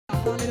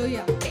Hallelujah.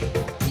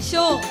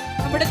 Isho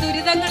നമ്മുടെ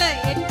ദുരിതങ്ങളെ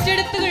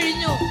ഏറ്റെടുത്തു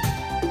കഴിഞ്ഞു.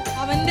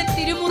 അവന്റെ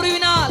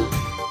തിരുമുറിവിനാൽ,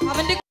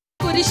 അവന്റെ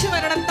കുരിശു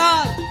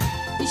മരണത്താൽ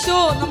ഈശോ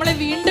നമ്മളെ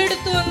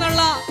വീണ്ടെടുത്തു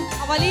എന്നുള്ള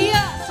വലിയ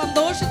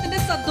സന്തോഷത്തിന്റെ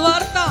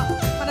സദ്വാർത്ത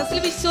മനസ്സിൽ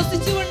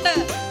വിശ്വസിച്ചുകൊണ്ട്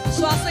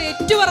വിശ്വാസം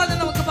ഏറ്റുപറഞ്ഞ്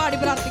നമുക്ക് പാടി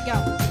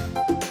പ്രാർത്ഥിക്കാം.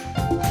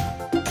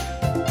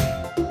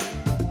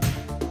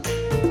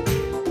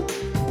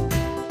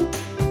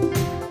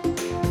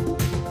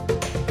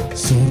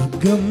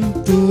 സ്വർഗം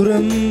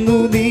തുറന്നു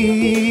നീ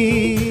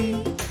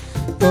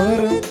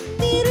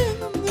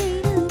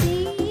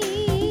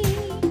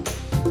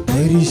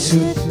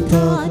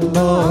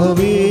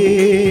പരിശുദ്ധാത്മാവേ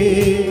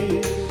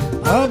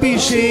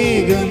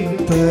അഭിഷേകം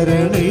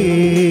തരണേ.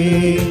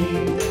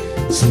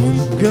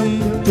 സ്വർഗം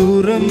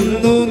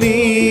തുറന്നു നീ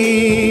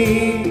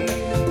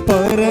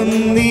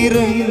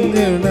പറന്നിറങ്ങണമേ.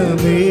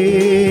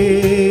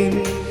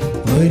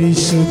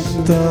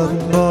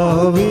 പരിശുദ്ധാത്മാവേ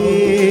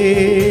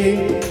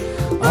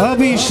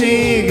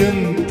അഭിഷേകം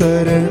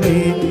തരണേ.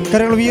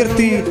 കരങ്ങൾ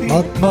ഉയർത്തി.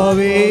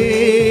 ആത്മാവേ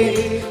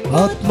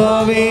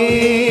ആത്മാവേ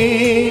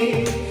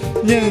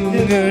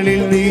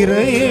ഞങ്ങളിൽ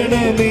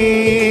നിറയണമേ.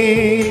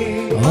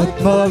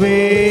 ആത്മാവേ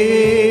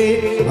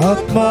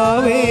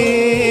ആത്മാവേ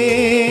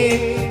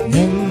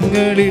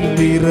ഞങ്ങളിൽ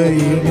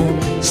നിറയണം.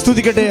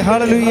 സ്തുതിക്കട്ടെ.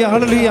 ഹല്ലേലൂയ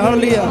ഹല്ലേലൂയ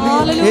ഹല്ലേലൂയ.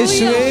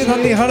 യേശുവേ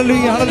നന്ദി.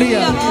 ഹല്ലേലൂയ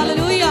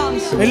ഹല്ലേലൂയ.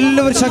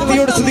 എല്ലാവരും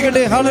ശക്തിയോടെ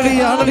സ്തുതിക്കട്ടെ.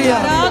 ഹല്ലേലൂയ ഹല്ലേലൂയ.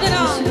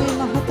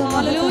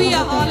 ഹല്ലേലൂയ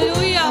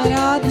ഹല്ലേലൂയ.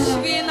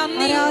 യേശുവേ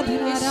നന്ദി.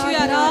 യേശുവേ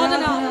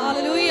ആരാധന.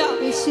 ഹല്ലേലൂയ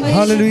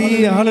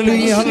ഹല്ലേലൂയ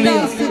ഹല്ലേലൂയ ഹല്ലേലൂയ.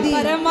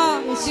 പരമ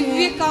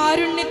ദിവ്യ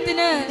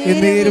കാരുണ്യത്തിന്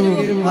എന്നേരവും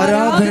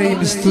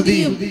ആരാധനയും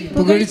സ്തുതിയും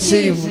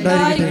പുകഴ്ചയും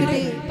ഉണ്ടായിരിക്കട്ടെ.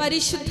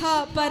 പരിശുദ്ധ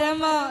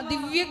പരമ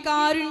ദിവ്യ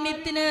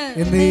കാരുണ്യത്തിന്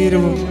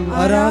എന്നേരവും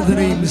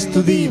ആരാധനയും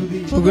സ്തുതിയും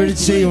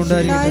പുകഴ്ചയും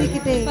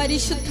ഉണ്ടായിരിക്കട്ടെ.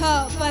 പരിശുദ്ധ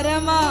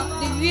പരമ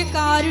ദിവ്യ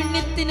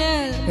കാരുണ്യത്തിന്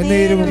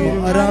എന്നേരവും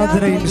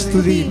ആരാധനയും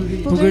സ്തുതിയും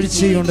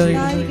പുകഴ്ചയും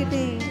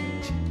ഉണ്ടായിരിക്കട്ടെ.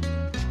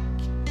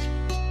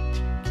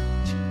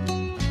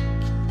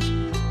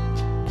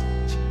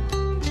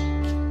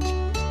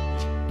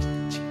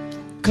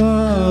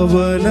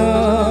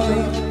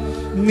 കാവലായി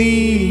നീ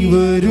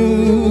വരൂ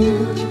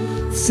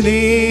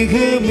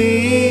സ്നേഹമേ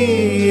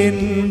എൻ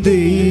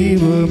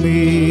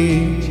ദൈവമേ.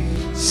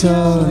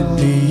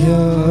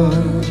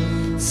 ശാന്തിയായി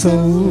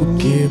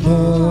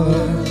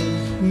സൗഖ്യമായി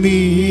നീ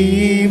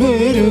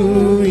വരൂ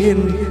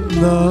എൻ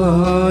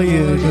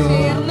നായക.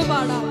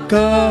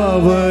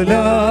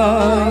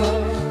 കാവലായി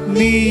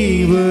നീ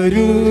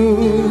വരൂ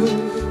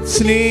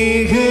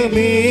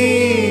സ്നേഹമേ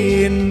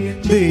എൻ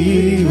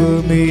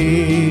ദൈവമേ.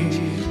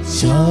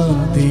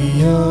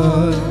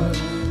 ശാന്തിയായി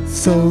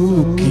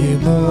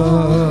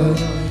സൗഖ്യമായി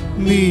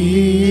നീ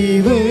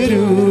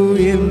വരൂ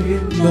എൻ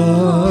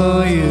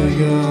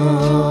നായക.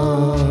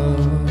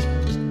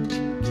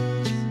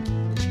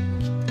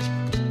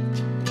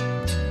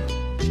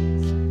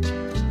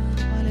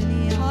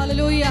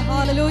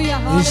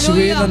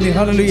 യേശുവേ നന്ദി.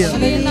 ഹല്ലേലൂയ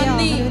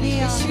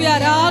യേശുവേ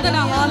ആരാധന.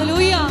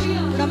 ഹല്ലേലൂയ.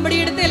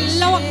 ഉടമ്പടിയെടുത്ത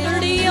എല്ലാ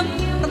മക്കളുടെയും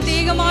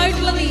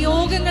പ്രത്യേകമായിട്ടുള്ള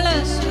നിയോഗങ്ങള്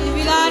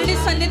വികാരുടെ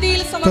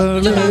സന്നിധിയിൽ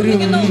സമർപ്പിച്ച്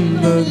പ്രാർത്ഥിക്കുന്നു.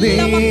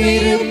 എല്ലാ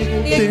മക്കളെയും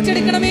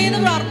ഏറ്റെടുക്കണമേ എന്ന്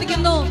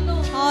പ്രാർത്ഥിക്കുന്നു.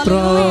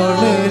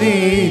 പ്രാണനെ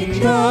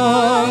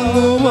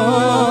താങ്ങുവാൻ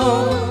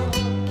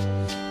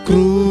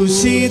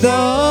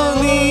ക്രൂശിതാ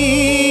നീ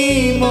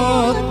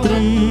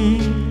മാത്രം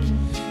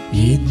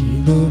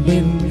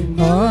എന്നുമെൻ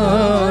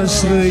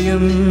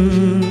ആശ്രയം.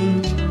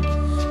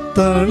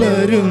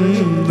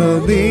 തളരുന്ന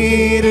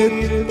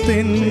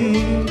നേരത്തിൻ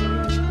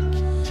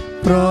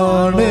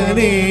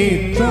പ്രാണനെ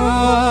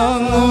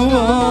താങ്ങുവാൻ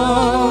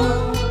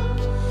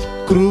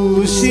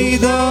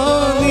ക്രൂശിതാ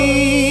നീ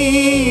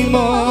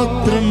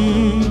മാത്രം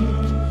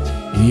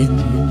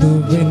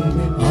എന്നുമെൻ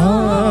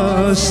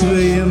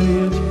ആശ്രയം.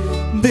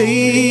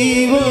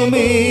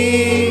 ദൈവമേ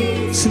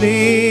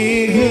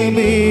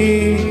സ്നേഹമേ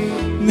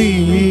നീ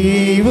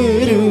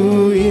വരൂ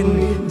എൻ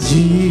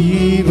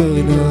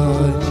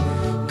ജീവനായി.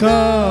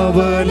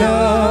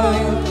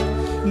 കാവലായി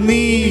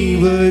നീ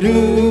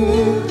വരൂ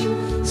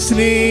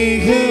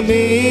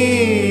സ്നേഹമേ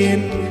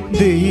എൻ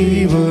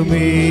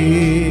ദൈവമേ.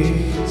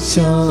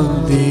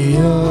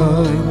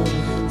 ശാന്തിയായി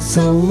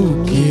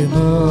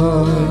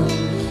സൗഖ്യമായി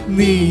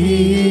നീ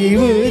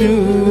വരൂ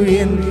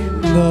എൻ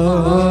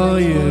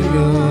നായക.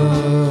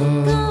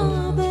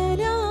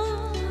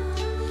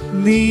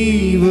 നീ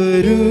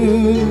വരൂ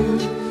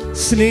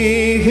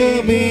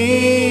സ്നേഹമേ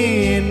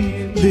എൻ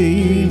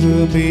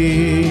ദൈവമേ.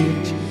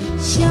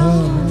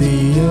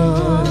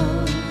 ശാന്തിയായി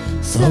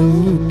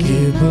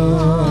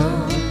സൗഖ്യമായി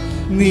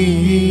നീ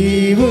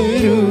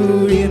വരൂ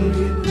എൻ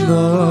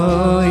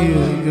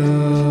നായക.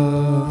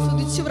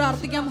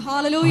 പ്രാർത്ഥിക്കാം.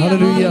 ഹല്ലേലൂയ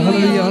ഹല്ലേലൂയ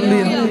ഹല്ലേലൂയ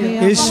ഹല്ലേലൂയ.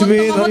 യേശുവേ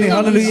നന്ദി.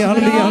 ഹല്ലേലൂയ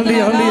ഹല്ലേലൂയ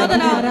ഹല്ലേലൂയ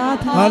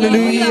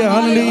ഹല്ലേലൂയ ഹല്ലേലൂയ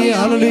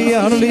ഹല്ലേലൂയ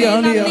ഹല്ലേലൂയ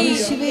ഹല്ലേലൂയ.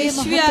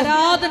 യേശുവേ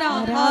ആരാധന.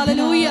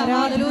 ഹല്ലേലൂയ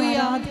ഹല്ലേലൂയ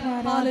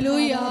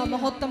ഹല്ലേലൂയ.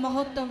 മഹത്വം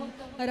മഹത്വം.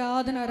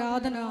 ആരാധന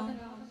ആരാധന.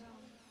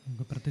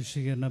 നമുക്ക്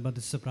പ്രത്യക്ഷീകരണ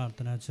ബദസ്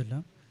പ്രാർത്ഥന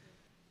ചൊല്ലാം.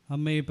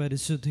 അമ്മേ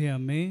പരിശുദ്ധ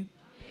അമ്മേ,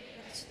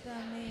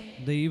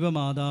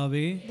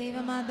 ദൈവമാതാവേ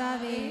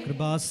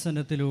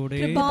കൃപാസനത്തിലൂടെ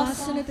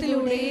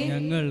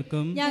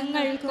ഞങ്ങൾക്കും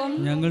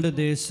ഞങ്ങളുടെ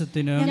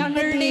ദേശത്തിനും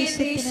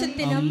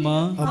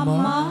അമ്മ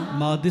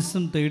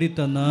മാധ്യസ്ഥം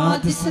തേടിത്തന്ന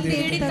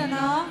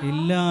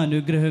എല്ലാ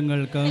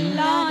അനുഗ്രഹങ്ങൾക്കും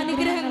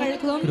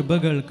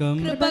കൃപകൾക്കും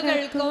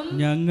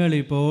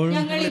ഞങ്ങളിപ്പോൾ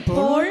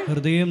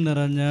ഹൃദയം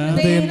നിറഞ്ഞ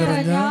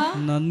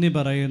നന്ദി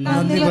പറയുന്നു.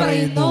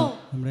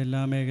 നമ്മുടെ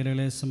എല്ലാ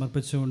മേഖലകളെ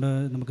സമർപ്പിച്ചുകൊണ്ട്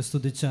നമുക്ക്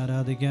സ്തുതിച്ച്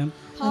ആരാധിക്കാം.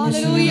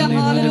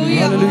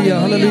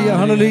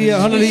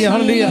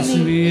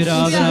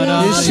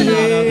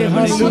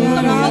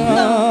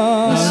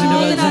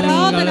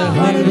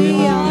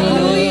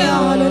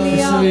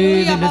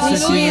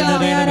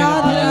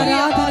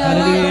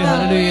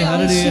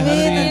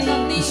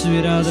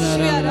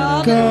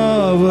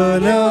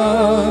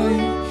 കാവലായി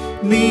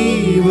നീ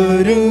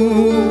വരൂ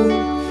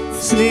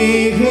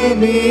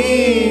സ്നേഹമേ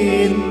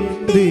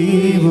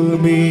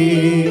ദൈവമേ,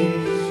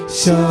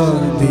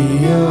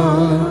 ശാന്തിയാ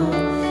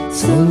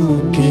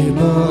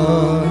സൗഖ്യമാ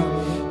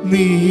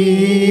നീ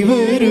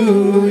വരൂ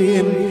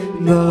എൻ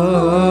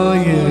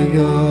നായക.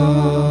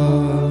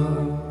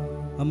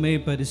 അമ്മേ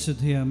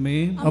പരിശുദ്ധ അമ്മേ,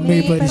 അമ്മേ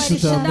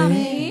പരിശുദ്ധ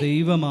അമ്മേ,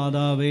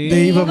 ദൈവമാതാവേ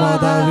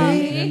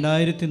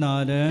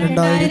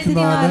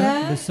 2004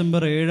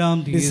 ഡിസംബർ 7-ാം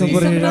തീയതി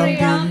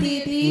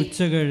ഉച്ച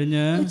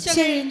കഴിഞ്ഞ്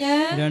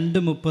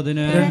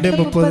 2:30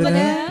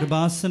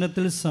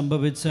 കൃപാസനത്തിൽ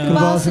സംഭവിച്ച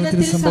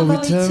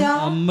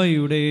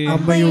അമ്മയുടെ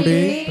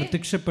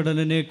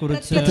പ്രത്യക്ഷപ്പെടലിനെ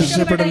കുറിച്ച്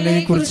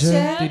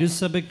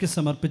തിരുസഭയ്ക്ക്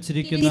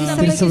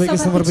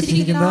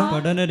സമർപ്പിച്ചിരിക്കുന്ന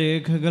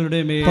പഠനരേഖകളുടെ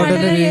മേൽ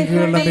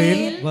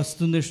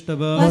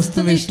വസ്തുനിഷ്ഠവും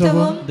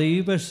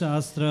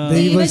ദൈവശാസ്ത്ര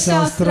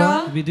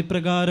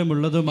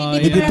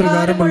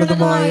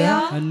വിധിപ്രകാരമുള്ളതുമായ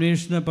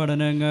അന്വേഷണ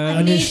പഠനങ്ങൾ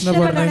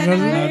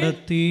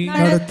നടത്തി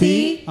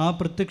ആ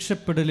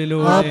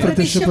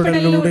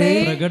പ്രത്യക്ഷപ്പെടലിലൂടെ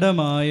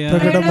പ്രകടമായ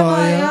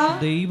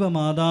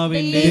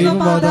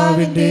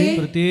ദൈവമാതാവിന്റെ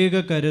പ്രത്യേക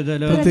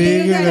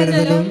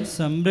കരുതലും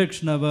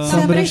സംരക്ഷണവും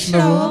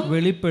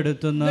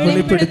വെളിപ്പെടുത്തുന്ന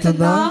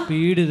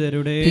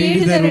പീഡിതരുടെ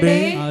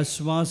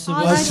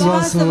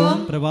ആശ്വാസവും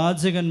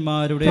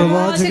പ്രവാചകന്മാരുടെ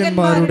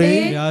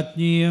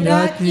രാജ്ഞിയും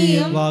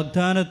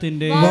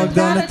വാഗ്ദാനത്തിന്റെ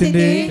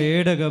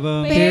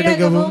പേടകവും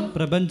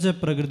പ്രപഞ്ച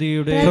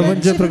പ്രകൃതിയുടെ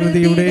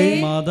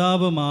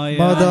മാതാവുമായ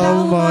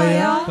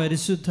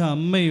പരിശുദ്ധ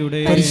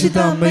അമ്മയുടെ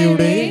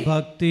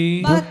ഭക്തി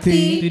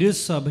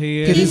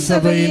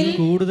തിരുസഭയിൽ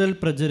കൂടുതൽ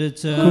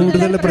പ്രചരിച്ച്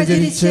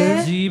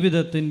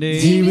ജീവിതത്തിന്റെ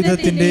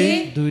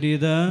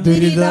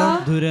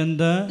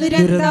ദുരന്ത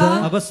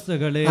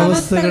അവസ്ഥകളെ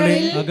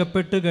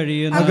അകപ്പെട്ടു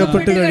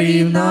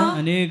കഴിയുന്ന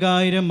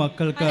അനേകായിരം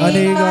മക്കൾക്ക്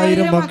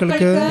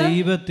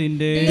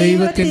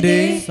ദൈവത്തിന്റെ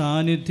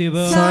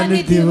സാന്നിധ്യവും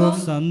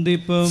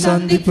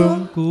സന്ധിപ്പും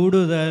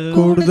കൂടുതൽ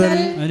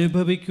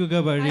അനുഭവിക്കുക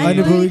വഴി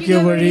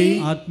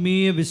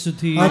ആത്മീയ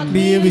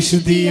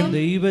വിശുദ്ധിയും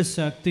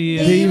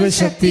ദൈവശക്തിയും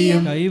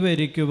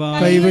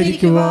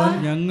കൈവരിക്കുവാൻ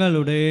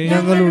ഞങ്ങളുടെ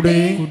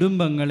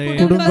കുടുംബങ്ങളെ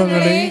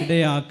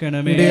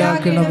ഇടയാക്കണമേ.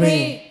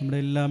 നമ്മുടെ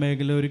എല്ലാ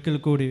മേഖലയും ഒരിക്കൽ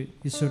കൂടി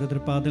ഈശോയുടെ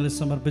തൃപ്പാദത്തിൽ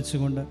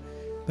സമർപ്പിച്ചുകൊണ്ട്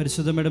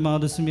പരിശുദ്ധമ്മയുടെ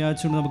മാധ്യസ്ഥം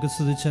യാചിച്ചുകൊണ്ട് നമുക്ക്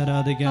സ്തുതിച്ച്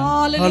ആരാധിക്കാം.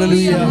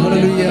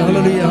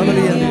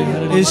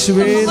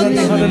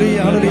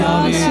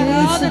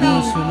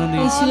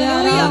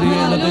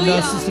 എല്ലാ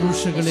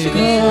ശുശ്രൂഷകളെയും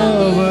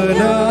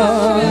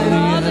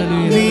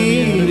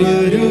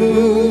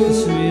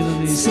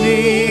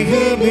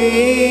സ്നേഹമേ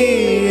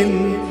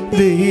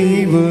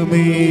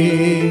ദൈവമേ,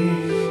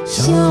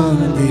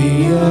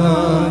 ശാന്തിയാ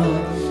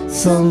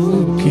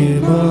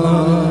സൗഖ്യമാ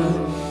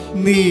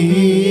നീ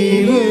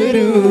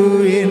വരൂ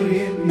എൻ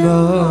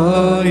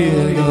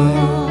നായക.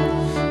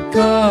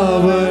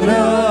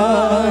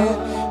 കാവലായി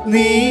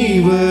നീ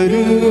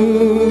വരൂ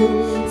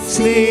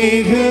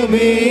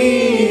സ്നേഹമേ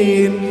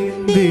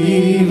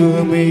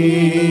ദൈവമേ,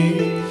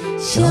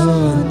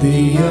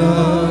 ശാന്തിയാ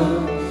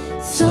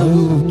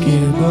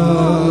സൗഖ്യമാ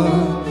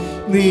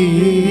നീ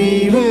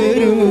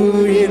വരൂ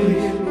എൻ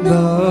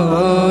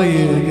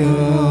നായക.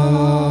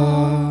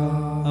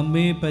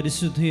 അമ്മേ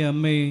പരിശുദ്ധ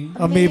അമ്മേ,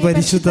 അമ്മേ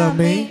പരിശുദ്ധ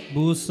അമ്മേ,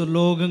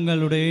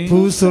 ഭൂസ്വർലോകങ്ങളുടെ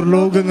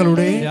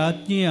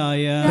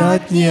രാജ്ഞിയായ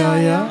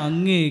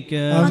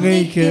അങ്ങേക്ക്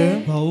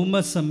ഭൗമ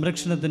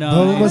സംരക്ഷണത്തിനായി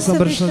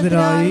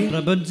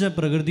പ്രപഞ്ച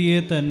പ്രകൃതിയെ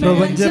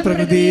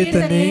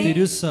തന്നെ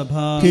തിരുസഭ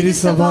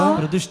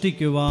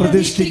പ്രതിഷ്ഠിക്കുവാൻ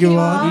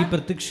ഈ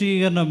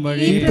പ്രത്യക്ഷീകരണം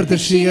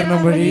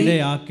വഴി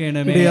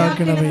ഇടയാക്കണമേ.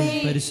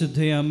 പരിശുദ്ധ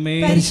അമ്മേ,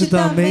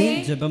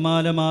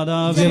 ജപമാല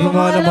മാതാവേ,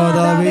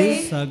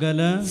 സകല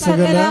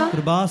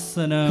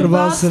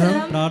കൃപാസനം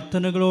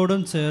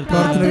പ്രാർത്ഥനകളോടും ചേർത്ത്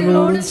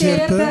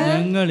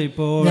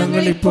ഞങ്ങളിപ്പോൾ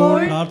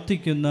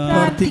പ്രാർത്ഥിക്കുന്ന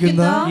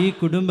ഈ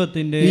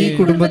കുടുംബത്തിന്റെ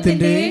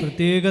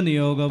പ്രത്യേക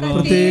നിയോഗവും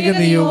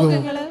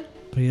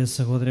പ്രിയ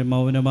സഹോദരൻ,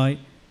 മൗനമായി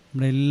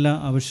നമ്മുടെ എല്ലാ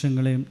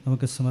ആവശ്യങ്ങളെയും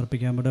നമുക്ക്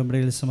സമർപ്പിക്കാം.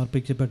 ഉടമ്പടിയിൽ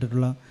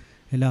സമർപ്പിക്കപ്പെട്ടിട്ടുള്ള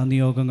എല്ലാ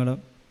നിയോഗങ്ങളും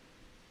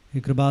ഈ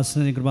കൃപാസന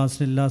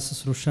എല്ലാ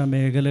ശുശ്രൂഷ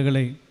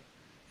മേഖലകളെയും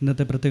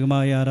ഇന്നത്തെ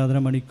പ്രത്യേകമായ ആരാധന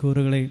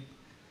മണിക്കൂറുകളെയും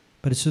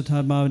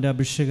പരിശുദ്ധാത്മാവിൻ്റെ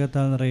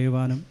അഭിഷേകത്താൽ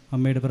നിറയുവാനും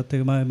അമ്മയുടെ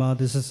പ്രത്യേകമായ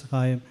മാധ്യസ്ഥ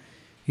സഹായം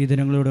ഈ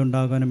ദിനങ്ങളിലൂടെ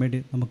ഉണ്ടാകാനും വേണ്ടി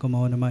നമുക്ക്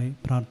മൗനമായി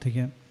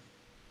പ്രാർത്ഥിക്കാം.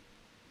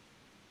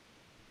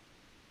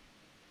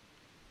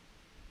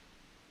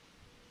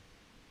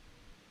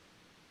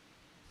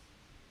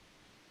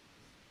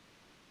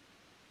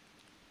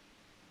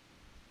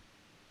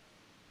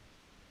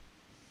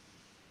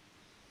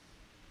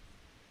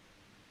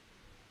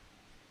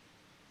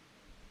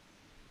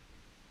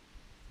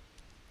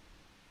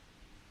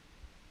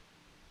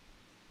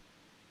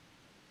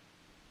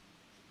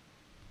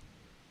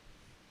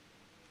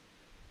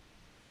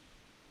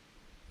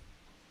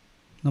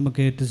 നമുക്ക്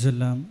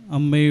ഏറ്റുചൊല്ലാം.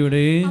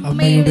 അമ്മയുടെ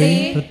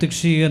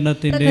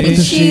പ്രത്യക്ഷീകരണത്തിന്റെ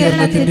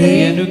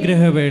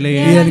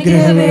അനുഗ്രഹവേളയിൽ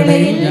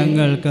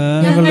ഞങ്ങൾക്ക്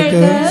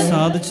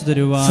സാധിച്ചു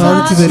തരുവാൻ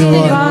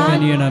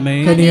കനിയണമേ.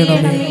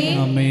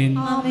 ആമേൻ.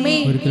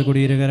 ഒരിക്കൽ കൂടി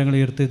ഇരുകരങ്ങൾ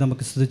ഉയർത്തി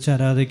നമുക്ക് സ്തുതിച്ച്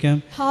ആരാധിക്കാം.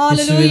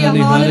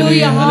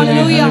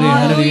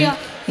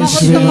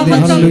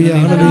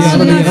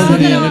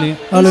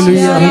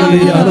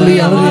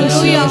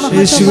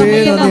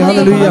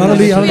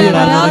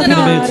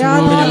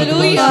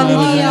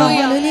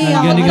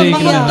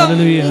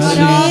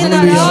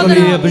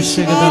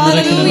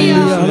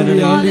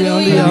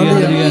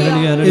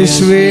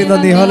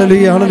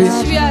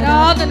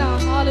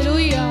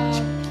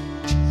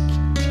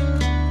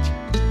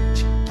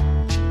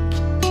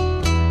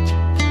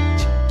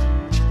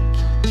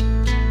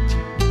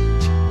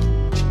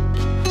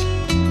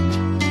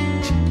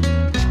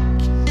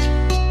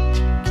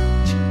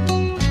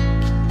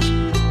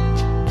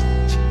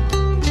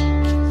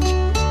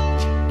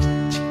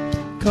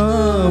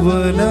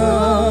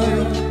 കാവലായി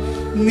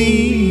നീ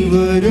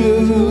വരൂ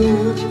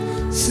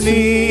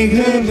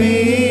സ്നേഹമേ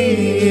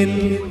എൻ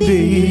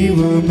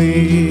ദൈവമേ,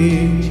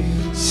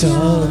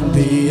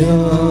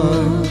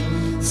 ശാന്തിയായി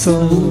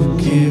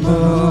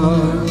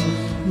സൗഖ്യമായി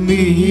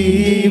നീ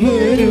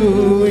വരൂ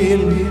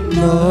എൻ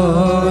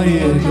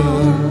നായക.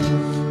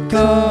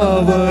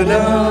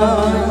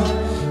 കാവലായി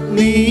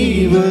നീ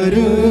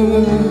വരൂ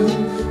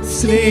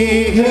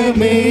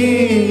സ്നേഹമേ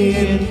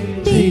എൻ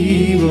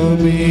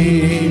ദൈവമേ,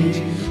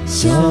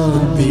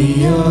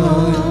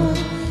 ശാന്തിയായി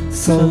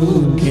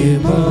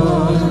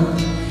സൗഖ്യമായി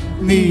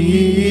നീ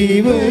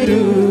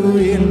വരൂ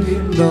എൻ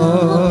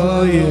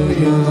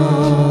നായക.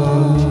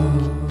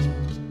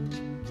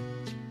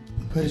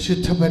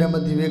 പരിശുദ്ധ പരമ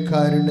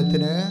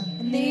ദിവ്യകാരുണ്യത്തിന്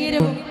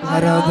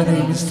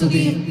ആരാധനയും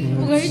സ്തുതിയും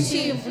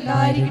പുകഴ്ചയും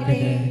ഉണ്ടായിരിക്കട്ടെ.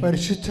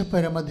 പരിശുദ്ധ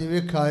പരമ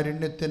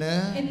ദിവ്യകാരുണ്യത്തിന്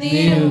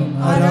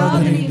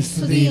ആരാധനയും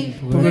സ്തുതിയും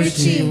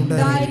പുകഴ്ചയും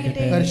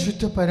ഉണ്ടായിരിക്കട്ടെ.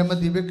 പരിശുദ്ധ പരമ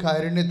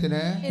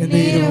ദിവ്യകാരുണ്യത്തിന്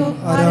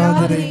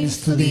ആരാധനയും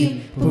സ്തുതിയും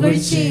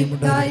പുകഴ്ചയും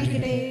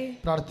ഉണ്ടായിരിക്കട്ടെ.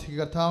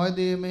 പ്രാർത്ഥിക്കുക.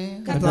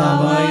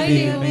 കർത്താവായ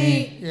ദൈവമേ,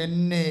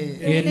 എന്നെ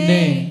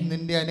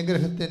നിന്റെ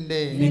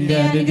അനുഗ്രഹത്തിന്റെ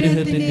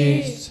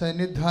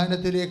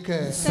സന്നിധാനത്തിലേക്ക്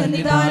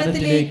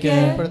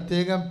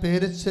പ്രത്യേകം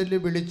പേര് ചൊല്ലി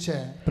വിളിച്ച്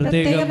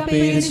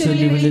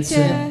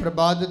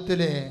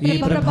പ്രഭാതത്തിലെ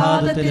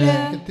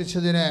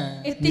എത്തിച്ചതിന്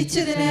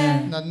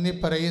നന്ദി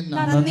പറയുന്നു.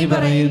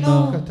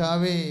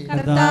 കർത്താവേ,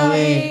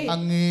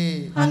 അങ്ങേ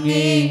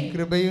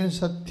കൃപയും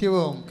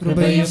സത്യവും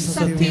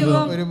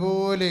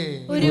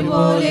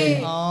ഒരുപോലെ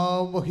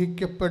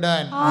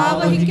ആവഹിക്കപ്പെടാൻ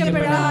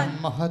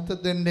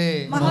മഹത്വത്തിന്റെ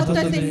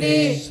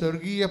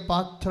സ്വർഗീയ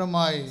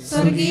പാത്രമായി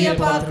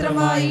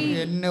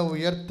എന്നെ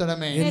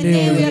ഉയർത്തണമേ.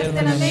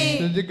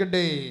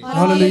 ശ്രദ്ധിക്കട്ടെ.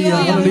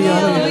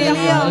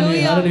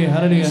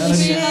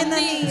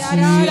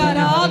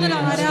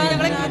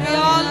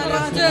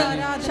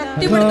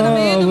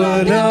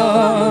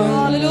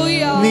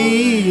 നീ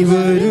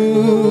വരൂ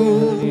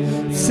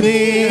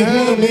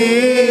സ്നേഹമേ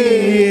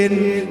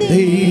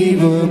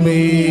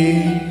ദൈവമേ,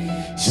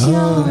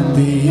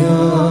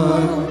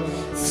 ശാന്തിയായി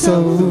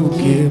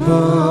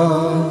സൗഖ്യമായി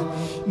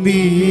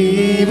നീ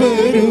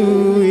വരൂ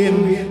എൻ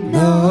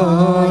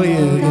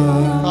നായക.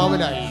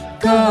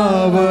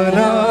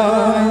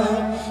 കാവലായി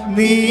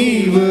നീ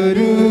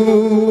വരൂ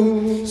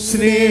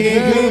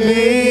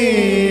സ്നേഹമേ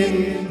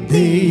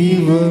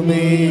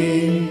ദൈവമേ,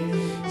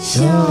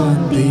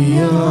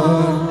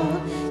 ശാന്തിയായി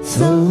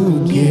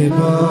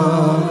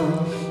സൗഖ്യമായി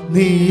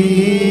നീ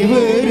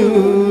വരൂ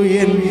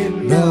എൻ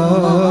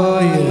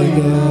നായക.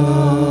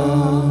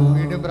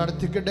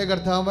 പ്രാർത്ഥിക്കട്ടെ.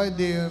 കർത്താവായ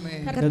ദൈവമേ,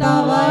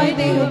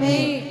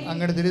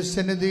 അങ്ങയുടെ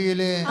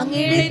തിരുസന്നിധിയിലെ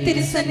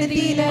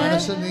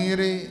മനസ്സ്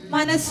നീറി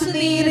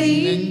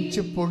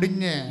നെഞ്ചു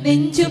പൊടിഞ്ഞ്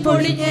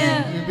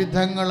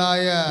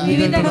വിവിധങ്ങളായ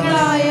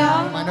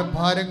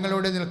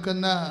മനഭാരങ്ങളോടെ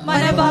നിൽക്കുന്ന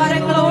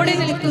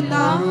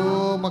ഓരോ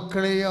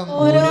മക്കളെയും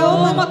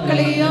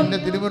നിന്റെ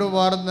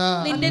തിരുമുറിവാർന്ന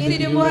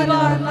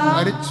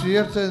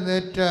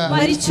മരിച്ചുയർത്തെഴുന്നേറ്റ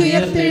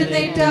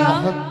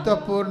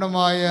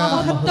മഹത്വപൂർണമായ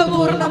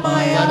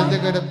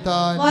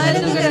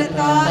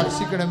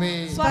സ്പർശിക്കണമേ.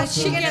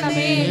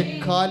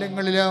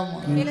 എക്കാലങ്ങളിലും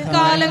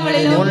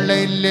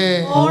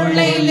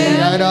ഓൺലൈനിലെ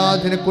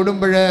ആരാധന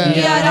കൂടുമ്പോഴ്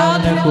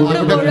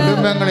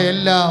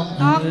കുടുംബങ്ങളെല്ലാം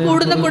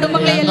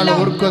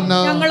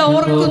ഞങ്ങൾ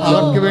ഓർക്കുന്നു,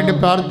 അവർക്ക് വേണ്ടി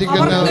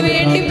പ്രാർത്ഥിക്കുന്നു.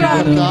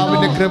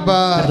 കർത്താവിന്റെ കൃപ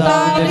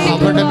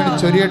അവരുടെ മേൽ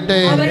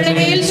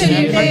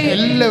ചൊരിയട്ടെ.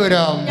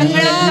 എല്ലാവരും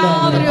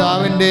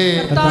കർത്താവിന്റെ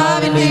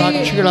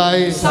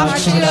സാക്ഷികളായി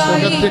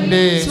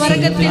സ്വർഗ്ഗത്തിന്റെ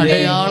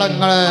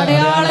അടയാളങ്ങള്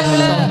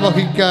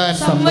സംവഹിക്കാൻ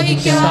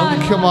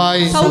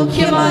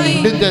സൗഖ്യമായി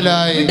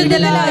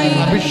വിടുതലായി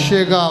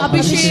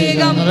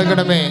അഭിഷേകം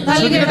നൽകണമേ.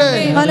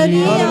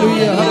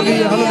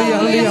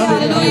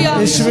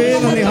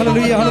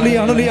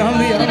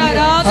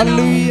 ആരാധന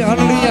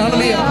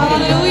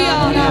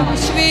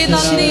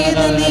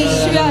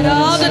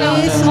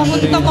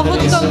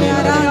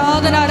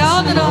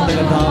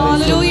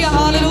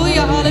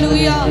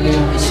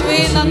യേശുവേ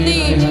നന്ദി,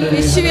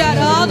 യേശുവേ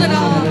ആരാധന.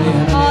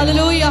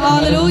 ഹല്ലേലൂയ,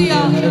 ഹല്ലേലൂയ.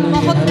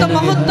 മഹത്വം,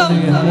 മഹത്വം.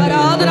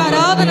 ആരാധന,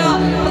 ആരാധന.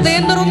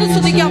 ഹൃദയം തുറന്ന്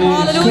സ്തുതിക്കാം.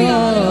 ഹല്ലേലൂയ,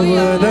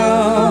 ഹല്ലേലൂയ.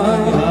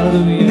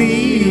 നീ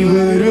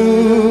വരൂ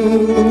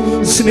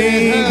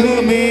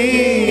സ്നേഹമേ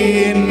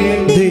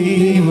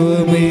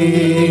ദൈവമേ,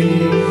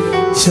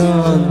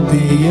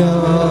 ശാന്തിയാ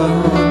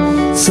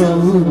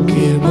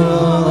സൗഖ്യമാ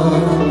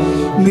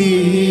നീ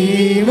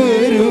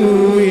വരൂ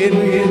എൻ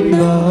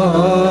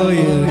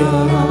നായക.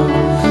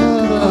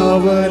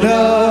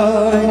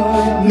 അവനായി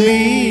നീ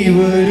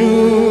വരൂ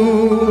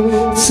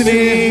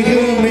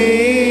സ്നേഹമേ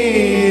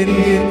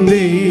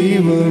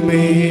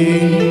ദൈവമേ,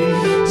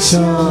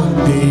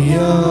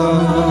 ശാന്തിയാ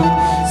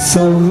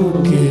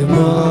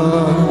സൗഖ്യമാ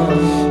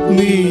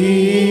നീ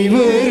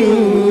വരൂ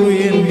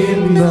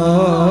എൻ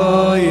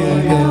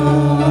നായക.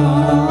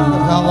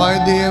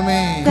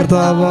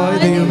 കർത്താവായ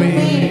ദൈവമേ,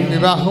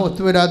 വിവാഹം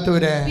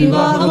ഒത്തുവരാത്തവരെ,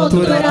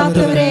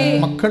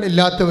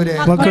 മക്കളില്ലാത്തവരെ,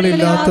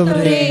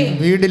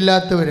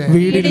 വീടില്ലാത്തവരെ,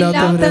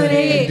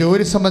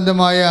 ജോലി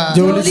സംബന്ധമായ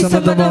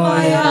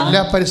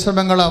എല്ലാ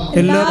പരിശ്രമങ്ങളും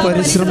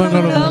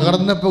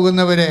തകർന്നു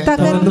പോകുന്നവരെ,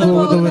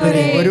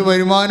 ഒരു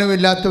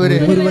വരുമാനമില്ലാത്തവരെ,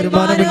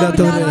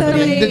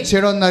 എന്ത്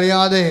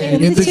ചെയ്യണമെന്നറിയാതെ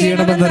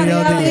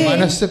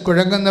മനസ്സ്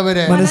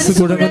കുഴങ്ങുന്നവരെ,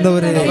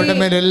 അവരുടെ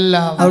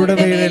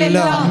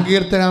മേലെല്ലാം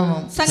സങ്കീർത്തനം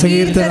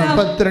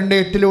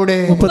 32:8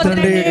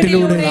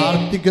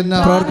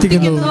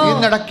 പ്രാർത്ഥിക്കുന്നു. നീ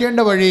നടക്കേണ്ട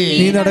വഴി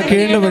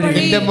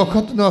നിന്റെ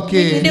മുഖത്ത്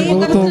നോക്കി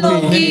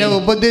നിന്നെ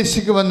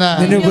ഉപദേശിക്കുമെന്ന്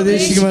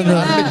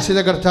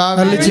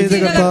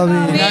കർത്താവേ,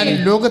 ഞാൻ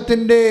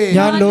ലോകത്തിന്റെ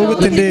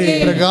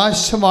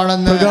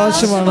പ്രകാശമാണെന്ന്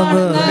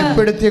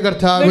വെളിപ്പെടുത്തിയ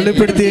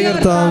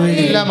കർത്താവേ,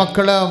 എല്ലാ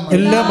മക്കളും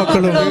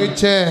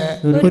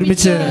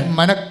ഒരുമിച്ച്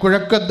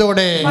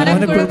മനക്കുഴക്കത്തോടെ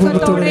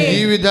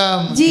ജീവിതം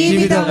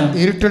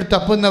ഇരുട്ടിൽ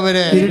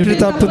തപ്പുന്നവരെ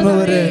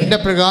നിന്റെ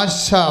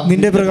പ്രകാശം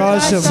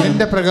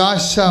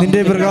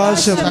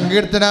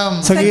സങ്കീർത്തനം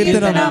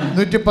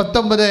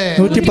 119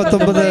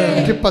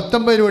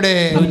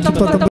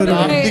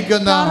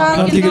 പ്രാർത്ഥിക്കുന്ന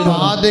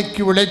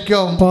പാതയ്ക്ക്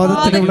വിളക്കും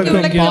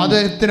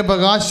പാദത്തിന്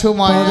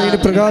പ്രകാശവുമായ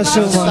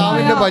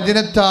കർത്താവിന്റെ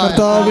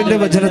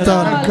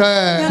വചനത്താൽ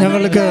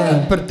ഞങ്ങൾക്ക്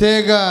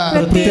പ്രത്യേക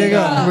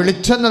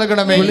വെളിച്ചം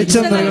നൽകണമേ,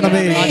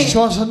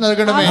 ആശ്വാസം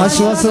നൽകണമേ,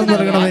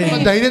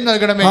 ധൈര്യം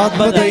നൽകണമേ,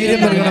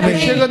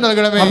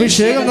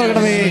 അഭിഷേകം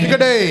നൽകണമേ.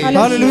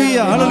 ഹല്ലേലൂയ,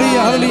 ഹല്ലേലൂയ,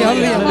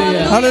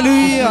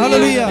 ഹല്ലേലൂയ,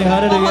 ഹല്ലേലൂയ.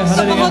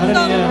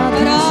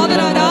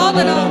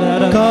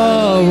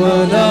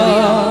 കാവലാ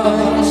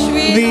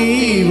നീ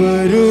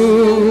വരൂ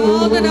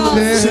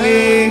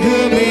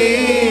സ്നേഹമേ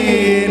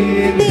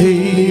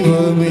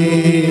ദൈവമേ,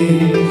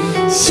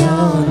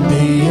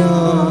 ശാന്തിയാ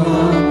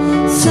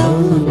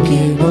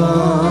സൗഖ്യമാ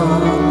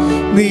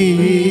നീ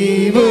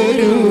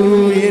വരൂ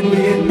എൻ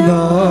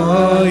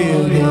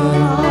നായക.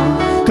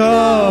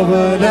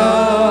 കാവലാ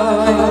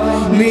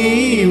നീ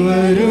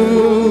വരൂ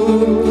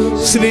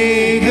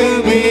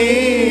സ്നേഹമേ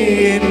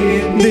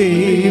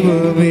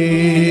ദൈവമേ,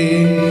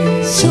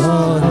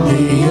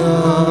 ശാന്തിയാ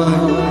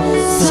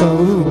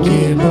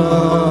സൗഖ്യമാ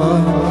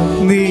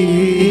നീ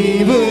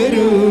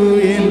വരൂ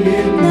എൻ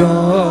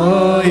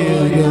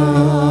നായക.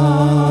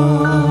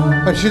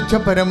 പരിശുദ്ധ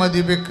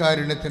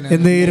പരമദിവ്യകാരുണ്യത്തിന്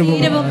എന്നേരവും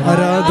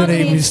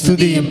ആരാധനയും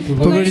സ്തുതിയും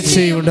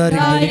പുകഴ്ചയും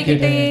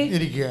ഉണ്ടായിരിക്കട്ടെ.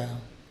 ഇരിക്കുക.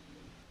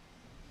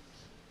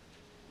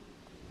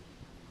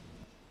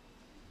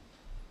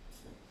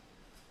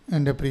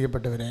 എൻ്റെ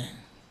പ്രിയപ്പെട്ടവരെ,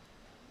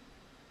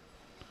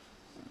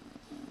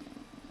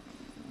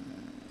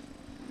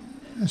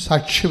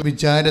 സാക്ഷ്യ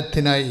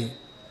വിചാരത്തിനായി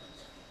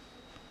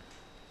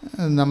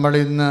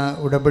നമ്മളിന്ന്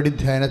ഉടമ്പടി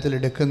ധ്യാനത്തിൽ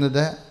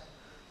എടുക്കുന്നത്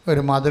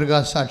ഒരു മാതൃകാ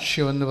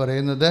സാക്ഷ്യമെന്ന്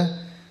പറയുന്നത്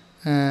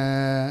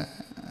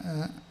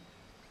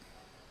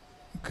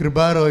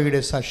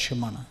കൃപാറോയിയുടെ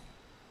സാക്ഷ്യമാണ്.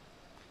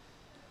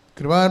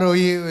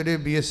 കൃപാറോയി ഒരു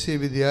BSc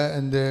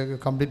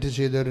കംപ്ലീറ്റ്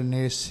ചെയ്ത ഒരു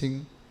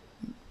നേഴ്സിംഗ്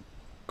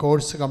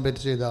കോഴ്സ്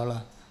കംപ്ലീറ്റ് ചെയ്ത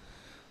ആളാണ്.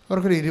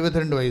 അവർക്കൊരു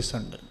 22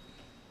 വയസ്സുണ്ട്.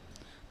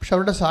 പക്ഷെ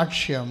അവരുടെ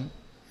സാക്ഷ്യം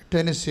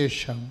ഇട്ടതിന്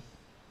ശേഷം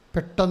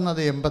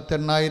പെട്ടെന്നത്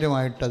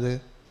 88,000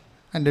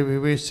 അതിൻ്റെ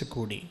വ്യൂവേഴ്സ്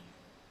കൂടി.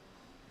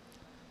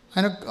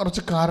 അതിന്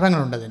കുറച്ച്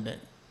കാരണങ്ങളുണ്ട്. അതിൻ്റെ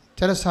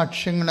ചില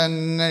സാക്ഷ്യങ്ങൾ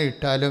എങ്ങനെ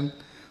ഇട്ടാലും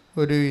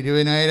ഒരു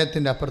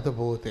 20,000 അപ്പുറത്ത്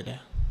പോകത്തില്ല.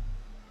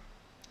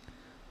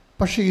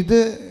 പക്ഷെ ഇത്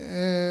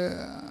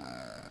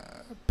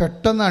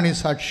പെട്ടെന്നാണ് ഈ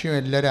സാക്ഷ്യം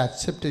എല്ലാവരും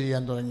അക്സെപ്റ്റ്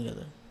ചെയ്യാൻ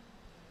തുടങ്ങിയത്.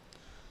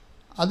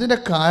 അതിൻ്റെ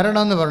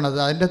കാരണം എന്ന് പറയുന്നത്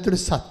അതിൻ്റെ അകത്തൊരു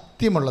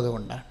സത്യമുള്ളത്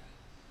കൊണ്ടാണ്.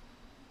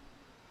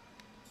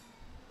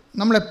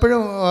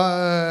 നമ്മളെപ്പോഴും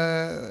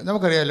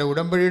നമുക്കറിയാമല്ലോ,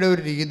 ഉടമ്പടിയുടെ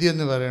ഒരു രീതി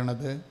എന്ന്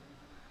പറയുന്നത്,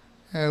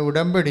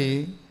 ഉടമ്പടി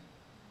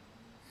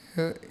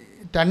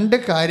 2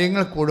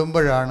 കാര്യങ്ങൾ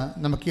കൂടുമ്പോഴാണ്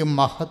നമുക്ക് ഈ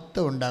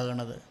മഹത്വം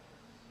ഉണ്ടാകുന്നത്.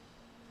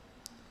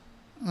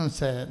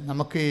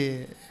 നമുക്ക് ഈ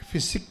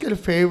ഫിസിക്കൽ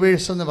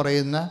ഫേവേഴ്സ് എന്ന്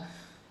പറയുന്ന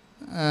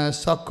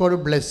സോക്കോൾഡ്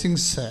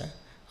ബ്ലെസ്സിങ്സ്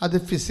അത്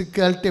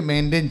ഫിസിക്കാലിറ്റി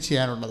മെയിൻറ്റെയിൻ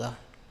ചെയ്യാനുള്ളതാണ്.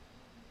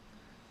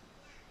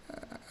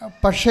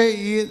 പക്ഷേ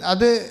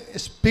അത്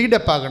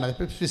സ്പീഡപ്പ് ആകണത്.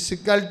 ഇപ്പോൾ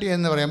ഫിസിക്കാലിറ്റി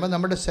എന്ന് പറയുമ്പോൾ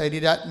നമ്മുടെ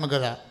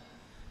ശരീരാത്മകത,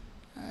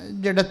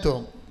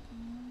 ജഡത്വം,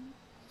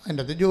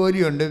 അതിൻ്റെ അകത്ത്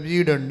ജോലിയുണ്ട്,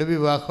 വീടുണ്ട്,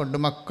 വിവാഹമുണ്ട്,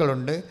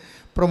 മക്കളുണ്ട്.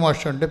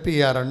 പ്രൊമോഷൻ ഉണ്ട്,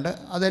 PR ഉണ്ട്.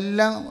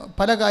 അതെല്ലാം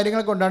പല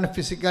കാര്യങ്ങൾ കൊണ്ടാണ്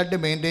ഫിസിക്കാലിറ്റി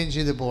മെയിൻറ്റെയിൻ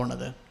ചെയ്ത്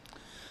പോകുന്നത്.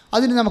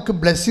 അതിന് നമുക്ക്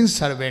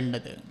ബ്ലെസ്സിങ്സാണ്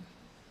വേണ്ടത്.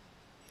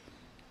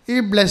 ഈ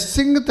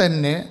ബ്ലെസ്സിങ്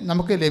തന്നെ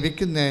നമുക്ക്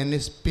ലഭിക്കുന്നതിന്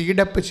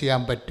സ്പീഡപ്പ്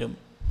ചെയ്യാൻ പറ്റും.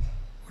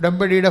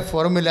 ഉടമ്പടിയുടെ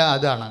ഫോർമുല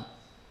അതാണ്.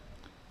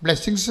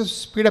 ബ്ലെസ്സിങ്സ്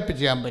സ്പീഡപ്പ്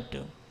ചെയ്യാൻ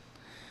പറ്റും.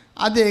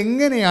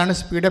 അതെങ്ങനെയാണ്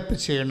സ്പീഡപ്പ്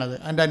ചെയ്യണത്,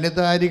 അതിൻ്റെ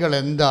അനുധാരികൾ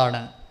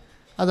എന്താണ്,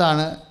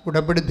 അതാണ്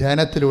ഉടമ്പടി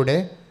ധ്യാനത്തിലൂടെ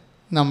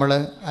നമ്മൾ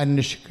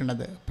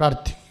അന്വേഷിക്കുന്നത്.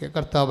 പ്രാർത്ഥിക്കുക.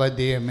 കർത്താവായ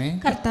ദൈവമേ,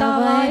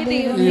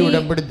 ഈ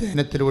ഉടമ്പടി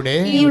ധ്യാനത്തിലൂടെ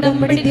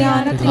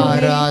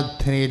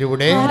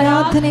ആരാധനയിലൂടെ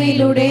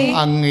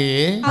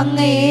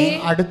അങ്ങയെ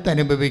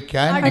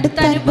അടുത്തനുഭവിക്കാൻ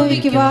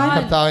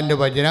കർത്താവിന്റെ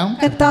വചനം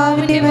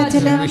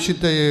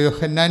വിശുദ്ധ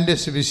യോഹന്നാന്റെ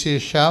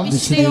സുവിശേഷം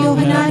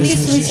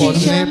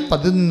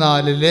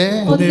 1:14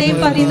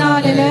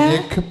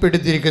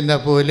 രേഖപ്പെടുത്തിയിരിക്കുന്ന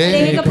പോലെ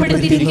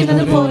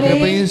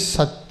കൃപയും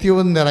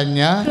സത്യവും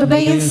നിറഞ്ഞ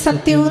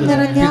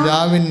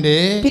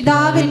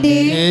പിതാവിന്റെ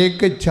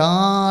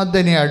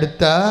ഏകജാതനെ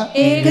അടുത്ത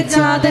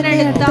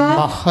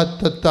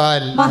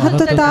മഹത്വത്താൽ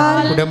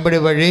ഉടമ്പടി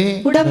വഴി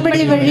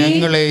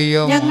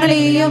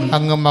ഞങ്ങളെയും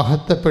അങ്ങ്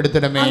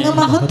മഹത്വപ്പെടുത്തണമേ.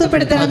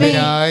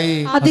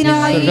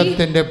 അതിനായി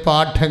സ്വർഗത്തിന്റെ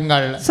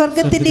പാഠങ്ങൾ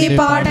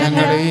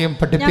ഞങ്ങളെയും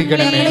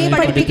പഠിപ്പിക്കണമേ.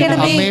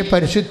 അമ്മേ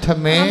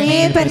പരിശുദ്ധമേ,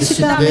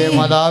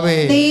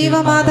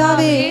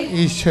 ദേവമാതാവേ,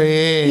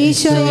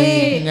 ഈശോയെ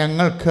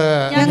ഞങ്ങൾക്ക്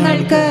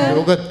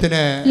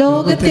ലോകത്തിന്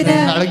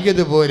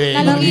നൽകിയതുപോലെ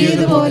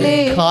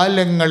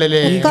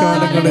കാലങ്ങളിലെ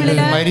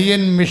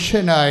മരിയൻ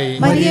മിഷനായി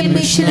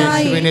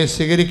യേശുവിനെ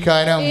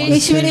സ്വീകരിക്കാനും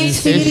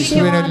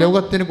യേശുവിനെ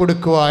ലോകത്തിന്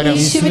കൊടുക്കുവാനും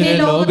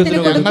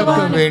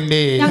ഞങ്ങൾക്ക്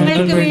വേണ്ടി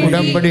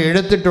ഉടമ്പടി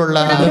എടുത്തിട്ടുള്ള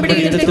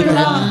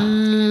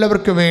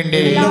എല്ലാവർക്കും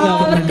വേണ്ടി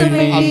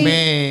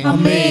അമ്മേ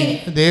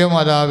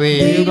ദേവമാതാവേ,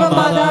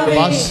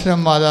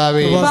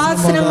 മാതാവേ,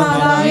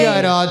 ഈ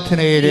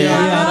ആരാധനയിലെ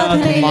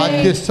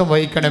മാധ്യസ്ഥം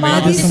വഹിക്കണമേ.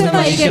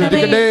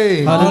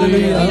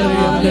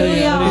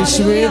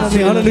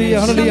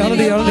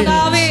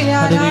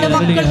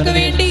 മക്കൾക്ക്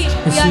വേണ്ടി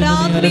ഈ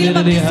ആരാധനയിൽ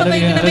മധ്യസ്ഥമേ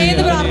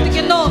എന്ന്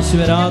പ്രാർത്ഥിക്കുന്നു.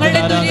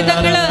 ഞങ്ങളുടെ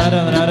ദുരിതങ്ങള്,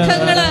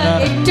 ദുഃഖങ്ങള്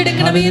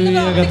ഏറ്റെടുക്കണമേ എന്ന്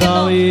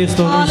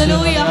പ്രാർത്ഥിക്കുന്നു.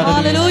 ഹല്ലേലൂയ,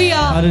 ഹല്ലേലൂയ,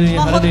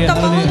 മഹത്വം,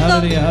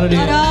 മഹത്വം,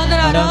 ആരാധന,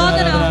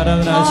 ആരാധന,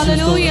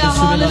 ഹല്ലേലൂയ,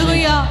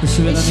 ഹല്ലേലൂയ.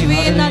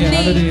 യേശുവേ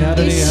നന്ദി,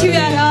 യേശുവേ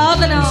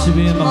ആരാധന,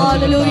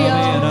 ഹല്ലേലൂയ.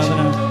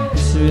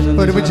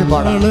 ഒരുമിച്ച്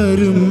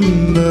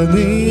വളരുന്ന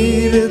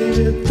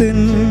നീരത്തിൻ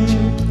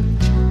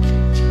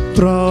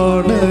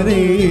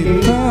പ്രാണനെ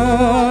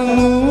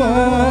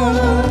താങ്ങുവാൻ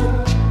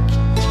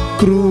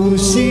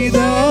ക്രൂശിത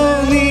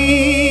നീ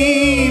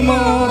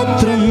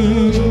മാത്രം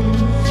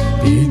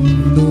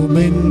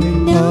ഇന്നുമെൻ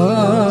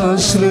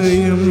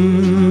ആശ്രയം.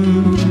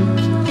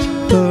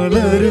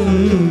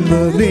 തളരുന്ന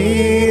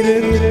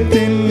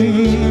നേരത്തിൻ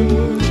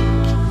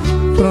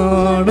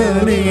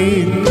പ്രാണനെ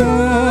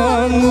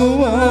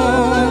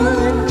താങ്ങുവാൻ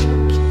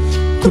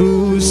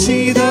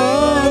ക്രൂശിത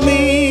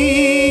നീ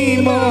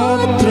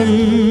മാത്രം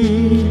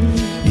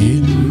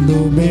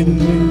ഇന്നുമെൻ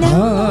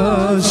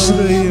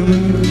ആശ്രയം.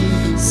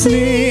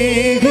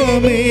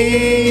 സ്നേഹമേ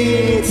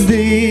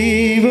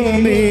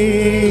ദൈവമേ,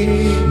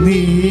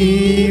 നീ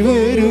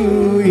വരൂ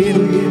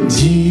എൻ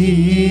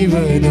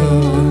ജീവനാ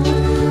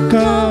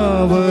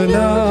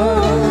കാവലാ,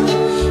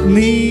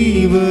 നീ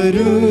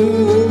വരൂ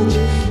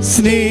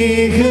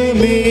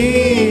സ്നേഹമേ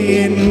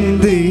എൻ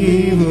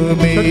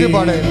ദൈവമേ.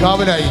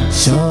 കാവലായി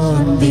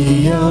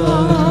ശാന്തിയാ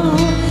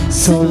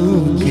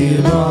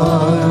സൗഖ്യമാ,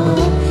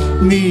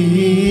 നീ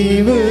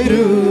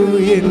വരൂ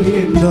എൻ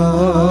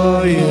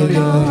നായക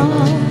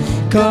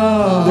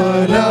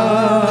കാവലാ,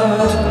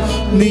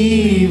 നീ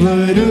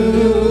വരൂ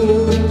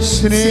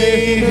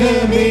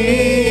സ്നേഹമേ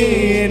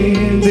എൻ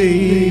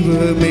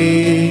ദൈവമേ.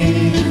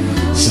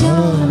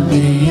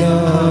 ശാന്തിയാ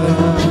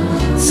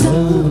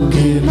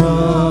സൗഖ്യമാ,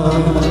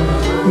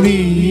 നീ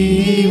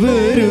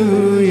വരൂ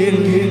എൻ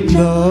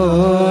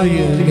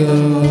നായക.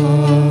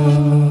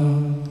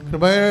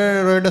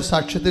 കൃപയുടെ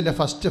സാക്ഷ്യത്തിൻ്റെ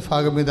ഫസ്റ്റ്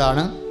ഭാഗം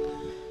ഇതാണ്.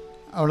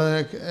 അവൾ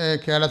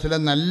കേരളത്തിലെ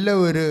നല്ല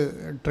ഒരു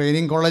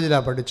ട്രെയിനിങ്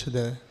കോളേജിലാണ്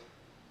പഠിച്ചത്,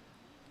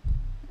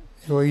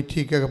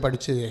 OITക്കൊക്കെ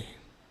പഠിച്ചതേ.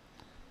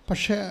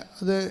 പക്ഷേ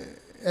അത്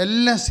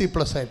എല്ലാം C+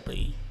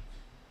 ആയിപ്പോയി.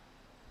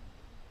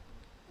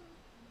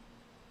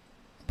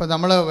 അപ്പം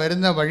നമ്മൾ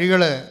വരുന്ന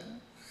വഴികൾ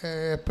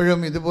എപ്പോഴും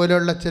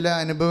ഇതുപോലെയുള്ള ചില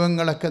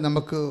അനുഭവങ്ങളൊക്കെ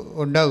നമുക്ക്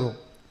ഉണ്ടാകും.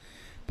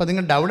 അപ്പം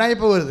നിങ്ങൾ ഡൗണായി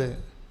പോകരുത്.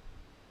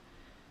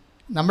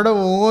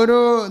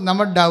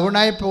 നമ്മൾ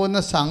ഡൗണായി പോകുന്ന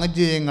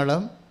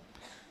സാഹചര്യങ്ങളും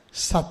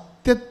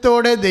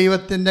സത്യത്തോടെ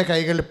ദൈവത്തിൻ്റെ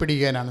കൈകളിൽ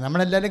പിടിക്കാനാണ്.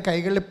 നമ്മളെല്ലാവരും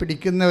കൈകളിൽ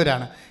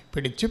പിടിക്കുന്നവരാണ്.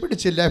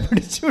 പിടിച്ചില്ല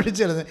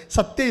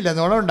സത്യമില്ല,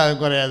 നുണ ഉണ്ടാകും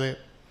കുറേ. അത്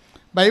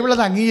ബൈബിൾ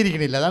അത്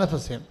അംഗീകരിക്കണില്ല. അതാണ്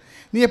പ്രശ്നം.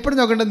 നീ എപ്പോഴും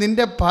നോക്കേണ്ടത്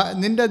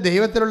നിൻ്റെ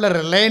ദൈവത്തിലുള്ള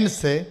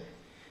റിലയൻസ്,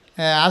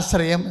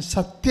 ആശ്രയം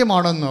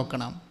സത്യമാണോ എന്ന്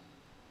നോക്കണം.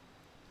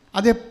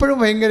 അതെപ്പോഴും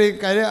ഭയങ്കര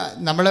കാര്യം.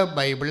 നമ്മൾ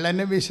ബൈബിളിൽ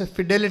തന്നെ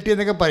ഫിഡലിറ്റി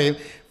എന്നൊക്കെ പറയും.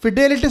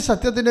 ഫിഡലിറ്റി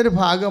സത്യത്തിൻ്റെ ഒരു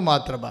ഭാഗം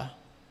മാത്രമാണ്.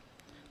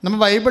 നമ്മൾ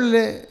ബൈബിളിൽ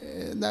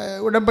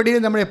ഉടമ്പടിയിൽ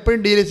നമ്മൾ എപ്പോഴും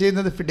ഡീൽ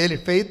ചെയ്യുന്നത്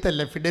ഫെയ്ത്ത്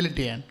അല്ല,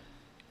 ഫിഡലിറ്റിയാണ്.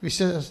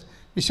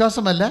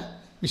 വിശ്വാസമല്ല,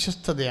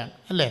 വിശ്വസ്തതയാണ്,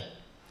 അല്ലേ?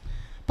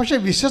 പക്ഷേ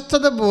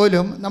വിശ്വസ്തത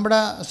പോലും നമ്മുടെ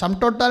സം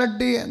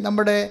ടോട്ടാലിറ്റി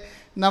നമ്മുടെ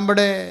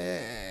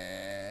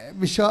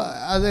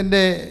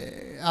അതിൻ്റെ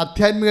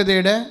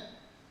ആധ്യാത്മികതയുടെ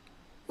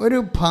ഒരു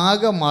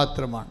ഭാഗം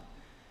മാത്രമാണ്.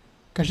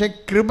 പക്ഷേ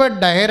കൃപ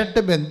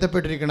ഡയറക്റ്റ്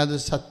ബന്ധപ്പെട്ടിരിക്കുന്നത്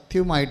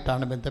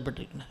സത്യവുമായിട്ടാണ്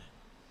ബന്ധപ്പെട്ടിരിക്കുന്നത്.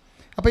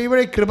 അപ്പോൾ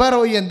ഇവിടെ കൃപ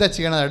റോയി എന്താ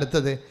ചെയ്യണത്?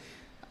 അടുത്തത്,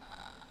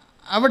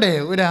 അവിടെ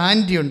ഒരു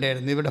ആൻറ്റി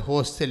ഉണ്ടായിരുന്നു ഇവിടെ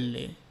ഹോസ്റ്റലിൽ.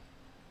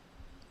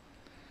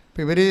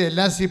 അപ്പോൾ ഇവർ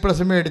എല്ലാം C++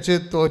 അടിച്ച്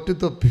തോറ്റു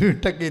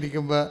തൊപ്പിയിട്ടൊക്കെ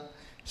ഇരിക്കുമ്പോൾ,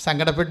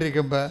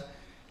 സങ്കടപ്പെട്ടിരിക്കുമ്പോൾ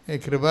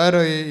കൃപ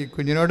റോയി ഈ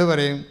കുഞ്ഞിനോട്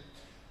പറയും,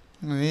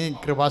 നീ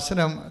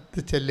കൃപാസനം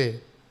ചെല്ലേ,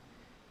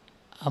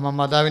 അമ്മ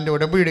മാതാവിൻ്റെ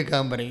ഉടമ്പടി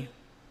എടുക്കാൻ പറയും.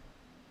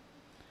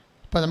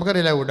 അപ്പോൾ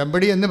നമുക്കറിയില്ല,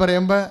 ഉടമ്പടി എന്ന്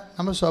പറയുമ്പോൾ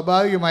നമ്മൾ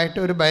സ്വാഭാവികമായിട്ട്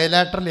ഒരു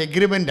ബയലാട്രൽ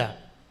എഗ്രിമെൻറ്റാണ്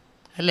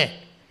അല്ലേ.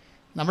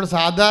 നമ്മൾ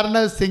സാധാരണ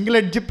സിംഗിൾ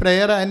എഡ്ജ്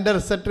പ്രെയർ അതിൻ്റെ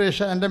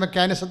റിസർട്ടേഷൻ അതിൻ്റെ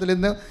മെക്കാനിസത്തിൽ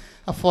നിന്ന്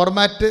ആ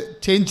ഫോർമാറ്റ്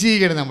ചേഞ്ച്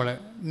ചെയ്യുകയാണ്, നമ്മൾ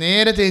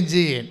നേരെ ചേഞ്ച്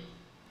ചെയ്യുകയാണ്.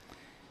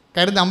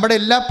 കാര്യം നമ്മുടെ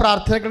എല്ലാ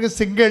പ്രാർത്ഥനകൾക്കും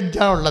സിംഗിൾ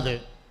എഡ്ജാണ് ഉള്ളത്.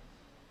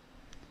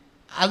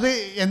 അത്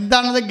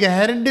എന്താണത്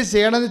ഗ്യാരണ്ടി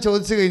ചെയ്യണമെന്ന്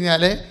ചോദിച്ചു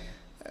കഴിഞ്ഞാൽ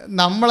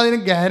നമ്മളതിന്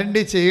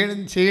ഗ്യാരണ്ടി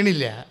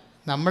ചെയ്യണില്ല.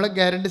 നമ്മൾ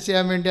ഗ്യാരണ്ടി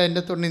ചെയ്യാൻ വേണ്ടി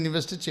അതിൻ്റെ തൊട്ട്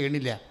ഇൻവെസ്റ്റ്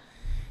ചെയ്യണില്ല.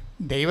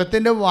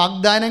 ദൈവത്തിൻ്റെ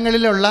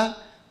വാഗ്ദാനങ്ങളിലുള്ള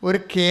ഒരു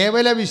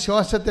കേവല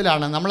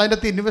വിശ്വാസത്തിലാണ് നമ്മളതിൻ്റെ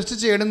അകത്ത് ഇൻവെസ്റ്റ്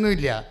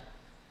ചെയ്യണമെന്നില്ല.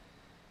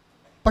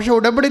 പക്ഷെ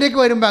ഉടമ്പടിയിലേക്ക്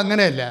വരുമ്പോൾ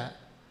അങ്ങനെയല്ല.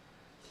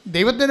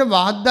 ദൈവത്തിൻ്റെ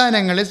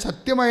വാഗ്ദാനങ്ങളിൽ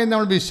സത്യമായി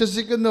നമ്മൾ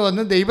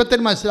വിശ്വസിക്കുന്നുവെന്ന്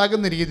ദൈവത്തിന്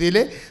മനസ്സിലാക്കുന്ന രീതിയിൽ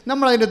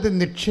നമ്മളതിനകത്ത്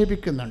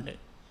നിക്ഷേപിക്കുന്നുണ്ട്.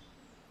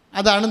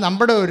 അതാണ്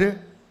നമ്മുടെ ഒരു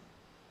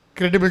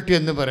ക്രെഡിബിലിറ്റി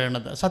എന്ന്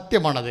പറയുന്നത്.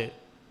 സത്യമാണത്.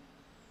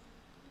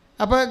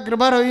 അപ്പോൾ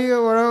കൃപ റോയി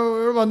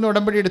വന്ന്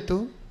ഉടമ്പടി എടുത്തു.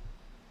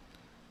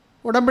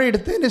 ഉടമ്പടി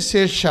എടുത്തതിന്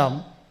ശേഷം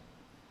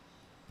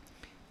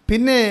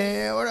പിന്നെ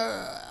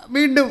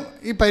വീണ്ടും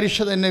ഈ പരീക്ഷ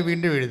തന്നെ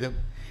വീണ്ടും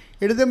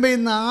എഴുതുമ്പോൾ ഈ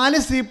 4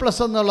 C+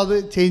 എന്നുള്ളത്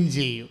ചേഞ്ച്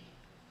ചെയ്യും.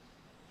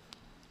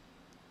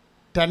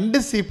 2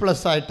 C+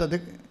 ആയിട്ടത്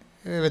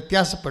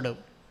വ്യത്യാസപ്പെടും.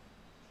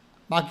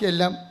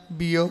 ബാക്കിയെല്ലാം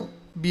BA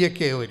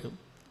വരും.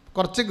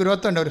 കുറച്ച്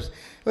ഗ്രോത്ത് ഉണ്ട്,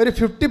 ഒരു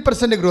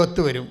 50%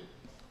 ഗ്രോത്ത് വരും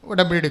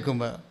ഉടമ്പടി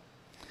എടുക്കുമ്പോൾ.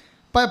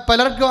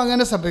 പലർക്കും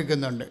അങ്ങനെ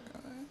സംഭവിക്കുന്നുണ്ട്.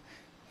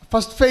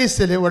 ഫസ്റ്റ്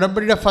ഫേസിൽ,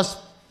 ഉടമ്പടിയുടെ ഫസ്റ്റ്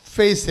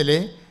ഫേസിൽ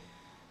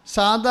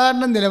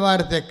സാധാരണ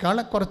നിലവാരത്തേക്കാൾ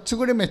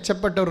കുറച്ചുകൂടി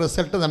മെച്ചപ്പെട്ട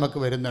റിസൾട്ട് നമുക്ക്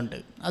വരുന്നുണ്ട്.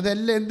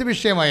 അതെല്ലാം എന്ത്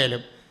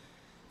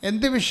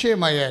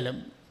വിഷയമായാലും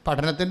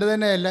പഠനത്തിൻ്റെ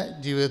തന്നെയല്ല,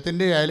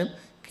 ജീവിതത്തിൻ്റെ ആയാലും,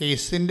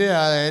 കേസിൻ്റെ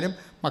ആയാലും,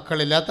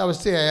 മക്കളില്ലാത്ത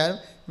അവസ്ഥയായാലും,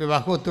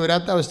 വിവാഹം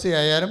ഒത്തുവരാത്ത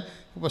അവസ്ഥയായാലും,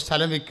 ഇപ്പോൾ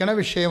സ്ഥലം വിൽക്കണ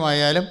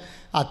വിഷയമായാലും,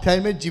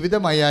 ആധ്യാത്മിക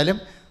ജീവിതമായാലും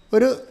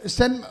ഒരു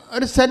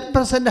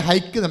 10%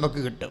 ഹൈക്ക് നമുക്ക്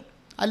കിട്ടും,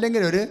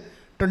 അല്ലെങ്കിൽ ഒരു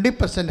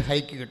 20%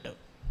 ഹൈക്ക് കിട്ടും.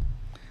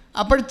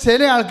 അപ്പോൾ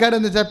ചില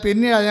ആൾക്കാരെന്ന് വെച്ചാൽ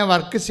പിന്നെ ഞാൻ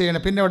വർക്ക്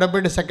ചെയ്യണം, പിന്നെ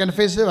ഉടമ്പടി സെക്കൻഡ്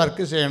ഫേസ്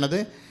വർക്ക് ചെയ്യണത്.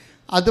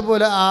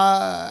 അതുപോലെ ആ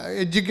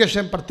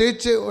എഡ്യൂക്കേഷൻ,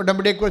 പ്രത്യേകിച്ച്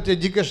ഉടമ്പടിയെക്കുറിച്ച്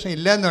എഡ്യൂക്കേഷൻ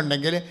ഇല്ല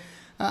എന്നുണ്ടെങ്കിൽ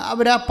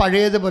അവരാ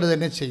പഴയതുപോലെ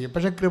തന്നെ ചെയ്യും.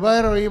 പക്ഷേ കൃപ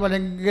റോയി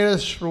ഭയങ്കര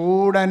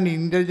ഷ്രൂഡ് ആൻഡ്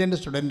ഇൻ്റലിജൻറ്റ്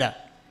സ്റ്റുഡൻറ്റാണ്.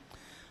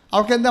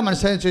 അവർക്ക് എന്താ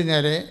മനസ്സിലായെന്ന് വെച്ച്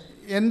കഴിഞ്ഞാൽ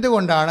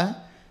എന്തുകൊണ്ടാണ്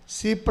C+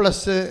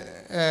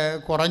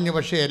 കുറഞ്ഞു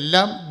പക്ഷേ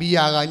എല്ലാം B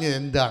ആകാഞ്ഞത്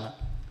എന്താണ്?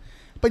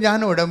 അപ്പോൾ ഞാൻ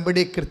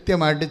ഉടമ്പടി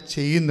കൃത്യമായിട്ട്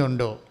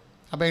ചെയ്യുന്നുണ്ടോ?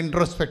 അപ്പോൾ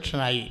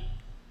ഇൻട്രോസ്പെക്ഷനായി.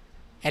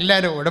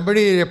 എല്ലാവരും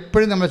ഉടമ്പടി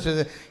എപ്പോഴും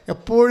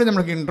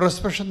നമ്മൾക്ക്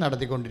ഇൻട്രോസ്പെക്ഷൻ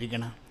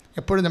നടത്തിക്കൊണ്ടിരിക്കണം.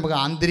 എപ്പോഴും നമുക്ക്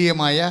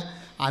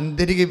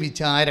ആന്തരിക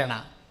വിചാരണ,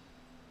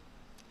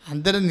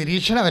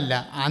 നിരീക്ഷണമല്ല,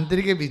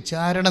 ആന്തരിക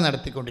വിചാരണ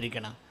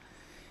നടത്തിക്കൊണ്ടിരിക്കണം.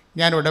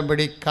 ഞാൻ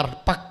ഉടമ്പടി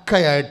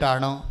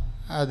പക്കയായിട്ടാണോ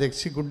അത്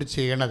എക്സിക്യൂട്ട്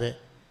ചെയ്യണത്?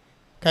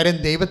 കാര്യം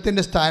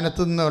ദൈവത്തിൻ്റെ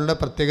സ്ഥാനത്തു നിന്നുള്ള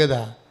പ്രത്യേകത,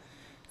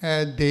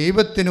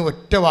 ദൈവത്തിന്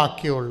ഒറ്റ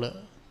വാക്യമുള്ളൂ.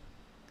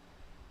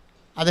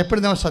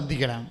 അതെപ്പോഴും നമ്മൾ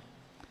ശ്രദ്ധിക്കണം.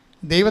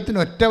 ദൈവത്തിന്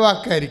ഒറ്റ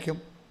വാക്കായിരിക്കും,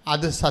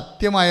 അത്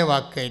സത്യമായ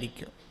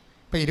വാക്കായിരിക്കും.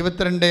 ഇപ്പോൾ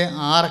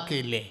 22:6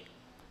 ഇല്ലേ,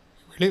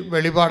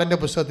 വെളിപാടിൻ്റെ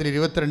പുസ്തകത്തിൽ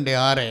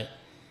 22:6,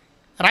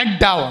 write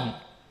down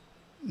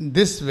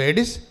this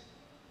word is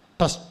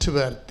trust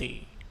വർത്തി.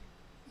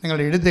 നിങ്ങൾ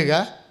എഴുതുക,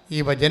 ഈ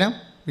വചനം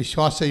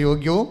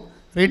വിശ്വാസയോഗ്യവും.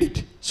 Read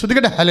it.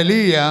 ശ്രുതികട്ടെ.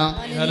 ഹല്ലേലൂയ.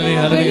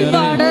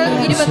 വെളിപാട്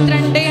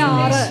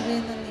 22:6.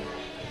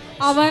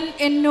 അവൻ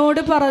എന്നോട്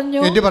പറഞ്ഞു,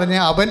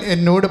 അവൻ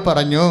എന്നോട്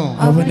പറഞ്ഞു,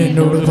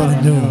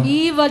 ഈ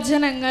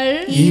വചനങ്ങൾ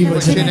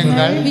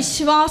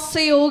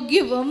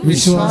വിശ്വാസയോഗ്യവും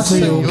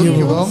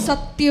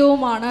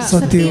സത്യവുമാണ്.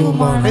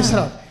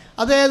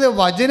 അതായത്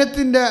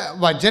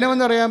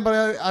വചനമെന്ന്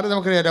അത്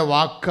നമുക്കറിയാം,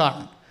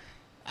 വാക്കാണ്.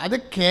 അത്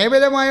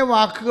കേവലമായ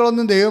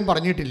വാക്കുകളൊന്നും ദൈവം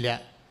പറഞ്ഞിട്ടില്ല.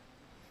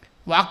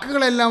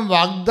 വാക്കുകളെല്ലാം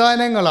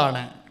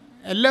വാഗ്ദാനങ്ങളാണ്.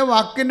 എല്ലാ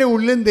വാക്കിൻ്റെ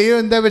ഉള്ളിലും ദൈവം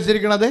എന്താ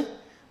വെച്ചിരിക്കണത്?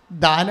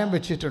 ദാനം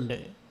വെച്ചിട്ടുണ്ട്.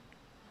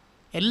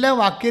 എല്ലാ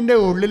വാക്കിൻ്റെ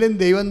ഉള്ളിലും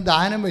ദൈവം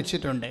ദാനം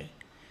വെച്ചിട്ടുണ്ട്.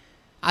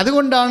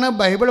 അതുകൊണ്ടാണ്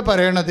ബൈബിൾ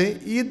പറയണത്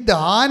ഈ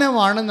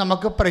ദാനമാണ്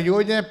നമുക്ക്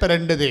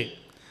പ്രയോജനപ്പെടേണ്ടത്.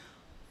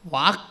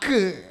 വാക്ക്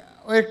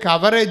ഒരു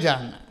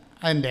കവറേജാണ്,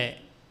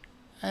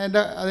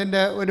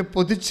 അതിൻ്റെ ഒരു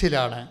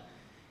പൊതിച്ചിലാണ്,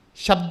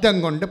 ശബ്ദം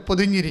കൊണ്ട്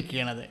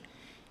പൊതിഞ്ഞിരിക്കുന്നത്.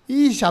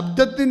 ഈ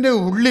ശബ്ദത്തിൻ്റെ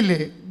ഉള്ളിൽ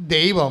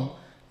ദൈവം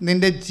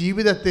നിൻ്റെ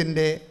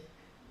ജീവിതത്തിൻ്റെ,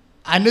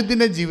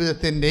 അനുദിന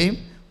ജീവിതത്തിൻ്റെയും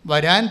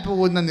വരാൻ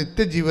പോകുന്ന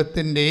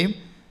നിത്യജീവിതത്തിൻ്റെയും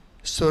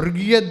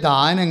സ്വർഗീയ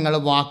ദാനങ്ങൾ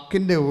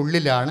വാക്കിൻ്റെ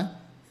ഉള്ളിലാണ്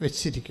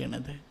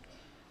വെച്ചിരിക്കുന്നത്.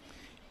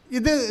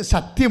 ഇത്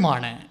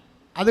സത്യമാണ്.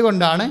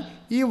 അതുകൊണ്ടാണ്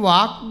ഈ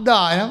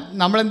വാഗ്ദാനം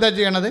നമ്മളെന്താ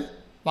ചെയ്യണത്?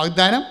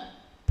 വാഗ്ദാനം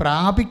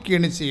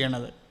പ്രാപിക്കുകയാണ്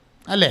ചെയ്യണത്.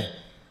 അല്ലേ?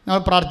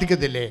 നമ്മൾ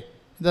പ്രാർത്ഥിക്കത്തില്ലേ?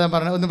 എന്താ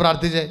പറഞ്ഞത്? ഒന്ന്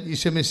പ്രാർത്ഥിച്ച്.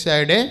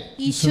 ഈശോമിശിഹായുടെ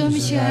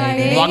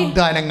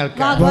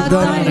വാഗ്ദാനങ്ങൾക്ക്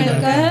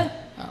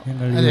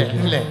അല്ലേ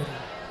അല്ലേ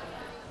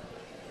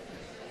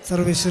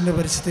സർവേശ്വരന്റെ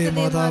പരിശുദ്ധ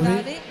മാതാവേ,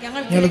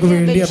 ഞങ്ങൾക്ക്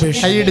വേണ്ടി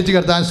അപേക്ഷിക്കുന്നു. കൈയടിച്ച്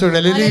കർത്താൻ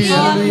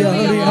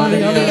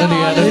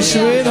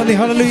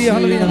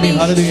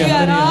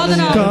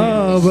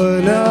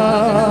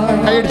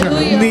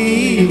നീ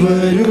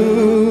വരൂ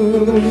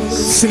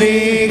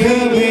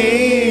സ്നേഹമേ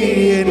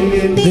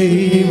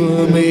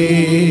ദൈവമേ,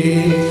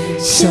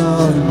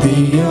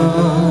 ശാന്തിയാ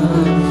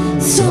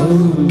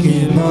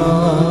സൗഖ്യമാ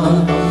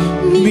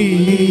നീ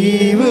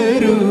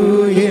വരൂ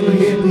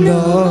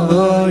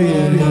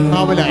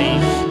നായകനായി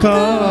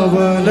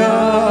കാവലാ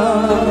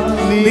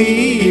നീ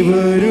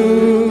വരൂ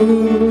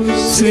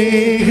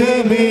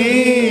സ്നേഹമേ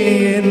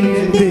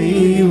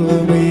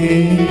ദൈവമേ,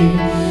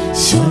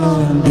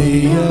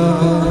 ശാന്തിയാ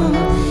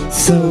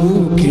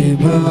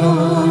സൗഖ്യമാ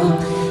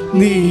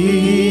നീ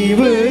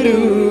വരൂ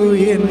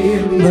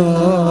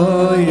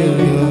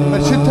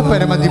പരിശുദ്ധ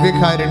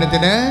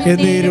പരമദിവ്യകാരുണ്യത്തിന്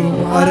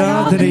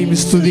ആരാധനയും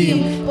സ്തുതിയും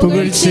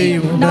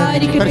പുകഴ്ചയും.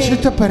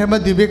 പരിശുദ്ധ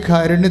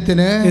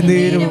പരമദിവ്യകാരുണ്യത്തിന്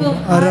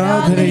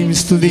ആരാധനയും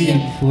സ്തുതിയും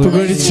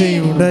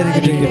പുകഴ്ചയും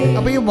ഉണ്ടായിരിക്കട്ടെ.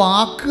 അപ്പോൾ ഈ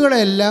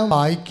വാക്കുകളെല്ലാം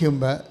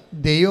വായിക്കുമ്പോൾ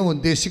ദൈവം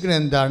ഉദ്ദേശിക്കുന്നത്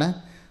എന്താണ്?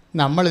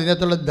 നമ്മൾ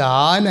ഇതിനകത്തുള്ള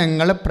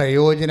ദാനങ്ങൾ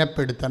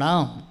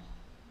പ്രയോജനപ്പെടുത്തണം.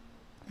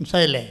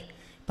 മനസ്സിലായില്ലേ?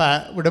 ഇപ്പം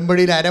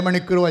ഉടമ്പടിയിൽ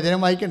അരമണിക്കൂർ വചനം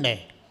വായിക്കണ്ടേ?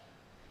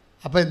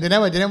 അപ്പോൾ എന്തിനാ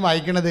വചനം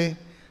വായിക്കണത്?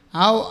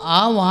 ആ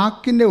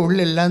വാക്കിൻ്റെ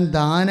ഉള്ളിലെല്ലാം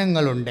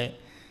ദാനങ്ങളുണ്ട്.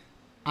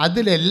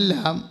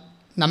 അതിലെല്ലാം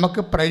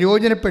നമുക്ക്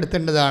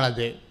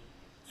പ്രയോജനപ്പെടുത്തേണ്ടതാണത്.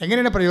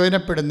 എങ്ങനെയാണ്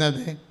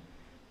പ്രയോജനപ്പെടുന്നത്?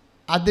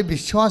 അത്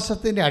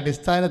വിശ്വാസത്തിൻ്റെ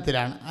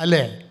അടിസ്ഥാനത്തിലാണ്.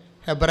 അല്ലേ?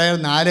 ഹെബ്രായർ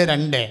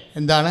 4:2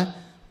 എന്താണ്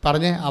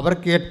പറഞ്ഞ്? അവർ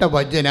കേട്ട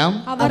വചനം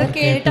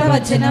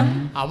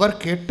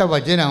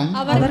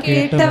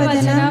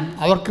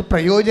അവർക്ക്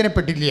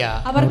പ്രയോജനപ്പെട്ടില്ല.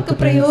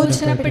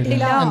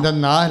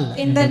 എന്തെന്നാൽ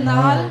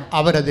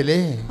അവരതിലെ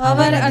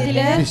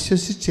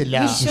വിശ്വസിച്ചില്ല.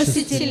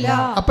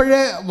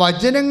 അപ്പോഴേ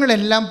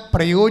വചനങ്ങളെല്ലാം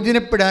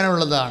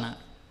പ്രയോജനപ്പെടാനുള്ളതാണ്.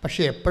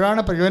 പക്ഷെ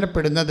എപ്പോഴാണ്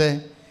പ്രയോജനപ്പെടുന്നത്?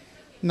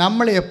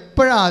 നമ്മൾ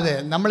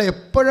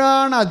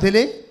എപ്പോഴാണ് അതിൽ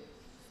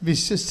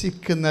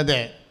വിശ്വസിക്കുന്നത്.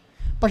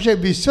 പക്ഷേ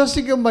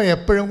വിശ്വസിക്കുമ്പോൾ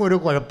എപ്പോഴും ഒരു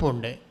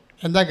കുഴപ്പമുണ്ട്.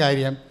 എന്താ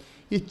കാര്യം?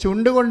 ഈ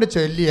ചുണ്ടുകൊണ്ട്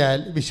ചൊല്ലിയാൽ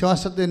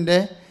വിശ്വാസത്തിൻ്റെ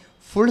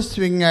ഫുൾ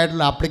സ്വിങ്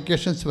ആയിട്ടുള്ള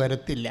ആപ്ലിക്കേഷൻസ്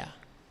വരത്തില്ല.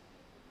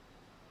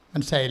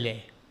 മനസ്സിലായില്ലേ?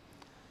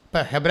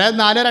 ഇപ്പം ഹെബ്രായർ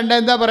 4:2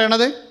 എന്താ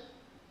പറയണത്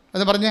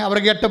എന്ന് പറഞ്ഞ്? അവർ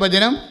കേട്ട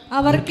വചനം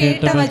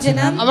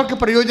അവർക്ക്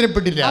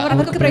പ്രയോജനപ്പെട്ടില്ല.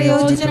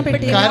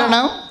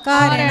 കാരണം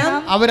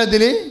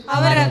അവരതിൽ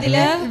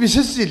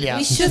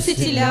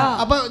വിശ്വസിച്ചില്ല.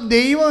 അപ്പം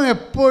ദൈവം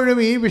എപ്പോഴും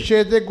ഈ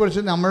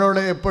വിഷയത്തെക്കുറിച്ച്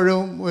നമ്മളോട്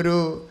എപ്പോഴും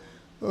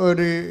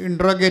ഒരു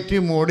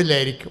ഇൻട്രോഗേറ്റീവ്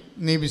മോഡിലായിരിക്കും.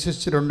 നീ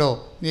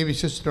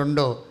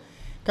വിശ്വസിച്ചിട്ടുണ്ടോ?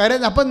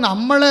 കാര്യം അപ്പം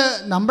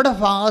നമ്മുടെ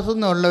ഭാഗത്തു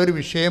നിന്നുള്ള ഒരു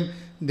വിഷയം,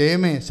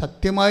 ദൈവമേ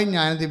സത്യമായി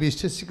ഞാനിത്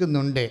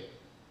വിശ്വസിക്കുന്നുണ്ട്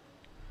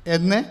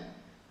എന്ന്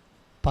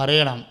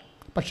പറയണം.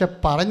 പക്ഷെ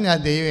പറഞ്ഞാൽ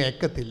ദൈവം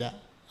ഏക്കത്തില്ല.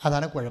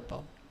 അതാണ്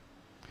കുഴപ്പം.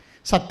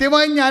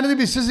 സത്യമായി ഞാനിത്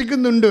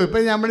വിശ്വസിക്കുന്നുണ്ട്.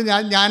 ഇപ്പം നമ്മൾ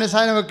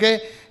ജ്ഞാനസാനമൊക്കെ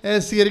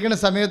സ്വീകരിക്കുന്ന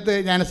സമയത്ത്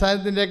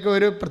ജ്ഞാനസാനത്തിൻ്റെയൊക്കെ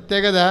ഒരു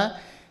പ്രത്യേകത,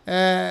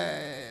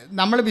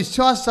 നമ്മൾ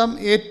വിശ്വാസം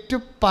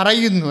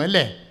പറയുന്നു.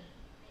 അല്ലേ?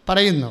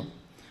 പറയുന്നു.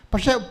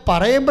 പക്ഷെ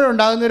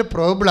പറയുമ്പോഴുണ്ടാകുന്നൊരു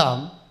പ്രോബ്ലം,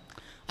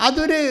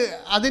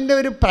 അതിൻ്റെ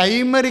ഒരു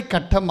പ്രൈമറി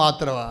ഘട്ടം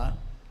മാത്രമാണ്.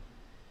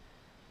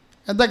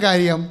 എന്താ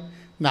കാര്യം?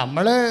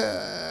 നമ്മൾ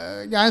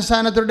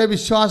ജ്ഞാനസ്ഥാനത്തിലൂടെ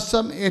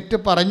വിശ്വാസം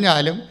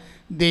പറഞ്ഞാലും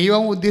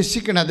ദൈവം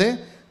ഉദ്ദേശിക്കുന്നത്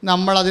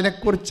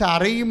നമ്മളതിനെക്കുറിച്ച്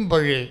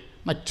അറിയുമ്പോഴേ,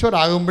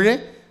 മച്ചുവറാകുമ്പോഴേ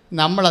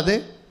നമ്മളത്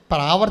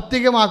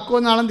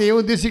പ്രാവർത്തികമാക്കുമെന്നാണ് ദൈവം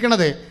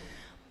ഉദ്ദേശിക്കുന്നത്.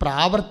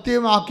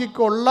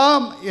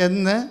 പ്രാവർത്തികമാക്കിക്കൊള്ളാം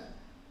എന്ന്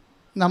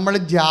നമ്മൾ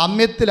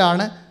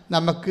ജാമ്യത്തിലാണ്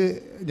നമുക്ക്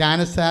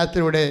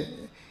ജ്ഞാനസ്ഥാനത്തിലൂടെ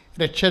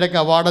രക്ഷയുടെ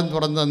കവാടം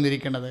തുറന്നു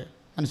തന്നിരിക്കുന്നത്.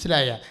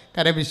 മനസ്സിലായ?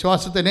 കാരണം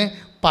വിശ്വാസത്തിന്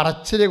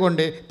പറച്ചിൽ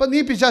കൊണ്ട്, ഇപ്പം നീ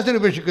പിശാചിനെ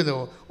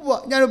ഉപേക്ഷിക്കുന്നുവോ?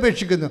 ഞാൻ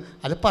ഉപേക്ഷിക്കുന്നു.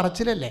 അത്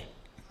പറച്ചിലല്ലേ?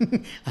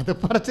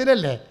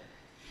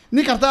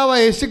 നീ കർത്താവ്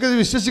യേശുക്രിസ്തു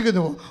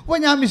വിശ്വസിക്കുന്നുവോ?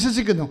 ഞാൻ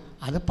വിശ്വസിക്കുന്നു.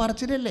 അത്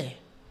പറച്ചിലല്ലേ?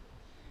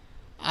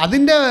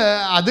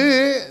 അത്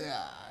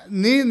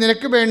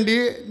നിനക്ക് വേണ്ടി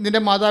നിൻ്റെ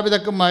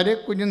മാതാപിതാക്കന്മാർ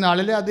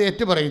കുഞ്ഞുനാളിൽ അത്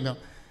ഏറ്റുപറയുന്നു.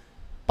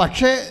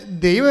 പക്ഷേ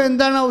ദൈവം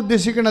എന്താണ്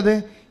ഉദ്ദേശിക്കുന്നത്?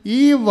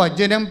 ഈ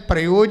വചനം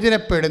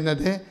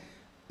പ്രയോജനപ്പെടുന്നത്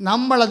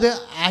നമ്മളത്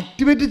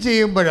ആക്ടിവേറ്റ്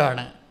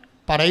ചെയ്യുമ്പോഴാണ്.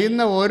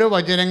 പറയുന്ന ഓരോ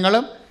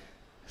വചനങ്ങളും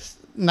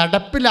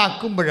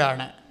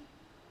നടപ്പിലാക്കുമ്പോഴാണ്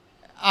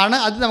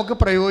അത് നമുക്ക്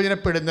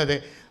പ്രയോജനപ്പെടുന്നത്.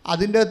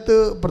 അതിൻ്റെ അകത്ത്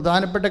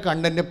പ്രധാനപ്പെട്ട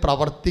കണ്ടൻറ്റ്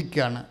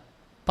പ്രവർത്തിക്കുകയാണ്,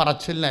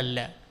 പറച്ചിലിനല്ല.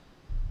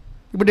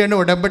 ഇവിടെയാണ്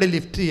ഉടമ്പടി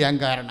ലിഫ്റ്റ് ചെയ്യാൻ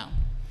കാരണം.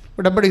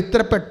 ഉടമ്പടി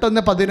ഇത്ര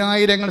പെട്ടെന്ന്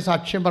 10,000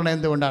 സാക്ഷ്യം പറഞ്ഞത്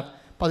എന്തുകൊണ്ടാണ്?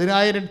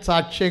 10,000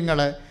 സാക്ഷ്യങ്ങൾ.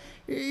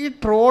 ഈ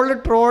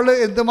ട്രോള്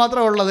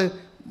എന്തുമാത്രം ഉള്ളത്?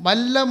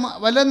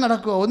 വല്ലതും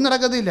നടക്കുമോ? ഒന്നും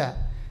നടക്കത്തില്ല.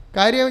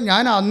 കാര്യം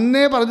ഞാൻ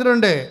അന്നേ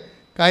പറഞ്ഞിട്ടുണ്ട്.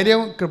 കാര്യം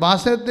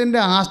കൃപാസനത്തിൻ്റെ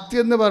ആസ്തി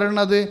എന്ന്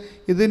പറയുന്നത്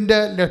ഇതിൻ്റെ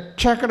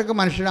ലക്ഷക്കണക്കിന്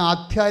മനുഷ്യരുടെ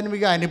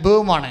ആധ്യാത്മിക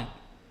അനുഭവമാണ്.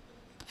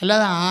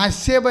 അല്ലാതെ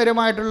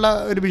ആശയപരമായിട്ടുള്ള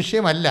ഒരു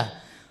വിഷയമല്ല.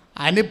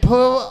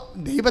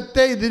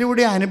 ദൈവത്തെ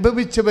ഇതിലൂടെ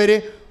അനുഭവിച്ചവർ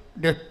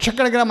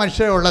ലക്ഷക്കണക്കിന്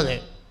മനുഷ്യരുള്ളത്.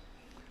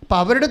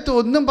 അപ്പം അവരുടെ അടുത്ത്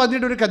ഒന്നും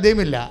പറഞ്ഞിട്ട് ഒരു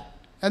കഥയുമില്ല.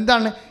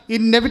 എന്താണ്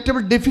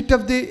inevitable defeat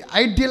of the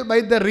ideal by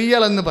the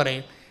real എന്ന്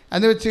പറയും.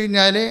 എന്ന് വെച്ച്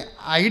കഴിഞ്ഞാൽ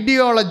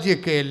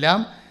ഐഡിയോളജിയൊക്കെ എല്ലാം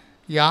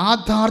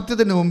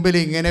യാഥാർത്ഥ്യത്തിന് മുമ്പിൽ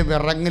ഇങ്ങനെ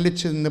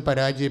വിറങ്ങലിച്ച് നിന്ന്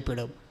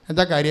പരാജയപ്പെടും.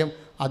 എന്താ കാര്യം?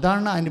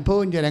 അതാണ്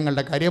അനുഭവം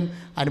ജനങ്ങളുടെ കാര്യം.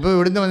 അനുഭവം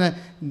എവിടുന്ന് വന്ന്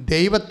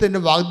ദൈവത്തിൻ്റെ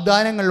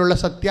വാഗ്ദാനങ്ങളിലുള്ള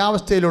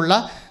സത്യാവസ്ഥയിലുള്ള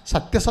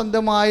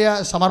സത്യസന്ധമായ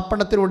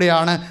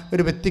സമർപ്പണത്തിലൂടെയാണ്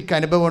ഒരു വ്യക്തിക്ക്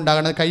അനുഭവം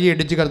ഉണ്ടാകുന്നത്. കൈ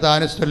ഇടിച്ച്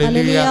കർത്താവിനെ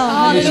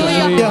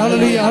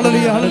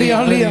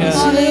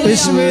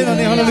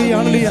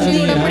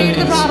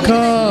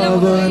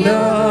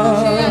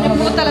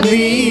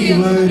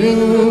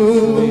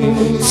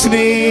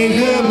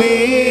സ്നേഹമേ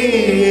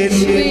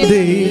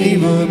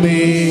ദൈവമേ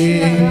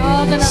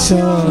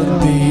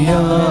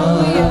ശാന്തിയാ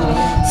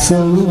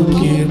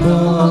സൗഖ്യമാ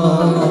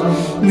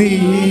നീ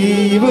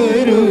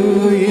വരൂ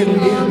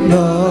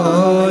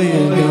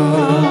നായക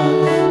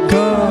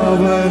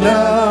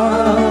കാവലാ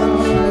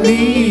നീ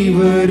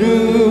വരൂ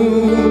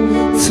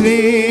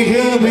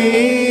സ്നേഹമേ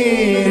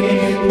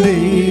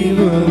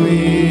ദൈവമേ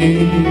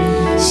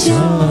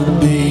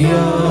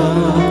ശാന്തിയാ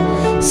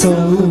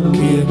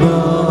സൗഖ്യമാ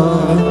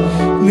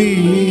നീ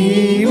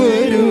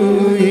വരൂ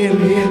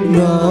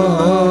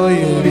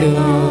നായക.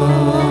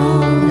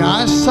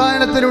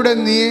 ജ്ഞാനസ്നാനത്തിലൂടെ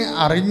നീ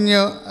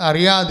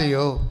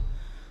അറിയാതെയോ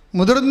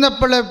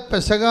മുതിർന്നപ്പോൾ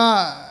പെസഹ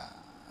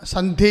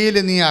സന്ധ്യയിൽ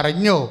നീ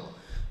അറിഞ്ഞോ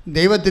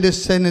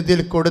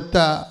ദൈവതിരുസന്നിധിയിൽ കൊടുത്ത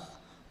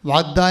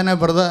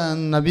വ്രത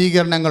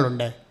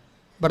നവീകരണങ്ങളുണ്ട്,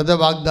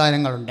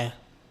 വ്രതവാഗ്ദാനങ്ങളുണ്ട്,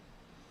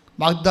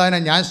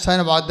 ജ്ഞാനസ്നാന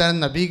വാഗ്ദാന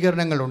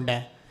നവീകരണങ്ങളുണ്ട്.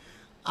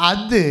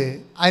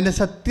 അതിൻ്റെ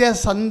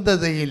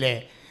സത്യസന്ധതയിലെ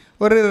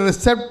ഒരു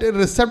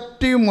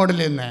റിസപ്റ്റീവ്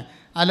മോഡലിൽ നിന്ന്,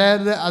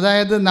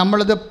 അതായത്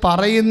നമ്മളത്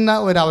പറയുന്ന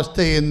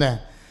ഒരവസ്ഥയിൽ നിന്ന്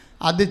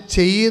അത്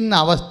ചെയ്യുന്ന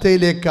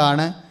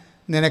അവസ്ഥയിലേക്കാണ്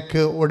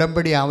നിനക്ക്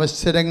ഉടമ്പടി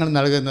അവസരങ്ങൾ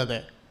നൽകുന്നത്.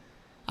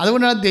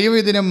 അതുകൊണ്ടാണ് ദൈവം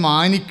ഇതിനെ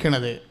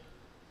മാനിക്കണത്.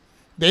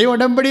 ദൈവം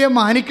ഉടമ്പടിയെ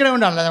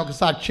മാനിക്കണതുകൊണ്ടാണല്ലോ നമുക്ക്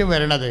സാക്ഷ്യം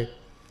വരണത്.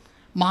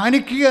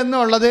 മാനിക്കുക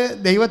എന്നുള്ളത്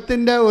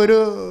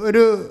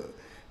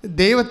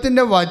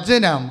ദൈവത്തിൻ്റെ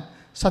വചനം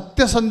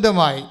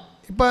സത്യസന്ധമായി.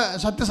 ഇപ്പം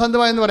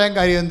സത്യസന്ധമായി എന്ന് പറയാൻ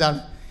കാര്യം എന്താണ്?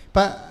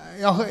 ഇപ്പം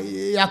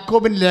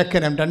യാക്കോബിൻ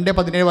ലേഖനം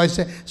 2:17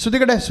 വായിച്ച്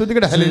ശ്രുതികടെ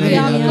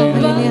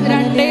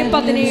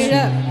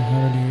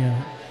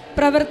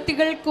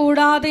പ്രവൃത്തികൾ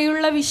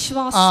കൂടാതെയുള്ള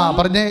വിശ്വാസം.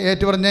 പറഞ്ഞേ,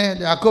 ഏറ്റു പറഞ്ഞേ.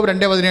 യാക്കോബ്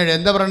 2:17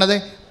 എന്താ പറയണത്?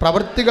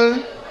 പ്രവൃത്തികൾ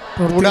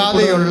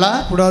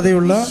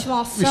കൂടാതെയുള്ള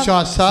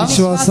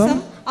വിശ്വാസം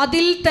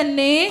അതിൽ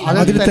തന്നെ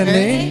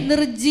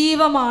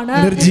നിർജീവമാണ്.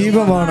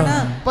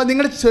 അപ്പം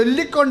നിങ്ങൾ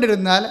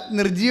ചൊല്ലിക്കൊണ്ടിരുന്നാൽ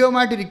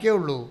നിർജീവമായിട്ടിരിക്കേ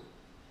ഉള്ളൂ.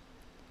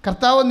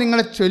 കർത്താവ്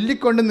നിങ്ങളെ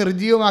ചൊല്ലിക്കൊണ്ട്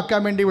നിർജീവമാക്കാൻ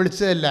വേണ്ടി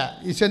വിളിച്ചതല്ല.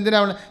 ഈശോ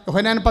എന്തിനാണ്?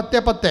 യോഹന്നാൻ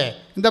 10:10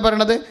 എന്താ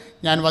പറയണത്?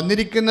 ഞാൻ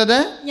വന്നിരിക്കുന്നത്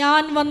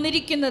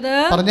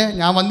പറഞ്ഞേ,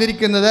 ഞാൻ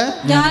വന്നിരിക്കുന്നത്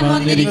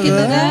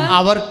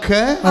അവർക്ക്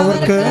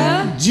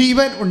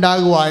ജീവൻ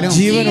ഉണ്ടാകുവാനും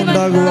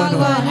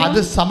അത്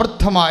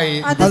സമൃദ്ധമായി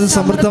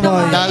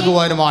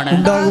ഉണ്ടാകുവാനുമാണ്.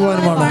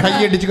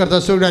 കൈയടിച്ച്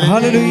കർത്താവ്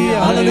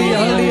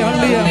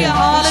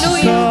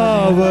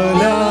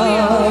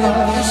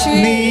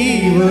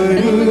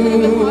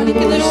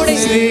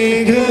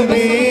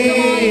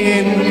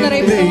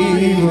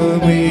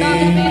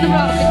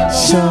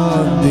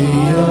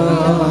ശാന്തിയാ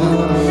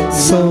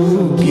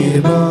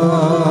സൗഖ്യമാ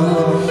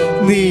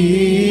നീ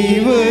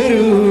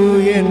വരൂ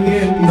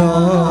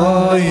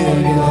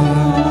നായക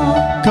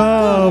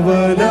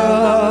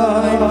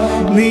കാവലായി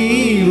നീ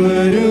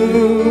വരൂ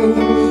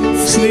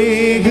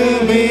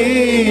സ്നേഹമേ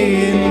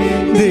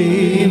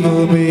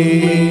ദൈവമേ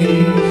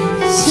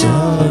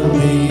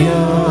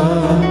ശാന്തിയാ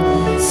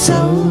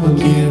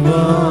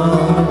സൗഖ്യമാ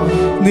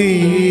നീ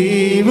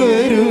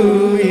വരൂ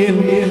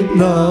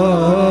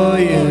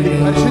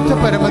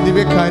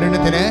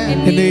പരമദിവ്യകാരുണ്യത്തിന്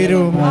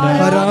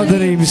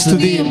ആരാധനയും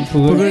സ്തുതിയും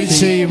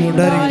പുകഴ്ചയും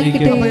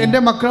ഉണ്ടായിരിക്കട്ടെ. എൻ്റെ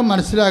മക്കളെ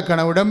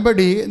മനസ്സിലാക്കണം,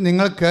 ഉടമ്പടി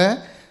നിങ്ങൾക്ക്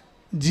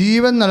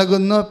ജീവൻ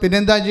നൽകുന്നു.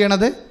 പിന്നെന്താ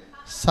ചെയ്യണത്?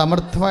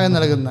 സമർത്ഥമായി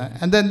നൽകുന്നു.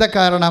 എന്താ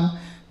കാരണം?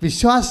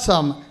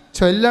 വിശ്വാസം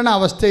ചൊല്ലണ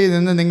അവസ്ഥയിൽ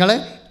നിന്ന് നിങ്ങൾ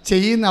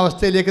ചെയ്യുന്ന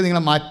അവസ്ഥയിലേക്ക്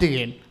നിങ്ങൾ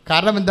മാറ്റുകയാണ്.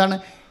 കാരണം എന്താണ്?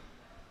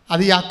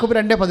 അത് യാക്കോബ്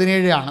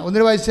 2:17 ആണ്.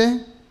 ഒന്നിന് വായിച്ചേ.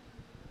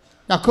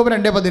 യാക്കോബ്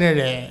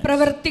 2:17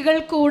 പ്രവൃത്തികൾ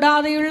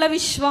കൂടാതെയുള്ള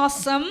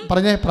വിശ്വാസം.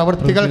 പറഞ്ഞേ,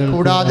 പ്രവൃത്തികൾ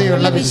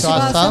കൂടാതെയുള്ള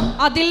വിശ്വാസം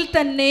അതിൽ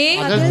തന്നെ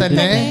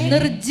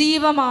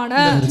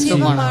നിർജീവമാണ്.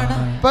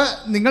 ഇപ്പം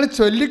നിങ്ങൾ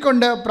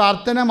ചൊല്ലിക്കൊണ്ട്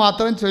പ്രാർത്ഥന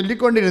മാത്രം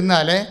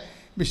ചൊല്ലിക്കൊണ്ടിരുന്നാൽ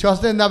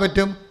വിശ്വാസത്തെ എന്താ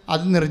പറ്റും?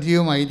 അത്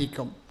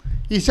നിർജീവമായിരിക്കും.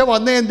 ഈശോ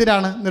വന്നത്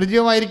എന്തിനാണ്?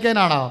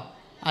 നിർജീവമായിരിക്കാനാണോ?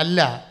 അല്ല.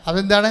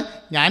 അതെന്താണ്?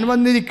 ഞാൻ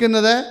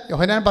വന്നിരിക്കുന്നത്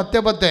യോഹന്നാൻ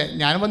 10:10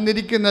 ഞാൻ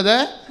വന്നിരിക്കുന്നത്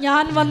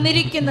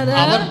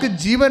അവർക്ക്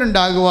ജീവൻ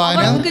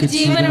ഉണ്ടാകുവാനും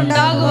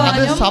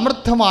അത്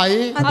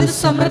സമൃദ്ധമായി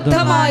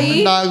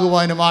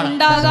ഉണ്ടാകുവാനുമാണ്.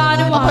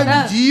 അപ്പം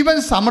ജീവൻ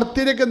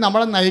സമൃദ്ധിയിലേക്ക്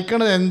നമ്മളെ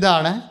നയിക്കുന്നത്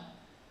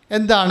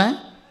എന്താണ്?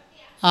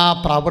 ആ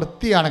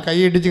പ്രവൃത്തിയാണ്.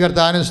 കൈയിടിച്ച്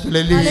കർത്താവിനെ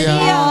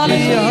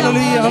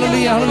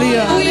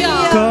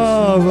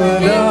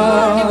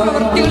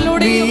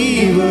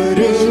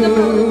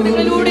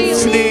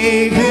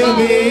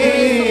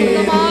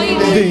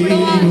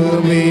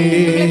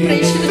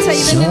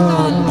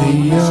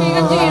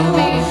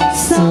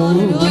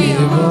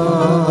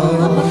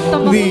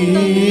നീ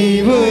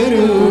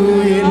വരൂ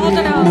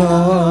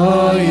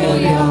നായക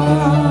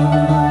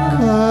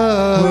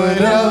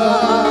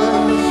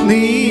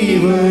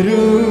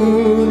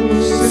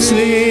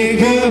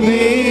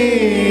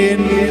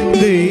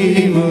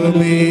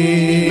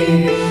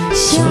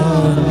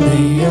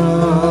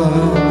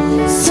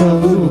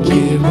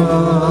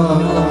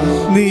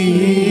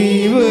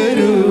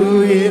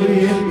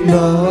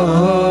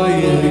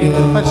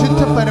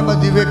പരിശുദ്ധ പരമ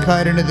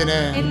ദിവ്യകാരുണ്യത്തിന്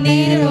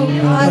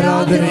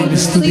ആരാധനയും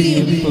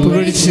സ്തുതിയും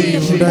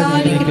പുകഴ്ചയും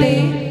ഉണ്ടായിരിക്കട്ടെ.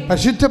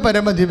 പരിശുദ്ധ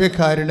പരമ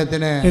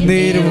ദിവ്യകാരുണ്യത്തിന്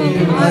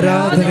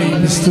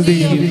ആരാധനയും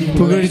സ്തുതിയും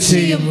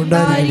പുകഴ്ചയും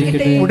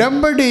ഉണ്ടായിരിക്കട്ടെ.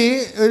 ഉടമ്പടി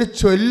ഒരു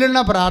ചൊല്ലുന്ന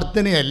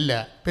പ്രാർത്ഥനയല്ല,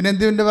 പിന്നെ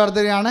എന്തിൻ്റെ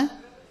പ്രാർത്ഥനയാണ്?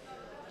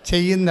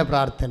 ചെയ്യുന്ന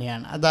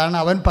പ്രാർത്ഥനയാണ്. അതാണ്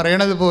അവൻ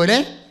പറയണത് പോലെ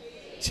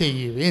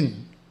ചെയ്യുവിൻ.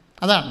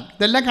 അതാണ്,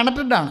 ഇതെല്ലാം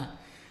കണക്റ്റഡാണ്.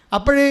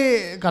 അപ്പോഴേ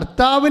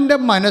കർത്താവിൻ്റെ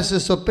മനസ്സ്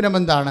സ്വപ്നം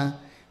എന്താണ്?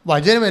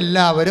 വചനം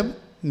എല്ലാവരും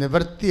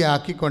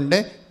നിവൃത്തിയാക്കിക്കൊണ്ട്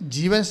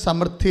ജീവൻ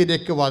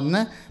സമൃദ്ധിയിലേക്ക് വന്ന്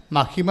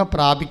മഹിമ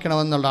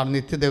പ്രാപിക്കണമെന്നുള്ളതാണ്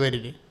നിത്യത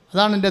വരിക.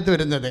 അതാണ് എൻ്റെ അകത്ത്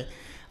വരുന്നത്.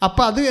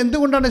 അപ്പോൾ അത്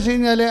എന്തുകൊണ്ടാണ് വെച്ച്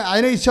കഴിഞ്ഞാൽ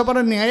അതിന് ഈശോ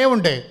പറഞ്ഞ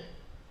ന്യായമുണ്ട്.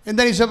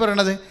 എന്താണ് ഈശോ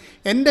പറയണത്?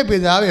 എൻ്റെ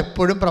പിതാവ്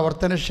എപ്പോഴും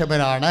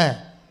പ്രവർത്തനക്ഷമനാണ്,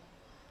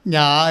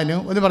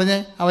 ഞാനും ഒന്ന് പറഞ്ഞേ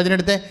ആ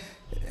വചനെടുത്തേ.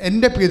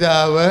 എൻ്റെ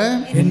പിതാവ്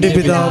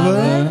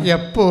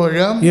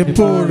എപ്പോഴും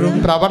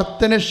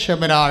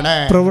പ്രവർത്തനക്ഷമനാണ്,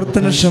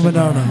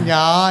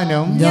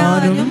 ഞാനും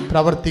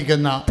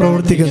പ്രവർത്തിക്കുന്ന.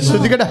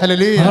 ശ്രദ്ധിക്കട്ടെ.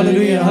 ഹല്ലേലൂയ,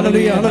 ഹല്ലേലൂയ,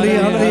 ഹല്ലേലൂയ,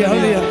 ഹല്ലേലൂയ,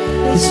 ഹല്ലേലൂയ.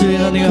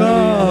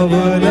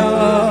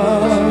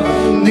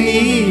 നീ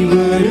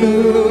വരൂ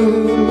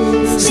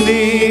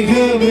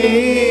സ്നേഹമേ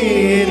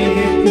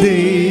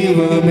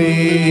ദൈവമേ,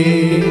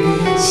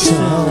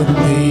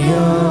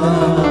 ശാന്തിയാ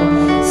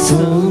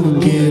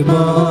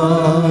സൗഖ്യമാ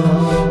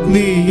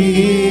നീ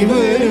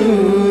വരൂ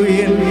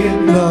എൻ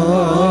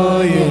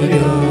നായക.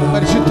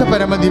 പരിശുദ്ധ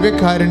പരമ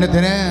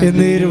ദിവ്യകാരുണ്യത്തിന്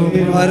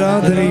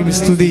ആരാധനയും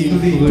സ്തുതിയും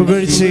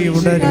പുകഴ്ചയും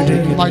ഉണ്ടായിരിക്കട്ടെ.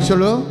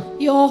 വായിച്ചോളൂ.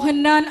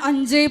 യോഹന്നാൻ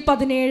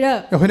 5:17.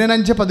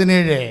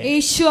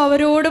 യേശു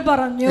അവരോട്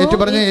പറഞ്ഞു,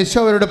 യേശു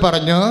അവരോട്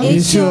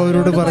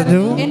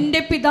പറഞ്ഞു,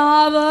 എന്റെ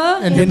പിതാവ്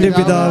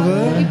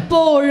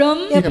ഇപ്പോഴും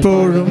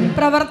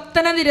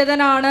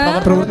പ്രവർത്തനനിരതനാണ്,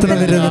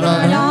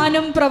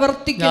 ഞാനും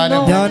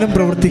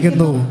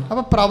പ്രവർത്തിക്കുന്നു.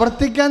 അപ്പൊ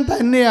പ്രവർത്തിക്കാൻ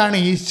തന്നെയാണ്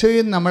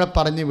ഈശോയും നമ്മളെ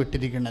പറഞ്ഞു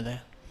വിട്ടിരിക്കുന്നത്.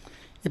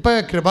 ഇപ്പൊ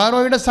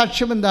കൃപാറോയുടെ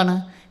സാക്ഷ്യം എന്താണ്?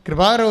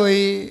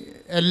 കൃപാറോയി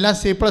എല്ലാം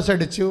C+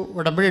 അടിച്ചു,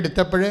 ഉടമ്പടി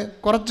എടുത്തപ്പോൾ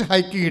കുറച്ച്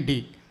ഹൈക്ക് കിട്ടി.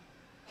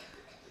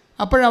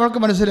 അപ്പോഴവൾക്ക്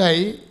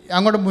മനസ്സിലായി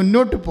അങ്ങോട്ട്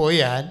മുന്നോട്ട്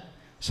പോയാൽ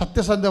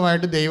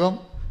സത്യസന്ധമായിട്ട്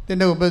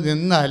ദൈവത്തിൻ്റെ മുമ്പിൽ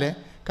നിന്നാൽ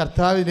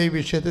കർത്താവിൻ്റെ ഈ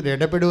വിഷയത്തിൽ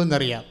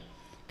ഇടപെടുമെന്നറിയാം.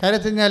 കാര്യം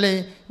വെച്ച് കഴിഞ്ഞാൽ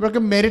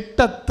ഇവർക്ക്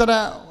മെറിറ്റ്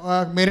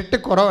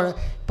കുറവാണ്.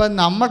 ഇപ്പം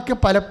നമ്മൾക്ക്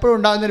പലപ്പോഴും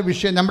ഉണ്ടാകുന്നൊരു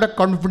വിഷയം നമ്മുടെ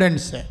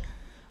കോൺഫിഡൻസ്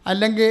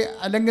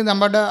അല്ലെങ്കിൽ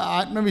നമ്മുടെ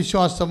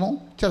ആത്മവിശ്വാസമോ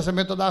ചില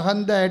സമയത്ത് അത്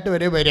അഹന്തയായിട്ട്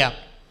വരെ വരാം.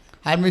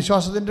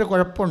 ആത്മവിശ്വാസത്തിൻ്റെ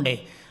കുഴപ്പമുണ്ടേ.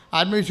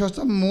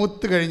 ആത്മവിശ്വാസം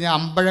മൂത്ത് കഴിഞ്ഞാൽ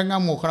അമ്പഴങ്ങ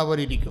മൂക്കണ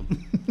പോലെ ഇരിക്കും.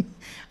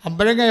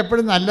 അമ്പഴങ്ങ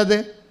എപ്പോഴും നല്ലത്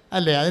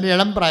അല്ലേ? അതിന്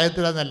ഇളം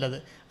പ്രായത്തിലാണ് നല്ലത്.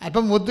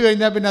 അല്പം മൂത്ത്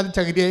കഴിഞ്ഞാൽ പിന്നെ അത്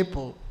ചകിരിയായി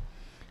പോകും.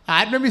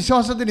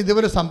 ആത്മവിശ്വാസത്തിന്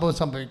ഇതുപോലെ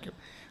സംഭവിക്കും.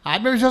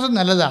 ആത്മവിശ്വാസം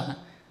നല്ലതാണ്,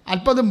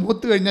 അല്പം അത്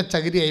മൂത്ത് കഴിഞ്ഞാൽ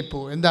ചകിരിയായി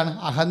പോകും. എന്താണ്?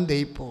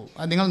 അഹന്തയായി പോകും.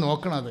 അത് നിങ്ങൾ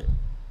നോക്കണത്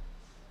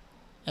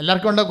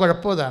എല്ലാവർക്കും ഉള്ള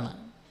കുഴപ്പം അതാണ്.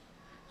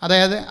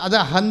 അതായത് അത്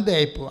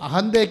അഹന്തയായി പോകും.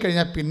 അഹന്തയായി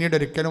കഴിഞ്ഞാൽ പിന്നീട്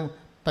ഒരിക്കലും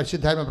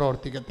പരിശുദ്ധാത്മ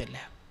പ്രവർത്തിക്കത്തില്ല.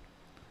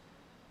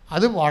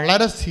 അത്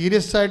വളരെ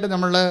സീരിയസ് ആയിട്ട്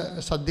നമ്മൾ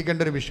ശ്രദ്ധിക്കേണ്ട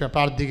ഒരു വിഷയം.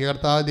 പ്രാർത്ഥിക്കുക.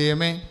 കർത്താവ്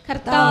ദൈവമേ,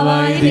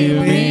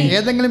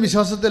 ഏതെങ്കിലും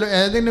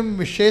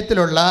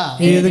വിഷയത്തിലുള്ള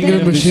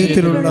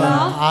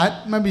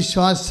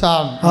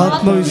ആത്മവിശ്വാസം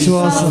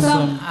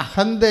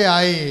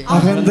അഹന്തയായി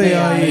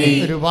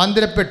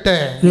രൂപാന്തരപ്പെട്ട്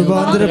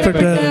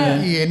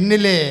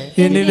എന്നിലെ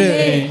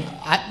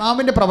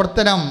ആത്മാവിന്റെ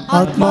പ്രവർത്തനം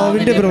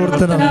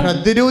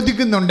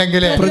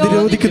പ്രതിരോധിക്കുന്നുണ്ടെങ്കിൽ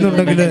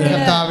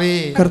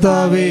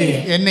കർത്താവേ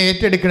എന്നെ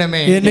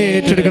ഏറ്റെടുക്കണമേ, എന്നെ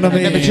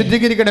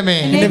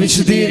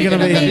വിശുദ്ധീകരിക്കണമേ,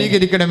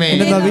 നവീകരിക്കണമേ.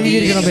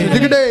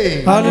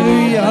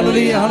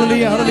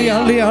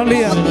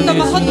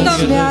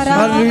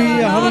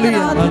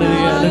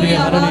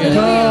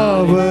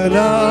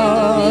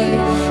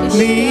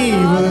 നീ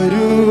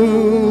വരൂ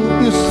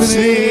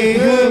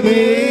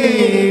സ്നേഹമേ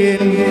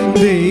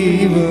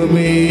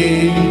ദൈവമേ,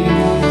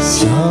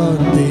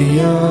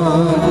 ശാന്തിയാ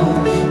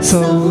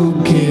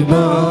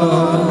സൗഖ്യമാ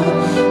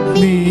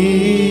നീ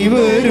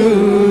വരൂ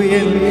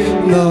എൻ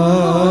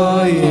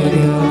നായക.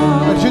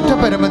 പരിശുദ്ധ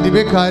പരമ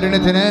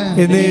ദിവ്യകാരുണ്യത്തിന്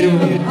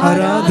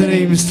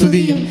ആരാധനയും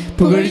സ്തുതിയും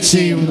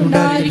പുകഴ്ചയും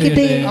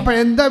ഉണ്ടായിരിക്കട്ടെ. അപ്പോൾ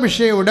എന്താ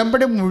വിഷയം?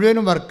 ഉടമ്പടി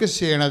മുഴുവനും വർക്ക്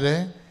ചെയ്യണത്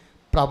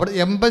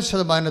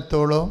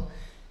 80%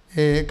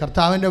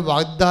 കർത്താവിൻ്റെ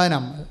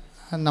വാഗ്ദാനം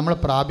നമ്മൾ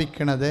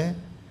പ്രാപിക്കണത്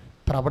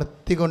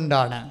പ്രവൃത്തി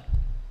കൊണ്ടാണ്.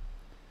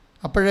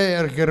 അപ്പോഴേ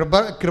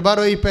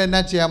കൃപാറോയി ഇപ്പോൾ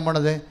എന്നാ ചെയ്യാൻ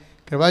പോണത്?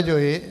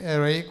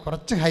 റോയി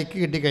കുറച്ച് ഹൈക്ക്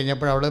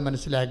കിട്ടിക്കഴിഞ്ഞപ്പോൾ അവൾ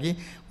മനസ്സിലാക്കി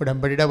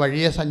ഉടമ്പടിയുടെ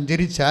വഴിയെ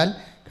സഞ്ചരിച്ചാൽ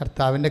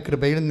കർത്താവിൻ്റെ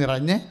കൃപയിൽ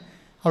നിറഞ്ഞ്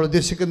അവൾ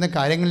ഉദ്ദേശിക്കുന്ന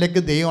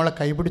കാര്യങ്ങളിലേക്ക് ദൈവം അവളെ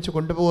കൈപിടിച്ച്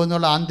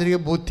കൊണ്ടുപോകുന്നുള്ള ആന്തരിക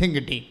ബോധ്യം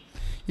കിട്ടി.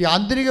 ഈ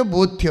ആന്തരിക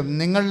ബോധ്യം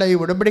നിങ്ങളുടെ ഈ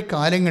ഉടമ്പടി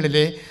കാലങ്ങളിൽ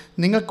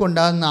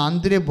നിങ്ങൾക്കുണ്ടാകുന്ന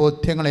ആന്തരിക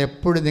ബോധ്യങ്ങൾ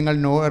എപ്പോഴും നിങ്ങൾ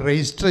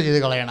രജിസ്റ്റർ ചെയ്ത്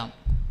കളയണം,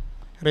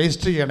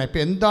 രജിസ്റ്റർ ചെയ്യണം.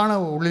 ഇപ്പോൾ എന്താണ്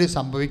ഉള്ളിൽ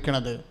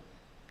സംഭവിക്കണത്?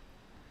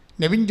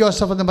 നെവിൻ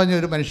ജോസഫ് എന്ന് പറഞ്ഞ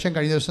ഒരു മനുഷ്യൻ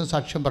കഴിഞ്ഞ ദിവസം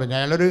സാക്ഷ്യം പറഞ്ഞു.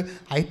 അയാളൊരു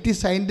IT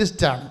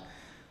സയൻറ്റിസ്റ്റാണ്.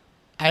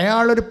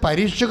 അയാളൊരു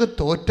പരീക്ഷയ്ക്ക്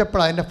തോറ്റപ്പോൾ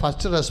അതിൻ്റെ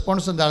ഫസ്റ്റ്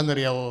റെസ്പോൺസ് എന്താണെന്ന്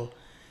അറിയാമോ?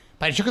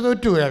 പരീക്ഷയ്ക്ക്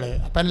തോറ്റു അയാൾ.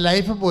 അപ്പം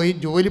ലൈഫ് പോയി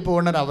ജോലി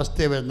പോകുന്ന ഒരവസ്ഥ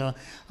വരുന്നു.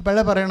 അപ്പോൾ അയാൾ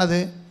പറയണത്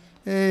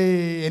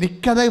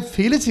എനിക്കത്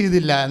ഫീൽ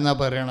ചെയ്തില്ല എന്നാണ്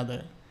പറയണത്.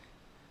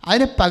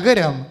 അതിന്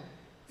പകരം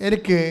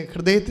എനിക്ക്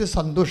ഹൃദയത്തിൽ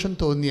സന്തോഷം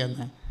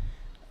തോന്നിയെന്ന്.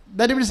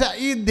 ദാറ്റ് മീൻസ്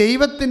ഈ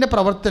ദൈവത്തിൻ്റെ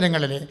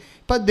പ്രവർത്തനങ്ങളിൽ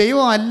ഇപ്പം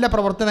ദൈവമല്ല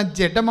പ്രവർത്തനം,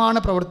 ജഡമാണ്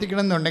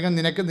പ്രവർത്തിക്കണമെന്നുണ്ടെങ്കിൽ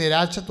നിനക്ക്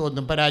നിരാശ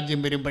തോന്നും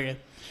പരാജയം വരുമ്പോൾ.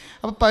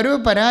 അപ്പോൾ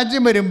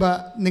പരാജയം വരുമ്പോൾ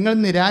നിങ്ങൾ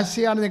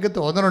നിരാശയാണ് നിങ്ങൾക്ക്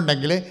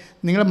തോന്നുന്നുണ്ടെങ്കിൽ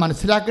നിങ്ങൾ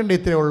മനസ്സിലാക്കേണ്ട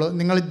ഇത്രയേ ഉള്ളൂ,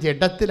 നിങ്ങൾ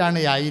ജഡത്തിലാണ്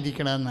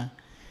ആയിരിക്കണമെന്ന്.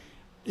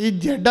 ഈ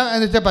ജഡം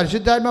എന്ന് വെച്ചാൽ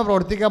പരിശുദ്ധാത്മ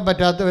പ്രവർത്തിക്കാൻ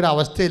പറ്റാത്ത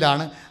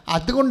ഒരവസ്ഥയിലാണ്.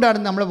 അതുകൊണ്ടാണ്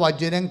നമ്മൾ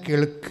വചനം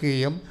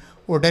കേൾക്കുകയും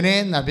ഉടനെ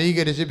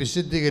നവീകരിച്ച്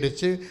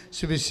വിശുദ്ധീകരിച്ച്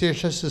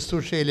സുവിശേഷ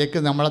ശുശ്രൂഷയിലേക്ക്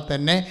നമ്മളെ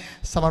തന്നെ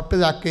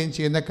സമർപ്പിതാക്കുകയും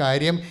ചെയ്യുന്ന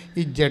കാര്യം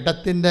ഈ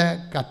ജഡത്തിൻ്റെ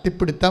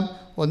കത്തിപ്പിടുത്തം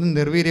ഒന്ന്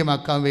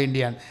നിർവീര്യമാക്കാൻ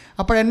വേണ്ടിയാണ്.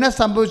 അപ്പോഴെന്നെ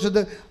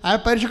സംഭവിച്ചത്, ആ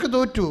പരീക്ഷയ്ക്ക്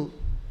തോറ്റു.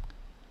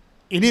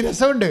 ഇനി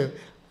രസമുണ്ട്,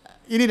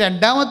 ഇനി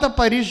രണ്ടാമത്തെ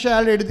പരീക്ഷ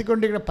അയാൾ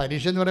എഴുതിക്കൊണ്ടിരിക്കുന്ന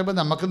പരീക്ഷ എന്ന് പറയുമ്പോൾ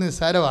നമുക്ക്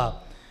നിസ്സാരമാണ്.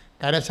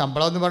 കാരണം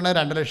ശമ്പളം എന്ന് പറഞ്ഞാൽ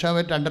 2 ലക്ഷം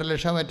 2.5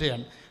 ലക്ഷം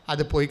മറ്റെയാണ്.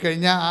 അത് പോയി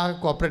കഴിഞ്ഞാൽ ആ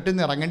കോപ്പറേറ്റീവ്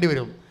നിന്ന് ഇറങ്ങേണ്ടി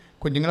വരും,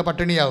 കുഞ്ഞുങ്ങളെ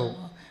പട്ടിണിയാവും.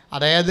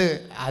 അതായത്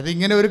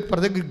അതിങ്ങനെ ഒരു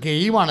പ്രത്യേക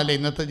ഗെയിമാണല്ലോ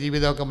ഇന്നത്തെ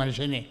ജീവിതമൊക്കെ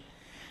മനുഷ്യന്.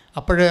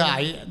 അപ്പോൾ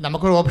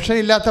നമുക്കൊരു ഓപ്ഷൻ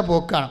ഇല്ലാത്ത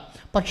പോക്കാണ്.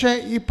 പക്ഷേ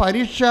ഈ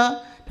പരീക്ഷ,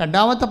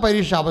 രണ്ടാമത്തെ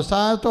പരീക്ഷ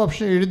അവസാനത്തെ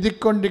ഓപ്ഷൻ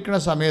എഴുതിക്കൊണ്ടിരിക്കുന്ന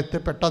സമയത്ത്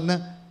പെട്ടെന്ന്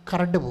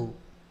കറണ്ട് പോകും.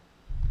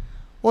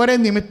 ഓരോ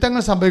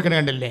നിമിത്തങ്ങൾ സംഭവിക്കണം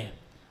കണ്ടില്ലേ.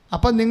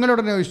 അപ്പം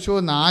നിങ്ങളുടനെ വിശ്വ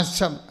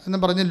നാശം എന്ന്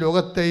പറഞ്ഞ്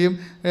ലോകത്തെയും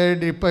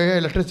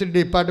ഇലക്ട്രിസിറ്റി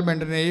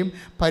ഡിപ്പാർട്ട്മെൻറ്റിനെയും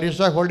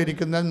പരീക്ഷാ ഹോളിൽ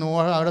ഇരിക്കുന്ന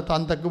അവിടെ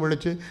തന്തക്ക്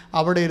വിളിച്ച്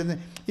അവിടെ ഇരുന്ന്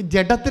ഈ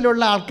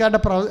ജഡത്തിലുള്ള ആൾക്കാരുടെ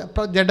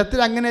ജഡത്തിൽ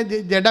അങ്ങനെ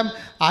ജഡം,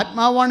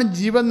 ആത്മാവാണ്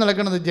ജീവൻ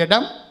നൽകുന്നത്,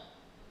 ജഡം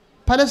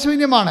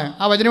ഫലശൂന്യമാണ്.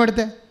 ആ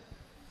വചനമെടുത്തേ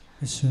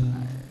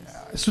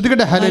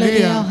സ്തുതിക്കട്ടെ.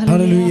 ഹല്ലേലൂയ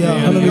ഹല്ലേലൂയ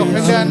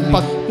യോഹന്നാൻ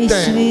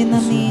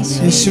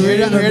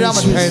 7-ാം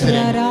അധ്യായത്തിൽ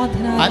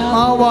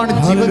ആത്മാവാണ്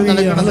ജീവൻ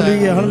നൽകുന്നത്.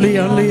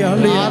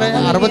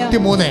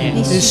 6:63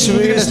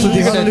 യേശുവേ സ്തുതി.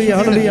 ഹല്ലേലൂയ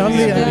ഹല്ലേലൂയ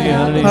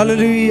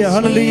ഹല്ലേലൂയ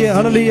ഹല്ലേലൂയ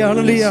ഹല്ലേലൂയ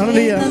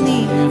ഹല്ലേലൂയ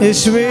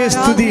യേശുവേ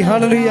സ്തുതി.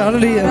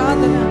 ഹല്ലേലൂയ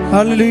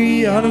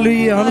ഹല്ലേലൂയ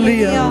ഹല്ലേലൂയ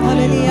ഹല്ലേലൂയ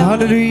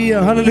ഹല്ലേലൂയ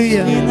ഹല്ലേലൂയ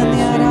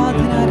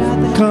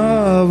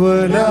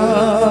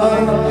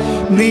കാവലായി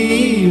നീ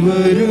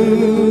വരൂ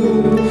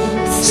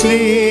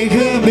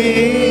സ്നേഹമേ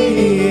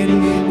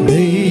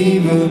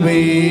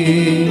ദൈവമേ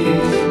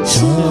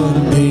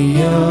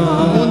ശാന്തിയാ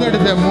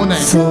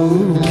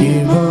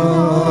സൗഖ്യമാ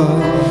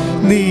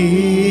നീ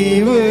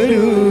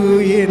വരൂ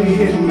എൻ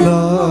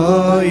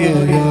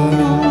നായക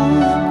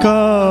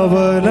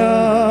കാവലാ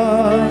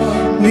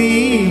നീ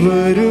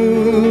വരൂ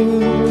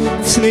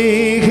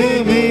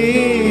സ്നേഹമേ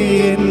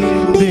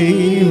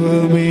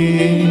ദൈവമേ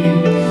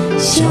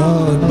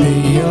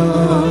ശാന്തിയാ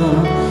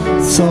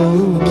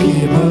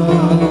സൗഖ്യമാ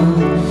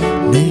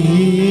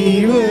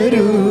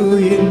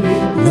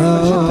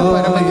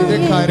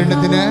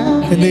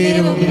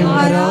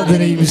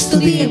ആരാധനയും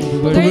സ്തുതിയും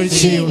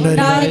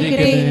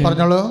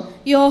പറഞ്ഞോളൂ.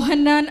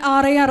 യോഹന്നാൻ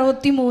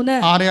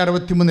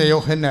 6:63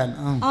 യോഹന്നാൻ.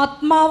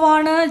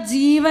 ആത്മാവാണ്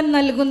ജീവൻ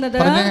നൽകുന്നത്.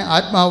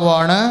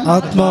 ആത്മാവാണ്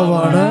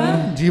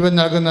ജീവൻ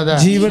നൽകുന്നത്.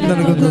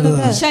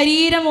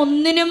 ശരീരം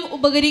ഒന്നിനും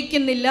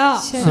ഉപകരിക്കുന്നില്ല.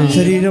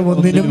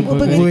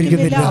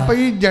 അപ്പൊ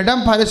ഈ ജഡം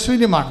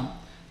ഫലശൂന്യമാണ്.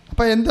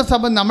 അപ്പോൾ എന്താ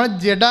സംഭവം?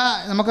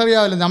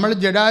 നമുക്കറിയാമല്ലോ, നമ്മൾ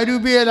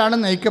ജഡാരൂപിയിലാണ്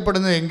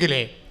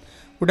നയിക്കപ്പെടുന്നതെങ്കിലേ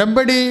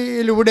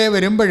ഉടമ്പടിയിലൂടെ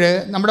വരുമ്പോൾ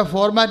നമ്മുടെ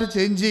ഫോർമാറ്റ്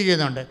ചേഞ്ച്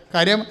ചെയ്യുന്നുണ്ട്.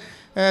 കാര്യം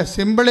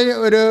സിമ്പിളി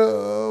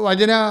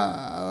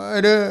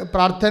ഒരു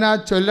പ്രാർത്ഥന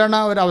ചൊല്ലണ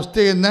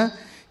ഒരവസ്ഥയിൽ നിന്ന്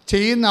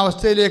ചെയ്യുന്ന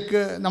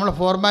അവസ്ഥയിലേക്ക് നമ്മൾ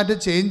ഫോർമാറ്റ്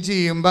ചേഞ്ച്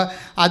ചെയ്യുമ്പോൾ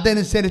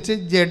അതനുസരിച്ച്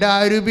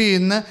ജഡാരൂപിയിൽ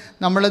നിന്ന്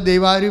നമ്മൾ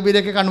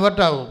ദൈവാരൂപിയിലേക്ക്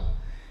കൺവേർട്ടാകും.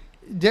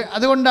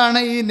 അതുകൊണ്ടാണ്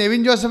ഈ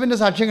നെവിൻ ജോസഫിൻ്റെ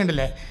സാക്ഷ്യം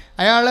കണ്ടില്ലേ,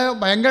 അയാൾ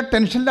ഭയങ്കര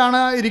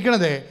ടെൻഷനിലാണ്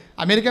ഇരിക്കുന്നത്.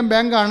 അമേരിക്കൻ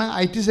ബാങ്കാണ്,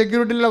 IT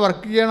സെക്യൂരിറ്റിയിലുള്ള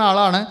വർക്ക് ചെയ്യുന്ന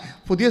ആളാണ്.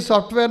 പുതിയ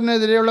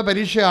സോഫ്റ്റ്വെയറിനെതിരെയുള്ള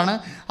പരീക്ഷയാണ്.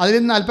 അതിൽ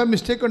നിന്ന് അല്പം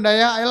മിസ്റ്റേക്ക്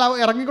ഉണ്ടായാൽ അയാൾ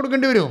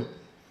ഇറങ്ങിക്കൊടുക്കേണ്ടി വരും.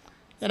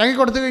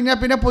 ഇറങ്ങിക്കൊടുത്തു കഴിഞ്ഞാൽ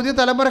പിന്നെ പുതിയ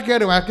തലമുറ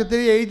കയറും. അയാൾക്ക്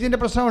ഇത്തിരി ഏജിൻ്റെ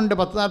പ്രശ്നമുണ്ട്,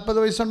 40-40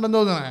 വയസ്സുണ്ടെന്ന്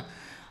തോന്നുന്നു.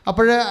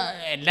 അപ്പോൾ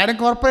എല്ലാവരും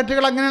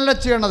കോർപ്പറേറ്റുകൾ അങ്ങനെയല്ല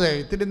ചെയ്യണത്.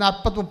 ഇത്തിരി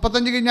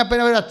 40-35 കഴിഞ്ഞാൽ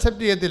പിന്നെ അവർ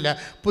അക്സെപ്റ്റ് ചെയ്യത്തില്ല.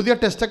 പുതിയ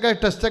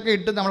ടെസ്റ്റൊക്കെ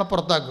ഇട്ട് നമ്മളെ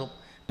പുറത്താക്കും.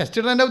 ടെസ്റ്റ്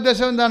ഇടുന്നതിൻ്റെ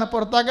ഉദ്ദേശം എന്താണ്?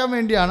 പുറത്താക്കാൻ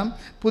വേണ്ടിയാണ്,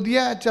 പുതിയ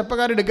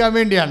ചെറുപ്പക്കാരെടുക്കാൻ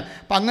വേണ്ടിയാണ്.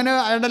 അപ്പം അങ്ങനെ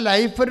അയാളുടെ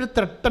ലൈഫ് ഒരു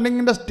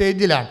ത്രെട്ടണിങ്ങിൻ്റെ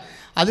സ്റ്റേജിലാണ്.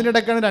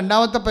 അതിനിടയ്ക്കാണ്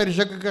രണ്ടാമത്തെ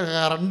പരീക്ഷയ്ക്ക്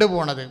കറണ്ട്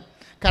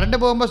കറണ്ട്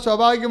പോകുമ്പോൾ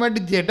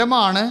സ്വാഭാവികമായിട്ട്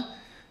ജഡമാണ്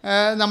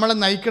നമ്മളെ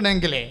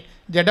നയിക്കണമെങ്കിൽ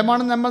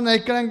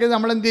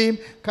നമ്മളെന്ത് ചെയ്യും?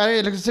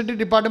 ഇലക്ട്രിസിറ്റി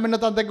ഡിപ്പാർട്ട്മെൻറ്റിനെ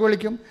തന്തയ്ക്ക്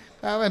വിളിക്കും.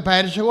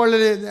 പരീക്ഷ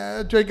ഹോളിൽ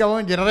ചോദിക്കാമോ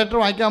ജനറേറ്റർ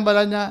വാങ്ങിക്കാൻ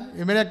പറഞ്ഞാൽ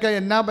ഇവനൊക്കെ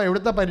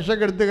ഇവിടുത്തെ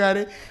പരീക്ഷയ്ക്ക് എടുത്തുകാർ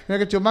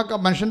ഇവനൊക്കെ ചുമ്മാ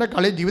മനുഷ്യൻ്റെ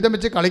ജീവിതം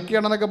വെച്ച്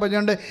കളിക്കുകയാണെന്നൊക്കെ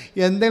പറഞ്ഞുകൊണ്ട്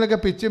എന്തെങ്കിലുമൊക്കെ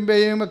പിച്ചും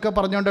പേയും ഒക്കെ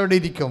പറഞ്ഞുകൊണ്ട് അവിടെ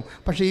ഇരിക്കും.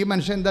 പക്ഷേ ഈ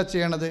മനുഷ്യൻ എന്താ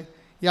ചെയ്യണത്?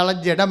 ഇയാളെ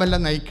ജഡമല്ല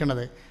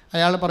നയിക്കണത്.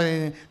 അയാൾ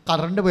പറയുന്നത്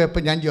കറണ്ട്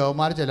പോയപ്പോൾ ഞാൻ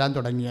ജോമാർ ചെല്ലാൻ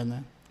തുടങ്ങിയെന്ന്.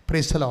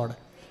 Praise the Lord.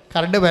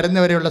 കറണ്ട്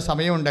വരുന്നവരെയുള്ള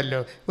സമയമുണ്ടല്ലോ,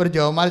 ഒരു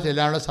ജോമാർ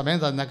ചെല്ലാനുള്ള സമയം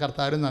തന്ന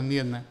കർത്താവിന്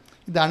നന്ദിയെന്ന്.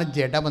 ഇതാണ്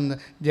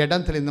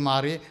ജഡത്തിൽ നിന്ന്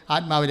മാറി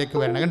ആത്മാവിലേക്ക്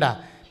വരണം. കണ്ട,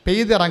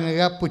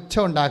 പെയ്തിറങ്ങുക,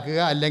 പുച്ഛം ഉണ്ടാക്കുക,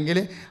 അല്ലെങ്കിൽ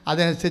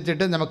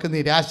അതനുസരിച്ചിട്ട് നമുക്ക്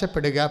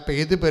നിരാശപ്പെടുക,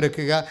 പെയ്ത്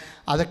പെറുക്കുക,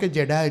 അതൊക്കെ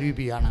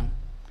ജഡാരൂപിയാണ്.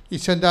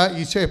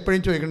 ഈശോ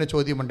എപ്പോഴും ചോദിക്കേണ്ട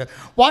ചോദ്യമുണ്ട്,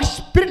 വാട്ട്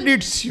സ്പിരിറ്റ്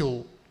ലീഡ്സ് യു?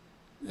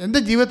 എൻ്റെ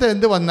ജീവിതത്തിൽ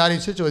എന്ത് വന്നാലും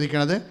ഈശോ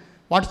ചോദിക്കണത്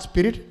വാട്ട്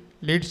സ്പിരിറ്റ്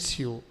ലീഡ്സ്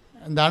യു?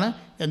 എന്താണ്,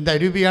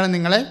 എന്തരൂപിയാണ്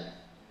നിങ്ങളെ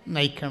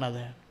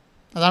നയിക്കണത്?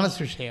 അതാണ്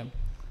വിഷയം.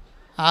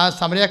 ആ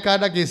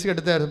സമരക്കാരുടെ കേസ്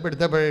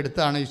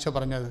എടുത്താണ് ഈശോ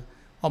പറഞ്ഞത്,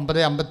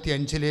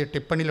 9:55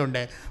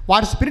 ടിപ്പണിയിലുണ്ട്.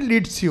 വാട്ട് സ്പിരിറ്റ്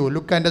ലീഡ്സ് യു,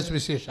 ലുക്കാൻ്റെ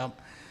സുവിശേഷം.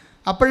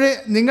 അപ്പോൾ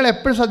നിങ്ങൾ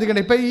എപ്പോഴും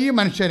ശ്രദ്ധിക്കണം. ഇപ്പോൾ ഈ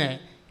മനുഷ്യനെ,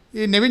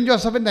 ഈ നെവിൻ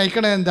ജോസഫിനെ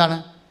നയിക്കണത് എന്താണ്?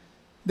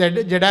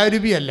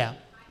 ജഡാരൂപിയല്ല,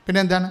 പിന്നെ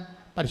എന്താണ്?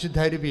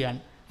 പരിശുദ്ധാരൂപിയാണ്.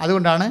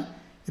 അതുകൊണ്ടാണ്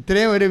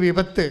ഇത്രയും ഒരു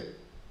വിപത്ത്.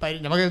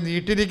 നമുക്ക്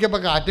വീട്ടിലിരിക്കുമ്പോൾ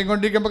കാറ്റും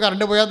കൊണ്ടിരിക്കുമ്പോൾ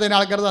കറണ്ട് പോയാൽ തന്നെ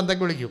ആൾക്കാർ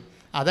തന്തയ്ക്ക് വിളിക്കും.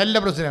 അതല്ല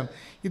പ്രശ്നം.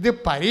 ഇത്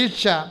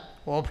പരീക്ഷ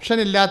ഓപ്ഷൻ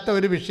ഇല്ലാത്ത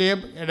ഒരു വിഷയം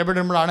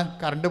ഇടപെടുമ്പോഴാണ്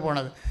കറണ്ട്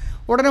പോണത്.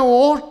 ഉടനെ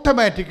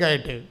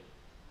ഓട്ടോമാറ്റിക്കായിട്ട്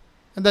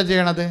എന്താ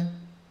ചെയ്യണത്?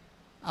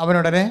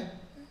 അവനുടനെ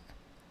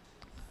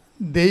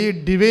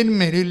ഡിവൈൻ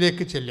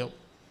മെനുവിലേക്ക് ചെല്ലും,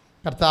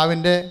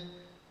 കർത്താവിൻ്റെ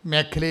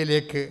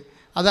മേഖലയിലേക്ക്.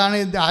 അതാണ്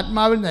ഇത്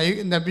ആത്മാവിൽ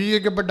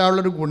നവീകരിക്കപ്പെട്ട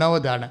ആളുള്ളൊരു ഗുണം.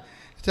 അതാണ്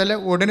ചില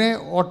ഉടനെ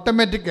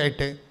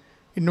ഓട്ടോമാറ്റിക്കായിട്ട്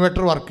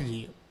ഇൻവെർട്ടർ വർക്ക്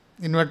ചെയ്യും.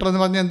 ഇൻവെർട്ടർ എന്ന്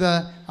പറഞ്ഞാൽ എന്താ?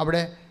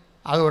 അവിടെ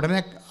അത് ഉടനെ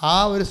ആ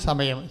ഒരു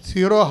സമയം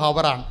 0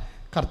 ഹവറാണ്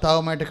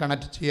കർത്താവുമായിട്ട്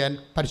കണക്ട് ചെയ്യാൻ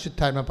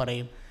പരിശുദ്ധാത്മ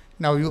പറയും.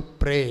 Now you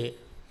pray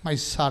my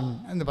son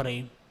എന്ന്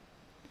പറയും.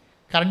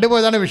 കറണ്ട്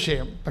പോയതാണ്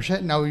വിഷയം, പക്ഷേ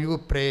now you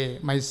pray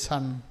my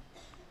son,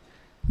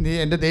 നീ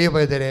എൻ്റെ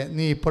ദൈവപൈതരെ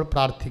നീ ഇപ്പോൾ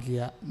പ്രാർത്ഥിക്കുക,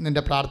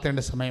 നിൻ്റെ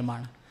പ്രാർത്ഥനയുടെ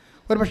സമയമാണ്.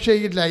 ഒരു പക്ഷേ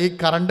ഈ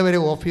കറണ്ട് വരെ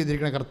ഓഫ്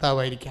ചെയ്തിരിക്കുന്ന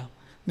കർത്താവായിരിക്കാം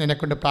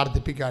നിന്നെക്കൊണ്ട്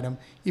പ്രാർത്ഥിപ്പിക്കാനും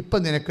ഇപ്പം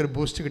നിനക്കൊരു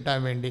ബൂസ്റ്റ് കിട്ടാൻ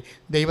വേണ്ടി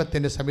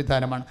ദൈവത്തിൻ്റെ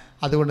സംവിധാനമാണ്.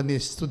 അതുകൊണ്ട് നീ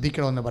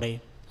സ്തുതിക്കണമെന്ന്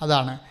പറയും.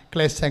 അതാണ്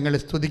ക്ലേശങ്ങൾ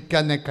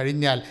സ്തുതിക്കാൻ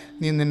കഴിഞ്ഞാൽ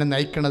നീ നിന്നെ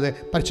നയിക്കുന്നത്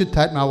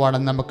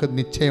പരിശുദ്ധാത്മാവാണെന്ന് നമുക്ക്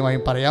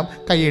നിശ്ചയമായും പറയാം.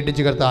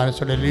 കൈയിടിച്ച് കർത്താവിനെ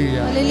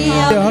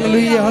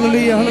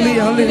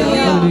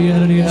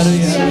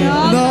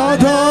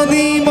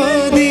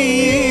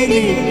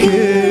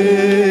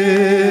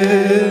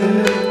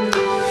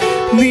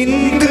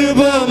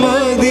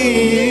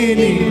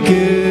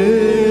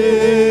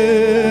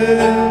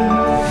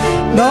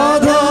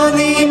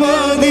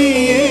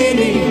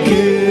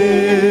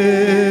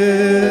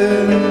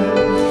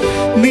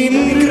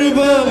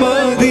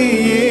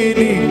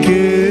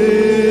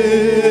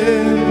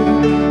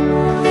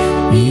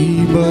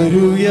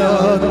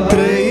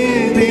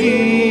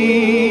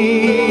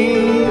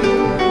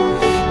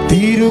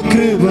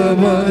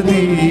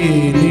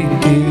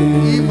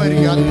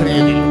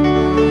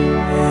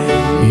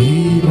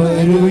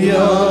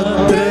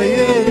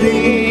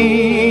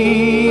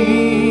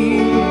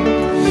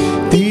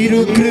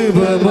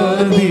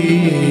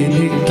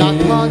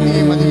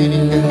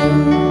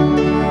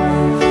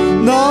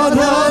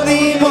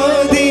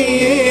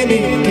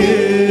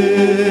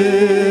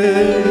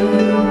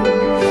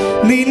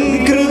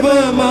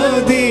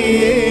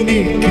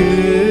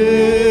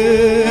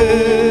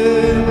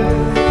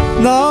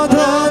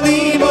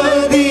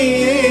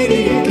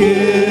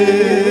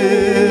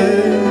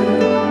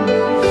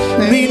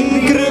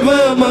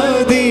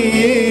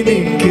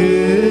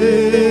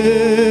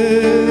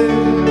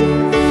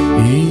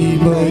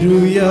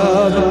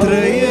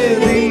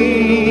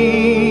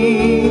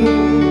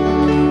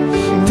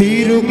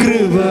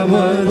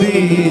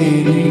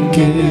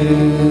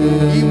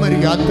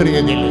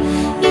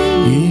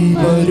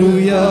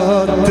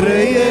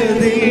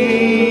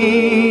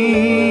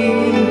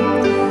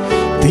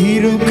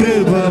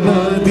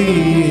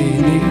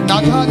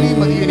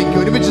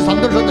ഒരുമിച്ച്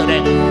സന്തോഷം തരേ.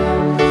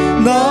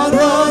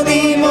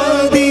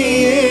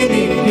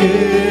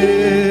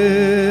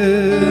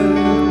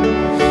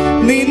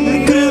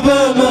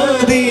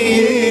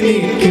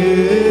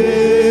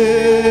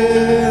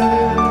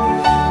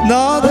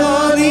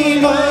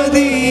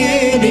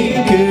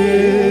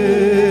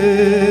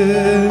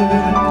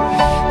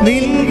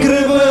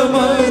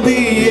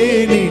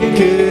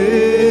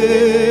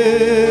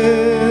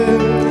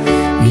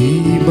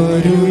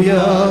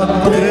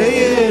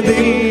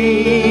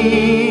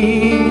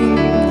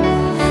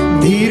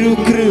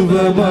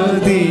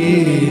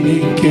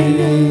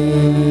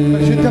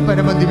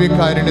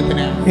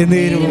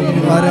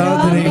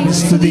 ആരാധനയും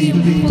സ്തുതിയും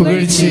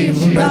പുകഴ്ചയും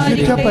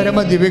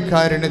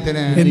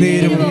പരമദിവ്യകാരുണ്യത്തിന്.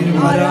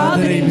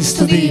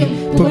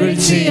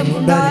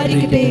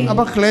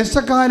 അപ്പോൾ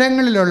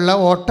ക്ലേശകാലങ്ങളിലുള്ള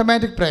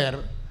ഓട്ടോമാറ്റിക് പ്രെയർ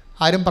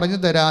ആരും പറഞ്ഞു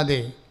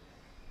തരാതെ,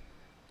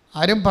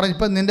 ആരും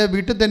ഇപ്പം നിൻ്റെ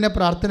വീട്ടിൽ തന്നെ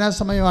പ്രാർത്ഥനാ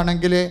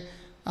സമയമാണെങ്കിൽ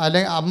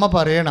അല്ലെങ്കിൽ അമ്മ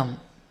പറയണം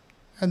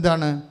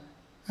എന്താണ്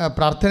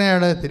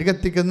പ്രാർത്ഥനയാണ്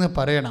തിരികെത്തിക്കുന്നത്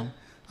പറയണം.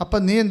 അപ്പം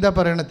നീ എന്താ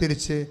പറയണത്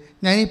തിരിച്ച്?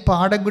 ഞാൻ ഈ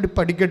പാഠം കൂടി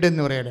പഠിക്കട്ടെ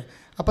എന്ന് പറയണേ.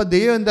 അപ്പോൾ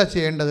ദൈവം എന്താ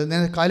ചെയ്യേണ്ടത്?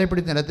 നിങ്ങൾ കാലെ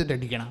പിടിച്ച് നിലത്തിട്ട്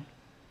അടിക്കണം.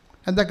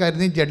 എന്താ കാര്യം?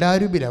 നീ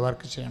ജഡാരൂപിലാണ്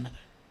വർക്ക് ചെയ്യണത്.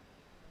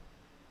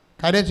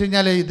 കാര്യം വെച്ച്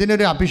കഴിഞ്ഞാൽ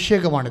ഇതിനൊരു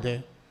അഭിഷേകമാണിത്,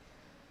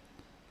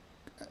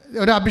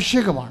 ഒരു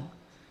അഭിഷേകമാണ്.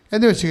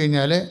 എന്ന് വെച്ച്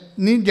കഴിഞ്ഞാൽ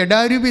നീ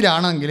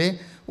ജഡാരൂപിലാണെങ്കിൽ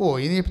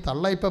ഇനി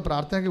തള്ള ഇപ്പോൾ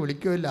പ്രാർത്ഥനയ്ക്ക്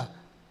വിളിക്കുമില്ല,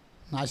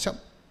 നാശം,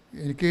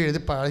 എനിക്ക്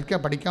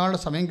പഠിക്കാനുള്ള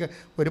സമയം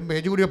ഒരു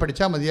പേജ് കൂടി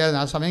പഠിച്ചാൽ മതിയായിരുന്നു,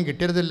 ആ സമയം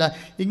കിട്ടരുതില്ല,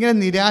 ഇങ്ങനെ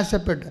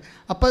നിരാശപ്പെട്ട്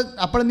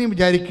അപ്പോൾ നീ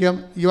വിചാരിക്കുക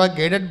U are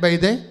guided by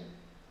the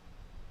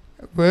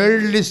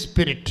worldly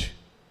spirit.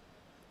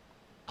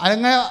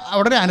 അങ്ങനെ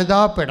അവിടെ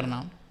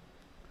അനുതാപപ്പെടണം.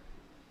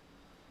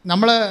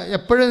 നമ്മൾ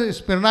എപ്പോഴും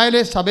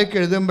സ്മിർനായിലെ സഭയ്ക്ക്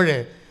എഴുതുമ്പോൾ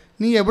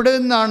നീ എവിടെ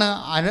നിന്നാണ്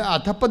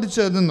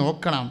അധപ്പതിച്ചതെന്ന്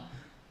നോക്കണം.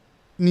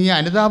 നീ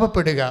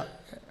അനുതാപപ്പെടുക.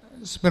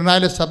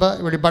 സ്മിർനായിലെ സഭ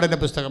വെളിപ്പാടിൻ്റെ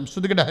പുസ്തകം.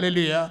 സ്തുതിക്കട്ടെ.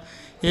 ഹല്ലേലൂയ.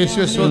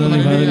 യേശുവേ സ്തോത്രം.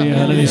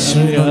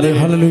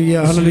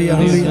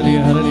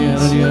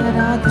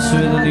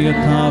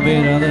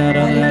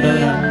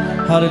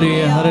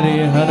 ഹല്ലേലൂയ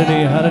ഹല്ലേലൂയ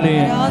ഹല്ലേലൂയ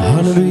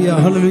ഹല്ലേലൂയ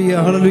ഹല്ലേലൂയ ഹല്ലേലൂയ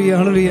ഹല്ലേലൂയ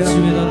ഹല്ലേലൂയ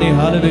യേശുവേ നന്ദി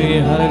ഹല്ലേലൂയ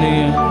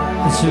ഹല്ലേലൂയ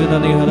യേശുവേ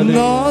നന്ദി ഹല്ലേലൂയ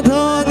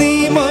നാഥാ നീ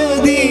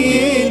മതി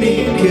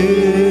എനിക്ക്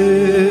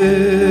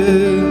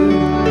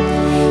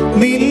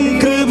നിൻ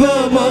കൃപ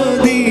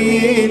മതി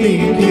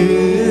എനിക്ക്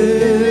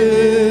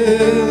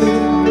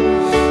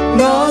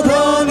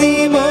നാഥാ നീ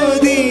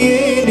മതി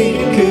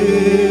എനിക്ക്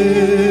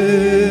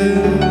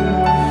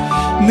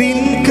നിൻ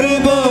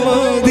കൃപ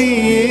മതി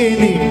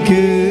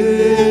എനിക്ക്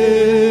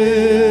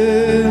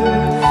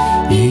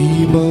ഈ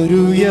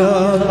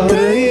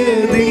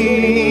മരുയാത്രയതിൽ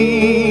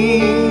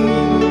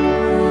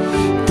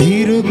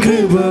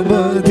തിരുകൃപ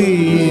മതി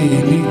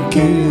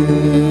എനിക്ക്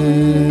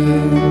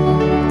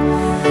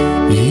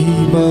ഈ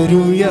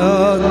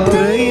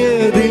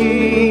മരുയാത്രയതിൽ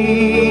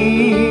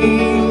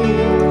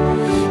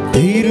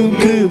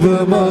തിരുകൃപ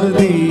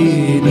മതി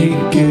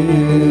എനിക്ക്.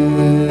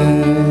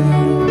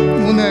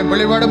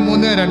 വെളിപാട്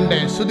 3:2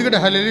 ശ്രുതികടെ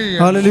ഹല്ലേലൂയ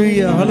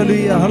ഹല്ലേലൂയ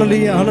ഹല്ലേലൂയ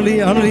ഹല്ലേലൂയ ഹല്ലേലൂയ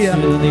ഹല്ലേലൂയ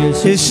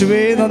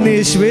യേശുവേ നന്ദി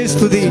യേശുവേ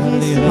സ്തുതി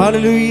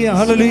ഹല്ലേലൂയ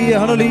ഹല്ലേലൂയ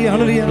ഹല്ലേലൂയ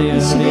ഹല്ലേലൂയ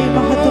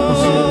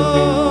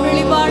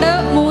വെളിപാട്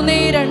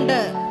 3:2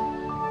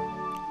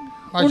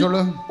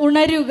 വായിച്ചോളൂ.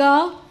 ഉണരുക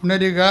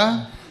ഉണരുക,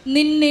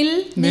 നിന്നിൽ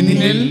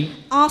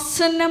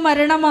ആസന്ന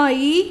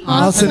മരണമായി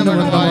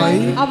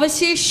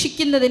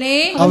അവശേഷിക്കുന്നതിനെ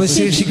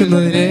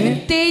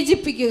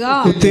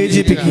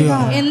ഉത്തേജിപ്പിക്കുക.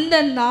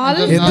 എന്തെന്നാൽ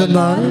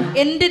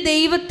എന്റെ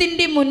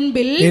ദൈവത്തിന്റെ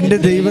മുൻപിൽ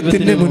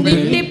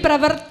നിന്റെ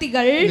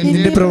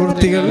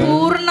പ്രവർത്തികൾ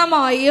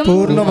പൂർണ്ണമായും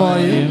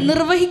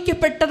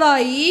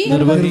നിർവഹിക്കപ്പെട്ടതായി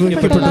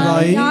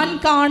ഞാൻ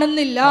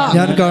കാണുന്നില്ല.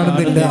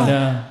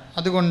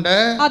 അതുകൊണ്ട്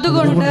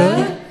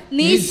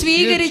നീ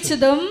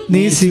സ്വീകരിച്ചതും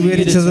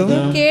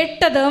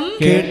കേട്ടതും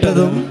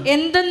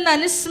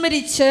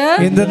എന്തെന്നനുസ്മരിച്ച്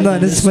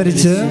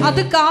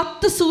അത്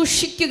കാത്തു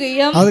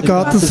സൂക്ഷിക്കുകയും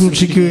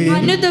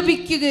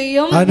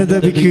അനുദപിക്കുകയും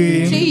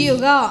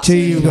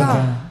ചെയ്യുക.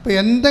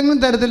 എന്തെങ്കിലും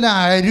തരത്തിലുള്ള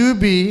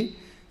അരൂപി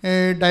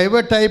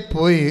ഡൈവേർട്ടായി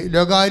പോയി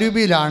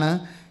ലോകാരൂപിയിലാണ്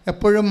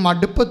എപ്പോഴും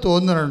മടുപ്പ്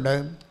തോന്നുന്നുണ്ട്,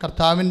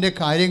 കർത്താവിൻ്റെ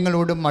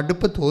കാര്യങ്ങളോട്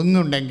മടുപ്പ്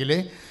തോന്നുന്നുണ്ടെങ്കിൽ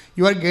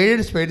you are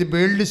guided by the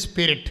world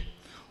spirit.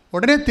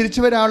 ഉടനെ തിരിച്ചു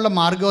വരാനുള്ള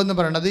മാർഗമെന്ന്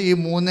പറയുന്നത് ഈ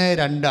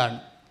 3:2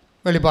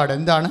 വെളിപാട്.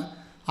 എന്താണ്?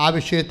 ആ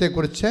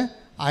വിഷയത്തെക്കുറിച്ച്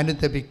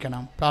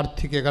അനുതപിക്കണം,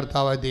 പ്രാർത്ഥിക്കുക.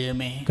 കർത്താവായ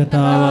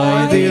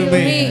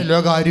ദൈവമേ,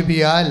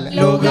 ലോകാരൂപിയാൽ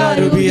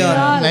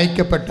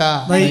നയിക്കപ്പെട്ട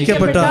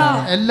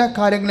എല്ലാ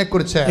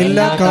കാര്യങ്ങളെക്കുറിച്ച്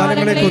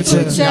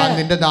ഞാൻ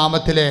നിന്റെ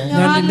നാമത്തിലെ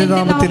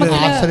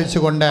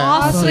ആശ്രയിച്ചുകൊണ്ട്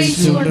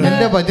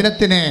നിന്റെ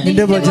വചനത്തിനെ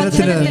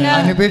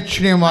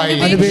അനപേക്ഷണീയമായി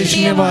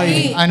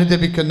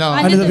അനുദപിക്കുന്നു.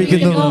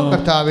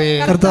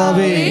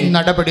 കർത്താവേ,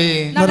 നടപടി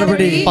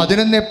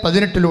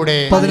 11:18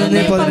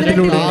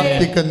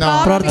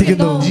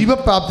 പ്രാർത്ഥിക്കുന്നു.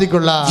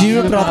 ജീവപ്രാപ്തിക്കുള്ള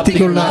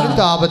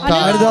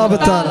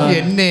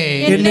എന്നെ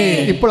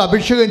ഇപ്പോൾ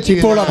അഭിഷേകം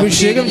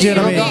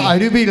ചെയ്യണമേ.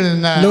 അരൂപിയിൽ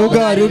നിന്ന്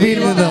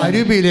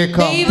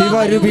അരൂപിയിലേക്ക്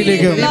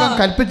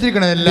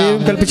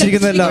ദൈവം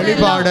കൽപ്പിച്ചിരിക്കുന്നതെല്ലാം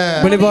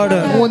വെളിപാട്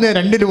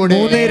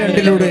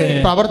 3:2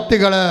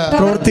 പ്രവർത്തികള്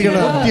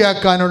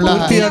പൂർത്തിയാക്കാനുള്ള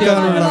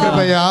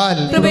കൃപയാൽ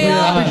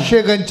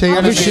അഭിഷേകം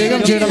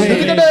ചെയ്യണമേ.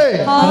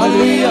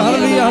 വലിയ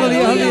കൃപയാൽ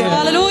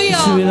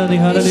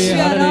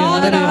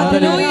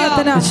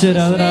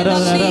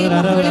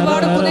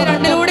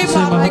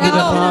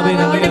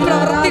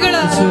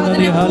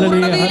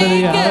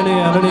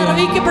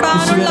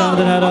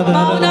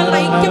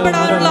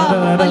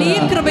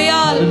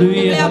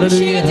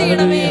അഭിഷേകം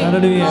ചെയ്യണമേ.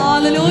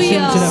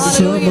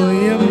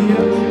 സമയം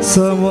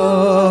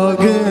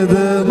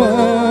സമാഗതമാ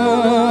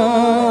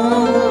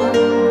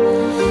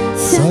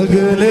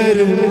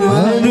സകലരും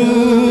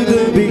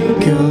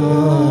അനുദപിക്കാം,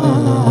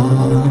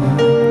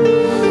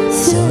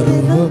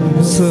 സർവം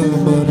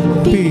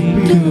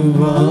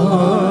സമർപ്പിക്കുവാ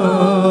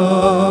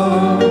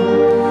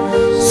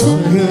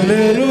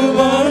സകലരും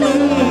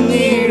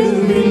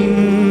അണഞ്ഞിടുവിൻ.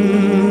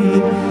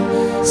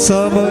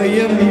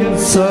 സമയം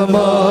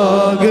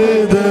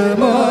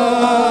സമാഗതമാ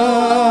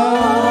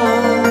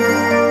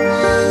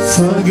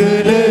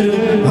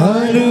സകലരും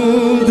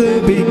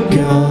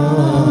അനുദപിക്കാം,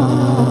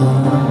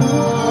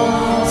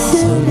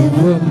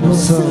 സർവം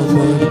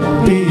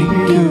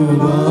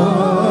സമർപ്പിക്കുവാ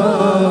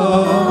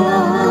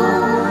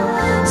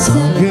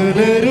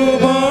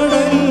സകലരും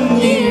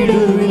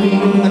അണഞ്ഞിടുവിൻ.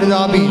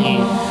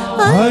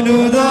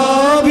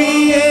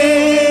 അനുതാപിയെ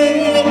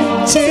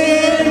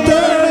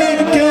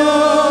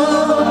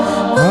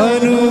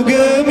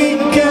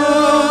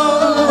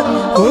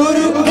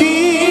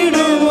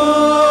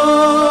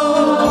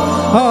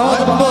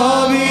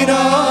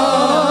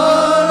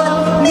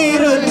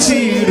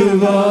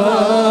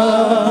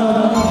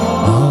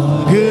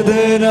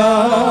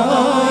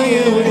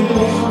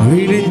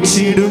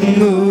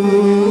വിളിച്ചിടുന്നു,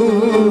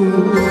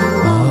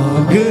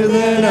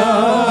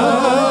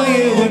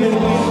 ആഗതനായവൻ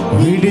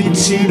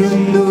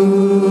വിളിച്ചിടുന്നു.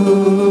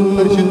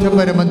 പരിശുദ്ധ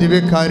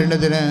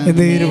പരമദിവ്യകാരുണ്യത്തിന്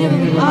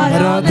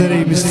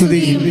ആരാധനയും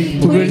സ്തുതിയും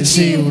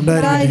പുകഴ്ചയും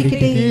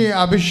ഉണ്ടായിരിക്കട്ടെ. ഈ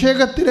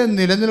അഭിഷേകത്തിൽ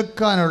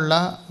നിലനിൽക്കാനുള്ള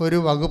ഒരു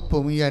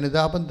വകുപ്പും ഈ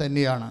അനുതാപം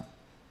തന്നെയാണ്.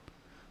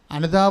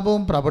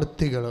 അനുതാപവും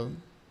പ്രവൃത്തികളും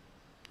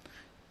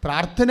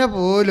പ്രാർത്ഥന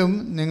പോലും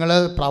നിങ്ങൾ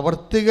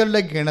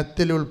പ്രവർത്തികളുടെ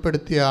ഗണത്തിൽ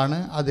ഉൾപ്പെടുത്തിയാണ്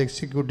അത്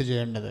എക്സിക്യൂട്ട്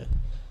ചെയ്യേണ്ടത്.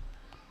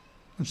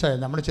 മനസ്സിലായി?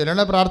 നമ്മൾ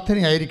ചിലരുടെ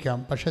പ്രാർത്ഥനയായിരിക്കാം,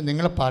 പക്ഷെ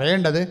നിങ്ങൾ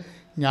പറയേണ്ടത്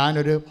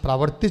ഞാനൊരു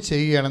പ്രവൃത്തി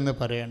ചെയ്യുകയാണെന്ന്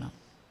പറയണം.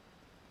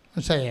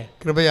 മനസ്സിലായേ?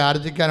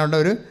 കൃപയാർജിക്കാനുള്ള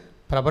ഒരു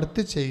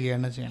പ്രവൃത്തി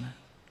ചെയ്യുകയാണ് ചെയ്യണം.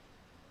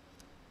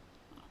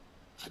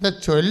 അത്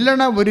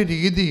ചൊല്ലണ ഒരു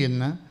രീതിയിൽ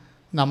നിന്ന്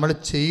നമ്മൾ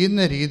ചെയ്യുന്ന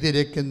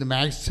രീതിയിലേക്ക്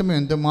മാക്സിമം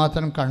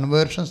എന്തുമാത്രം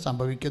കൺവേർഷൻ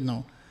സംഭവിക്കുന്നു,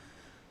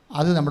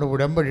 അത് നമ്മുടെ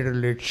ഉടമ്പടിയുടെ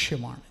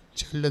ലക്ഷ്യമാണ്.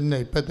 ചൊല്ലുന്ന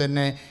ഇപ്പം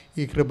തന്നെ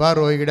ഈ കൃപാ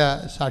റോയിയുടെ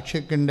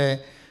സാക്ഷ്യത്തിൻ്റെ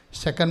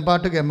സെക്കൻഡ്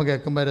പാർട്ട്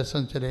കേൾക്കുമ്പോൾ രസം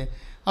വെച്ചാൽ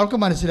അവർക്ക്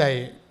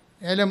മനസ്സിലായി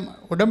ഏതായാലും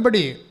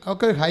ഉടമ്പടി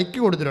അവർക്ക് ഹൈക്ക്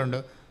കൊടുത്തിട്ടുണ്ട്,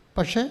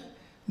 പക്ഷേ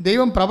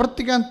ദൈവം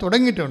പ്രവർത്തിക്കാൻ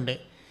തുടങ്ങിയിട്ടുണ്ട്.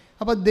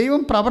 അപ്പോൾ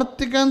ദൈവം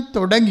പ്രവർത്തിക്കാൻ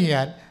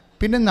തുടങ്ങിയാൽ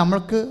പിന്നെ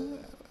നമ്മൾക്ക്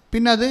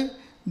അത്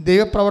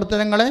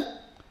ദൈവപ്രവർത്തനങ്ങളെ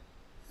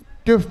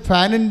to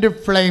fan in the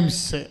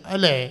flames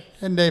അല്ലേ?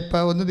 എൻ്റെ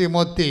ഇപ്പോൾ 1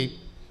 തിമോത്തി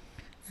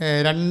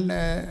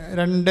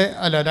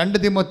 2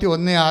 തിമോത്തി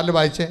 1:6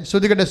 വായിച്ചേ.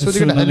 ശ്രുതികട്ടെ 2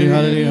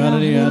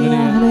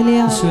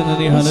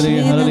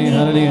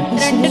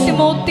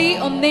 തിമോത്തി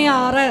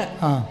 1:6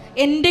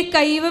 എന്റെ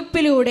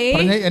കൈവെപ്പിലൂടെ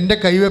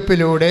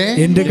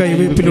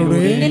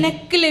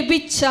നിനക്ക്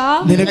ലഭിച്ച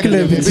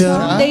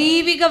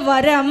ദൈവിക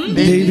വരം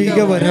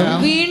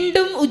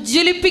വീണ്ടും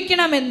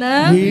ഉജ്ജ്വലിപ്പിക്കണമെന്ന്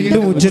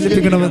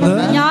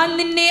ഞാൻ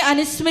നിന്നെ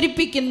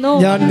അനുസ്മരിപ്പിക്കുന്നു.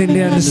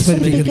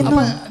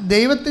 അപ്പം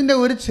ദൈവത്തിൻ്റെ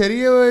ഒരു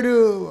ചെറിയൊരു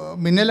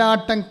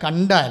മിന്നലാട്ടം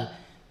കണ്ടാൽ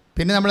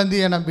പിന്നെ നമ്മൾ എന്ത്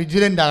ചെയ്യണം?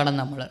 വിജിലൻ്റ് ആകണം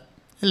നമ്മൾ,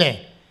 അല്ലേ?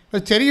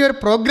 ഒരു ചെറിയൊരു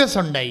പ്രോഗ്രസ്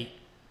ഉണ്ടായി,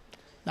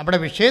 നമ്മുടെ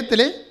വിഷയത്തിൽ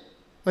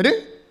ഒരു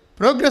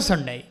പ്രോഗ്രസ്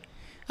ഉണ്ടായി.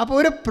 അപ്പോൾ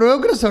ഒരു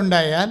പ്രോഗ്രസ്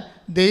ഉണ്ടായാൽ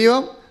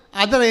ദൈവം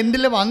അതർ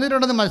എൻഡിൽ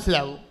വന്നിട്ടുണ്ടെന്ന്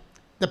മനസ്സിലാവും.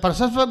 ദ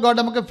പ്രസൻസ് ഓഫ് ഗോഡ്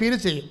നമുക്ക് ഫീൽ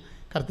ചെയ്യും,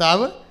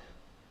 കർത്താവ്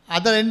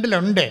അതർ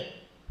എൻഡിലുണ്ട്.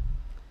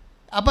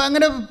 അപ്പോൾ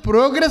അങ്ങനെ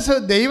പ്രോഗ്രസ്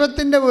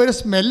ദൈവത്തിൻ്റെ ഒരു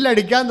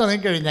സ്മെല്ലടിക്കാൻ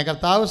തുടങ്ങിക്കഴിഞ്ഞാൽ,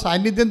 കർത്താവ്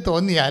സാന്നിധ്യം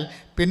തോന്നിയാൽ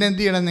പിന്നെ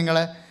എന്ത് ചെയ്യണം നിങ്ങൾ?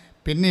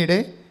 പിന്നീട്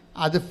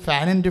അത്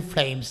ഫാൻ ആൻഡ്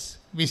ഫ്ലെയിംസ്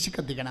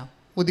വീശിക്കത്തിക്കണം,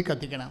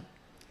 ഊതിക്കത്തിക്കണം.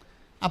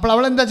 അപ്പോൾ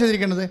അവളെന്താ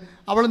ചെയ്തിരിക്കുന്നത്?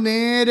 അവൾ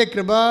നേരെ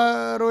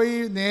കൃപാറോയി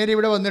നേരെ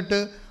ഇവിടെ വന്നിട്ട്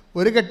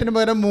ഒരു കെട്ടിന്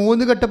പകരം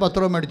 3 കെട്ട്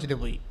പത്രവും മേടിച്ചിട്ട്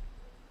പോയി.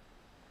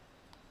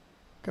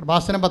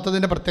 കൃപാസനം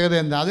പത്രത്തിൻ്റെ പ്രത്യേകത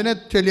എന്താ? അതിനെ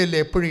ചൊല്ലിയല്ലേ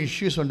എപ്പോഴും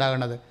ഇഷ്യൂസ്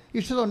ഉണ്ടാകണത്.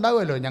 ഇഷ്യൂസ്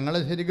ഉണ്ടാകുമല്ലോ, ഞങ്ങൾ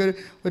ശരിക്കും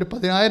ഒരു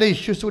 10,000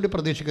 ഇഷ്യൂസ് കൂടി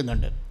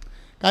പ്രതീക്ഷിക്കുന്നുണ്ട്.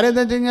 കാര്യം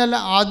എന്താ വെച്ച് കഴിഞ്ഞാൽ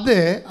അത്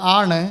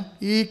ആണ്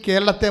ഈ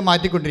കേരളത്തെ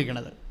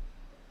മാറ്റിക്കൊണ്ടിരിക്കുന്നത്.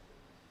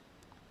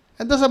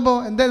 എന്താ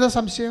സംഭവം? എന്താ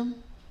സംശയം?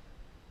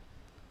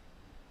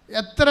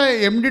 എത്ര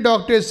MD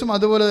ഡോക്ടേഴ്സും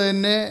അതുപോലെ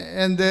തന്നെ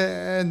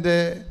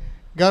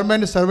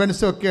ഗവൺമെൻറ്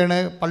സർവൻസും ഒക്കെയാണ്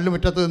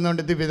പള്ളിമുറ്റത്ത്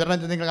നിന്നുകൊണ്ട് ഇത് വിതരണം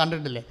ചെയ്ത് നിങ്ങൾ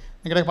കണ്ടിട്ടില്ലേ?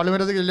 നിങ്ങളുടെ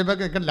പള്ളിമുറ്റത്ത് ചെല്ലുമ്പോൾ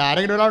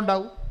ആരെങ്കിലും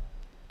ഒരാളുണ്ടാവും.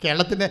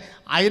 കേരളത്തിൻ്റെ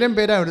 1000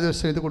 പേരാണ് ഒരു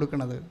ദിവസം ഇത്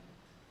കൊടുക്കുന്നത്.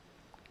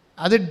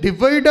 അത്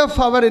devoid of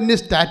our in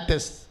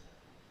status.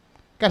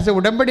 കാരണം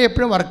ഉടമ്പടി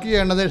എപ്പോഴും വർക്ക്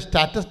ചെയ്യണത്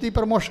സ്റ്റാറ്റസ് ഡി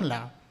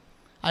പ്രൊമോഷനിലാണ്.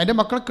 അതിൻ്റെ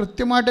മക്കൾ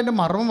കൃത്യമായിട്ട് എൻ്റെ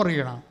മർമ്മം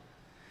അറിയണം.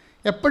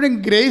 എപ്പോഴും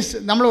ഗ്രേസ്.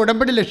 നമ്മൾ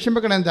ഉടമ്പടി ലക്ഷ്യം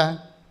വെക്കണം എന്താ?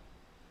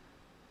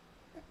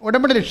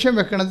 ഉടമ്പടി ലക്ഷ്യം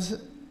വെക്കണത്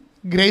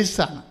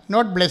ഗ്രേസാണ്,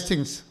 നോട്ട്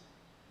ബ്ലെസ്സിങ്സ്.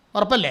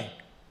 ഉറപ്പല്ലേ?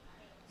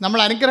 നമ്മൾ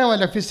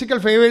അനുഗ്രഹമല്ല, ഫിസിക്കൽ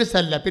ഫേവേഴ്സ്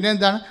അല്ല, പിന്നെ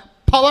എന്താണ്?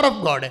 Power of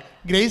God.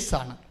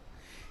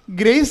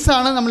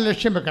 ഗ്രേസാണ് നമ്മൾ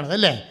ലക്ഷ്യം വെക്കണത്,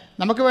 അല്ലേ?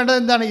 നമുക്ക് വേണ്ടത്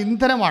എന്താണ്?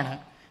 ഇന്ധനമാണ്.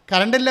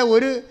 കറണ്ടില്ല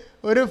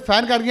ഒരു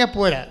ഫാൻ കറങ്ങിയാൽ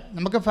പോരാ.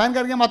 നമുക്ക് ഫാൻ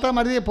കറങ്ങിയാൽ മാത്രം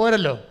മതി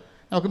പോരല്ലോ.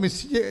 നമുക്ക്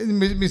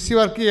മിസ്സി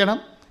വർക്ക് ചെയ്യണം,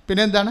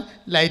 പിന്നെ എന്താണ്?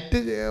 ലൈറ്റ്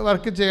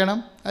വർക്ക് ചെയ്യണം,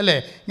 അല്ലേ?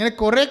 ഇങ്ങനെ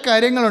കുറേ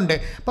കാര്യങ്ങളുണ്ട്.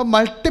 അപ്പം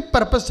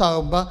മൾട്ടിപ്പർപ്പസ്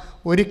ആകുമ്പോൾ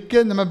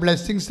ഒരിക്കലും നമ്മൾ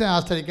ബ്ലെസ്സിങ്സിനെ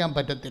ആശ്രയിക്കാൻ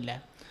പറ്റത്തില്ല.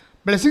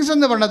 ബ്ലെസ്സിങ്സ്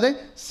എന്ന് പറയുന്നത്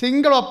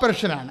സിംഗിൾ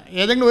ഓപ്പറേഷനാണ്,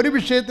 ഏതെങ്കിലും ഒരു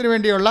വിഷയത്തിന്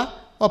വേണ്ടിയുള്ള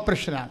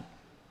ഓപ്പറേഷനാണ്.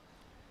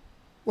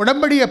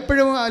 ഉടമ്പടി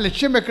എപ്പോഴും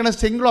ലക്ഷ്യം വെക്കുന്നത്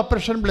സിംഗിൾ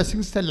ഓപ്പറേഷൻ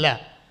ബ്ലെസ്സിങ്സ് അല്ല,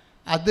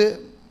 അത്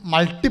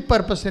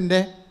മൾട്ടിപ്പർപ്പസിൻ്റെ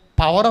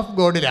പവർ ഓഫ്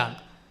ഗോഡിലാണ്,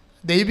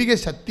 ദൈവിക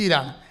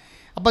ശക്തിയിലാണ്.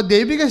 അപ്പോൾ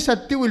ദൈവിക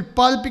ശക്തി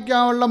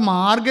ഉൽപ്പാദിപ്പിക്കാനുള്ള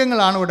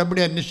മാർഗങ്ങളാണ്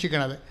ഉടമ്പടി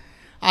അന്വേഷിക്കുന്നത്.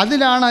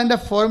 അതിലാണ് അതിൻ്റെ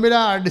ഫോർമുല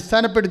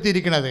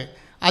അടിസ്ഥാനപ്പെടുത്തിയിരിക്കുന്നത്.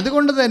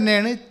 അതുകൊണ്ട്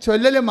തന്നെയാണ്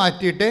ചൊല്ലൽ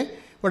മാറ്റിയിട്ട്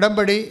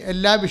ഉടമ്പടി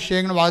എല്ലാ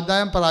വിഷയങ്ങളും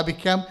വാഗ്ദാനം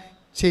പ്രാപിക്കാം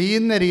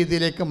ചെയ്യുന്ന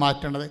രീതിയിലേക്ക്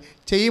മാറ്റേണ്ടത്.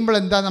 ചെയ്യുമ്പോൾ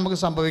എന്താ നമുക്ക്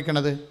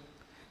സംഭവിക്കണത്?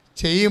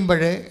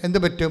 ചെയ്യുമ്പോൾ എന്ത്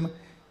പറ്റും?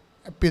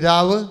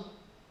 പിതാവ്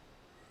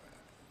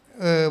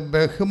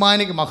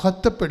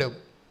മഹത്വപ്പെടും.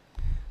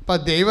 അപ്പോൾ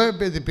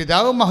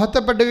പിതാവ്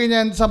മഹത്വപ്പെട്ട്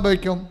കഴിഞ്ഞാൽ എന്ത്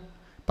സംഭവിക്കും?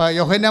 ഇപ്പോൾ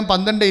യോഹന്നാൻ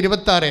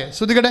 12:26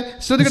 ശ്രുതികടെ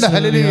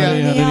ഹല്ലേലൂയ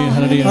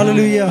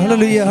ഹല്ലേലൂയ ഹല്ലേലൂയ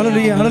ഹല്ലേലൂയ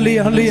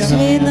ഹല്ലേലൂയ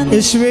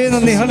യേശുവേ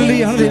നന്ദി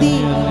ഹല്ലേലൂയ ഹല്ലേലൂയ.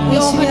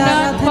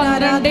 യോഹന്നാൻ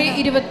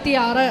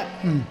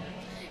 12:26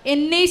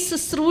 എന്നെ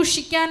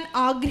ശുശ്രൂഷിക്കാൻ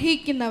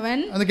ആഗ്രഹിക്കുന്നവൻ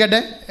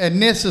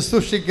എന്നെ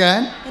ശുശ്രൂഷിക്കാൻ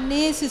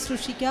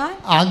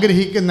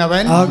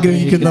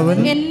ആഗ്രഹിക്കുന്നവൻ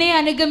എന്നെ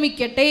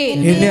അനുഗമിക്കട്ടെ.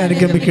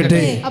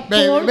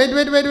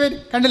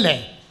 കണ്ടില്ലേ?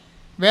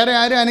 വേറെ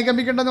ആരും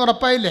അനുഗമിക്കണ്ടെന്ന്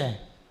ഉറപ്പായില്ലേ?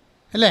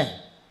 അല്ലേ?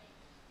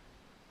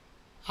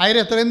 1000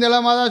 എത്രയും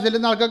നീളമാതാ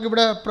ചെല്ലുന്ന ആൾക്കാർക്ക്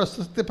ഇവിടെ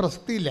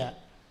പ്രസക്തിയില്ല.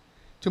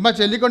 ചുമ്മാ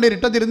ചൊല്ലിക്കൊണ്ട്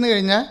ഇരുട്ടത്തിരുന്ന്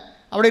കഴിഞ്ഞാൽ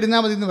അവിടെ ഇരുന്നാൽ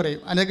മതി എന്ന്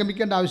പറയും,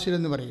 അനുഗമിക്കേണ്ട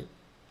ആവശ്യമില്ലെന്ന് പറയും.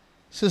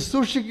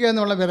 ശുശ്രൂഷിക്കുക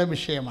എന്നുള്ള വേറെ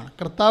വിഷയമാണ്.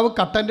 കർത്താവ്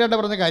കട്ടൻ്റെ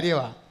പറഞ്ഞ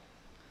കാര്യമാണ്.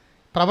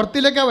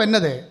 പ്രവൃത്തിയിലേക്കാണ്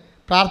വന്നത്.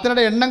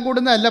 പ്രാർത്ഥനയുടെ എണ്ണം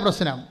കൂടുന്നതല്ല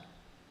പ്രശ്നം.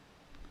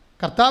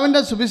 കർത്താവിൻ്റെ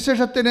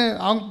സുവിശേഷത്തിന്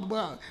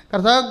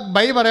കർത്താവ്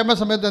ബൈ പറയുമ്പോൾ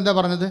സമയത്ത് എന്താ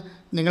പറഞ്ഞത്?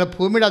 നിങ്ങൾ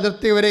ഭൂമിയുടെ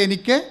അതിർത്തി വരെ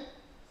എനിക്ക്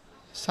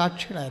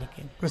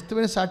സാക്ഷികളായിരിക്കും,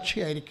 ക്രിസ്തുവിന്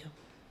സാക്ഷിയായിരിക്കും.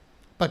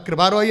 ഇപ്പം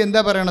കൃപാറോയി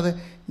എന്താ പറയണത്?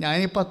 ഞാൻ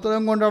ഈ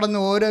പത്രം കൊണ്ട് നടന്ന്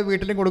ഓരോ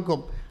വീട്ടിലും കൊടുക്കും,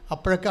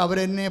 അപ്പോഴൊക്കെ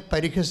അവരെന്നെ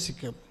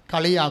പരിഹസിക്കും,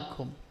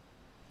 കളിയാക്കും.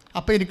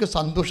 അപ്പോൾ എനിക്ക്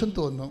സന്തോഷം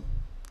തോന്നും.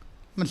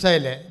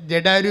 മനസ്സിലായില്ലേ?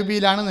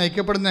 ജഡാരൂപിയിലാണ്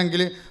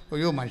നയിക്കപ്പെടുന്നതെങ്കിൽ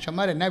അയ്യോ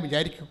മനുഷ്യന്മാരെന്നാ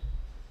വിചാരിക്കും,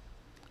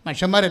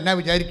 മനുഷ്യന്മാരെന്നാ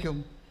വിചാരിക്കും.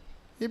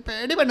 ഈ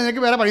പേടി പെണ്ണ്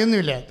നിനക്ക് വേറെ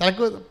പണിയൊന്നുമില്ല,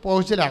 തലക്ക്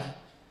പോസിലാണ്.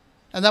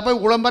 എന്നാൽ അപ്പോൾ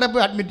ഉളമ്പരെ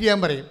പോയി അഡ്മിറ്റ് ചെയ്യാൻ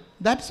പറയും.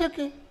 ദാറ്റ്സ്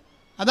ഓക്കെ,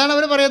 അതാണ്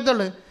അവർ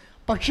പറയത്തുള്ളൂ.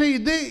 പക്ഷേ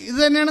ഇത്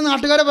തന്നെയാണ്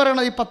നാട്ടുകാരെ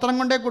പറയണത്. ഈ പത്രം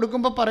കൊണ്ടേ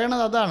കൊടുക്കുമ്പോൾ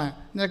പറയണത് അതാണ്.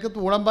 നിനക്ക്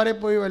ഉളമ്പരെ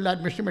പോയി വല്ല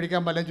അഡ്മിഷൻ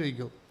മേടിക്കാൻ പലതും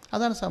ചോദിക്കും,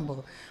 അതാണ്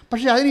സംഭവം.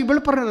 പക്ഷേ അതിന് ഇവൾ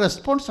പറഞ്ഞ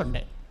റെസ്പോൺസ്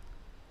ഉണ്ട്.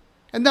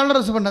 എന്താണ്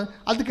റെസ്പോൺസ്?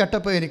 അത്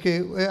കേട്ടപ്പോൾ എനിക്ക്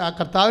ആ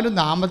കർത്താവിൻ്റെ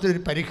നാമത്തിൽ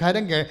ഒരു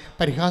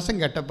പരിഹാസം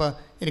കേട്ടപ്പോൾ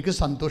എനിക്ക്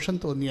സന്തോഷം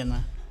തോന്നിയെന്ന്.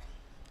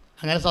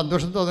 അങ്ങനെ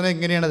സന്തോഷം തോന്നുന്നത്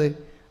എങ്ങനെയാണത്?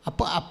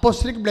 അപ്പോൾ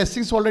അപ്പോസ്തലിക്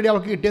ബ്ലെസ്സിങ്സ് ഓൾറെഡി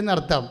അവൾക്ക് കിട്ടിയെന്ന്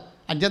അർത്ഥം.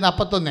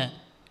 5:41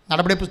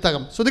 നടപടി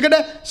പുസ്തകം. ശ്രദ്ധിക്കട്ടെ.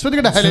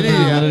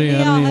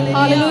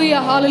 ഹല്ലേലൂയ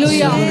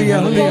ഹല്ലേലൂയ.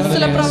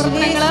 അപ്പോസ്തല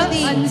പ്രവർത്തനങ്ങൾ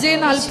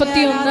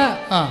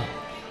 5:41.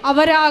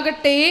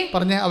 അവരാകട്ടെ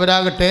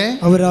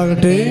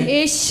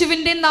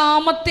യേശുവിന്റെ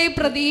നാമത്തെ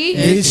പ്രതി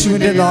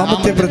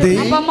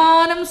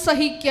അപമാനം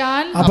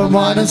സഹിക്കാൻ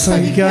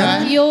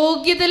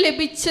യോഗ്യത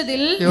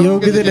ലഭിച്ചതിൽ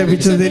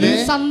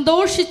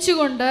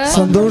സന്തോഷിച്ചുകൊണ്ട്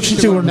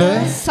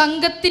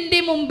സംഘത്തിന്റെ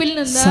മുമ്പിൽ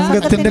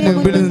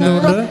നിന്ന്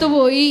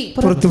പുറത്തുപോയി.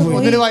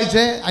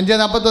 വായിച്ചേ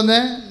 5:41.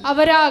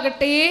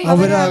 അവരാകട്ടെ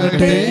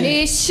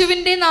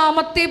യേശുവിന്റെ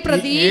നാമത്തെ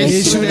പ്രതി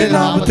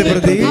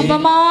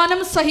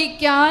അപമാനം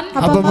സഹിക്കാൻ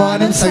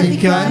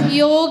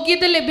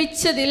യോഗ്യത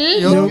ലഭിച്ചതിൽ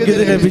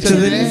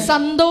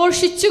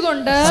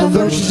സന്തോഷിച്ചുകൊണ്ട്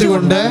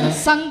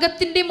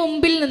സംഘത്തിന്റെ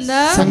മുമ്പിൽ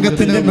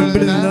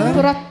നിന്ന്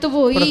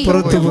പുറത്തുപോയി.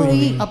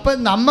 അപ്പൊ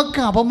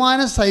നമുക്ക്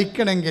അപമാനം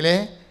സഹിക്കണമെങ്കിൽ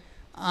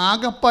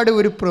ആകപ്പാട്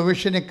ഒരു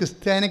പ്രൊവിഷന്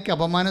ക്രിസ്ത്യാനിക്ക്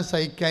അപമാനം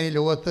സഹിക്കാൻ ഈ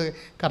ലോകത്ത്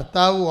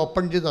കർത്താവ്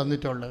ഓപ്പൺ ചെയ്ത്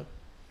തന്നിട്ടുള്ളത്.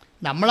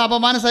 നമ്മൾ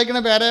അപമാനം സഹിക്കണ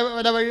വേറെ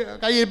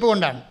കയ്യിരിപ്പ്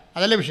കൊണ്ടാണ്,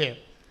 അതല്ല വിഷയം.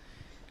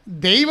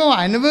 ദൈവം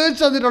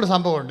അനുഭവിച്ചു തന്നിട്ടുള്ള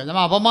സംഭവമുണ്ട്.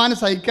 നമ്മൾ അപമാനം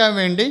സഹിക്കാൻ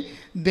വേണ്ടി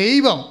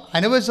ദൈവം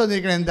അനുഭവിച്ചു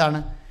തന്നിരിക്കുന്നത് എന്താണ്?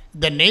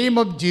 ദ നെയിം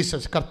ഓഫ്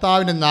ജീസസ്,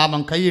 കർത്താവിൻ്റെ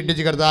നാമം.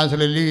 കൈയിട്ടിച്ച് കർത്താവ്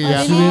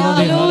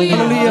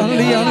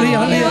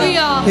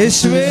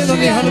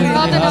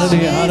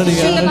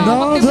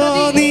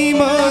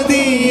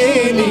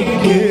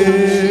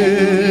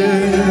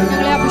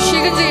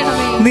അഭിഷേകം ചെയ്യണമേ.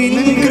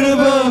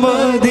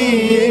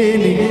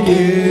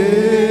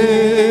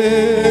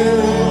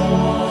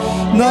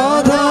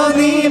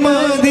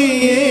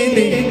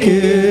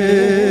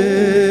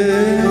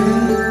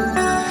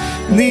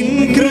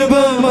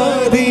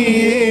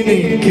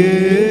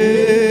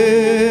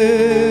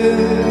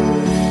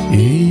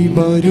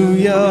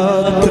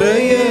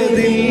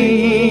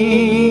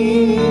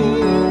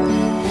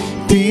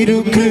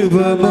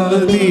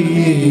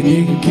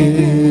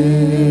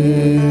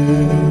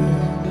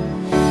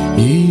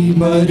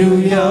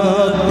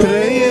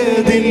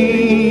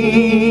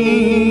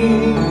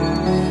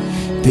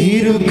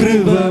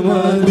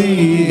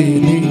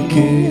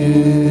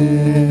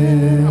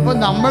 അപ്പൊ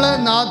നമ്മളെ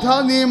നാഥ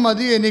നീ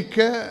മതി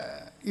എനിക്ക്,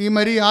 ഈ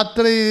മരു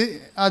യാത്ര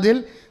അതിൽ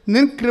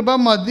നിൻ കൃപ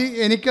മതി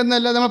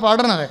എനിക്കെന്നല്ല നമ്മൾ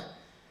പാടണത്.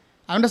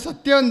 അവൻ്റെ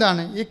സത്യം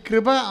എന്താണ്? ഈ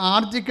കൃപ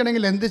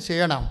ആർജിക്കണമെങ്കിൽ എന്ത്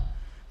ചെയ്യണം?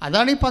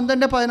 അതാണ് ഈ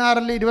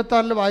 12:16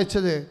 26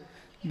 വായിച്ചത്.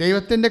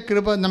 ദൈവത്തിൻ്റെ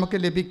കൃപ നമുക്ക്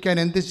ലഭിക്കാൻ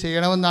എന്ത്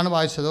ചെയ്യണമെന്നാണ്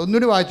വായിച്ചത്.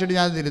 ഒന്നുകൂടി വായിച്ചിട്ട്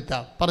ഞാൻ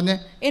തിരുത്താം. പറഞ്ഞേ.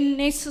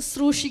 എന്നെ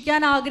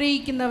ശുശ്രൂഷിക്കാൻ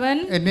ആഗ്രഹിക്കുന്നവൻ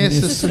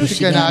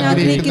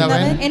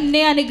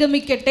എന്നെ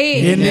അനുഗമിക്കട്ടെ.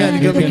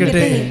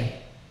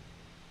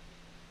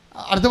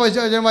 അടുത്ത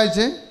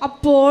വായിച്ച്.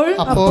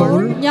 അപ്പോൾ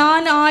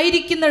ഞാൻ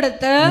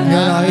ആയിരിക്കുന്നിടത്ത്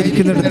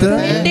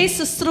എന്റെ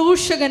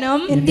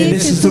ശുശ്രൂഷകനും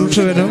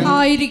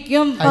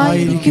ആയിരിക്കും.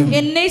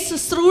 എന്നെ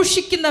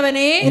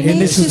ശുശ്രൂഷിക്കുന്നവനെ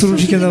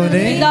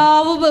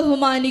പിതാവ്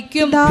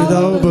ബഹുമാനിക്കും.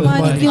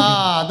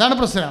 അതാണ്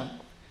പ്രശ്നം.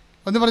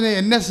 ഒന്ന് പറഞ്ഞേ.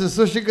 എന്നെ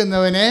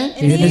ശുശ്രൂഷിക്കുന്നവനെ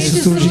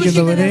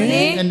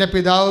എന്റെ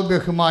പിതാവ്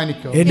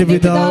ബഹുമാനിക്കും.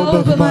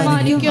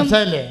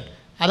 മനസ്സിലല്ലേ?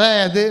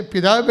 അതായത്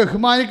പിതാവ്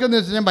ബഹുമാനിക്കും എന്ന്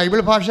വെച്ചാൽ ബൈബിൾ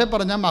ഭാഷയിൽ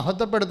പറഞ്ഞാൽ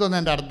മഹത്വപ്പെടുത്തുമെന്ന്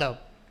എൻ്റെ അർത്ഥം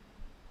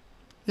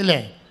ഇല്ലേ?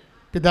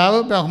 പിതാവ്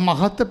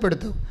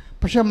മഹത്വപ്പെടുത്തും.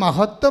 പക്ഷെ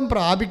മഹത്വം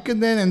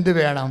പ്രാപിക്കുന്നതിന് എന്ത്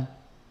വേണം?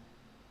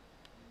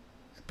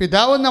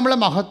 പിതാവ് നമ്മളെ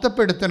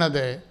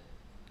മഹത്വപ്പെടുത്തുന്നത്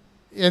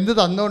എന്ത്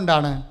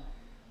തന്നുകൊണ്ടാണ്?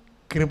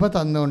 കൃപ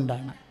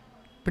തന്നുകൊണ്ടാണ്.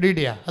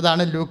 പിടിയിടിയ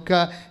അതാണ് ലൂക്ക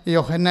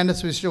യോഹന്നാന്റെ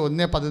സുവിശേഷം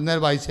 1:14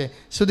 വായിച്ചേ.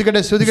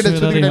 ശ്രുതികട്ടെ.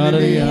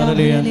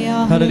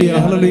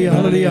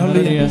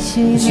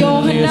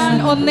 യോഹന്നാൻ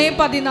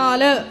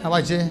 1:14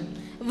 വായിച്ചേ.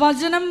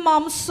 വചനം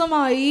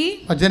മാംസമായി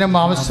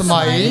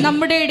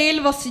നമ്മുടെ ഇടയിൽ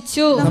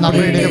വസിച്ചു.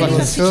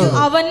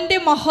 അവന്റെ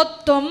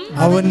മഹത്വം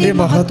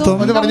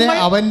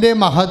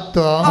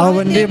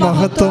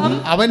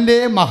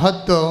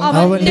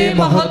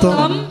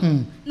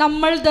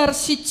നമ്മൾ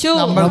ദർശിച്ചു.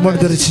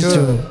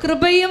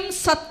 കൃപയും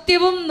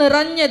സത്യവും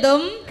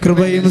നിറഞ്ഞതും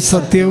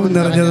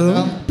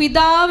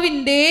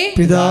പിതാവിന്റെ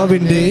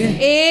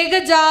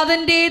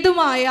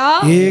ഏകജാതന്റേതുമായ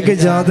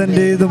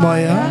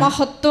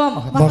മഹത്വം.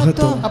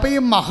 അപ്പൊ ഈ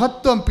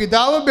മഹത്വം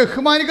പിതാവ്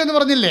ബഹുമാനിക്കെന്ന്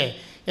പറഞ്ഞില്ലേ?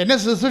 എന്നെ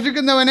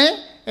ശുശ്രൂഷിക്കുന്നവനെ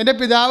എൻ്റെ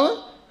പിതാവ്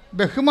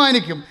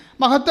ബഹുമാനിക്കും,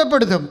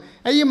 മഹത്വപ്പെടുത്തും.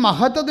 ഈ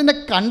മഹത്വത്തിൻ്റെ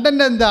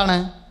കണ്ടൻറ്റ് എന്താണ്?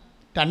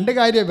 2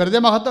 കാര്യം. വെറുതെ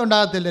മഹത്വം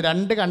ഉണ്ടാകത്തില്ല,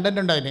 2 കണ്ടൻറ്റ്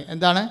ഉണ്ട് അതിന്.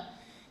 എന്താണ്?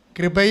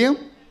 കൃപയും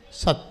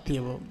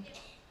സത്യവും.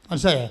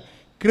 മനസ്സിലായേ?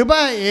 കൃപ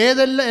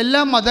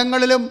എല്ലാ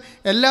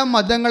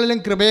മതങ്ങളിലും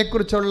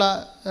കൃപയെക്കുറിച്ചുള്ള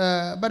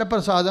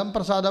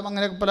പ്രസാദം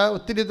അങ്ങനെ പല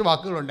ഒത്തിരി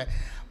വാക്കുകളുണ്ട്.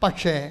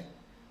 പക്ഷേ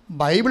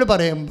ബൈബിൾ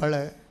പറയുമ്പോൾ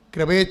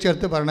കൃപയെ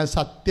ചേർത്ത് പറയണത്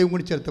സത്യവും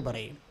കൂടി ചേർത്ത്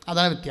പറയും.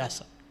 അതാണ്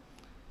വ്യത്യാസം.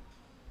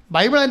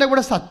 ബൈബിൾ അതിൻ്റെ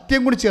കൂടെ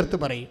സത്യം കൂടി ചേർത്ത്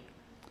പറയും.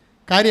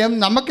 കാര്യം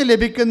നമുക്ക്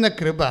ലഭിക്കുന്ന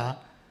കൃപ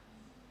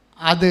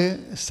അത്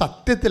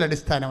സത്യത്തിൽ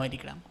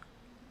അടിസ്ഥാനമായിരിക്കണം.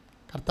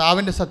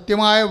 കർത്താവിൻ്റെ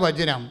സത്യമായ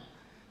വചനം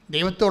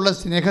ദൈവത്തോടുള്ള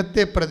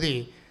സ്നേഹത്തെ പ്രതി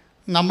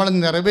നമ്മൾ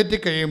നിറവേറ്റി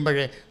കഴിയുമ്പോൾ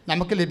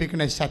നമുക്ക്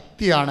ലഭിക്കുന്ന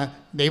ശക്തിയാണ്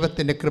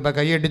ദൈവത്തിൻ്റെ കൃപ.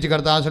 കൈയടിച്ച്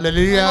കർത്താവ്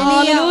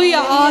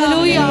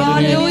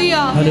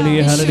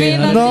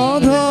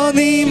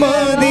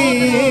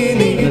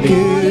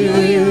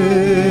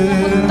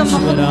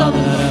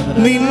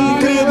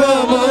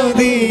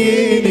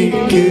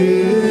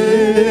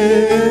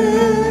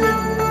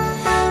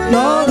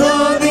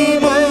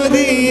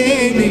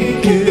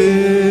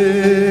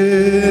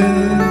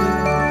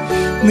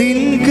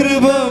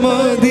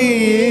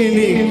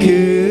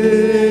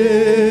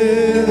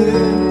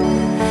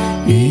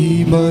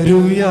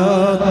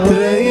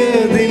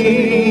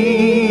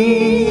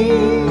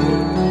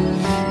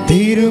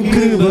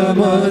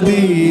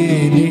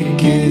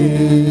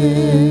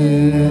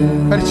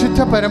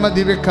പരിശുദ്ധ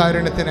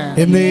പരമദിവ്യകാരുണ്യത്തിന്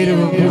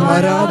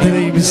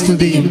ആരാധനയും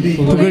സ്തുതിയും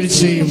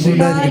പുകഴ്ചയും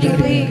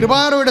ഉണ്ടായിരിക്കട്ടെ.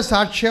 കൃപാറുടെ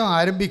സാക്ഷ്യം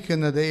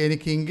ആരംഭിക്കുന്നത്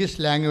എനിക്ക് ഇംഗ്ലീഷ്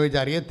ലാംഗ്വേജ്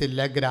അറിയത്തില്ല,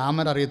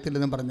 ഗ്രാമർ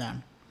അറിയത്തില്ലെന്ന് പറഞ്ഞാണ്.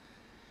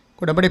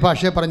 ഉടമ്പടി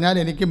ഭാഷയെ പറഞ്ഞാൽ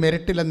എനിക്ക്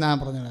മെറിറ്റില്ലെന്നാണ്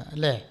പറഞ്ഞത്,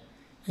 അല്ലേ?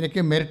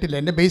 എനിക്ക് മെറിറ്റില്ല,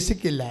 എൻ്റെ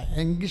ബേസിക് ഇല്ല,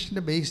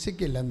 ഇംഗ്ലീഷിൻ്റെ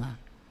ബേസിക് ഇല്ലെന്നാണ്.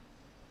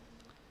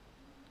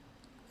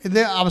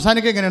 ഇത്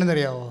അവസാനിക്കുക എങ്ങനെയാണെന്ന്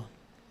അറിയാമോ?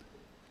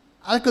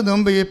 അതൊക്കെ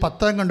മുമ്പ് ഈ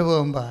പത്രം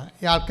കൊണ്ടുപോകുമ്പോൾ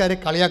ഈ ആൾക്കാരെ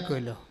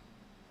കളിയാക്കുമല്ലോ.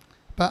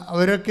 അപ്പം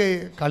അവരൊക്കെ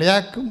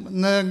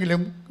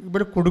കളിയാക്കുന്നെങ്കിലും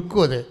ഇവിടെ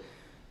കൊടുക്കും അത്.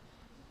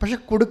 പക്ഷെ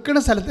കൊടുക്കുന്ന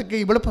സ്ഥലത്തൊക്കെ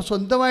ഇവിടെ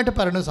സ്വന്തമായിട്ട്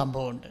പറയുന്ന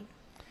സംഭവമുണ്ട്.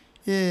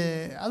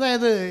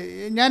 അതായത്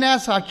ഞാൻ ആ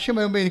സാക്ഷ്യം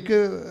വരുമ്പോൾ എനിക്ക്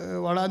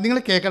നിങ്ങൾ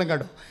കേൾക്കണം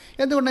കേട്ടോ.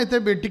 എന്തുകൊണ്ടാണ് ഇത്ര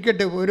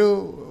ടിക്കറ്റ് ഒരു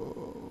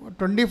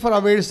 24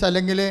 hours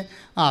അല്ലെങ്കിൽ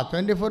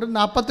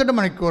 48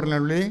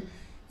 മണിക്കൂറിനുള്ളിൽ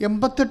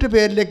 88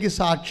 പേരിലേക്ക്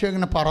സാക്ഷ്യം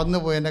ഇങ്ങനെ പറന്നു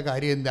പോയതിൻ്റെ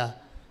കാര്യം എന്താ?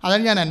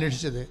 അതാണ് ഞാൻ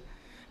അന്വേഷിച്ചത്.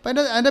 അപ്പം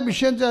അതിൻ്റെ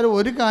വിഷയം വെച്ചാൽ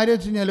ഒരു കാര്യം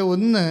വെച്ച് കഴിഞ്ഞാൽ,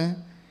 ഒന്ന്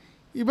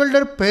ഇവളുടെ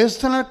ഒരു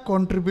പേഴ്സണൽ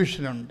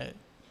കോൺട്രിബ്യൂഷനുണ്ട്.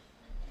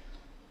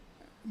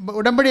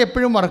 ഉടമ്പടി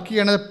എപ്പോഴും വർക്ക്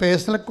ചെയ്യണത്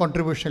പേഴ്സണൽ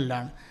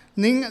കോൺട്രിബ്യൂഷനിലാണ്.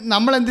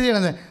 നമ്മളെന്ത്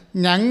ചെയ്യണത്?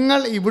 ഞങ്ങൾ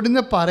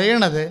ഇവിടുന്ന്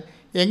പറയണത്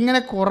എങ്ങനെ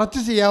കുറച്ച്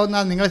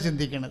ചെയ്യാവുന്നതാണ് നിങ്ങൾ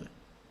ചിന്തിക്കണത്.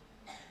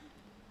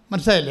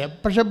 മനസ്സിലായില്ലേ?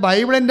 പക്ഷേ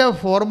ബൈബിളിൻ്റെ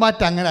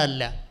ഫോർമാറ്റ് അങ്ങനെ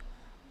അല്ല.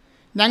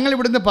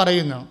 ഞങ്ങളിവിടുന്ന്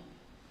പറയുന്നു.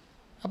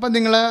 അപ്പം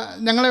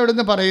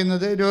ഞങ്ങളിവിടുന്ന്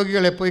പറയുന്നത്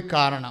രോഗികളെ പോയി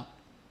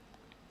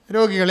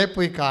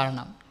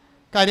കാണണം.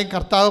 കാര്യം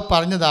കർത്താവ്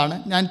പറഞ്ഞതാണ്,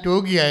 ഞാൻ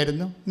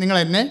രോഗിയായിരുന്നു,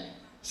 നിങ്ങളെന്നെ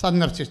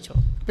സന്ദർശിച്ചു.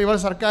 അപ്പോൾ ഇവൾ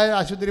സർക്കാർ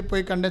ആശുപത്രിയിൽ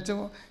പോയി കണ്ടു,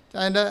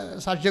 അതിൻ്റെ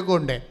സാക്ഷിയൊക്കെ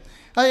ഉണ്ട്.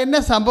 അത് എന്നെ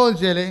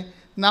സംഭവിച്ചാൽ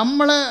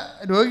നമ്മൾ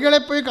രോഗികളെ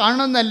പോയി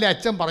കാണണമെന്നല്ലേ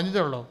അച്ഛൻ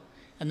പറഞ്ഞിട്ടുള്ളൂ.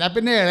 എന്നാൽ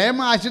പിന്നെ ഇളയം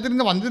ആശുപത്രിയിൽ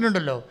നിന്ന്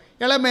വന്നിട്ടുണ്ടല്ലോ,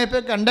 ഇളയമയെ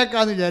പോയി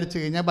കണ്ടേക്കാമെന്ന് വിചാരിച്ചു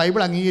കഴിഞ്ഞാൽ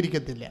ബൈബിൾ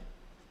അംഗീകരിക്കത്തില്ല.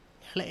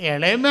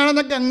 ഇളയം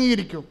വേണമെന്നൊക്കെ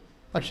അംഗീകരിക്കും,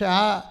 പക്ഷെ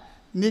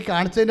നീ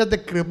കാണിച്ചതിൻ്റെ അകത്ത്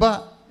കൃപ,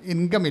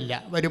 ഇൻകമില്ല,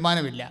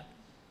 വരുമാനമില്ല.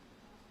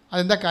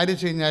 അതെന്താ കാര്യം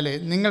വെച്ച് കഴിഞ്ഞാൽ,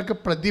 നിങ്ങൾക്ക്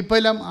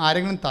പ്രതിഫലം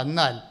ആരെങ്കിലും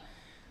തന്നാൽ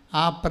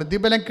ആ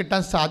പ്രതിഫലം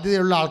കിട്ടാൻ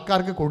സാധ്യതയുള്ള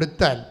ആൾക്കാർക്ക്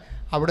കൊടുത്താൽ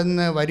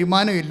അവിടുന്ന്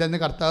വരുമാനം ഇല്ലെന്ന്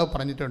കർത്താവ്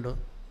പറഞ്ഞിട്ടുണ്ട്.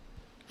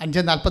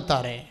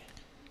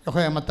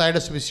 5:46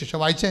 മത്തായിയുടെ സുവിശേഷം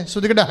വായിച്ചേ.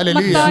 ശ്രുതികട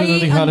ഹല്ലേലൂയ.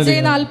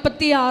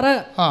 5:46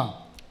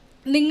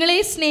 നിങ്ങളെ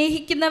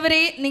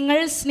സ്നേഹിക്കുന്നവരെ നിങ്ങൾ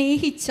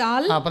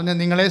സ്നേഹിച്ചാൽ,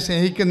 നിങ്ങളെ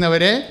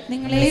സ്നേഹിക്കുന്നവരെ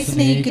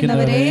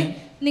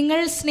നിങ്ങൾ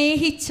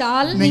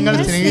സ്നേഹിച്ചാൽ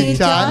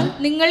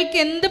നിങ്ങൾക്ക്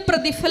എന്ത്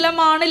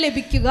പ്രതിഫലമാണ്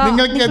ലഭിക്കുക?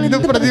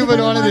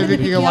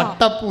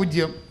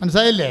 വട്ടപൂജ്യം.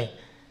 മനസ്സിലായില്ലേ?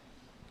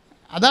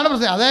 അതാണ്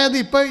പ്രശ്നം. അതായത്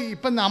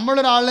ഇപ്പം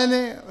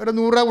നമ്മളൊരാളിന് ഒരു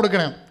 100 രൂപ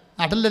കൊടുക്കണം,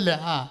 നാട്ടിലല്ലേ?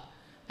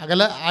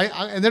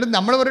 എന്നിട്ട്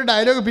നമ്മൾ ഒരു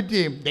ഡയലോഗ് ഫിറ്റ്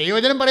ചെയ്യും.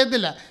 ദൈവവചനം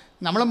പറയത്തില്ല,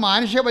 നമ്മൾ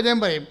മാനുഷ്യ വചനം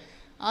പറയും.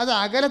 അത്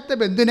അകലത്തെ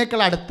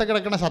ബന്ധുവിനേക്കാൾ അടുത്ത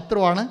കിടക്കുന്ന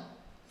ശത്രുവാണ്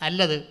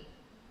നല്ലത്,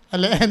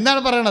 അല്ലേ? എന്താണ്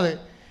പറയണത്?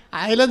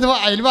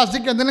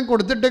 അയൽവാസിക്ക് എന്തെങ്കിലും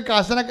കൊടുത്തിട്ട്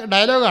കാശന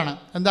ഡയലോഗാണ്.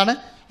 എന്താണ്?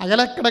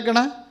 അകലെ കിടക്കണ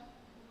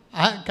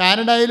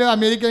കാനഡയിലും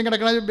അമേരിക്കയിലും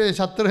കിടക്കണ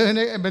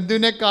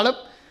ബന്ധുവിനേക്കാളും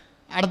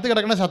അടുത്ത്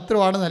കിടക്കുന്ന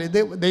ശത്രുവാണ് നല്ലത്. ഇത്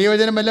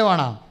ദൈവവചനം വല്ല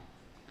വേണം?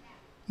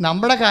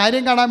 നമ്മുടെ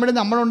കാര്യം കാണാൻ വേണ്ടി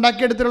നമ്മൾ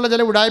ഉണ്ടാക്കിയെടുത്തിട്ടുള്ള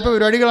ചില ഉടായ്പ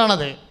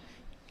പരിപാടികളാണത്.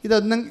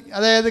 ഇതൊന്നും,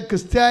 അതായത്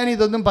ക്രിസ്ത്യാനി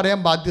ഇതൊന്നും പറയാൻ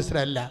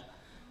ബാധ്യസ്ഥരല്ല.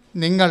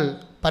 നിങ്ങൾ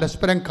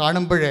പരസ്പരം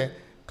കാണുമ്പോഴേ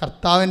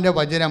കർത്താവിൻ്റെ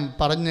വചനം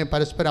പറഞ്ഞ്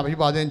പരസ്പരം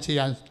അഭിവാദനം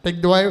ചെയ്യാൻ. Take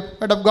the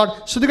word of God.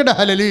 ശ്രുതികട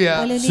ഹല്ലേലൂയ.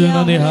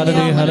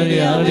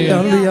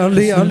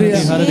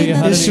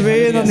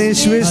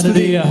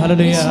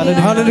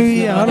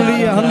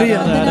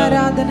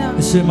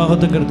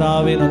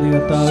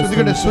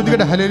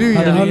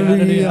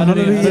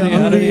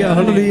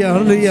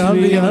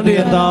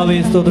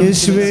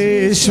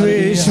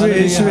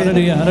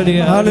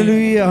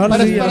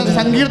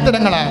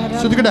 സങ്കീർത്തനങ്ങളാണ്.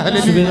 ശ്രുതികട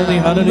ഹല്ലേലൂയ.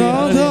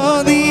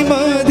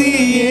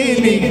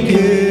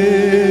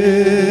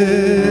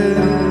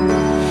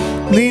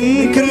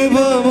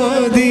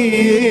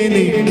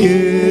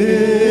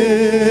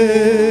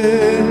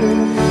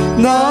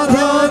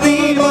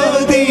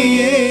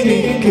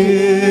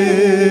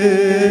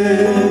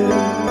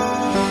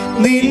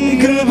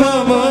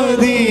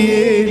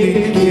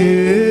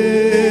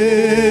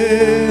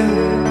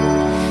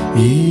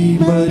 ഈ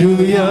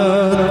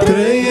വരുയാത്രയതിൽ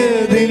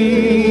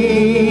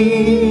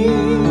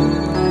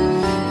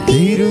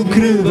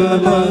തിരുകൃപ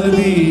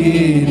മതി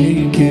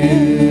എനിക്ക്.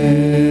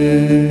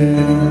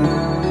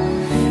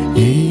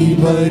 ഈ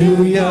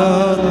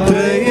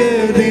വരുയാത്രയതിൽ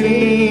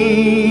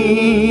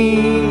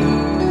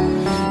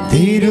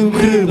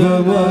തിരുകൃപ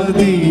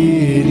മതി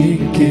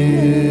എനിക്ക്.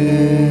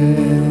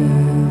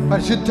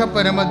 പരിശുദ്ധ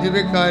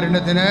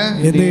പരമദിവ്യകാരുണ്യത്തിന്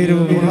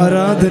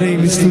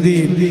ആരാധനയും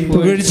സ്തുതിയും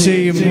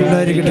പുകഴ്ചയും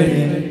ഉണ്ടായിരിക്കട്ടെ.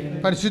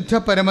 പരിശുദ്ധ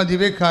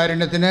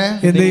പരമദിവ്യകാരുണ്യത്തിന്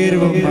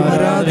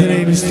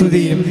ആരാധനയും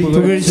സ്തുതിയും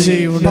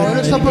പുകഴ്ചയും.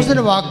 പൗലോസ്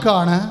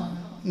വാക്കാണ്,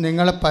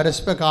 നിങ്ങൾ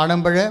പരസ്പരം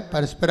കാണുമ്പോൾ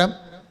പരസ്പരം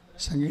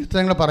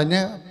സങ്കീർത്തനങ്ങൾ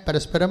പറഞ്ഞ്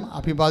പരസ്പരം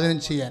അഭിവാദനം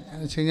ചെയ്യാൻ.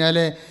 എന്ന് വെച്ച് കഴിഞ്ഞാൽ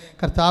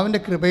കർത്താവിൻ്റെ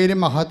കൃപയിലും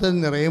മഹത്വം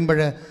നിറയുമ്പോൾ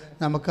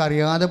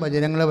നമുക്കറിയാതെ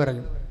വചനങ്ങൾ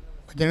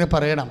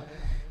പറയണം.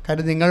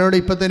 കാര്യം നിങ്ങളോട്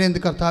ഇപ്പം തന്നെ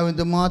കർത്താവ്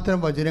എന്തുമാത്രം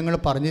വചനങ്ങൾ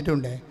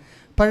പറഞ്ഞിട്ടുണ്ട്.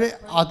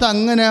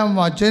 അതങ്ങനെ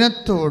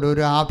വചനത്തോട്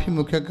ഒരു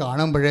ആഭിമുഖ്യം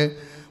കാണുമ്പോൾ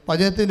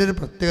വചനത്തിൻ്റെ ഒരു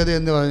പ്രത്യേകത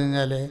എന്ന് പറഞ്ഞു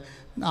കഴിഞ്ഞാൽ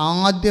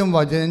ആദ്യം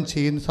വചനം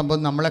ചെയ്യുന്ന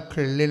സംഭവം നമ്മളെ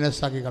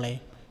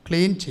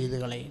ക്ലീൻ ചെയ്ത്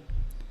കളയും.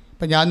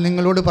 ഇപ്പം ഞാൻ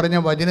നിങ്ങളോട് പറഞ്ഞ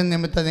വചനം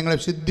നിമിത്തം നിങ്ങൾ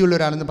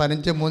ശുദ്ധിയുള്ളവരാണെന്ന്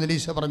 15:3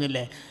 ഈശോ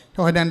പറഞ്ഞില്ലേ,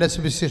 യോഹന്നാൻ്റെ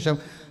സുവിശേഷം.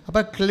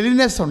 അപ്പോൾ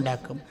ക്ലീൻനെസ്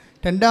ഉണ്ടാക്കും.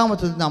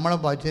 രണ്ടാമത്തത് നമ്മളെ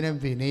വചനം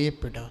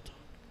വിനയപ്പെടാതെ,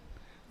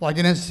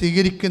 വചനം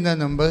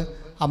സ്വീകരിക്കുന്നതിന് മുമ്പ്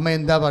അമ്മ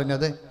എന്താ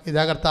പറഞ്ഞത്?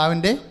 ഇതാ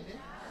കർത്താവിൻ്റെ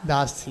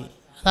ദാസി.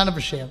 അതാണ്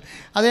വിഷയം.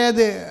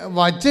 അതായത്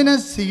വചനം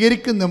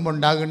സ്വീകരിക്കുന്ന മുമ്പ്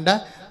ഉണ്ടാകേണ്ട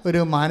ഒരു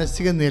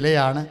മാനസിക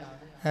നിലയാണ്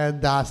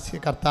ദാസി.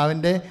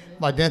 കർത്താവിൻ്റെ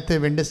വചനത്തിന്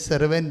വേണ്ടി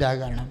സെർവൻ്റ്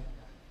ആകണം.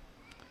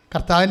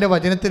 കർത്താവിൻ്റെ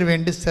വചനത്തിന്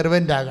വേണ്ടി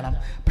സെർവൻ്റ് ആകണം.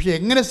 പക്ഷേ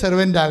എങ്ങനെ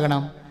സെർവൻ്റ്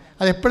ആകണം?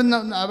 അതെപ്പോഴും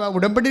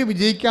ഉടമ്പടി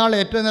വിജയിക്കാനുള്ള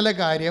ഏറ്റവും നല്ല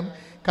കാര്യം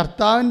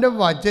കർത്താവിൻ്റെ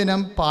വചനം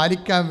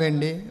പാലിക്കാൻ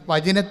വേണ്ടി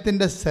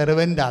വചനത്തിൻ്റെ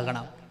സെർവൻ്റ്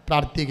ആകണം.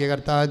 പ്രാർത്ഥിക്കുക,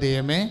 കർത്താവ്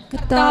ദൈവമേ,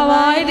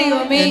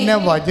 എന്നെ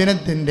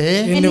വചനത്തിൻ്റെ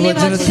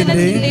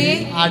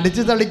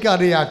അടിച്ചു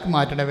തളിക്കാറിയാക്കി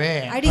മാറ്റണമേ.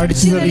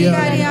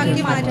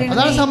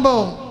 അതാണ്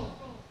സംഭവം.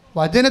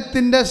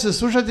 വചനത്തിൻ്റെ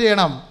ശുശ്രൂഷ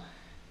ചെയ്യണം.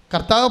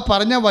 കർത്താവ്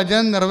പറഞ്ഞ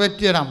വചനം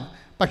നിറവേറ്റണം.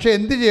 പക്ഷേ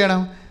എന്ത്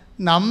ചെയ്യണം?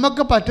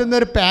 നമുക്ക്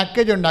പറ്റുന്നൊരു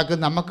പാക്കേജ് ഉണ്ടാക്കും.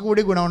 നമുക്ക്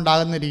കൂടി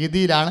ഗുണമുണ്ടാകുന്ന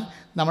രീതിയിലാണ്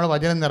നമ്മൾ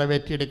വചനം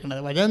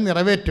നിറവേറ്റിയെടുക്കുന്നത്. വചനം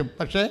നിറവേറ്റും,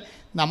 പക്ഷേ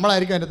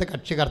നമ്മളായിരിക്കും അതിനകത്ത്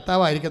കക്ഷി,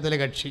 കർത്താവായിരിക്കത്തില്ല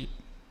കക്ഷി.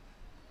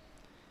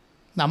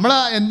 നമ്മൾ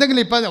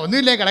എന്തെങ്കിലും ഇപ്പം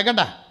ഒന്നുമില്ലേ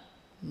കിടക്കണ്ട,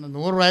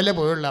 100 രൂപയിലേ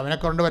പോയുള്ളൂ, അവനെ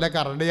കൊണ്ട് വല്ല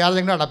കറണ്ട് ചാർജ്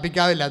നിങ്ങൾ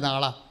അടപ്പിക്കാവില്ല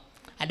നാളെ.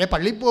 അല്ലെ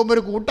പള്ളിയിൽ പോകുമ്പോൾ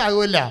ഒരു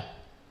കൂട്ടാകുമല്ല.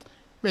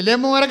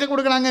 വലിയമ്മമാരൊക്കെ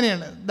കൊടുക്കണം.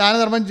 അങ്ങനെയാണ്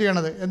ദാനധർമ്മം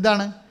ചെയ്യണത്.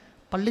 എന്താണ്?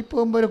 പള്ളിയിൽ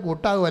പോകുമ്പോൾ ഒരു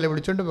കൂട്ടാകുമല്ലേ,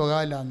 വിളിച്ചുകൊണ്ട്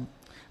പോകാമല്ല എന്ന്.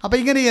 അപ്പോൾ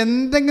ഇങ്ങനെ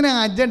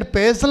എന്തെങ്കിലും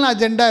പേഴ്സണൽ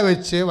അജണ്ട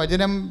വെച്ച്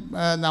വചനം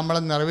നമ്മൾ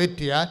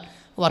നിറവേറ്റിയാൽ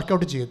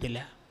വർക്കൗട്ട് ചെയ്യത്തില്ല.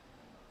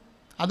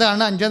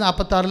 അതാണ്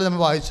 5:46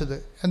 നമ്മൾ വായിച്ചത്.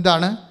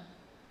 എന്താണ്?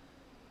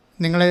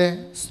 നിങ്ങളെ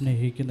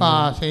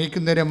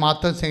സ്നേഹിക്കുന്നവരെ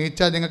മാത്രം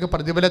സ്നേഹിച്ചാൽ നിങ്ങൾക്ക്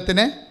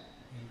പ്രതിഫലത്തിന്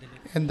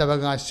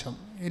എന്തവകാശം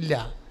ഇല്ല.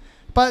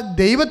 അപ്പം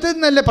ദൈവത്തിൽ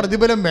നിന്നല്ല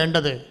പ്രതിഫലം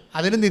വേണ്ടത്.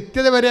 അതിന്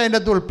നിത്യത വരെ അതിൻ്റെ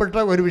അകത്ത് ഉൾപ്പെട്ട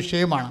ഒരു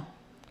വിഷയമാണ്,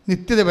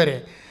 നിത്യത വരെ.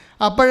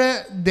 അപ്പോൾ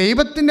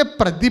ദൈവത്തിൻ്റെ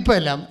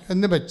പ്രതിഫലം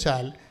എന്ന്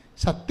വെച്ചാൽ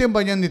സത്യം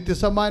പറഞ്ഞാൽ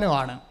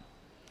നിത്യസമ്മാനമാണ്.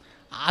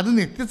 അത്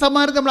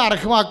നിത്യസമ്മാനം നമ്മൾ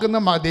അർഹമാക്കുന്ന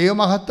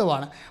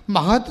ദൈവമഹത്വമാണ്.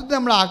 മഹത്വത്തെ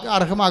നമ്മൾ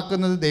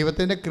അർഹമാക്കുന്നത്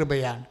ദൈവത്തിൻ്റെ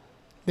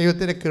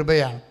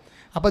കൃപയാണ്.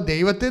 അപ്പോൾ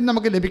ദൈവത്തിൽ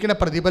നമുക്ക് ലഭിക്കുന്ന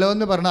പ്രതിഫലം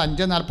എന്ന് പറയുന്നത്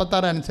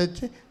 5:46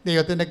 അനുസരിച്ച്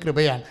ദൈവത്തിൻ്റെ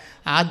കൃപയാണ്.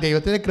 ആ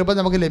ദൈവത്തിൻ്റെ കൃപ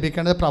നമുക്ക്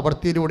ലഭിക്കേണ്ടത്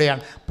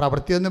പ്രവൃത്തിയിലൂടെയാണ്.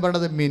 പ്രവൃത്തി എന്ന്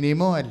പറയുന്നത്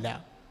മിനിമം അല്ല.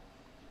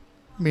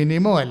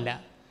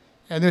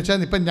 എന്ന് വെച്ചാൽ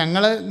ഇപ്പം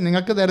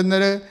നിങ്ങൾക്ക്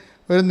തരുന്നൊരു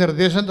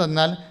നിർദ്ദേശം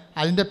തന്നാൽ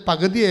അതിൻ്റെ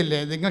പകുതിയല്ലേ,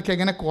 നിങ്ങൾക്ക്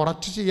എങ്ങനെ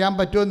കുറച്ച് ചെയ്യാൻ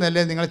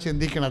പറ്റുമെന്നല്ലേ നിങ്ങൾ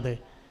ചിന്തിക്കണത്.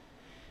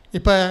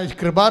 ഇപ്പം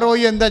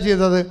കൃപാറോയി എന്താ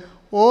ചെയ്തത്?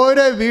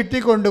 ഓരോ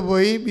വീട്ടിൽ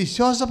കൊണ്ടുപോയി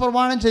വിശ്വാസ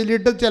പ്രമാണം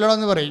ചൊല്ലിയിട്ട്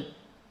ചെല്ലണമെന്ന് പറയും.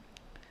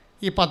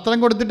 ഈ പത്രം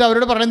കൊടുത്തിട്ട്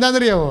അവരോട്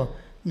പറയുന്നതെന്നറിയാമോ?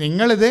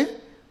 നിങ്ങളിത്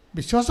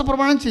വിശ്വാസ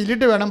പ്രമാണം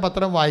ചൊല്ലിയിട്ട് വേണം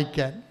പത്രം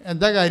വായിക്കാൻ.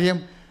 എന്താ കാര്യം?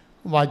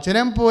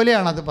 വചനം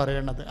പോലെയാണ് അത്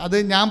പറയണത്. അത്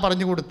ഞാൻ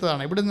പറഞ്ഞു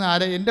കൊടുത്തതാണ്. ഇവിടുന്ന്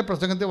എൻ്റെ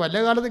പ്രസംഗത്തിൽ വല്ല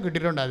കാലത്ത്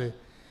കിട്ടിയിട്ടുണ്ട് അത്.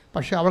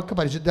 പക്ഷേ അവൾക്ക്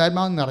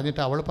പരിശുദ്ധാത്മാവ്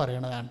നിറഞ്ഞിട്ട് അവൾ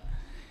പറയണതാണ്.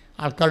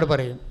 ആൾക്കാരോട്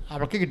പറയും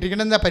അവൾക്ക്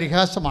കിട്ടിയിരിക്കുന്നത് എന്താ?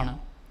 പരിഹാസമാണ്.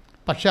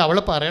 പക്ഷേ അവൾ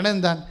പറയണത്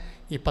എന്താണ്?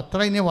 ഈ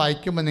പത്രം ഇനി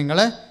വായിക്കുമ്പോൾ നിങ്ങൾ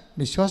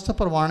വിശ്വാസ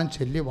പ്രമാണം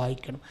ചൊല്ലി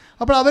വായിക്കണം.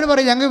 അപ്പോൾ അവർ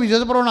പറയും ഞങ്ങൾക്ക്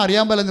വിശ്വാസ പ്രമാണം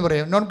അറിയാൻ പാടില്ലെന്ന്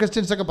പറയും. നോൺ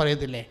ക്രിസ്ത്യൻസൊക്കെ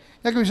പറയത്തില്ലേ,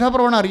 ഞങ്ങൾക്ക് വിശ്വാസ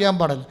പ്രമാണം അറിയാൻ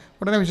പാടില്ല.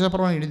 ഉടനെ വിശ്വാസ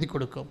പ്രമാണം എഴുതി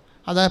കൊടുക്കും.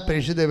 അതാണ്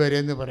പരിശുദ്ധ വരെ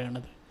എന്ന്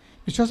പറയണത്.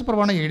 വിശ്വാസ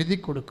പ്രമാണം എഴുതി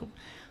കൊടുക്കും.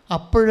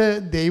 അപ്പോൾ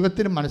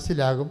ദൈവത്തിന്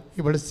മനസ്സിലാകും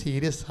ഇവൾ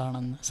സീരിയസ്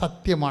ആണെന്ന്,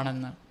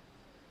 സത്യമാണെന്ന്.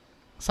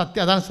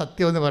 അതാണ്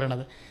സത്യം എന്ന്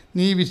പറയണത്.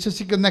 നീ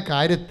വിശ്വസിക്കുന്ന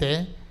കാര്യത്തെ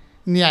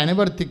നീ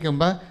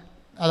അനുവർത്തിക്കുമ്പോൾ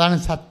അതാണ്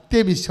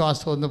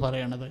സത്യവിശ്വാസം എന്ന്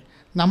പറയണത്.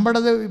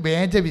 നമ്മുടേത്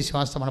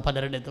വേദവിശ്വാസമാണ്.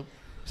 പലരുടേതും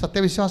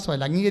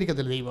സത്യവിശ്വാസമല്ല,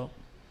 അംഗീകരിക്കത്തില്ല ദൈവം.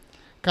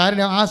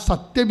 കാരണം ആ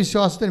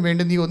സത്യവിശ്വാസത്തിന്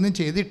വേണ്ടി നീ ഒന്നും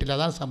ചെയ്തിട്ടില്ല.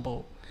 അതാണ്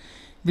സംഭവം.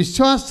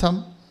 വിശ്വാസം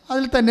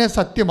അതിൽ തന്നെ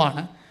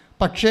സത്യമാണ്.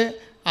 പക്ഷേ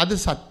അത്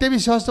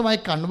സത്യവിശ്വാസമായി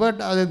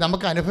അത്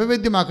നമുക്ക്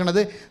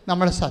അനുഭവവേദ്യമാക്കുന്നത്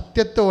നമ്മൾ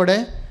സത്യത്തോടെ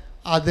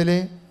അതിൽ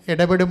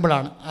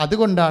ഇടപെടുമ്പോഴാണ്.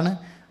 അതുകൊണ്ടാണ്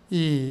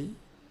ഈ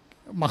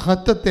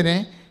മഹത്വത്തിന്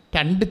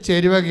 2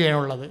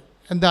 ചേരുവകയാണുള്ളത്.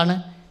 എന്താണ്?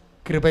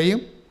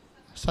 കൃപയും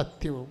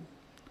സത്യവും.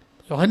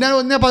 യോഹന്നാൻ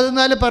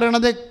 1:14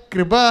 പറയണത്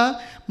കൃപ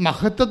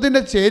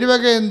മഹത്വത്തിൻ്റെ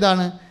ചേരുവക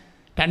എന്താണ്?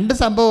 2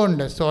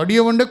 സംഭവമുണ്ട്.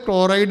 സോഡിയമുണ്ട്,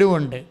 ക്ലോറൈഡും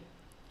ഉണ്ട്.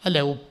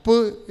 അല്ലേ? ഉപ്പ്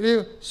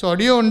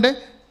സോഡിയം ഉണ്ട്,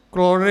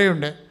 ക്ലോറൈഡ്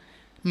ഉണ്ട്.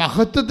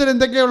 മഹത്വത്തിൽ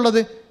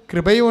എന്തൊക്കെയുള്ളത്?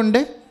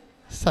 കൃപയുമുണ്ട്,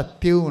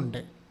 സത്യവുമുണ്ട്.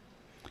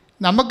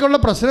 നമുക്കുള്ള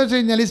പ്രശ്നം വെച്ച്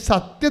കഴിഞ്ഞാൽ ഈ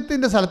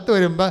സത്യത്തിൻ്റെ സ്ഥലത്ത്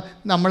വരുമ്പോൾ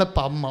നമ്മൾ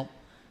പമ്മം,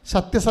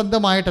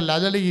 സത്യസന്ധമായിട്ടല്ല.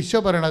 അതല്ല ഈശോ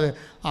പറയണത്,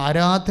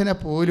 ആരാധന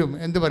പോലും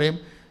എന്ത് പറയും?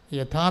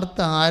 യഥാർത്ഥ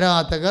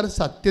ആരാധകർ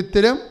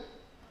സത്യത്തിലും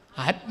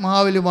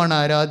ആത്മാവിലുമാണ്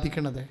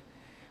ആരാധിക്കുന്നത്.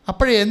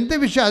 അപ്പോഴെന്ത്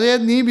വിഷയം,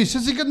 അതായത് നീ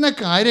വിശ്വസിക്കുന്ന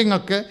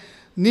കാര്യങ്ങൾക്ക്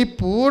നീ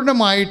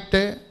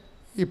പൂർണ്ണമായിട്ട്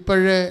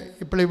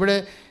ഇവിടെ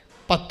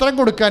പത്രം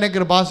കൊടുക്കാനേ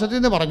കൃപാസനത്തിൽ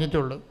നിന്ന്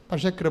പറഞ്ഞിട്ടുള്ളൂ.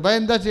 പക്ഷേ കൃപ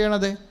എന്താ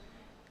ചെയ്യണത്?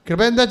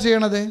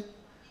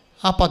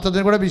 ആ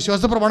പത്രത്തിന് കൂടെ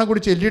വിശ്വാസ പ്രമാണം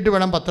കൂടി ചൊല്ലിയിട്ട്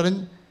വേണം പത്രം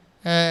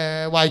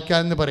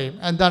വായിക്കാമെന്ന് പറയും.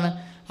 എന്താണ്?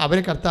 അവർ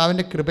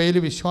കർത്താവിൻ്റെ കൃപയിൽ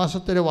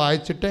വിശ്വാസത്തിൽ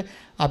വായിച്ചിട്ട്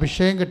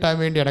അഭിഷേകം കിട്ടാൻ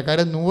വേണ്ടിയാണ്.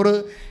 കാര്യം 100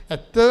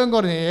 ഏറ്റവും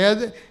കുറഞ്ഞ്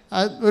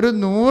ഒരു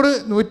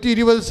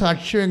 100-120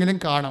 സാക്ഷ്യമെങ്കിലും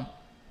കാണും.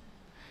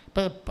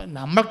 ഇപ്പം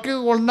നമ്മൾക്ക്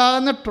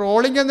ഉണ്ടാകുന്ന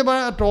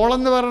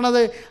ട്രോളെന്ന്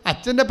പറയണത്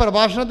അച്ഛൻ്റെ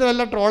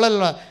പ്രഭാഷണത്തിലല്ല,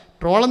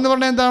 ട്രോളെന്ന്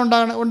പറഞ്ഞാൽ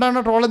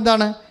ഉണ്ടാകുന്ന ട്രോൾ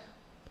എന്താണ്?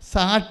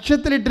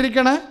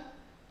 സാക്ഷ്യത്തിലിട്ടിരിക്കണ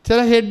ചില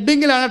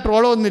ഹെഡിങ്ങിലാണ്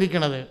ട്രോൾ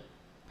വന്നിരിക്കണത്,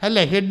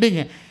 അല്ലേ?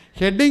 ഹെഡിങ്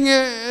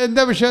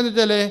എന്താ വിഷയം എന്ന്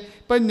വെച്ചാൽ,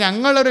 ഇപ്പം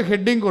ഞങ്ങളൊരു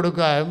ഹെഡിങ്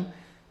കൊടുക്കാം,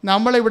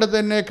 നമ്മളിവിടെ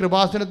തന്നെ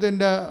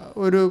കൃപാസനത്തിൻ്റെ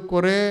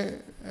കുറേ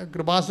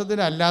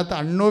കൃപാസനത്തിനല്ലാത്ത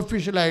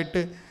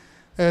അൺഒഫീഷ്യലായിട്ട്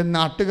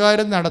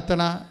നാട്ടുകാരൻ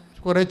നടത്തണ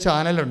കുറേ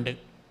ചാനലുണ്ട്.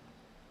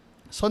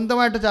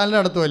 സ്വന്തമായിട്ട് ചാനൽ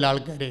നടത്തുമല്ലോ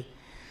ആൾക്കാർ.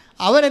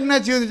 അവരെന്നാ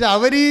ചെയ്യുന്നത് വെച്ചാൽ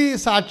അവർ ഈ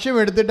സാക്ഷ്യം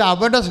എടുത്തിട്ട്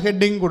അവരുടെ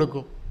ഹെഡിങ്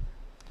കൊടുക്കും.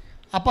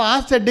 അപ്പോൾ ആ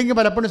ഹെഡിങ്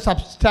പലപ്പോഴും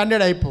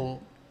സബ്സ്റ്റാൻഡേർഡായി പോകും.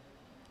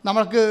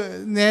 നമ്മൾക്ക്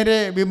നേരെ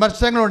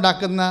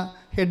വിമർശനങ്ങളുണ്ടാക്കുന്ന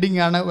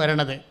ഹെഡിങ്ങാണ്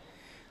വരണത്.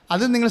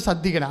 അത് നിങ്ങൾ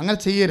ശ്രദ്ധിക്കണം, അങ്ങനെ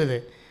ചെയ്യരുത്.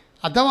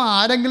 അഥവാ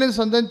ആരെങ്കിലും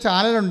സ്വന്തം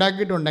ചാനൽ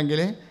ഉണ്ടാക്കിയിട്ടുണ്ടെങ്കിൽ,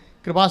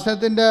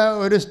 കൃപാസനത്തിൻ്റെ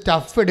ഒരു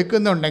സ്റ്റഫ്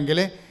എടുക്കുന്നുണ്ടെങ്കിൽ,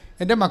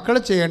 എൻ്റെ മക്കൾ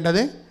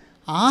ചെയ്യേണ്ടത്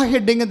ആ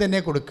ഹെഡിങ് തന്നെ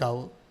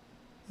കൊടുക്കാവൂ.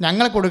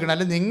 ഞങ്ങൾ കൊടുക്കണം.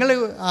 അല്ലെങ്കിൽ നിങ്ങൾ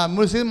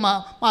മുസ്ലിം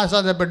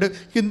മാനസാന്തരപ്പെട്ട്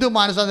ഹിന്ദു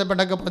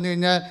മാനസാന്തരപ്പെട്ടൊക്കെ പറഞ്ഞു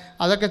കഴിഞ്ഞാൽ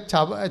അതൊക്കെ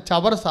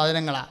ചവർ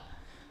സാധനങ്ങളാണ്.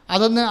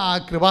 അതൊന്നും ആ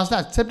കൃപാസനം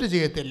അക്സെപ്റ്റ്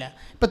ചെയ്യത്തില്ല.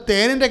 ഇപ്പോൾ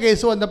തേനിൻ്റെ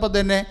കേസ് വന്നപ്പോൾ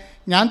തന്നെ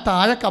ഞാൻ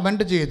താഴെ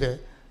കമൻറ്റ് ചെയ്ത്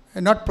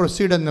നോട്ട്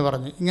പ്രൊസീഡ് എന്ന്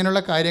പറഞ്ഞ്,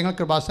 ഇങ്ങനെയുള്ള കാര്യങ്ങൾ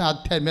കൃപാസന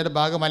ആധ്യാത്മികയുടെ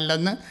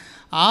ഭാഗമല്ലെന്ന്.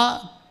 ആ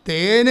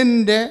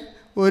തേനിൻ്റെ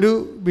ഒരു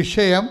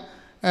വിഷയം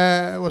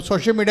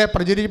സോഷ്യൽ മീഡിയ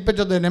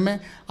പ്രചരിപ്പിച്ചതിനുമേ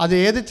അത്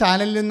ഏത്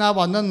ചാനലിൽ നിന്നാണ്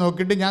വന്നെന്ന്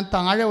നോക്കിയിട്ട് ഞാൻ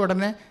താഴെ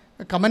ഉടനെ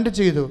കമൻറ്റ്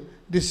ചെയ്തു,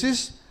 this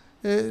is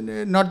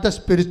not the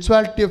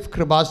spirituality of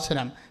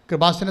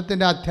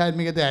കൃപാസനത്തിൻ്റെ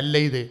ആധ്യാത്മികതയല്ല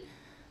ഇത്.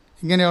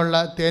 ഇങ്ങനെയുള്ള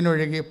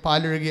തേനൊഴുകി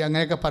പാലൊഴുകി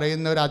അങ്ങനെയൊക്കെ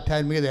പറയുന്ന ഒരു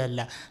ആധ്യാത്മികതയല്ല.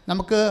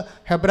 നമുക്ക്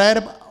ഹെബ്രായർ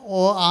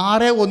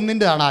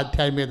 6:1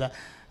 ആധ്യാത്മികത.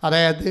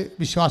 അതായത്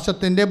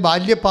വിശ്വാസത്തിൻ്റെ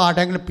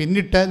ബാല്യപാഠങ്ങൾ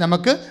പിന്നിട്ട്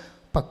നമുക്ക്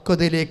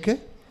പക്വതയിലേക്ക്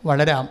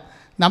വളരാം.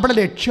 നമ്മുടെ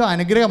ലക്ഷ്യം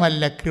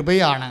അനുഗ്രഹമല്ല,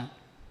 കൃപയാണ്.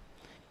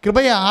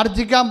 കൃപയെ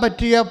ആർജിക്കാൻ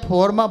പറ്റിയ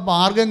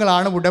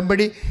മാർഗങ്ങളാണ്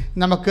ഉടമ്പടി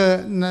നമുക്ക്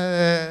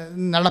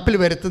നടപ്പിൽ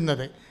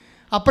വരുത്തുന്നത്.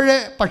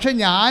 പക്ഷേ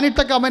ഞാനിട്ട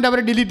കമൻറ്റ് അവർ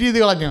ഡിലീറ്റ് ചെയ്ത്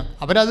കളഞ്ഞു.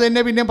 അവരത്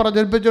തന്നെ പിന്നെയും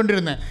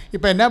പ്രചരിപ്പിച്ചുകൊണ്ടിരുന്നത്.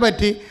 ഇപ്പോൾ എന്നാ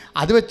പറ്റി?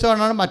 അത്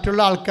വെച്ചാണ് മറ്റുള്ള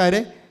ആൾക്കാർ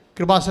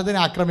കൃപാസനത്തിനെ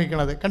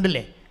ആക്രമിക്കുന്നത്.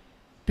 കണ്ടില്ലേ?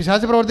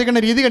 പിശാച് പ്രവർത്തിക്കുന്ന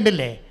രീതി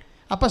കണ്ടില്ലേ?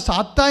 അപ്പോൾ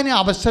സാത്താന്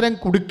അവസരം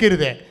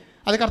കൊടുക്കരുത്.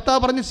 അത് കർത്താവ്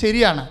പറഞ്ഞു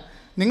ശരിയാണ്.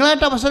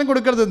 നിങ്ങളായിട്ട് അവസരം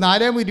കൊടുക്കരുത്.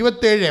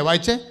 4:27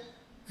 വായിച്ചേ,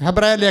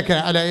 ഹെബ്രായ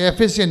ലേഖനം അല്ല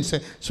എഫെസ്യൻസ്.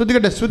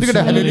 ശ്രുതികട്ടെ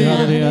 4:27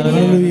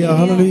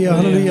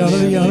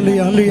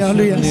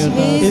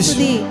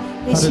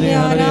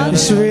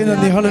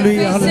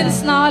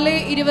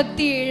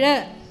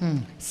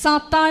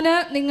 സാത്താന്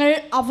നിങ്ങൾ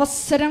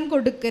അവസരം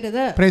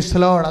കൊടുക്കരുത്. Price the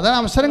Lord. അതാണ്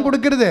അവസരം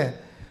കൊടുക്കരുത്.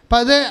 അപ്പം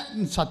അത്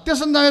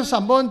സത്യസന്ധമായ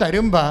സംഭവം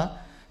തരുമ്പോൾ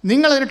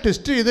നിങ്ങളതിനെ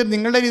ടെസ്റ്റ് ചെയ്ത്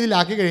നിങ്ങളുടെ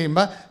രീതിയിലാക്കി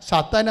കഴിയുമ്പോൾ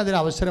സാത്താൻ അതിന്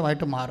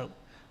അവസരമായിട്ട് മാറും.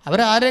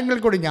 അവരാരെങ്കിലും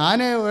കൂടി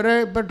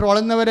ഇപ്പോൾ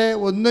ട്രോളുന്നവരെ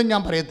ഒന്നും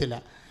ഞാൻ പറയത്തില്ല.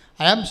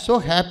 I am so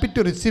happy to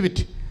receive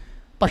it.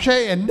 പക്ഷേ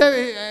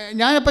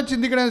ഞാനിപ്പോൾ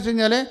ചിന്തിക്കണമെന്ന് വെച്ച്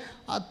കഴിഞ്ഞാൽ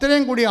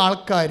അത്രയും കൂടി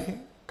ആൾക്കാർ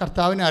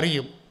കർത്താവിനെ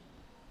അറിയും.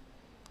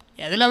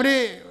 അതിലവർ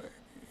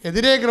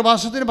എതിരെ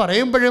കൃപാസനത്തിന്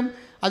പറയുമ്പോഴും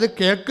അത്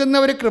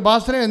കേൾക്കുന്നവർ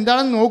കൃപാസനം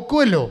എന്താണെന്ന്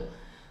നോക്കുമല്ലോ.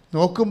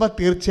 നോക്കുമ്പോൾ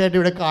തീർച്ചയായിട്ടും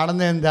ഇവിടെ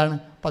കാണുന്നത് എന്താണ്?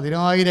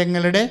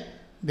 10,000ങ്ങളുടെ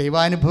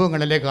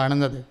ദൈവാനുഭവങ്ങളല്ലേ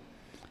കാണുന്നത്.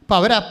 അപ്പോൾ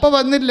അവരപ്പോൾ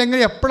വന്നിട്ടില്ലെങ്കിൽ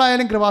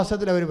എപ്പോഴായാലും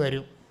കൃപാസനത്തിൽ അവർ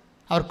വരും.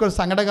 അവർക്കൊരു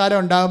സങ്കടകാലം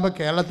ഉണ്ടാകുമ്പോൾ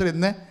കേരളത്തിൽ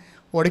ഇന്ന്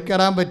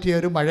ഓടിക്കയറാൻ പറ്റിയ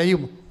ഒരു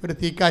മഴയും ഒരു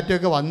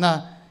തീക്കാറ്റുമൊക്കെ വന്നാൽ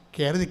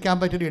കയറി നിൽക്കാൻ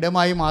പറ്റിയൊരു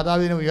ഇടമായി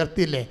മാതാവിനെ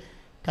ഉയർത്തിയില്ലേ?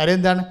 കാര്യം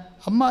എന്താണ്?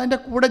 അമ്മ അതിൻ്റെ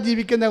കൂടെ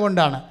ജീവിക്കുന്നത്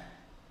കൊണ്ടാണ്.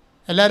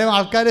 എല്ലാവരും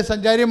ആൾക്കാർ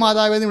സഞ്ചാരി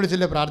മാതാവെന്ന്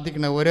വിളിച്ചില്ലേ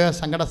പ്രാർത്ഥിക്കുന്നത് ഓരോ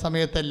സങ്കട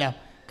സമയത്തെല്ലാം.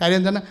 കാര്യം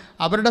എന്താണ്?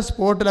 അവരുടെ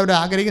സ്പോട്ടിൽ അവർ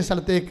ആഗ്രഹിക്കുന്ന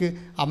സ്ഥലത്തേക്ക്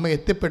അമ്മ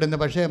എത്തിപ്പെടുന്നു.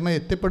 പക്ഷേ അമ്മ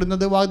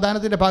എത്തിപ്പെടുന്നത്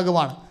വാഗ്ദാനത്തിൻ്റെ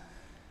ഭാഗമാണ്.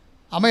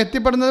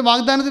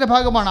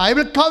 I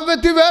will come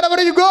with you where ever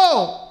you go.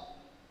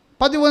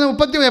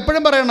 13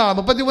 എപ്പോഴും പറയണതാണ്.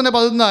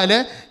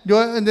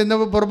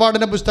 33:14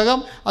 പുറപ്പാടിൻ്റെ പുസ്തകം.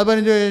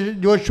 അതുപോലെ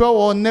Joshua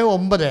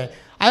 1:9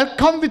 I will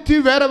come with you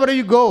where ever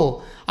you go.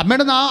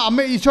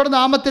 ഈശോയുടെ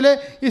നാമത്തിൽ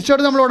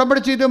ഈശോയോട് നമ്മൾ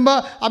ഉടമ്പടി ചെയ്യുമ്പോൾ,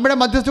 അമ്മയുടെ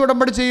മധ്യസ്ഥ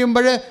ഉടമ്പടി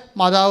ചെയ്യുമ്പോൾ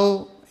മാതാവ്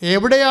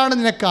എവിടെയാണ്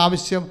നിനക്ക്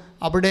ആവശ്യം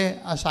അവിടെ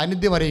ആ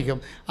സാന്നിധ്യം അറിയിക്കും.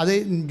 അത്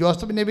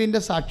ജോസഫ് നബീൻ്റെ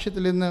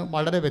സാക്ഷ്യത്തിൽ നിന്ന്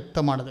വളരെ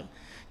വ്യക്തമാണത്.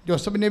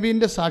 ജോസഫ്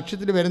നബീൻ്റെ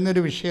സാക്ഷ്യത്തിൽ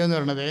വരുന്നൊരു വിഷയം എന്ന്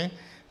പറയുന്നത്,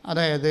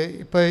 അതായത്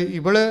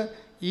ഇപ്പോൾ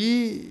ഈ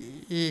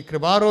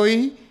കൃപാറോയി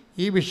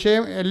ഈ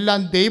വിഷയം എല്ലാം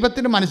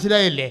ദൈവത്തിന്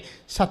മനസ്സിലായില്ലേ,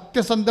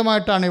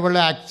 സത്യസന്ധമായിട്ടാണ്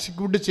ഇവളെ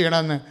എക്സിക്യൂട്ട്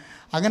ചെയ്യണമെന്ന്.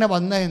 അങ്ങനെ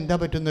വന്നാൽ എന്താ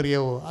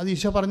പറ്റുമെന്നറിയാവോ? അത്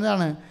ഈശോ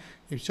പറഞ്ഞതാണ്.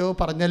 ഈശോ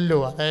പറഞ്ഞല്ലോ,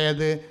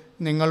 അതായത്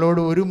നിങ്ങളോട്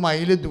 1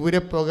 മൈൽ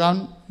ദൂരെ പോകാൻ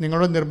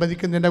നിങ്ങളോട്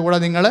നിർബന്ധിക്കുന്നതിൻ്റെ കൂടെ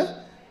നിങ്ങൾ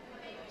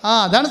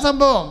അതാണ്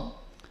സംഭവം.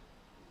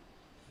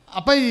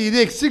 അപ്പം ഇത്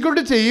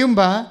എക്സിക്യൂട്ട്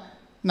ചെയ്യുമ്പോൾ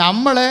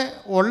നമ്മളെ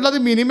ഉള്ളത്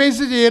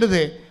മിനിമൈസ്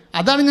ചെയ്യരുത്.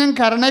 അതാണ് ഞാൻ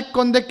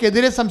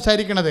കരുണക്കൊന്തയ്ക്കെതിരെ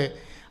സംസാരിക്കണത്.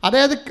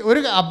 അതായത് ഒരു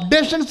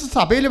അപ്ഡേഷൻസ്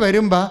സഭയിൽ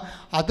വരുമ്പോൾ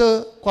അത്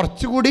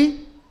കുറച്ചുകൂടി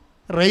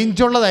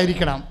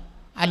റേഞ്ചുള്ളതായിരിക്കണം,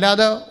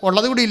 അല്ലാതെ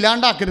ഉള്ളത് കൂടി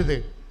ഇല്ലാണ്ടാക്കരുത്.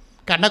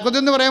 കരുണക്കൊന്ത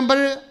എന്ന് പറയുമ്പോൾ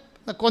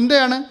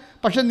കൊന്തയാണ്,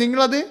 പക്ഷെ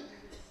നിങ്ങളത്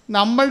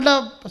നമ്മളുടെ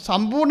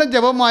സമ്പൂർണ്ണ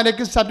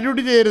ജപമാലയ്ക്ക്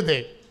സബ്സ്റ്റിറ്റ്യൂട്ട് ചെയ്യരുത്.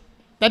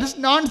 That is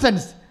known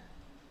sense.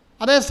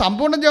 അതായത്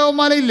സമ്പൂർണ്ണ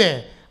ജപമാലയില്ലേ,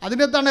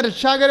 അതിനകത്താണ്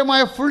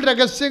രക്ഷാകരമായ ഫുൾ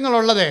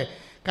രഹസ്യങ്ങളുള്ളത്.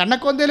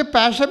 കരുണക്കൊന്തയിൽ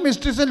പാഷൻ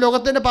മിസ്റ്ററീസും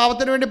ലോകത്തിൻ്റെ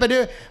പാപത്തിന് വേണ്ടി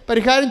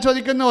പരിഹാരം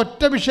ചോദിക്കുന്ന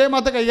ഒറ്റ വിഷയം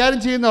മാത്രം കൈകാര്യം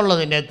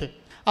ചെയ്യുന്നുള്ളതിൻ്റെ അകത്ത്.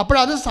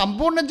 അപ്പോഴത്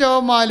സമ്പൂർണ്ണ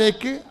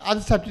ജപമാലയ്ക്ക് അത്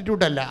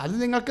സബ്സ്റ്റിറ്റ്യൂട്ട് അല്ല. അത്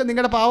നിങ്ങൾക്ക്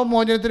നിങ്ങളുടെ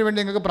പാപമോചനത്തിന് വേണ്ടി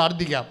നിങ്ങൾക്ക്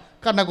പ്രാർത്ഥിക്കാം,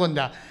 കരുണക്കൊന്ത.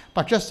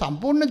 പക്ഷേ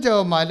സമ്പൂർണ്ണ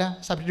ജപമാല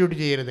സബ്സ്റ്റിറ്റ്യൂട്ട്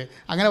ചെയ്യരുത്.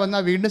 അങ്ങനെ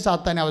വന്നാൽ വീണ്ടും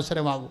സാത്താൻ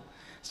അവസരമാകും.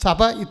 സഭ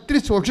ഇത്തിരി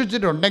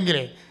സൂക്ഷിച്ചിട്ടുണ്ടെങ്കിൽ,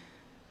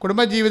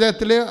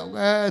 കുടുംബജീവിതത്തിൽ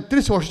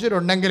ഇത്തിരി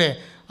സൂക്ഷിച്ചിട്ടുണ്ടെങ്കിൽ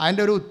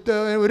അതിൻ്റെ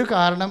ഒരു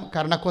കാരണം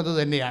കരുണക്കൊന്ത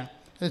തന്നെയാണ്.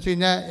 എന്ന് വെച്ച്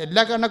കഴിഞ്ഞാൽ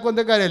എല്ലാ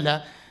കരുണക്കൊന്തക്കാരല്ല,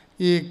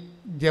 ഈ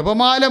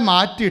ജപമാല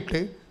മാറ്റിയിട്ട്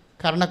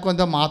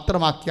കരുണക്കൊന്ത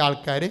മാത്രമാക്കിയ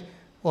ആൾക്കാർ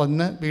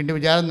ഒന്ന് വീണ്ടും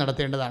വിചാരം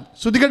നടത്തേണ്ടതാണ്.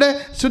 ശ്രുതികടെ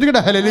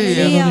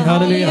ഹല്ലേലൂയ.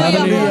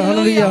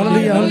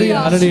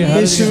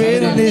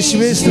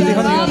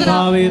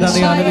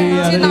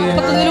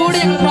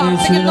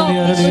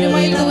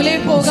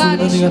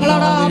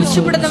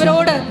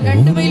 ആവശ്യപ്പെടുന്നവരോട്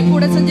 2 മൈൽ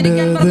കൂടെ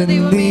സഞ്ചരിക്കാൻ പറഞ്ഞ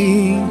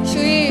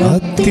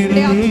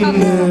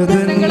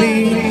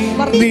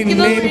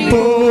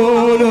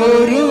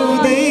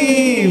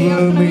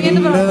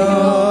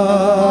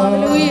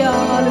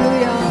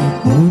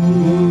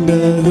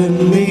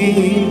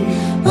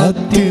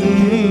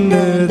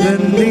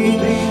ദൈവമേ,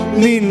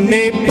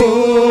 നിന്നെ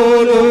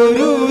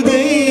പോലൊരു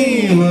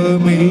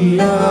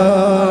ദൈവമില്ല,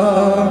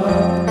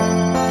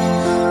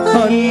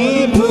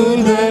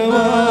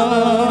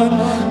 അത്ഭുതവാൻ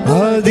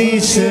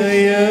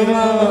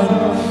അതിശയവാൻ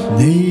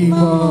നീ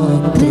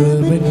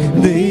മാത്രമേ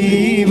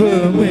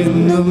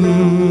ദൈവമെന്നും,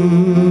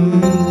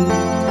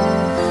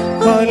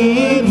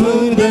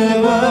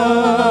 അത്ഭുതവാൻ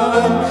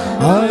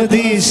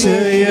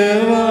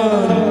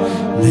അതിശയവാൻ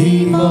നീ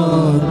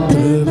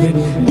മാത്രമേ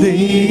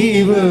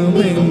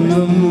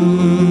ദൈവമെന്നും.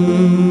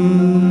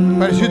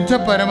 പരിശുദ്ധ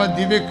പരമ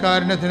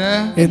ദിവ്യകാരുണ്യത്തിന്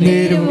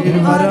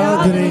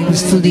ആരാധനയും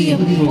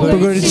സ്തുതിയും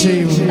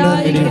പുകഴ്ചയും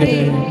ഉണ്ടായിരിക്കട്ടെ.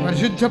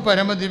 പരിശുദ്ധ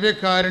പരമ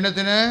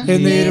ദിവ്യകാരുണ്യത്തിന്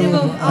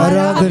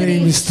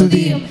ആരാധനയും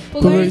സ്തുതിയും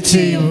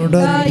പുകഴ്ചയും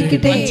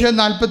ഉണ്ടായിരിക്കട്ടെ.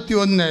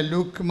 5:41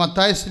 ലൂക്ക്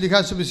മത്തായി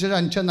ശ്ലീഹാ സുവിശേഷം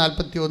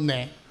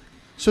 5:41.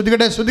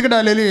 ശ്രുതികടെ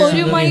ഹല്ലേലൂയ.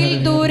 1 മൈൽ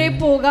ദൂരെ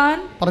പോകാൻ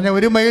പറഞ്ഞ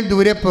 1 മൈൽ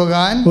ദൂരെ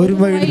പോകാൻ, 1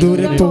 മൈൽ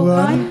ദൂരെ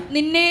പോകാൻ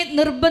നിന്നെ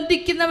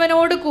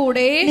നിർബന്ധിക്കുന്നവനോട്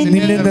കൂടെ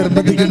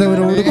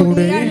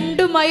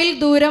 2 മൈൽ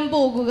ദൂരം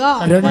പോകുക.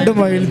 2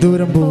 മൈൽ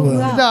ദൂരം പോവുക.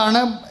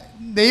 ഇതാണ്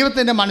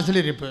ദൈവത്തിൻ്റെ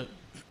മനസ്സിലിരിപ്പ്.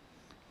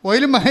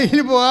 1 മൈൽ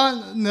പോകാൻ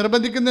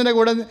നിർബന്ധിക്കുന്നതിൻ്റെ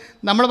കൂടെ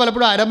നമ്മൾ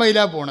പലപ്പോഴും 1/2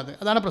 മൈലാണ് പോണത്.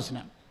 അതാണ്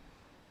പ്രശ്നം.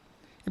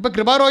 ഇപ്പോൾ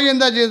കൃപാറോയി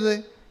എന്താ ചെയ്തത്?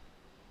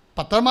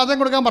 10 മാസം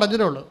കൊടുക്കാൻ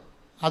പറഞ്ഞിട്ടുള്ളൂ,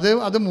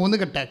 അത് 3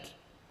 കെട്ടാക്കി.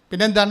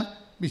 പിന്നെന്താണ്?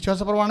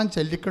 വിശ്വാസപ്രമാണം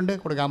ചൊല്ലിക്കൊണ്ട്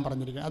കൊടുക്കാൻ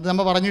പറഞ്ഞിരിക്കുന്നത്. അത്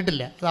നമ്മൾ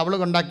പറഞ്ഞിട്ടില്ല, അത് അവൾ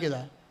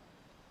ഉണ്ടാക്കിയതാണ്.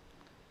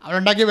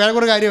 അവളുണ്ടാക്കിയ വേറെ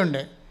കുറേ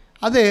കാര്യമുണ്ട്.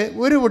 അത്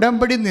ഒരു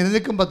ഉടമ്പടി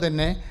നിലനിൽക്കുമ്പോൾ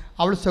തന്നെ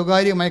അവൾ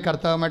സ്വകാര്യമായി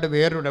കർത്താവുമായിട്ട്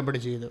വേറൊരു ഉടമ്പടി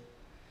ചെയ്തു.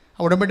 ആ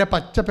ഉടമ്പടിയുടെ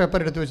പച്ച പേപ്പർ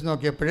എടുത്ത് വെച്ച്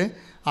നോക്കിയപ്പോൾ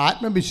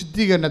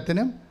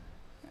ആത്മവിശുദ്ധീകരണത്തിനും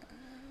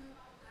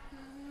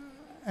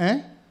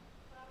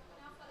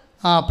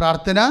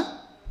പ്രാർത്ഥന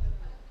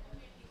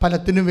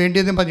ഫലത്തിനും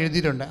വേണ്ടിയതും പറഞ്ഞ്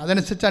എഴുതിയിട്ടുണ്ട്.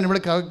 അതനുസരിച്ചാണ്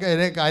ഇവിടെ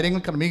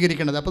കാര്യങ്ങൾ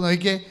ക്രമീകരിക്കേണ്ടത്. അപ്പോൾ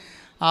നോക്കിയേ,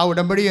 ആ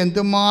ഉടമ്പടി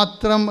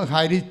എന്തുമാത്രം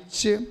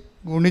ഹരിച്ച്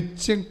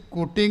ഗുണിച്ചും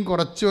കൂട്ടിയും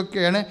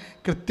കുറച്ചുമൊക്കെയാണ്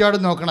കൃത്യമായിട്ട്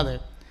നോക്കണത്.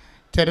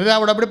 ചിലർ ആ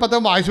ഉടമ്പടി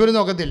പത്രം വായിച്ചു പോലും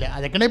നോക്കത്തില്ല.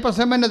 അതൊക്കെയാണ് ഈ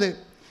പ്രശ്നം വന്നത്.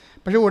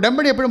 പക്ഷേ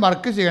ഉടമ്പടി എപ്പോഴും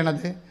വർക്ക്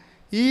ചെയ്യണത്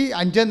ഈ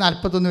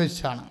 5:41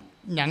 വെച്ചാണ്.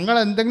 ഞങ്ങൾ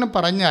എന്തെങ്കിലും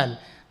പറഞ്ഞാൽ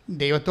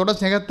ദൈവത്തോടെ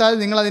സ്നേഹത്താൽ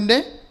നിങ്ങളതിൻ്റെ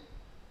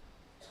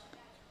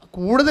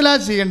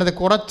കൂടുതലാണ് ചെയ്യേണ്ടത്,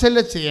 കുറച്ചല്ല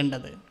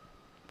ചെയ്യേണ്ടത്,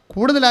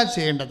 കൂടുതലാണ്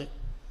ചെയ്യേണ്ടത്.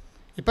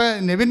 ഇപ്പം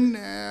നെവിൻ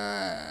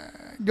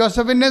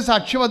ജോസഫിൻ്റെ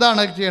സാക്ഷ്യം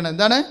അതാണ് ചെയ്യണത്.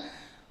 എന്താണ്?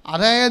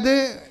 അതായത്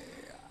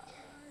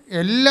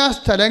എല്ലാ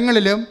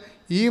സ്ഥലങ്ങളിലും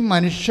ഈ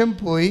മനുഷ്യൻ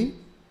പോയി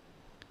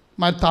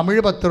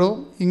തമിഴ് പത്രവും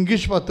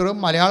ഇംഗ്ലീഷ് പത്രവും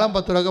മലയാളം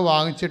പത്രമൊക്കെ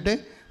വാങ്ങിച്ചിട്ട്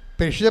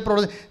പരിശുദ്ധ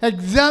പ്രവർത്തനം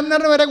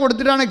എക്സാമിനറിന് വരെ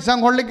കൊടുത്തിട്ടാണ് എക്സാം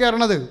ഹാളിൽ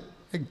കയറണത്.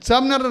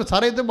 എക്സാമിനർ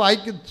സാറേ ഇത്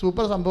വായിക്കും,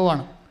 സൂപ്പർ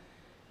സംഭവമാണ്.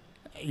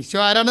 ഈശോ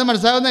ആരാണെന്ന്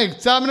മനസ്സിലാകുന്ന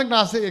എക്സാം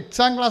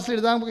ക്ലാസ്സിൽ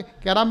എഴുതാൻ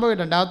കയറാൻ പോയി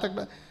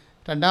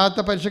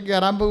രണ്ടാമത്തെ പരീക്ഷയ്ക്ക്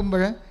കയറാൻ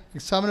പോകുമ്പോൾ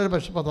എക്സാമിനൊരു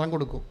പത്രം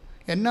കൊടുക്കും.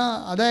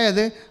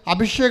 അതായത്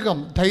അഭിഷേകം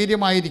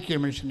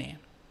ധൈര്യമായിരിക്കും മനുഷ്യനെ.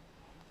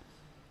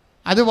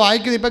 അത്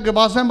വായിക്കുന്നത്. ഇപ്പോൾ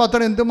കൃപാസനം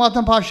പത്രം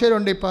എന്തുമാത്രം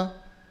ഭാഷയിലുണ്ട്.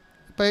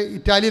 ഇപ്പോൾ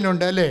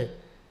ഇറ്റാലിയനുണ്ട് അല്ലേ,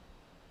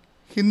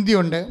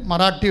 ഹിന്ദിയുണ്ട്,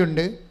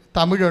 മറാഠിയുണ്ട്,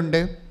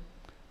 തമിഴുണ്ട്,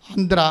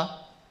 ആന്ധ്ര,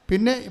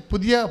 പിന്നെ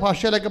പുതിയ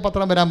ഭാഷയിലൊക്കെ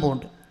പത്രം വരാൻ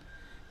പോകുന്നുണ്ട്.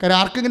 കാരണം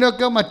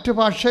ആർക്കെങ്കിലുമൊക്കെ മറ്റു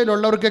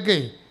ഭാഷയിലുള്ളവർക്കൊക്കെ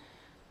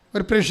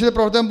ഒരു പ്രേക്ഷിത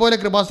പ്രവർത്തനം പോലെ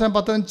കൃപാസനം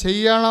പത്രം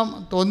ചെയ്യണം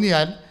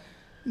തോന്നിയാൽ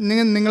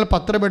നിങ്ങൾ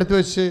പത്രം എടുത്ത്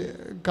വെച്ച്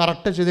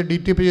കറക്റ്റ് ചെയ്ത്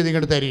DTP ചെയ്ത്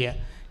ഇങ്ങോട്ട് തരിക.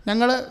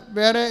 ഞങ്ങൾ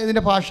വേറെ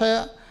ഇതിൻ്റെ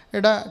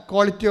ഭാഷയുടെ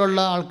ക്വാളിറ്റിയുള്ള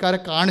ആൾക്കാരെ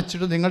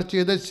കാണിച്ചിട്ട് നിങ്ങൾ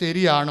ചെയ്തത്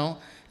ശരിയാണോ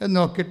എന്ന്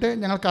നോക്കിയിട്ട്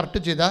ഞങ്ങൾ കറക്റ്റ്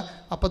ചെയ്താൽ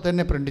അപ്പോൾ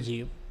തന്നെ പ്രിൻ്റ്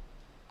ചെയ്യും.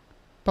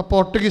 ഇപ്പോൾ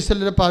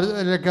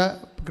പോർട്ടുഗീസിലൊക്കെ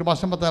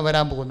കൃപാസനപത്രം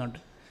വരാൻ പോകുന്നുണ്ട്.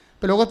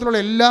 ഇപ്പോൾ ലോകത്തിലുള്ള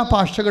എല്ലാ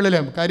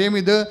ഭാഷകളിലും, കാര്യം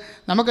ഇത്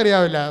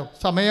നമുക്കറിയാവില്ല,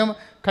 സമയം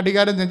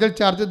ഘടികാരം നെഞ്ചിൽ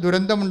ചാർത്തി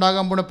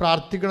ദുരന്തമുണ്ടാകാൻ പോണ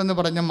പ്രാർത്ഥിക്കണമെന്ന്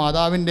പറഞ്ഞ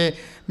മാതാവിൻ്റെ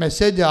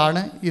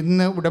മെസ്സേജാണ്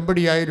ഇന്ന്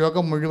ഉടമ്പടിയായി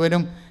ലോകം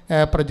മുഴുവനും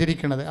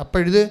പ്രചരിക്കുന്നത്. അപ്പോൾ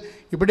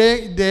ഇവിടെ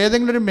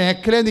ഏതെങ്കിലും ഒരു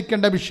മേഖലയിൽ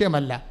നിൽക്കേണ്ട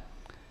വിഷയമല്ല.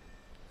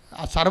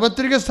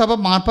 സാർവത്രിക സഭ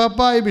മാർപ്പാപ്പ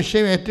ഈ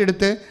വിഷയം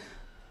ഏറ്റെടുത്ത്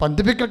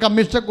പന്തിഫിക്കൽ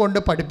കമ്മീഷനെ കൊണ്ട്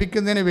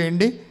പഠിപ്പിക്കുന്നതിന്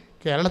വേണ്ടി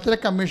കേരളത്തിലെ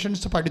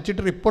കമ്മീഷൻസ്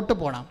പഠിച്ചിട്ട് റിപ്പോർട്ട്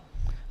പോകണം.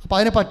 അപ്പോൾ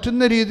അതിന്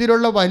പറ്റുന്ന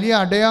രീതിയിലുള്ള വലിയ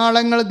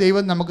അടയാളങ്ങൾ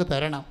ദൈവം നമുക്ക്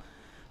തരണം.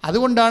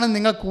 അതുകൊണ്ടാണ്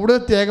നിങ്ങൾ കൂടുതൽ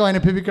ത്യാഗം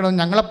അനുഭവിക്കണം,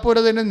 ഞങ്ങളെപ്പോലെ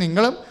തന്നെ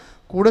നിങ്ങളും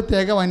കൂടുതൽ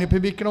ത്യാഗം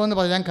അനുഭവിക്കണമെന്ന്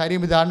പറയാൻ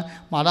കാര്യം ഇതാണ്.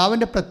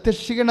 മാതാവിൻ്റെ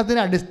പ്രത്യക്ഷീകരണത്തിന്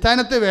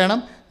അടിസ്ഥാനത്തിൽ വേണം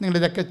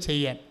നിങ്ങളിതൊക്കെ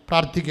ചെയ്യാൻ.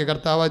 പ്രാർത്ഥിക്കുക.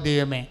 കർത്താവായ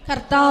ദൈവമേ,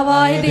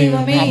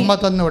 അമ്മ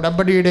തന്ന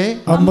ഉടമ്പടിയുടെ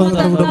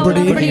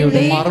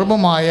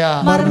മർമ്മമായ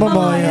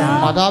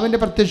മാതാവിന്റെ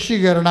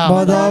പ്രത്യക്ഷീകരണം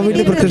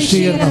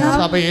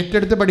സഭ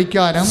ഏറ്റെടുത്ത്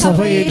പഠിക്കാനും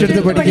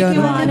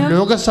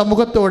ലോക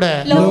സമൂഹത്തോട്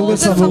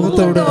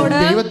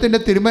ദൈവത്തിന്റെ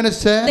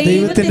തിരുമനസ്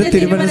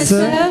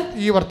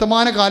ഈ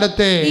വർത്തമാന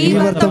കാലത്തെ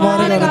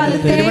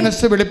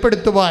തിരുമനസ്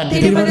വെളിപ്പെടുത്തുവാൻ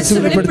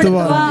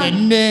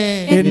എന്നെ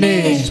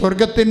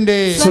സ്വർഗത്തിന്റെ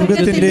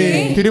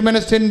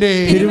തിരുമനസിന്റെ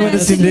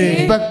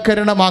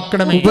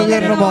ഉപകരണമാക്കണമേ.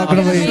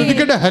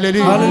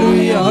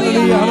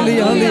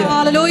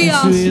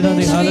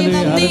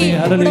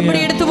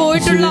 എടുത്തു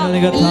പോയിട്ടുള്ള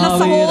എല്ലാ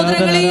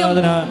സഹോദരങ്ങളെയും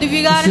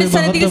ദിവ്യകാരുണ്യ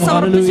സന്നിധിയിൽ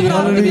സമർപ്പിച്ച്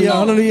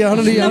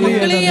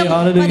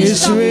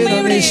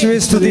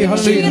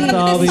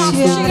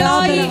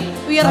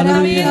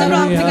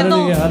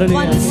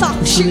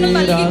സാക്ഷ്യങ്ങൾ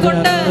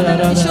നൽകിക്കൊണ്ട്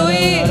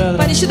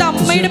പരിശുദ്ധ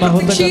അമ്മയുടെ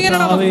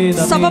പ്രത്യക്ഷീകരണം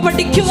സഭ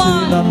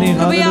പഠിക്കുവാൻ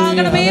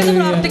കൃപയാകണമേ എന്ന്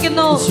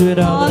പ്രാർത്ഥിക്കുന്നു.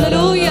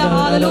 ഹല്ലേലൂയ,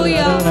 ഹല്ലേലൂയ,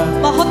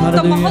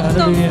 മഹത്വം,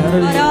 മഹത്വം,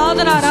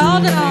 ആരാധന,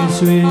 ആരാധന.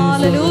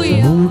 ഹല്ലേലൂയ.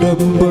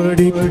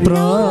 ഉടമ്പടി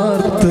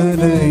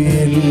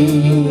പ്രാർത്ഥനയിൽ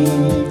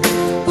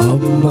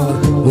അമ്മ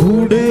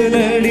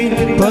ഉടനടി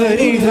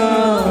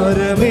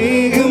പരിഹാരമേകും.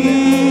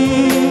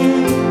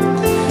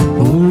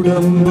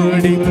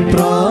 ഉടമ്പടി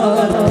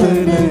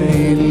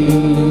പ്രാർത്ഥനയിൽ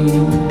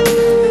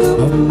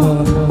അമ്മ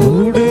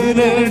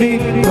ഉടനടി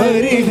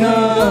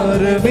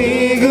പരിഹാരമേകും.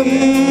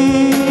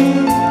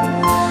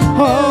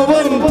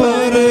 അവൻ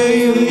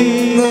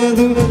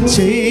പറയുന്നതു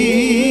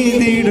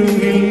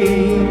ചെയ്തിടുകിൽ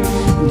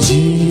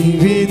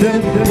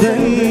ജീവിതം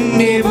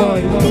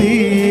ധന്യമായി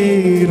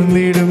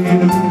തീർന്നിടും.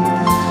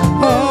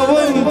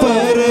 അവൻ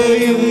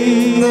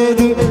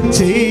പറയുന്നതു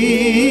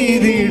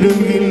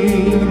ചെയ്തിടുകിൽ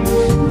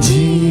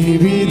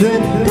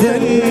ജീവിതം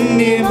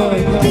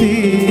ധന്യമായി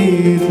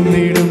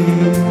തീർന്നിടും.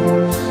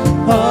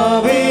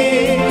 ആവേ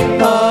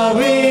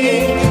ആവേ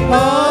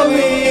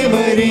ആവേ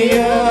മരിയ,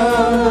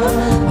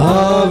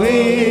 ആവേ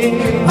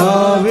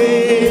ആവേ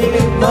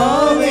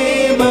ആവേ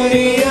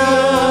മരിയ,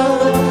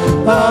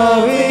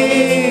 ആവേ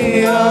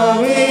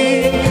ആവേ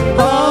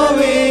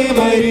ആവേ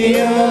മരിയ,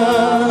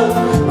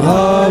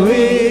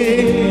 ആവേ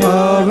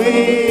ആവേ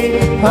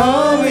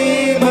ആവേ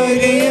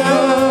മരിയ.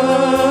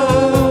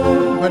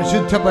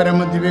 പരിശുദ്ധ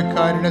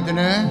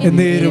പരമദിവ്യകാരുണ്യത്തിന്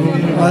എന്നേരവും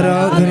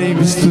ആരാധനയും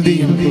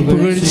സ്തുതിയും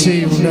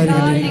പുകഴ്ചയും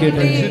ഉണ്ടായിരിക്കട്ടെ.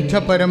 പരിശുദ്ധ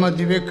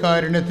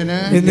പരമദിവ്യകാരുണ്യത്തിന്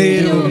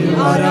എന്നേരവും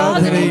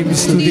ആരാധനയും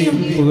സ്തുതിയും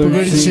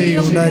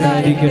പുകഴ്ചയും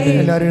ഉണ്ടായിരിക്കട്ടെ.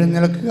 എല്ലാവരും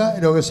എഴുന്നേൽക്കുക.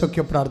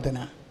 രോഗസൗഖ്യ പ്രാർത്ഥന.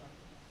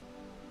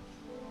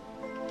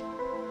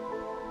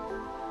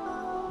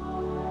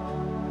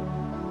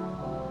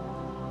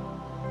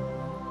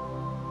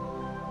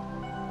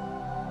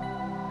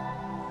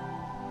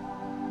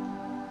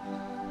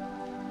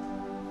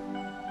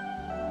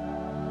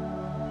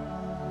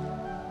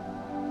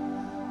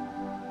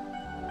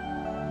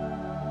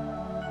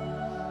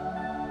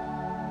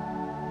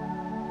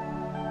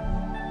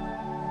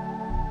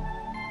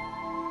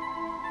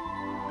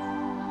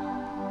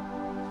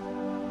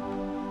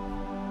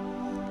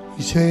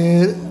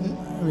 ഈശോയെ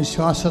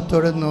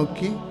വിശ്വാസത്തോടെ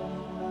നോക്കി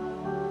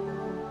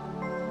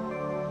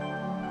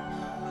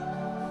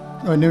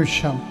ഒരു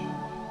നിമിഷം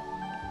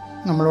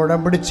നമ്മൾ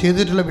ഉടമ്പടി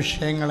ചെയ്തിട്ടുള്ള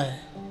വിഷയങ്ങളെ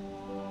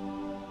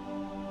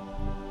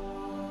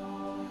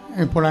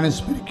ഇപ്പോൾ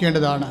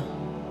അനുസ്മരിക്കേണ്ടതാണ്.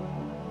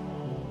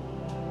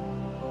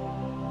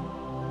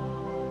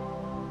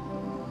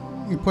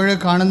 ഇപ്പോഴേ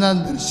കാണുന്ന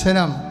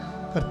ദർശനം,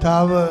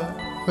 കർത്താവ്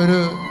ഒരു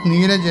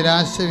നീല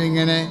ജലാശയം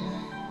ഇങ്ങനെ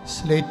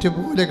സ്ലേറ്റ്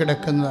പോലെ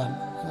കിടക്കുന്നതാണ്.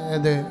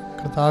 അതായത്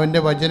കർത്താവിൻ്റെ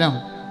വചനം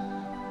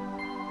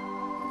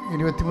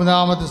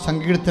 23-ാമത്തെ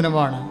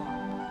സങ്കീർത്തനമാണ്.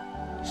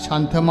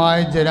 ശാന്തമായ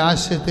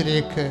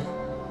ജലാശയത്തിലേക്ക്,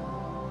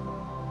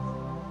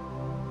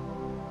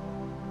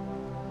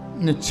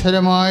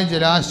 നിശ്ചലമായ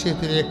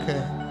ജലാശയത്തിലേക്ക്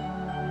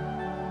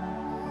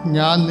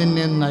ഞാൻ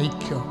നിന്നെ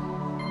നയിക്കും.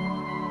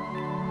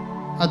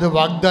 അത്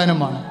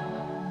വാഗ്ദാനമാണ്.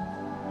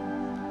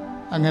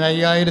 അങ്ങനെ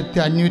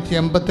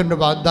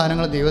 5582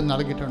 വാഗ്ദാനങ്ങൾ ദൈവം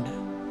നൽകിയിട്ടുണ്ട്.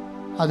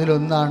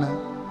 അതിലൊന്നാണ്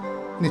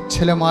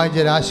നിശ്ചലമായ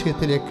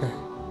ജലാശയത്തിലേക്ക്.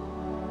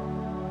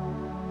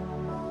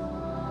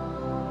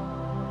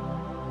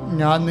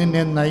 ഞാൻ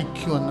നിന്നെ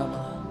നയിക്കുമെന്നുള്ളത്.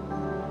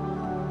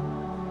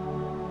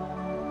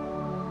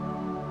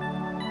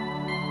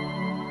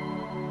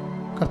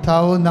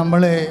 കർത്താവ്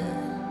നമ്മളെ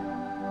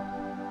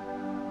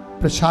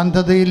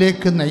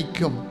പ്രശാന്തതയിലേക്ക്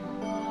നയിക്കും.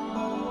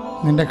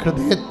 നിന്റെ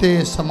ഹൃദയത്തെ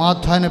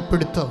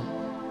സമാധാനപ്പെടുത്തും.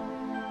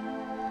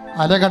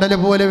 അലകടൽ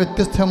പോലെ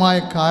വ്യത്യസ്തമായ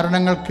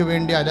കാരണങ്ങൾക്ക്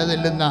വേണ്ടി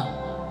അലതെല്ലുന്ന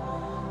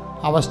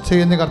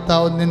അവസ്ഥയിൽ നിന്ന്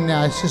കർത്താവ് നിന്നെ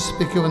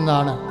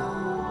ആശ്വസിപ്പിക്കുമെന്നാണ്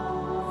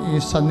ഈ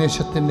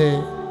സന്ദേശത്തിൻ്റെ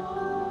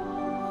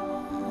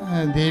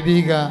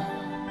ദൈവിക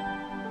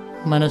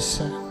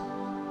മനസ്സ്.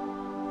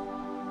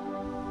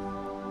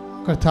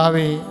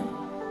 കർത്താവേ,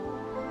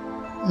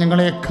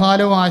 ഞങ്ങളെ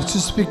എക്കാലവും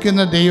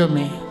ആശ്വസിപ്പിക്കുന്ന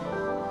ദൈവമേ,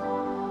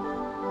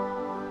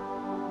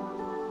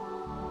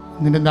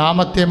 നിന്റെ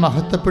നാമത്തെ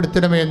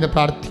മഹത്വപ്പെടുത്തണമേ എന്ന്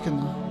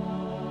പ്രാർത്ഥിക്കുന്നു.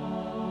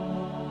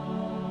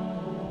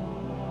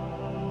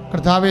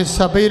 കർത്താവെ,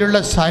 സഭയിലുള്ള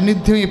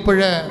സാന്നിധ്യം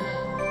ഇപ്പോഴ്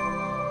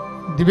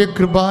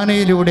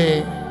ദിവ്യകൃപാനയിലൂടെ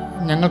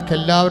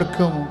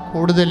ഞങ്ങൾക്കെല്ലാവർക്കും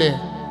കൂടുതൽ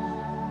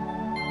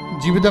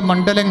ജീവിത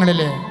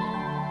മണ്ഡലങ്ങളിൽ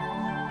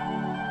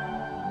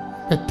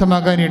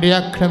വ്യക്തമാകാൻ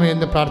ഇടയാക്കണമേ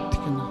എന്ന്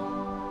പ്രാർത്ഥിക്കുന്നു.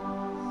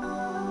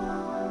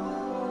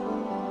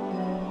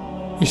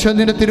 ഈശോ,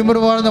 നിന്റെ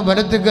തിരുമുറിവാളുന്ന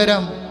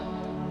വലത്തുകരം,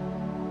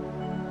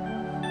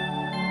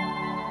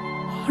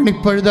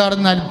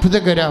 അണിപ്പഴുതാടുന്ന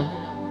അത്ഭുതകരം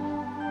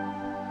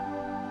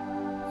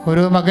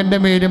ഓരോ മകൻ്റെ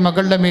മേലും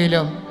മകളുടെ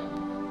മേലും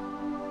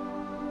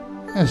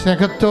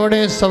സ്നേഹത്തോടെ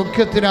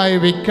സൗഖ്യത്തിനായി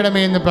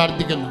വയ്ക്കണമേ എന്ന്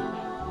പ്രാർത്ഥിക്കുന്നു.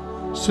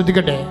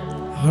 സ്തുതിക്കട്ടെ.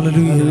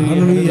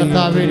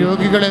 കർത്താവേ,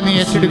 രോഗികളെ നീ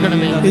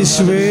ഏറ്റെടുക്കണമേ.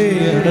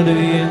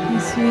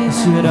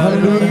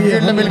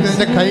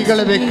 നിന്റെ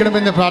കൈകളെ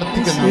വെക്കണമെന്ന്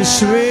പ്രാർത്ഥിക്കുന്നു.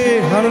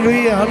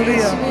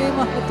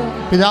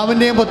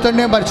 പിതാവിന്റെയും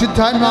പുത്രന്റെയും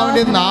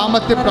പരിശുദ്ധാത്മാവിന്റെയും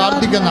നാമത്തെ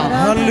പ്രാർത്ഥിക്കുന്നു.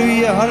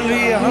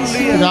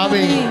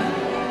 പിതാവേ,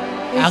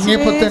 അങ്ങേ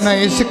പുത്രൻ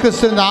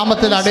യേശുക്രിസ്തു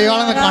നാമത്തിൽ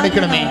അടയാളങ്ങൾ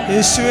കാണിക്കണമേ.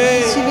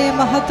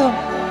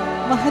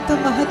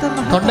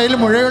 തൊണ്ടയിൽ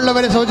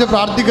മുഴയുള്ളവരെ സംബന്ധിച്ച്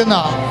പ്രാർത്ഥിക്കുന്ന,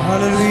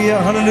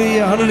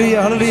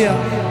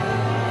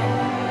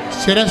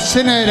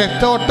 ശിരസ്സിന്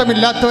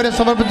രക്തഓട്ടമില്ലാത്തവരെ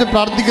സമർപ്പിച്ച്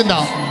പ്രാർത്ഥിക്കുന്ന,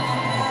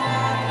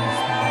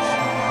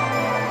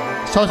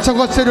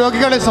 ശ്വാസകോശ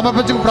രോഗികളെ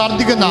സമർപ്പിച്ച്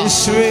പ്രാർത്ഥിക്കുന്ന,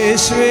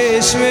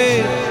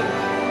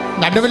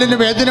 നടുവലിന്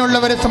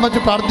വേദനയുള്ളവരെ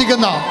സംബന്ധിച്ച്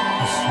പ്രാർത്ഥിക്കുന്ന,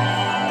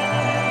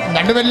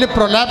 നടുവലിന്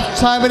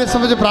പ്രൊലാപ്സ് ആയവരെ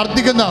സംബന്ധിച്ച്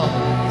പ്രാർത്ഥിക്കുന്ന,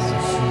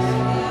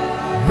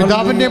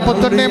 പിതാവിന്റെയും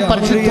പുത്രന്റെയും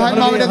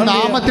പരിശുദ്ധാത്മാവിന്റെ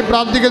നാമത്തിൽ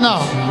പ്രാർത്ഥിക്കുന്ന,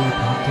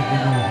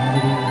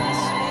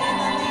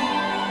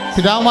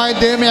 പിതാവായ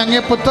ദൈവമേ,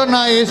 അങ്ങേ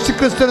പുത്രനായ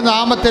യേശുക്രിസ്തുവിന്റെ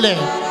നാമത്തിലെ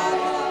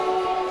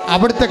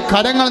അവിടുത്തെ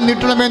കരങ്ങൾ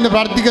നീട്ടണമെന്ന്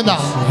പ്രാർത്ഥിക്കുന്ന,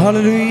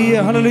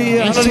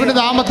 യേശുവിന്റെ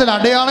നാമത്തിൽ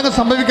അടയാളങ്ങൾ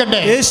സംഭവിക്കട്ടെ.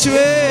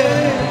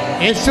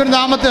 യേശുവിന്റെ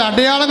നാമത്തിൽ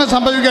അടയാളങ്ങൾ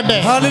സംഭവിക്കട്ടെ.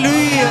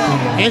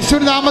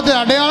 യേശുവിന്റെ നാമത്തിൽ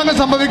അടയാളങ്ങൾ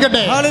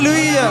സംഭവിക്കട്ടെ.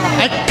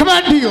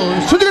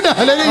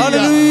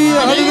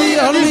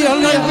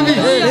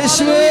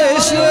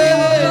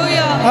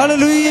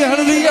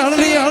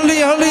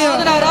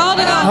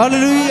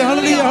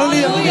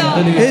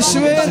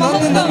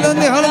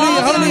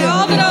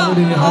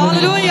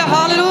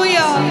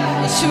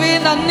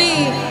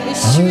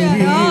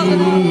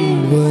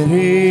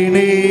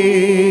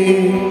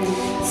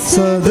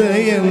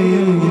 സദയം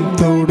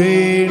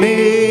തൊടേണേ,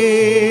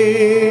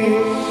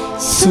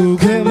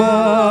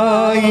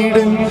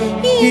 സുഖമായിടും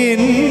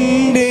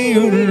എൻ്റെ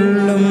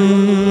ഉള്ളം,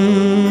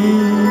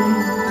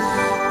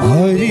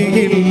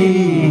 അരികിൽ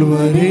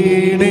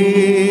വരേണേ,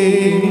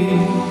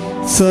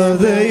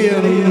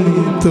 സദയം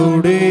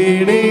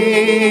തൊടേണേ,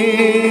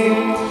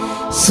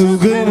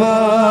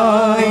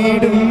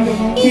 സുഖമായിടും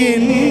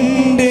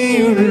എൻ്റെ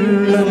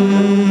ഉള്ളം.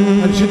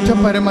 പരിശുദ്ധ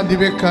പരമ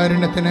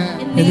ദിവ്യകാരുണ്യത്തിന്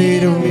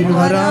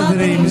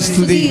ആരാധനയും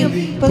സ്തുതിയും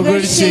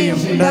പുകഴ്ചയും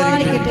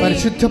ഉണ്ടായിരിക്കട്ടെ.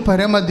 പരിശുദ്ധ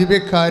പരമ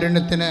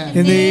ദിവ്യകാരുണ്യത്തിന്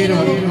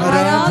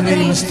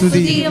ആരാധനയും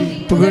സ്തുതിയും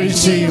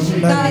പുകഴ്ചയും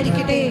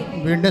ഉണ്ടായിരിക്കട്ടെ.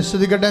 വീണ്ടും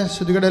സ്തുതിക്കട്ടെ.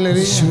 സ്തുതിക്കട്ടെ.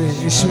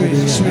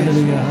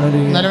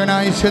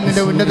 നല്ലവനായ ഈശോ,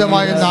 നിന്റെ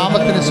ഉന്നതമായ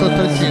നാമത്തിന്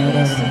സ്തോത്രം ചെയ്യുന്നു.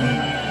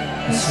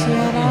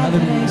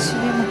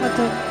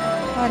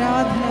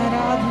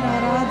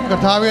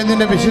 കർത്താവേ,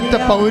 നിന്റെ വിശുദ്ധ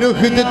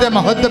പൗരോഹിത്യത്തെ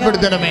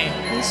മഹത്വപ്പെടുത്തണമേ.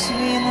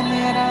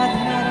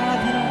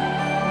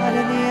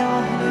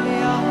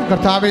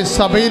 കർത്താവെ,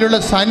 സഭയിലുള്ള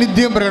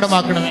സാന്നിധ്യം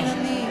പ്രകടമാക്കണമേ.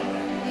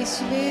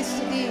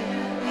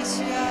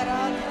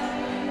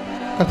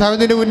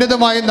 കർത്താവിന്റെ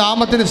ഉന്നതമായ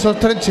നാമത്തിന്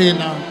സ്തോത്രം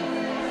ചെയ്യുന്ന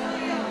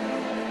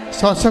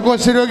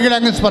ശ്വാസകോശ രോഗികളെ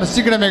അങ്ങ്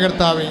സ്പർശിക്കണമേ.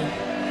 കർത്താവെ,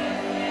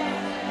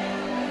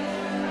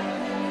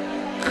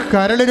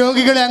 കരൾ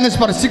രോഗികളെ അങ്ങ്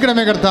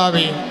സ്പർശിക്കണമേ.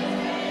 കർത്താവെ,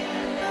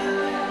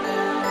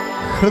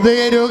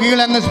 ഹൃദയ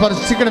രോഗികളെ അങ്ങ്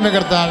സ്പർശിക്കണമേ.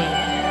 കർത്താവെ,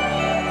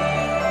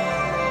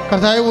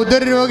 കർത്താവെ,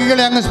 ഉദര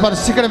രോഗികളെ അങ്ങ്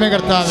സ്പർശിക്കണമേ.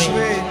 കർത്താവെ,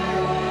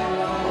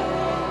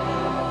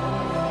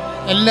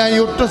 എല്ലാ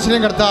യൂട്രസിലും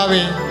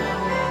കർത്താവെ,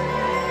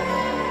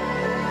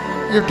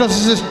 യൂട്രസ്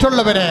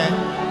സിസ്റ്റുള്ളവരെ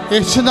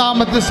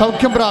യേശുനാമത്തിൽ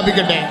സൗഖ്യം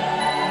പ്രാപിക്കട്ടെ.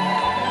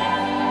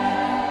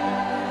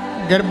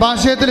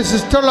 ഗർഭാശയത്തിൽ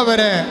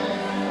സിസ്റ്റുള്ളവരെ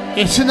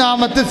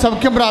യേശുനാമത്തിൽ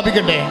സൗഖ്യം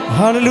പ്രാപിക്കട്ടെ.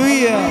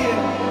 ഹല്ലേലൂയ.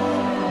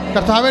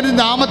 കർത്താവിന്റെ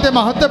നാമത്തെ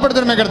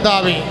മഹത്വപ്പെടുത്തണമേ.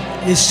 കർത്താവേ,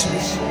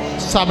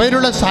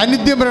 സഭയിലുള്ള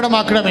സാന്നിധ്യം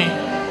പ്രകടമാക്കണമേ.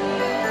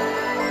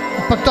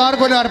 36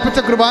 കൊല്ലം അർപ്പിച്ച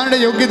കൃപാനയുടെ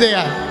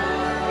യോഗ്യതയാൽ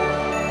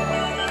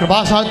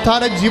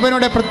കൃപാസാധാര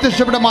ജീവനോടെ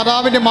പ്രത്യക്ഷപ്പെട്ട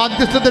മാതാവിന്റെ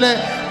മാധ്യസ്ഥത്തിലെ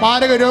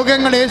മാരക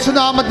രോഗങ്ങൾ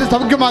യേശുനാമത്തിൽ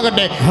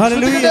സൗഖ്യമാകട്ടെ.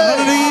 ഹല്ലേലൂയ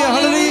ഹല്ലേലൂയ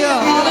ഹല്ലേലൂയ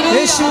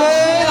യേശുവേ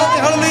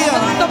ഹല്ലേലൂയ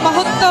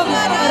മഹത്വം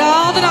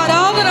ആരാധന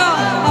ആരാധന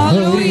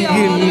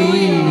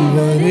ഹല്ലേലൂയ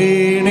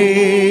വരേണേ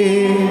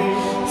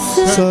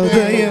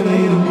സദയം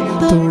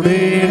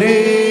തുടേണേ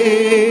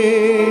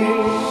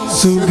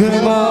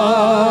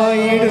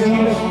സുഖമായിടും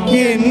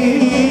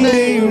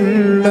എൻ്റെ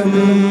ഉള്ളം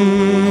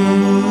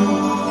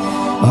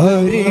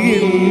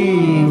അരികിൽ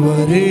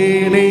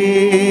വരേണേ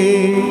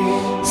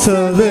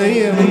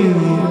സദയം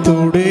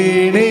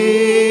തുടേണേ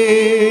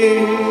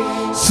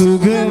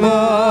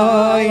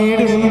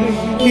സുഖമായിടും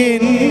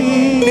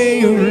എൻ്റെ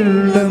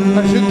ഉള്ളം.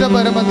 പരിശുദ്ധ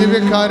പരമ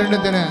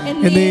ദിവ്യകാരുണ്യത്തിന്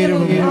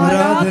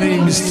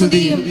ആരാധനയും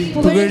സ്തുതിയും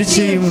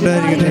പുകഴ്ചയും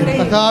ഉണ്ടായിരിക്കട്ടെ.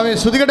 കർത്താവേ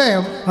സ്തുതിക്കട്ടെ.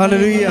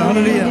 ഹല്ലേലൂയ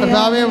ഹല്ലേലൂയ.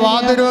 കർത്താവേ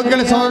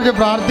വാതരോഗികളെ സമർപ്പിച്ച്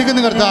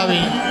പ്രാർത്ഥിക്കുന്നു.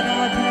 കർത്താവേ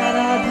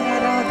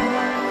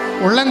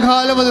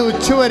ഉള്ളംകാലം അത്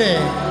ഉച്ചവരെ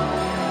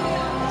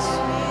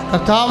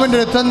കർത്താവിൻ്റെ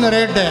രക്തം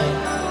നിറയട്ടെ.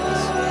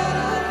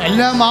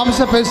 എല്ലാ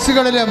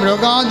മാംസപേശികളിലും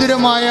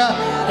രോഗാതുരമായ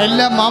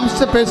എല്ലാ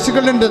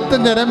മാംസപേശികളിലും രക്ത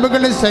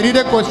ഞരമ്പുകളിലും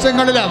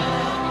ശരീരകോശങ്ങളിലും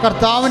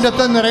കർത്താവിൻ്റെ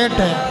രക്തം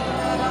നിറയട്ടെ.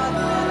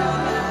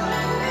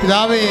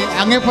 പിതാവേ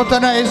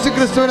അങ്ങേപ്പുത്രൻ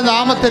യേശുക്രിസ്തുവിന്റെ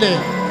നാമത്തിൽ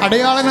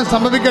അടയാളങ്ങൾ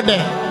സംഭവിക്കട്ടെ.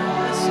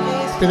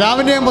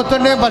 പിതാവിൻ്റെയും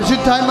പുത്രൻ്റെയും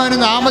പരിശുദ്ധാത്മാവിൻ്റെ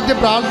നാമത്തിൽ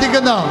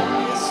പ്രാർത്ഥിക്കുന്നു.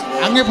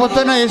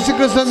 അങ്ങേപ്പുത്രൻ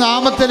യേശുക്രിസ്തു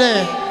നാമത്തിൽ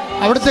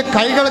അവിടുത്തെ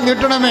കൈകൾ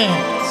നീട്ടണമേ.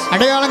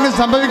 അടയാളങ്ങൾ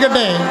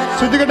സംഭവിക്കട്ടെ.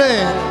 ശ്രദ്ധിക്കട്ടെ.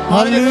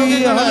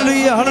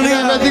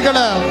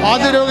 വ്യാധികള്,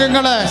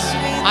 വാതരോഗങ്ങള്,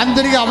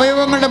 ആന്തരിക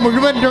അവയവങ്ങളുടെ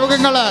മുഴുവൻ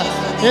രോഗങ്ങള്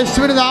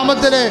യേശുവിന്റെ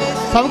നാമത്തില്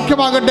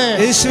സൗഖ്യമാകട്ടെ.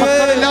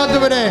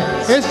 മക്കളില്ലാത്തവരെ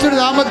യേശുവിന്റെ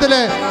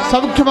നാമത്തില്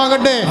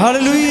സൗഖ്യമാകട്ടെ.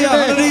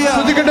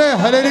 ശ്രദ്ധിക്കട്ടെ.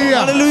 ഹല്ലേലൂയ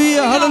ഹല്ലേലൂയ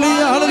ഹല്ലേലൂയ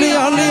ഹല്ലേലൂയ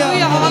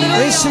ഹല്ലേലൂയ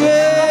യേശുവേ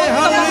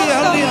ഹല്ലേലൂയ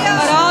ഹല്ലേലൂയ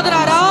ആരാധന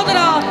ആരാധന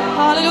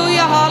ഹല്ലേലൂയ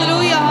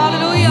ഹല്ലേലൂയ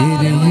ഹല്ലേലൂയ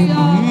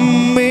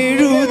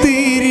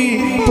മെഴുതിരി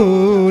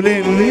പോലെ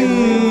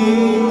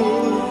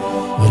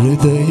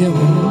ഹൃദയം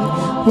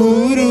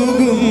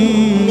ഉരുകും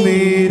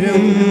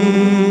നേരം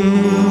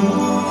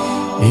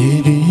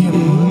എരിയും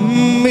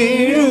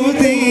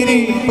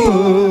മെഴുതിരി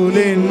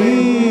പോലെ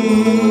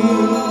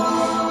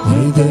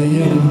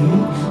ഹൃദയം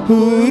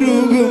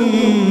ഉരുകും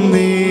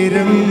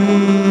നേരം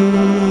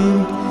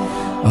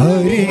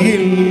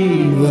അരികിൽ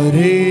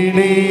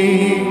വരേണേ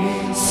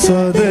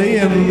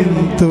സദയം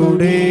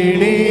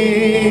തുടേണേ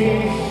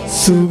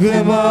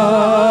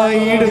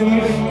സുഖമായിടും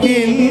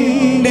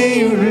എൻ്റെ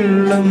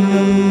ഉള്ളം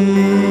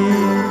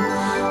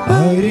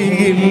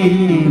അരികിൽ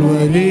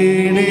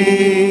വരേണേ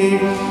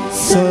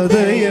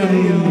സദയം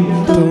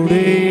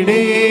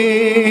തുടേണേ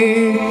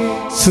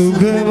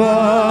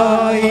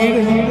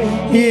സുഖമായിടും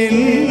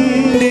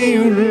എൻ്റെ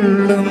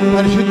ഉള്ളം.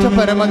 പരിശുദ്ധ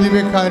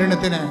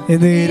പരമദിവ്യകാരുണ്യത്തിന്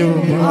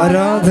എന്നേരവും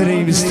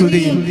ആരാധനയും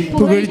സ്തുതിയും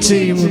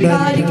പുകഴ്ചയും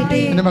ഉണ്ടായിരിക്കട്ടെ.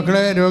 എൻ്റെ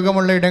മക്കളെ,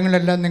 രോഗമുള്ള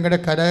ഇടങ്ങളെല്ലാം നിങ്ങളുടെ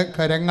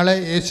കരങ്ങളെ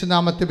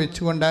യേശുനാമത്തിൽ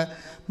വെച്ചുകൊണ്ട്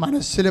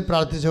മനസ്സിൽ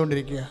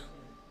പ്രാർത്ഥിച്ചുകൊണ്ടിരിക്കുക.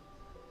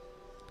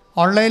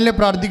 ഓൺലൈനിൽ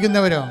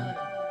പ്രാർത്ഥിക്കുന്നവരോ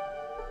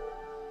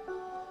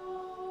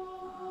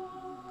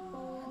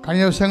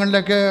കഴിഞ്ഞ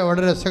ദിവസങ്ങളിലൊക്കെ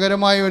വളരെ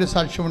രസകരമായ ഒരു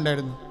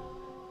സാക്ഷ്യമുണ്ടായിരുന്നു.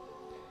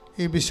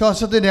 ഈ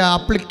വിശ്വാസത്തിൻ്റെ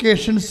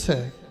ആപ്ലിക്കേഷൻസ്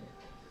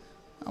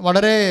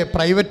വളരെ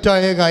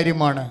പ്രൈവറ്റായ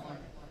കാര്യമാണ്.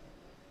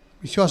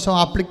 വിശ്വാസം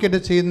ആപ്ലിക്കേറ്റ്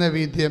ചെയ്യുന്ന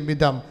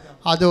വിധം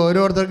അത്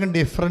ഓരോരുത്തർക്കും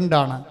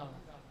ഡിഫറെൻ്റാണ്.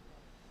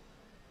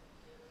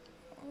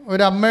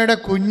 ഒരമ്മയുടെ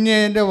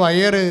കുഞ്ഞിൻ്റെ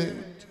വയറ്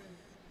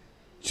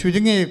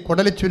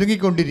കുടൽ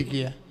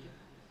ചുരുങ്ങിക്കൊണ്ടിരിക്കുക.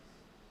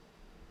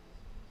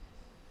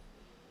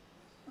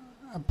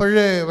 അപ്പോൾ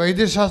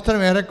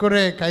വൈദ്യശാസ്ത്രം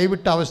ഏറെക്കുറെ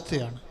കൈവിട്ട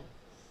അവസ്ഥയാണ്.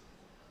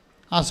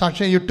 ആ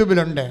സാക്ഷ്യം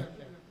യൂട്യൂബിലുണ്ട്.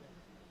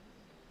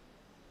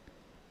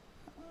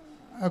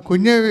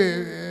 കുഞ്ഞ്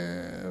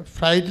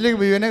ഫ്ലൈറ്റിൽ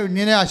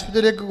കുഞ്ഞിനെ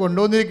ആശുപത്രിയിലേക്ക്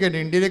കൊണ്ടുവന്നിരിക്കുകയാണ്,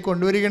 ഇന്ത്യയിലേക്ക്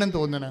കൊണ്ടുവരികയാണെന്ന്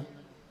തോന്നുന്നത്.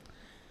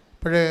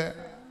 അപ്പോൾ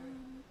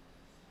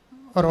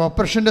ഒരു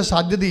ഓപ്പറേഷൻ്റെ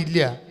സാധ്യതയില്ല.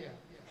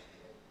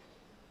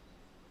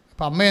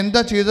 അപ്പം അമ്മ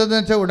എന്താ ചെയ്തതെന്ന്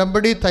വെച്ചാൽ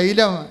ഉടമ്പടി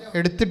തൈലം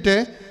എടുത്തിട്ട്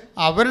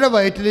അവരുടെ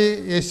വയറ്റിൽ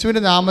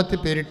യേശുവിൻ്റെ നാമത്തിൽ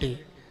പേരിട്ടി.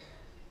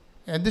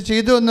 എന്ത്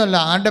ചെയ്തു എന്നല്ല,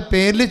 ആരുടെ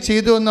പേരിൽ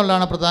ചെയ്തു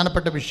എന്നുള്ളതാണ്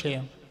പ്രധാനപ്പെട്ട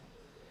വിഷയം.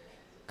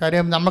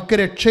 കാര്യം നമുക്ക്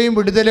രക്ഷയും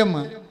വിടുതലും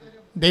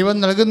ദൈവം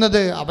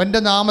നൽകുന്നത് അവൻ്റെ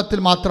നാമത്തിൽ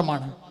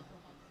മാത്രമാണ്.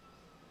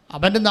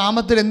 അവൻ്റെ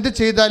നാമത്തിൽ എന്ത്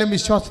ചെയ്താലും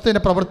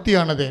വിശ്വാസത്തിൻ്റെ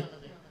പ്രവൃത്തിയാണത്.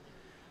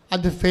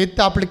 അത്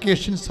ഫെയ്ത്ത്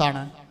ആപ്ലിക്കേഷൻസ്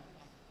ആണ്.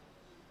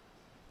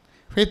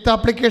 ഫെയ്ത്ത്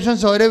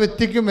ആപ്ലിക്കേഷൻസ് ഓരോ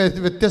വ്യക്തിക്കും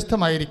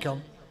വ്യത്യസ്തമായിരിക്കും.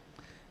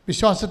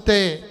 വിശ്വാസത്തെ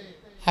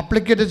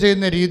ആപ്ലിക്കേറ്റ്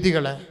ചെയ്യുന്ന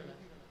രീതികൾ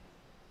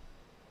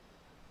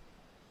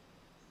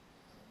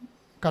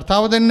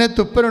കർത്താവ് തന്നെ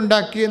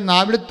തുപ്പലുണ്ടാക്കി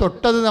നാവിൽ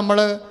തൊട്ടത് നമ്മൾ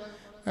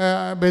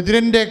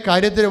ബദിരൻ്റെ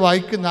കാര്യത്തിൽ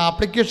വായിക്കുന്ന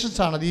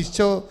ആപ്ലിക്കേഷൻസാണ്. അത്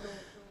ഈശോ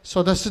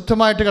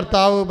സ്വതസിദ്ധമായിട്ട്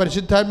കർത്താവ്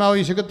പരിശുദ്ധാത്മാവ്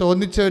ഈശോക്ക്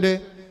തോന്നിച്ച ഒരു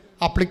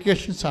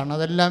ആപ്ലിക്കേഷൻസാണ്.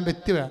 അതെല്ലാം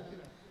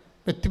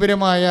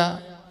വ്യക്തിപരമായ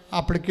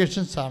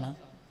ആപ്ലിക്കേഷൻസാണ്.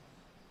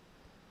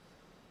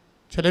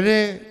 ചിലർ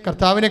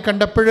കർത്താവിനെ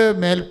കണ്ടപ്പോൾ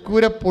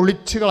മേൽക്കൂര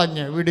പൊളിച്ച്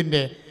കളഞ്ഞ്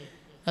വീടിൻ്റെ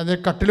അത്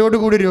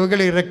കട്ടിലോടുകൂടി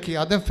രോഗികളെ ഇറക്കി.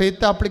 അത്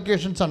ഫെയ്ത്ത്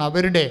ആപ്ലിക്കേഷൻസാണ്.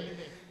 അവരുടെ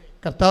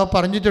കർത്താവ്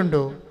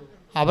പറഞ്ഞിട്ടുണ്ടോ,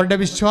 അവരുടെ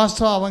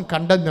വിശ്വാസം അവൻ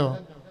കണ്ടെന്നോ.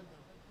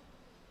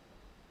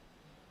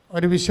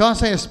 ഒരു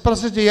വിശ്വാസം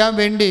എക്സ്പ്രസ് ചെയ്യാൻ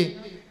വേണ്ടി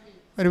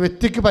ഒരു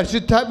വ്യക്തിക്ക്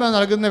പരിശുദ്ധാത്മാവ്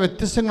നൽകുന്ന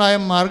വ്യത്യസ്തങ്ങളായ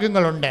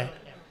മാർഗങ്ങളുണ്ട്.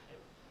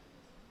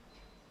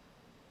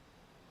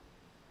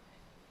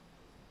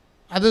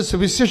 അത്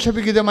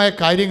സുവിശേഷവിഹിതമായ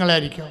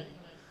കാര്യങ്ങളായിരിക്കും.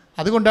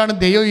 അതുകൊണ്ടാണ്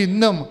ദൈവം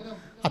ഇന്നും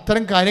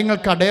അത്തരം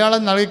കാര്യങ്ങൾക്ക്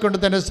അടയാളം നൽകിക്കൊണ്ട്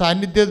തൻ്റെ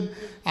സാന്നിധ്യം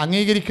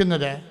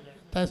അംഗീകരിക്കുന്നത്,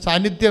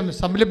 സാന്നിധ്യം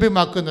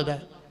സംലഭ്യമാക്കുന്നത്.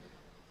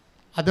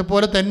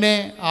 അതുപോലെ തന്നെ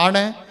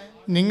ആണ്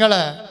നിങ്ങൾ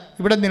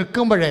ഇവിടെ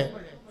നിൽക്കുമ്പോൾ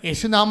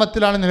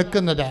യേശുനാമത്തിലാണ്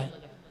നിൽക്കുന്നത്.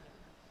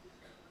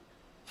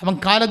 അവൻ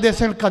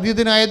കാലദേശങ്ങൾക്ക്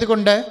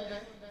അതീതനായതുകൊണ്ട്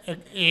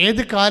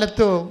ഏത്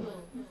കാലത്തും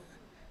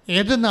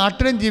ഏത്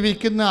നാട്ടിലും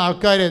ജീവിക്കുന്ന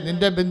ആൾക്കാർ,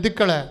 നിൻ്റെ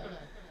ബന്ധുക്കൾ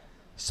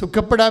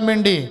സുഖപ്പെടാൻ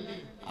വേണ്ടി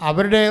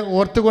അവരുടെ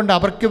ഓർത്തുകൊണ്ട്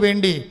അവർക്ക്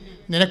വേണ്ടി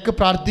നിനക്ക്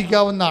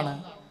പ്രാർത്ഥിക്കാവുന്നതാണ്.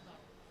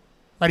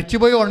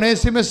 മരിച്ചുപോയി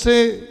ഒണേസിമസ്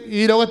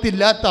ഈ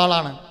ലോകത്തില്ലാത്ത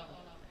ആളാണ്.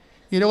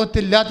 ഈ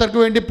ലോകത്തില്ലാത്തവർക്ക്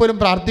വേണ്ടി പോലും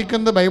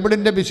പ്രാർത്ഥിക്കുന്നത്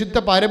ബൈബിളിൻ്റെ വിശുദ്ധ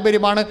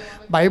പാരമ്പര്യമാണ്.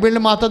 ബൈബിളിൽ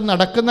മാത്രം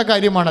നടക്കുന്ന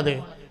കാര്യമാണത്.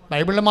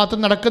 ബൈബിളിൽ മാത്രം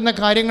നടക്കുന്ന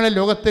കാര്യങ്ങൾ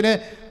ലോകത്തിന്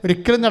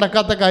ഒരിക്കലും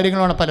നടക്കാത്ത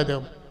കാര്യങ്ങളാണ്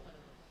പലതും.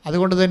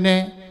 അതുകൊണ്ട് തന്നെ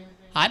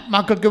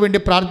ആത്മാക്കൾക്ക് വേണ്ടി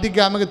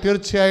പ്രാർത്ഥിക്കാമെങ്കിൽ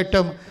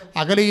തീർച്ചയായിട്ടും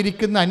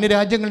അകലെയിരിക്കുന്ന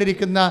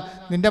അന്യരാജ്യങ്ങളിലിരിക്കുന്ന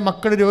നിൻ്റെ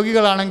മക്കൾ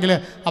രോഗികളാണെങ്കിൽ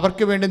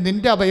അവർക്ക് വേണ്ടി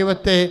നിൻ്റെ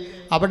അവയവത്തെ,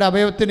 അവരുടെ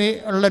അവയവത്തിന്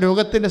ഉള്ള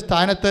രോഗത്തിൻ്റെ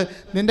സ്ഥാനത്ത്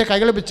നിൻ്റെ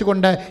കൈകൾ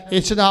വെച്ചുകൊണ്ട്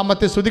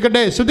യേശുനാമത്തെ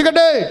സ്തുതിക്കട്ടെ,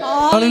 സ്തുതിക്കട്ടെ.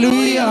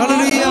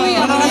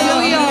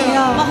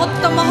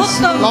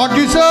 Lord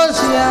Jesus,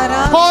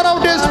 pour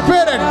out your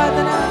spirit.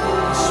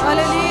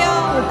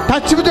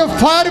 Touch with your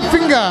fire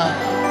finger.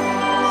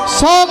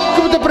 Soak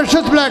with the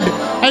precious blood.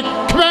 I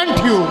command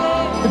you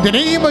in the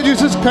name of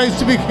Jesus Christ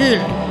to be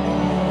healed.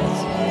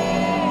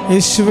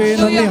 യേശുവേ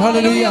നന്ദി.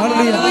 ഹല്ലേലൂയ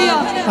ഹല്ലേലൂയ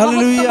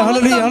ഹല്ലേലൂയ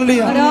ഹല്ലേലൂയ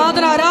ഹല്ലേലൂയ.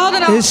 ആരാധന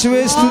ആരാധന.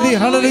 യേശുവേ സ്തുതി.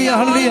 ഹല്ലേലൂയ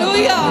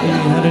ഹല്ലേലൂയ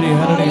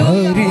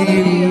ഹല്ലേലൂയ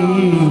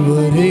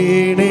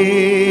വരേണേ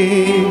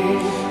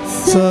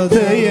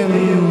സദയം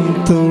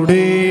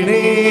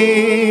തുടേണേ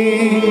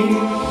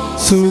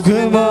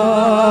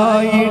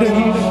സുഖമായിടും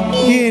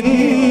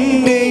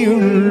എൻ്റെ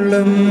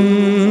ഉള്ളം.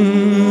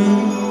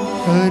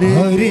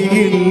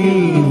 അരികിൽ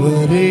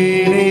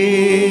വരേണേ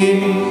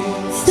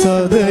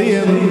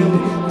സദയം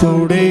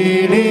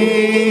തുടേണേ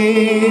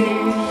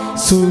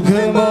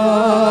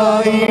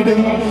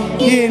സുഖമായിടും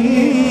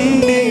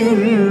എൻ്റെ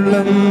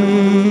ഉള്ളം.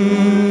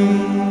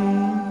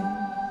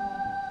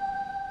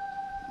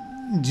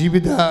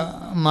 ജീവിത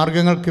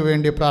മാർഗങ്ങൾക്ക്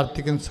വേണ്ടി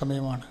പ്രാർത്ഥിക്കുന്ന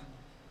സമയമാണ്.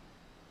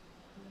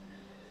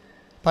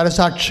 പല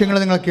സാക്ഷ്യങ്ങൾ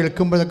നിങ്ങൾ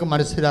കേൾക്കുമ്പോൾ നിങ്ങൾക്ക്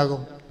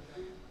മനസ്സിലാകും.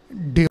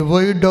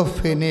 ഡിവൈഡ് ഓഫ്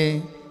എനി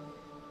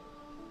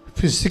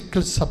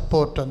ഫിസിക്കൽ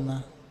സപ്പോർട്ടെന്ന്,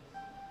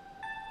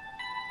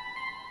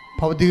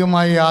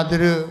 ഭൗതികമായ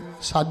യാതൊരു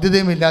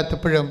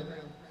സാധ്യതയുമില്ലാത്തപ്പോഴും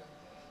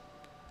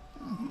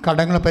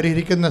കടങ്ങൾ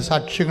പരിഹരിക്കുന്ന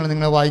സാക്ഷ്യങ്ങൾ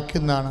നിങ്ങൾ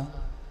വായിക്കുന്നതാണ്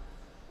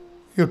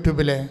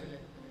യൂട്യൂബിലെ.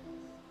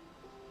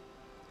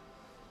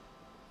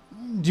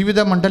 ജീവിത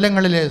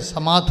മണ്ഡലങ്ങളിൽ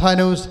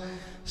സമാധാനവും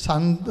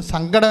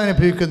സങ്കടം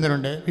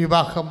അനുഭവിക്കുന്നവരുണ്ട്.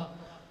 വിവാഹം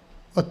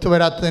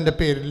ഒത്തുവരാത്തതിൻ്റെ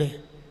പേരിൽ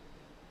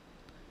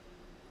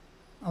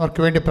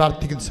അവർക്ക് വേണ്ടി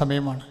പ്രാർത്ഥിക്കുന്ന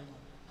സമയമാണ്.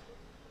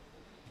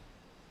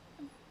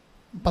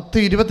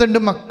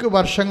 10-22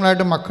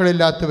 വർഷങ്ങളായിട്ട്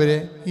മക്കളില്ലാത്തവർ,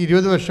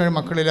 20 വർഷമായിട്ട്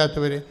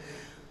മക്കളില്ലാത്തവർ,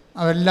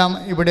 അവരെല്ലാം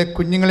ഇവിടെ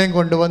കുഞ്ഞുങ്ങളെയും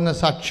കൊണ്ടുവന്ന്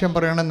സാക്ഷ്യം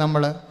പറയണം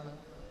നമ്മൾ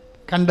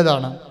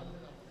കണ്ടതാണ്.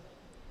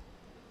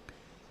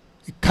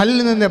 കല്ലിൽ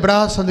നിന്ന്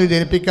എബ്രാഹസന്ധി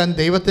ജനിപ്പിക്കാൻ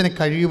ദൈവത്തിന്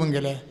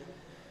കഴിയുമെങ്കിൽ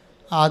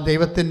ആ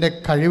ദൈവത്തിൻ്റെ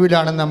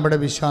കഴിവിലാണ് നമ്മുടെ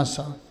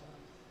വിശ്വാസം.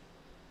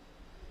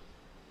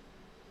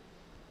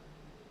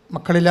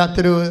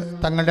 മക്കളില്ലാത്തൊരു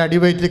തങ്ങളുടെ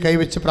അടിവയറ്റിൽ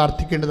കൈവച്ച്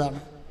പ്രാർത്ഥിക്കേണ്ടതാണ്.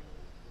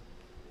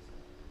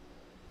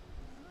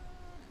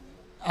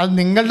 അത്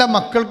നിങ്ങളുടെ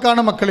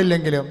മക്കൾക്കാണ്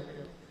മക്കളില്ലെങ്കിലും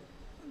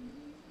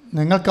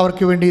നിങ്ങൾക്ക്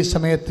അവർക്ക് വേണ്ടി ഈ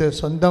സമയത്ത്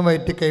സ്വന്തം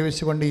വയറ്റിൽ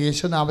കൈവച്ചുകൊണ്ട്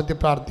യേശുനാമത്തിൽ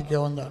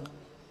പ്രാർത്ഥിക്കാവുന്നതാണ്.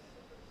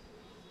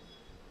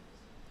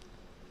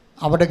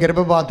 അവരുടെ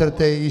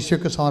ഗർഭപാത്രത്തെ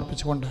ഈശോയ്ക്ക്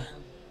സമർപ്പിച്ചുകൊണ്ട്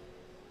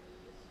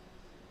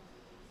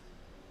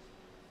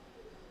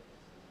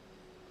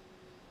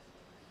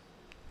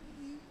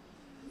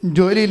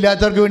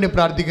ജോലിയില്ലാത്തവർക്ക് വേണ്ടി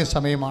പ്രാർത്ഥിക്കുന്ന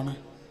സമയമാണ്.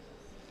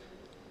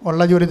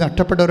 ഉള്ള ജോലി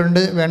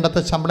നഷ്ടപ്പെട്ടവരുണ്ട്,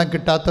 വേണ്ടത്ര ശമ്പളം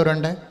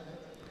കിട്ടാത്തവരുണ്ട്,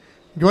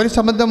 ജോലി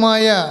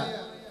സംബന്ധമായ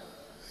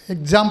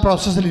എക്സാം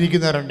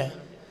പ്രോസസ്സിലിരിക്കുന്നവരുണ്ട്.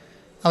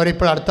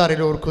 അവരിപ്പോൾ അടുത്ത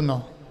അറിയിൽ ഓർക്കുന്നു,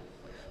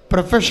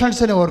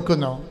 പ്രൊഫഷണൽസിനെ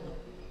ഓർക്കുന്നു.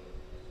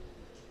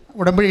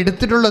 ഉടമ്പടി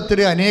എടുത്തിട്ടുള്ള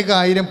ഒത്തിരി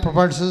അനേകായിരം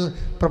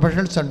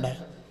പ്രൊഫഷണൽസ് ഉണ്ട്.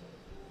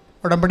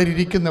 ഉടമ്പടിയിൽ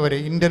ഇരിക്കുന്നവർ,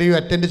 ഇൻ്റർവ്യൂ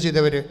അറ്റൻഡ്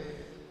ചെയ്തവർ,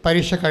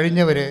 പരീക്ഷ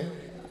കഴിഞ്ഞവർ,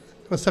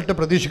 റിസൾട്ട്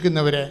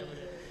പ്രതീക്ഷിക്കുന്നവർ,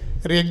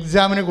 റീ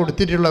എക്സാമിന്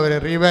കൊടുത്തിട്ടുള്ളവർ,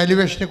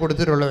 റീവാലുവേഷന്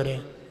കൊടുത്തിട്ടുള്ളവർ,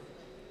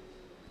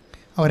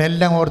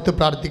 അവരെല്ലാം ഓർത്ത്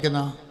പ്രാർത്ഥിക്കുന്ന,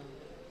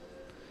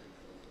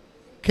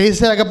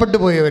 കേസിൽ അകപ്പെട്ടു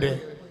പോയവർ,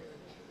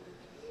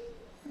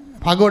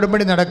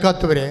 ഭാഗോടമ്പടി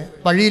നടക്കാത്തവർ,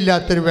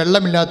 വഴിയില്ലാത്തവർ,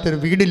 വെള്ളമില്ലാത്തവർ,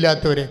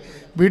 വീടില്ലാത്തവർ,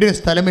 വീടിന്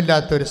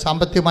സ്ഥലമില്ലാത്തവർ,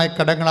 സാമ്പത്തികമായ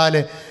കടങ്ങളാൽ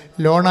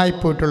ലോണായി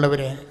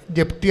പോയിട്ടുള്ളവർ,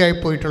 ജപ്തിയായി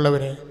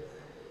പോയിട്ടുള്ളവർ,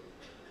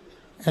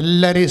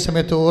 എല്ലാവരും ഈ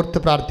സമയത്ത് ഓർത്ത്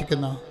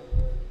പ്രാർത്ഥിക്കുന്ന,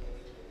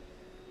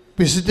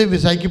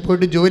 വിസയ്ക്ക്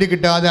പോയിട്ട് ജോലി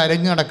കിട്ടാതെ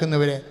അരഞ്ഞു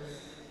നടക്കുന്നവർ,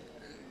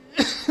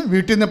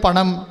 വീട്ടിൽ നിന്ന്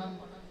പണം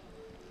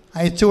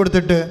അയച്ചു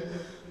കൊടുത്തിട്ട്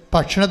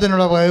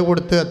ഭക്ഷണത്തിനുള്ള വക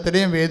കൊടുത്ത്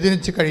അത്രയും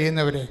വേദനിച്ച്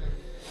കഴിയുന്നവർ,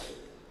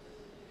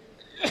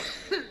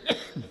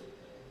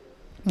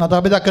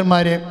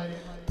 മാതാപിതാക്കന്മാരെ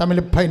തമ്മിൽ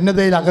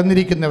ഭിന്നതയിൽ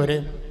അകന്നിരിക്കുന്നവർ,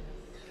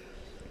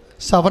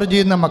 സഫർ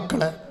ചെയ്യുന്ന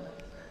മക്കൾ,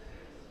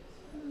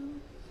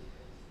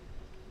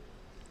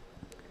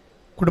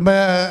 കുടുംബ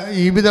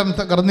ജീവിതം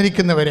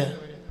തകർന്നിരിക്കുന്നവർ,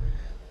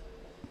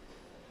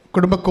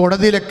 കുടുംബ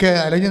കോടതിയിലൊക്കെ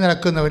അലഞ്ഞു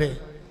നടക്കുന്നവർ,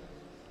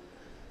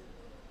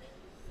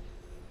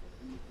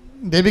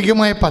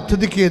 ദൈവികമായ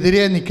പദ്ധതിക്ക്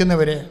എതിരെ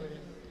നിൽക്കുന്നവർ,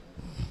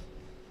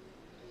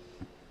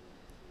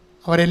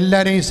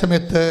 അവരെല്ലാവരെയും ഈ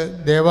സമയത്ത്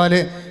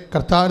ദേവാലയ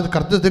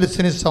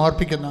കർത്തൃദിവസത്തിന്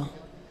സമർപ്പിക്കുന്ന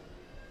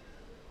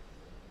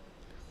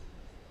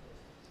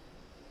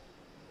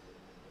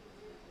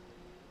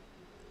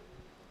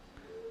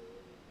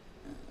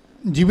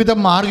ജീവിത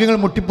മാർഗങ്ങൾ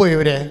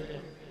മുട്ടിപ്പോയവരെ,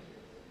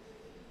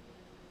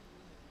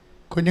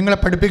 കുഞ്ഞുങ്ങളെ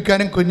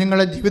പഠിപ്പിക്കാനും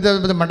കുഞ്ഞുങ്ങളെ ജീവിത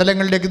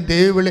മണ്ഡലങ്ങളിലേക്കും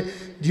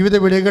ജീവിത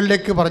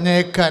വിളികളിലേക്ക്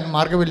പറഞ്ഞയക്കാൻ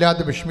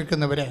മാർഗമില്ലാതെ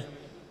വിഷമിക്കുന്നവരെ,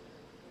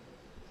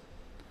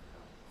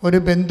 ഒരു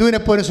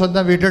ബന്ധുവിനെപ്പോലും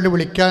സ്വന്തം വീട്ടിലോട്ട്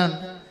വിളിക്കാൻ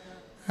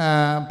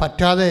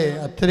പറ്റാതെ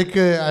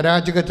അത്രയ്ക്ക്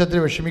അരാജകത്വത്തിൽ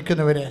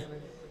വിഷമിക്കുന്നവരെ,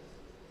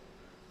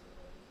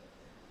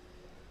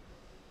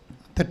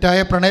 തെറ്റായ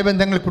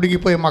പ്രണയബന്ധങ്ങൾ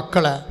കുടുങ്ങിപ്പോയ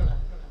മക്കളെ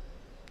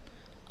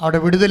അവിടെ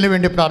വിടുതലിന്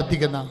വേണ്ടി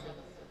പ്രാർത്ഥിക്കുന്ന,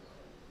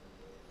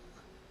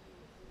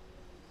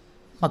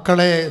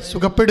 മക്കളെ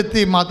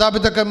സുഖപ്പെടുത്തി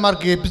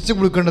മാതാപിതാക്കന്മാർക്ക് ഏൽപ്പിച്ചു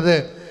കൊടുക്കേണ്ടത്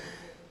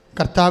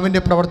കർത്താവിൻ്റെ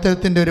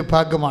പ്രവർത്തനത്തിൻ്റെ ഒരു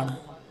ഭാഗമാണ്.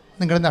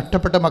 നിങ്ങൾ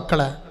നഷ്ടപ്പെട്ട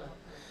മക്കളെ,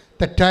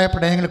 തെറ്റായ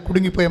പ്രണയങ്ങളിൽ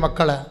കുടുങ്ങിപ്പോയ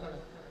മക്കളെ,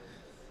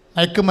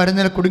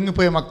 മയക്കുമരുന്നിൽ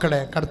കുടുങ്ങിപ്പോയ മക്കളെ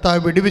കർത്താവ്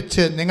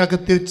വിടുവിച്ച് നിങ്ങൾക്ക്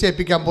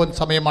തിരിച്ചേൽപ്പിക്കാൻ പോകുന്ന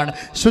സമയമാണ്.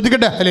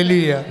 ശ്രുതികട്ടെ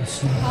ഹല്ലേലൂയ.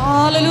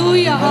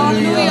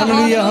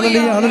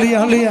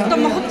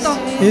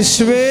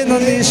 യേശുവേ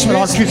നന്ദി.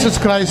 Lord Jesus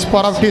Christ,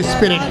 pour out His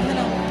Spirit,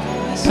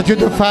 touch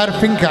with the fire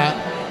finger,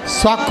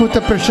 soak with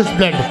the precious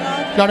blood,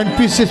 Lord,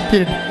 infuse His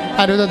Spirit,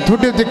 and with the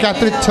authority of the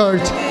Catholic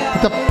Church,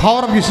 with the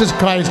power of Jesus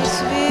Christ,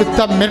 with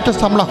the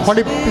meritorious of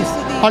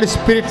Holy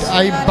Spirit,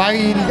 I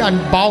bind and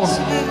bound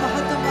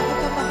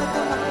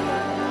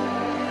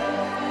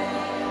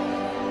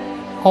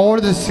all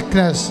the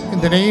sickness in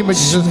the name of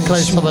Jesus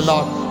Christ of the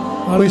Lord,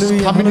 who is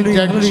coming to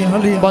judge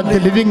both the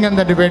living and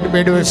the dead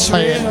by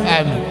fire.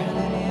 Amen.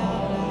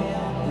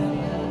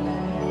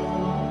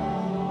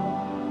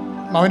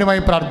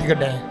 മൗനമായി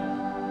പ്രാർത്ഥിക്കട്ടെ.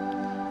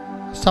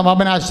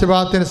 സമാപന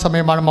ആശീർവാദത്തിന്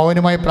സമയമാണ്.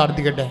 മൗനമായി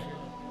പ്രാർത്ഥിക്കട്ടെ.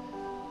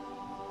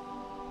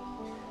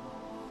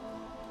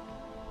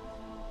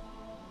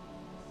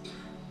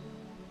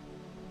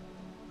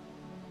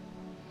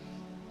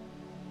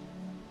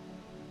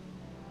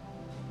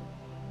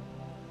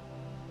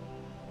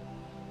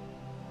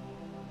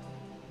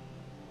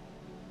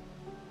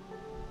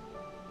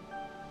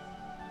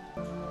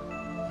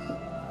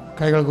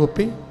 കൈകൾ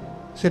കൂപ്പി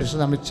ശിരസ്സ്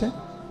നമിച്ച്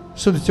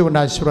സ്തുതിച്ചുകൊണ്ട്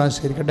ആശീർവാദം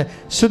സ്വീകരിക്കട്ടെ.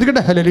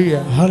 ശ്രുതികട്ടെ ഹല്ലേലൂയ.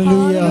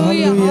 ഹല്ലേലൂയ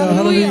ഹല്ലേലൂയ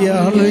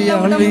ഹല്ലേലൂയ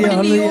ഹല്ലേലൂയ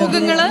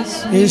ഹല്ലേലൂയ.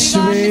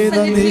 യേശുവേ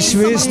നന്ദി.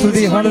 യേശുവേ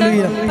സ്തുതി.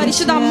 ഹല്ലേലൂയ.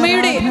 പരിശുദ്ധ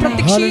അമ്മയുടെ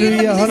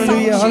ഹല്ലേലൂയ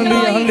ഹല്ലേലൂയ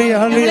ഹല്ലേലൂയ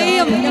ഹല്ലേലൂയ.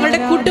 ഞങ്ങളുടെ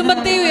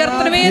കുടുംബത്തെ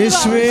ഉയർത്തണമേ.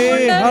 യേശുവേ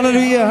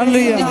ഹല്ലേലൂയ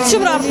ഹല്ലേലൂയ.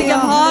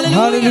 പ്രാർത്ഥിക്കാം.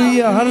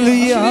 ഹല്ലേലൂയ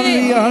ഹല്ലേലൂയ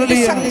ഹല്ലേലൂയ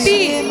ഹല്ലേലൂയ. ശക്തി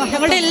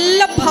ഞങ്ങളുടെ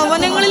എല്ലാ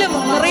ഭവനങ്ങളിലും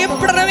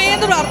നിറയപ്പെടണമേ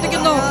എന്ന്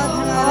പ്രാർത്ഥിക്കുന്നു.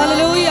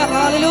 ഹല്ലേലൂയ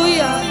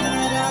ഹല്ലേലൂയ.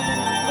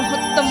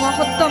 മഹത്വം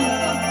മഹത്വം.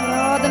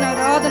 ആരാധന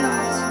ആരാധന.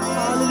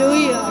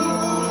 ഹല്ലേലൂയ.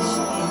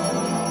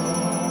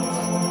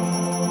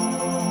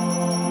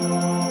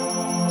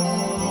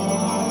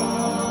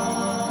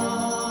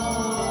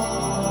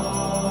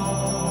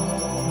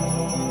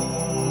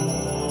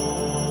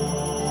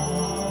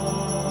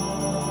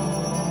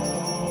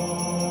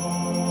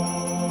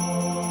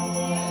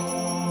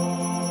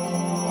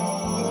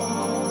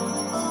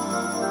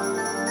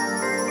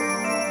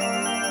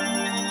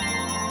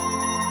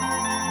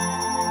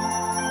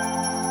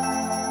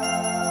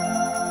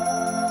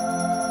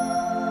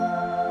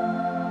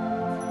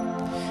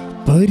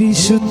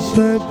 പരിശുദ്ധ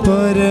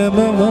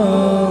പരമമാ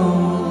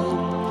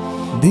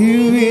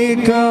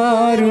ദിവ്യകാരുണ്യമേ,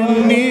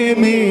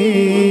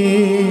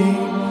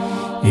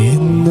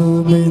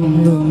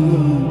 എന്നുമെന്നും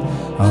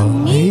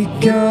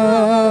അങ്ങേക്കാരാധന.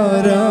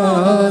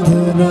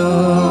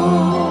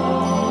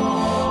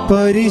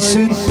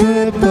 പരിശുദ്ധ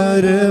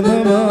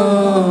പരമമാ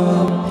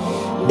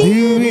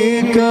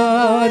ദിവ്യകാരുണ്യമേ,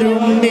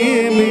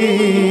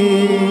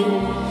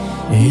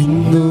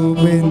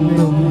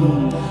 എന്നുമെന്നും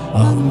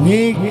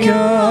അങ്ങേക്കാരാധന.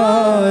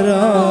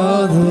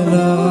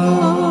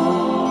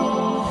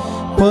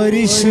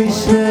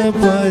 പരിശുദ്ധ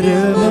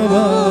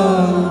പരമമാ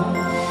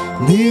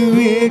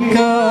ദിവ്യകാരുണ്യമേ,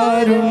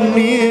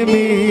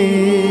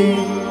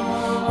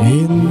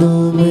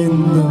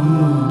 എന്നുമെന്നും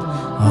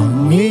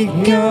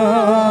അങ്ങേക്കാരാധന.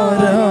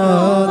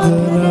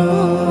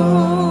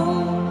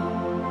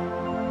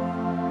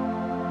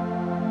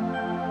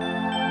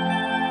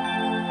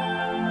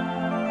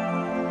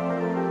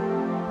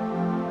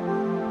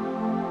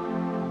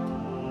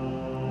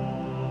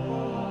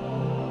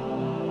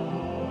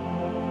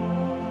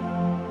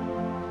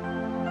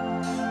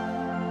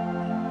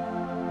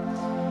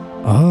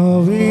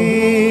 ആവേ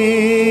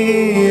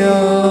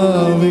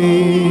ആവേ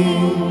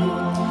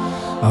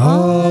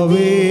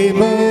ആവേ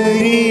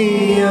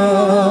മരിയ,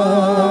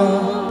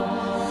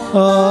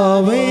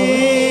 ആവേ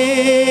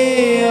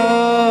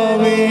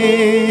ആവേ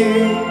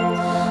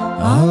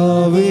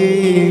ആവേ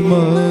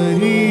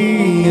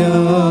മരിയ.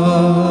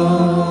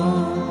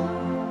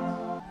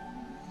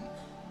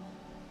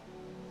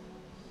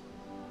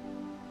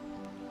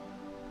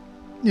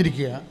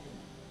 ഇരിക്കുക.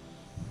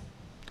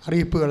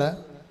 അറിയിപ്പുകൾ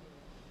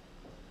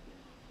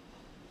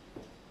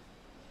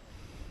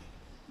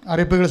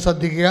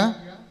ശ്രദ്ധിക്കുക.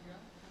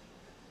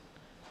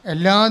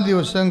 എല്ലാ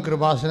ദിവസവും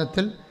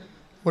കൃപാസനത്തിൽ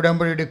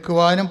ഉടമ്പടി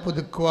എടുക്കുവാനും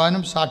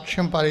പുതുക്കുവാനും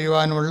സാക്ഷ്യം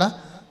പറയുവാനുമുള്ള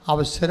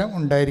അവസരം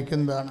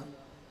ഉണ്ടായിരിക്കുന്നതാണ്.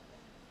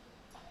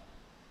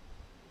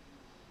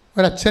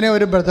 ഒരച്ഛനെ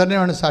ഒരു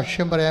ബ്രദറിനെയാണ്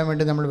സാക്ഷ്യം പറയാൻ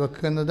വേണ്ടി നമ്മൾ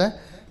വെക്കുന്നത്.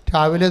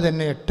 രാവിലെ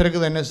തന്നെ 8:30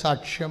 തന്നെ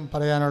സാക്ഷ്യം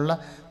പറയാനുള്ള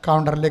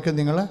കൗണ്ടറിലേക്ക്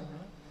നിങ്ങൾ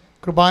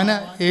കുർബാന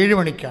 7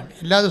 മണിക്കാണ്.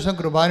 എല്ലാ ദിവസവും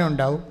കുർബാന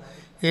ഉണ്ടാവും.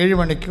 7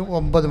 മണിക്കും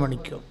 9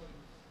 മണിക്കും.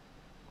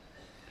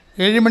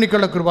 7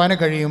 മണിക്കുള്ള കുർബാന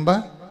കഴിയുമ്പോൾ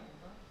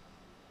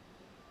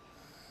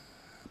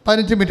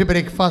 15 മിനിറ്റ്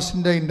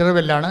ബ്രേക്ക്ഫാസ്റ്റിൻ്റെ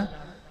ഇൻ്റർവെല്ലാണ്.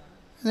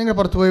 നിങ്ങൾ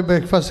പുറത്ത് പോയി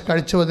ബ്രേക്ക്ഫാസ്റ്റ്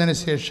കഴിച്ചു വന്നതിന്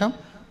ശേഷം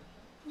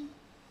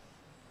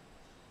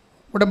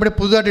ഉടമ്പടി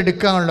പുതുതായിട്ട്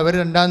എടുക്കാനുള്ളവർ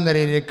 2ാം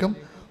നിലയിലേക്കും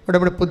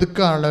ഉടമ്പടി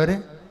പുതുക്കാനുള്ളവർ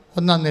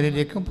 1ാം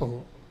നിലയിലേക്കും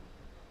പോകും.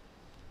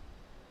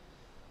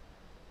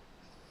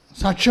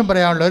 സാക്ഷ്യം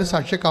പറയാനുള്ളവർ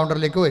സാക്ഷ്യ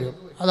കൗണ്ടറിലേക്ക് വരും.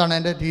 അതാണ്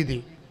എൻ്റെ രീതി.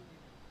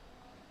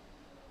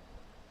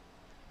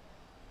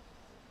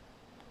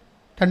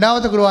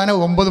 2ാമത്തെ കുർബാന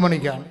 9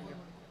 മണിക്കാണ്.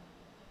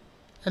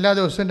 എല്ലാ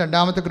ദിവസവും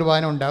 2ാമത്തെ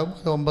കുർബാന ഉണ്ടാകും.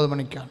 അത് 9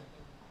 മണിക്കാണ്.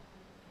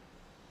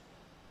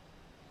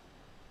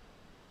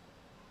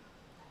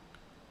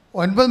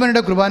 9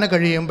 മണിയുടെ കുർബാന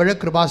കഴിയുമ്പോൾ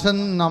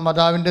കൃപാസന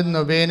മാതാവിൻ്റെ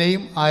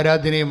നൊവേനയും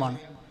ആരാധനയുമാണ്.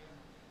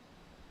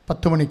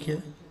 10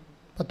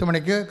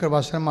 മണിക്ക്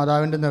കൃപാസന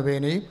മാതാവിൻ്റെ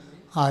നൊവേനയും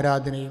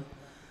ആരാധനയും.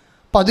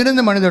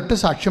 11 മണി തൊട്ട്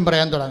സാക്ഷ്യം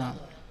പറയാൻ തുടങ്ങാം.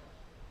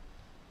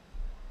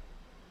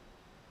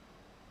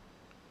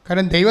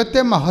 കാരണം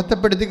ദൈവത്തെ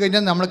മഹത്വപ്പെടുത്തി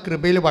കഴിഞ്ഞാൽ നമ്മൾ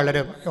കൃപയിൽ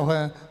വളരും.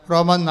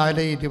 റോമ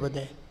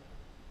 4:20.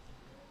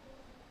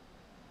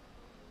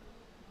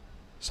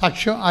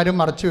 സാക്ഷ്യം ആരും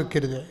മറച്ചു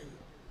വെക്കരുത്.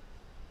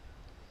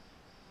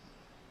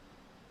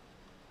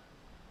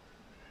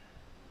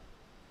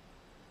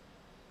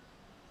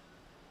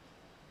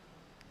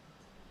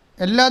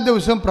 എല്ലാ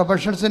ദിവസവും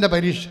പ്രൊഫഷണൽസിൻ്റെ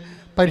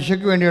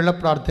പരീക്ഷയ്ക്ക് വേണ്ടിയുള്ള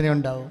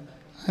പ്രാർത്ഥനയുണ്ടാവും.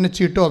 അതിന്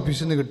ചീട്ട്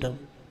ഓഫീസിൽ നിന്ന് കിട്ടും.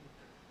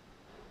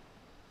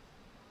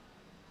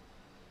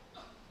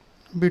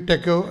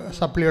 ബിടെക്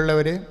സപ്ലി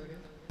ഉള്ളവർ,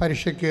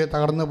 പരീക്ഷയ്ക്ക്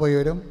തകർന്നു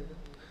പോയവരും,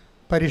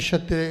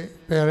 പരീക്ഷത്തിൽ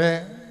വേറെ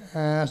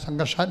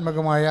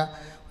സംഘർഷാത്മകമായ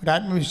ഒരു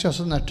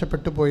ആത്മവിശ്വാസം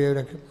നഷ്ടപ്പെട്ടു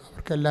പോയവരൊക്കെ,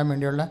 അവർക്കെല്ലാം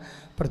വേണ്ടിയുള്ള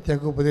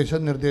പ്രത്യേക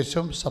ഉപദേശവും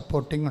നിർദ്ദേശവും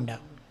സപ്പോർട്ടിങ്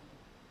ഉണ്ടാകും.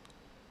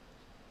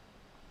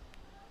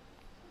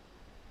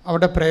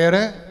 അവിടെ പ്രെയർ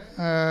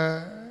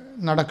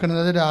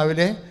നടക്കുന്നത്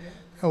രാവിലെ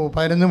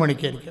 11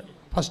 മണിക്കായിരിക്കും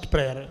ഫസ്റ്റ്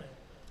പ്രെയർ.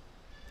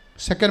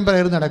 സെക്കൻഡ്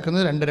പ്രെയർ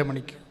നടക്കുന്നത് 2:30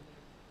 മണിക്ക്.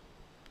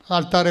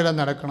 ആൾത്താരയിലാണ്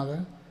നടക്കുന്നത്.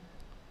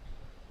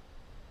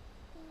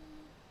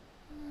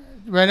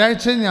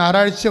 വ്യാഴാഴ്ച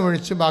ഞായറാഴ്ച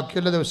ഒഴിച്ച്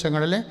ബാക്കിയുള്ള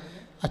ദിവസങ്ങളിൽ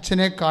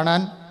അച്ഛനെ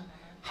കാണാൻ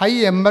ഹൈ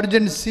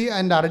എമർജൻസി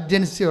ആൻഡ്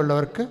അർജൻസി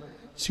ഉള്ളവർക്ക്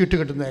സീറ്റ്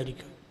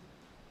കിട്ടുന്നതായിരിക്കും.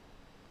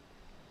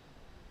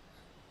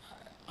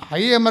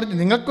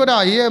 നിങ്ങൾക്കൊരു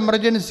ഹൈ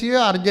എമർജൻസിയോ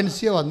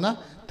അർജൻസിയോ വന്നാൽ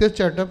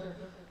തീർച്ചയായിട്ടും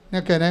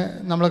നിങ്ങൾക്കതിനെ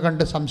നമ്മൾ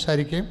കണ്ട്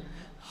സംസാരിക്കുകയും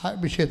ആ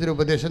വിഷയത്തിൽ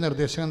ഉപദേശ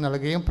നിർദ്ദേശങ്ങൾ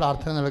നൽകുകയും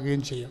പ്രാർത്ഥന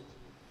നൽകുകയും ചെയ്യും.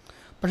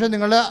 പക്ഷേ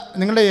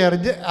നിങ്ങളുടെ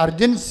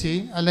അർജൻസി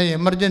അല്ലെങ്കിൽ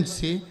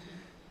എമർജൻസി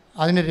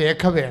അതിന്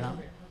രേഖ വേണം.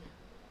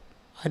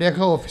 ആ രേഖ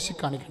ഓഫീസിൽ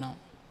കാണിക്കണം.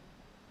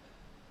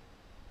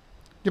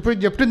 ഇപ്പോൾ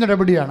ജപ്തി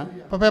നടപടിയാണ്.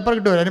 ഇപ്പോൾ പേപ്പർ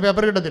കിട്ടുമല്ലോ, അതിന്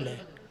പേപ്പർ കിട്ടത്തില്ലേ?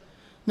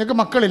 നിങ്ങൾക്ക്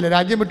മക്കളില്ല,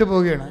 രാജ്യം വിട്ടു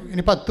പോവുകയാണ്.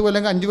 ഇനി 10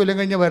 കൊല്ലം 5 കൊല്ലം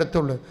കഴിഞ്ഞേ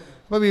വരത്തുള്ളൂ.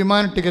 അപ്പോൾ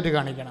വിമാന ടിക്കറ്റ്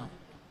കാണിക്കണം.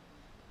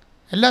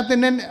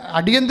 എല്ലാത്തിനും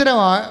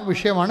അടിയന്തരമായ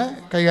വിഷയമാണ്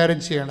കൈകാര്യം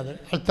ചെയ്യണത്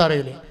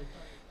അൾത്താരയിൽ.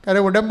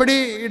 കാരണം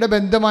ഉടമ്പടിയുടെ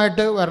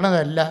ബന്ധമായിട്ട്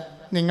വരണതല്ല.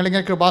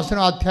 നിങ്ങളിങ്ങനെ കൃപാസന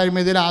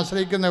ആധ്യാത്മികതയിൽ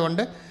ആശ്രയിക്കുന്നത്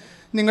കൊണ്ട്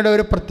നിങ്ങളുടെ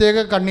ഒരു പ്രത്യേക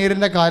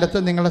കണ്ണീരിൻ്റെ കാലത്ത്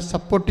നിങ്ങളെ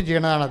സപ്പോർട്ട്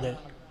ചെയ്യണതാണത്.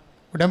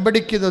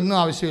 ഉടമ്പടിക്ക് ഇതൊന്നും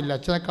ആവശ്യമില്ല.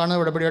 അച്ഛനെ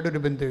കാണുന്ന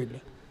ഉടമ്പടിയായിട്ടൊരു ബന്ധമില്ല.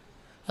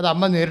 അത്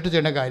അമ്മ നേരിട്ട്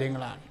ചെയ്യുന്ന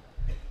കാര്യങ്ങളാണ്.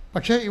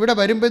 പക്ഷേ ഇവിടെ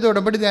വരുമ്പോൾ ഇത്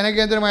ഉടമ്പടി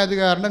ധ്യാനകേന്ദ്രമായത്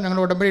കാരണം ഞങ്ങൾ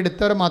ഉടമ്പടി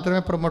എടുത്തവരെ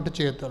മാത്രമേ പ്രൊമോട്ട്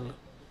ചെയ്യത്തുള്ളൂ.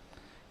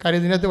 കാര്യം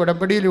ഇതിനകത്ത്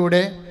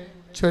ഉടമ്പടിയിലൂടെ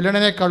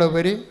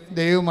ചൊല്ലണേക്കാളുപരി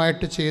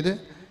ദൈവമായിട്ട്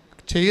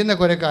ചെയ്യുന്ന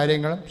കുറേ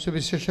കാര്യങ്ങളും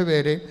സുവിശേഷ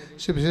പേരെയും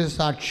സുവിശേഷ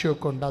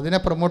സാക്ഷിയൊക്കെ ഉണ്ട്. അതിനെ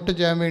പ്രൊമോട്ട്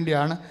ചെയ്യാൻ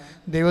വേണ്ടിയാണ്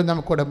ദൈവം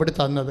നമുക്ക് ഉടമ്പടി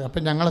തന്നത്.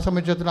 അപ്പം ഞങ്ങളെ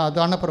സംബന്ധിച്ചിടത്തോളം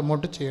അതാണ്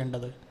പ്രൊമോട്ട്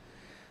ചെയ്യേണ്ടത്.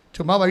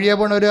 ചുമ്മാ വഴിയെ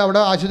പോണവർ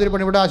അവിടെ ആശുപത്രി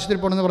പോകണം, ഇവിടെ ആശുപത്രി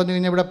പോകണമെന്ന് പറഞ്ഞു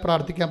കഴിഞ്ഞാൽ ഇവിടെ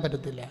പ്രാർത്ഥിക്കാൻ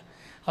പറ്റത്തില്ല.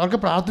 അവർക്ക്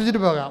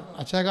പ്രാർത്ഥിച്ചിട്ട് പോകാം.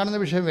 അച്ഛനെ കാണുന്ന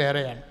വിഷയം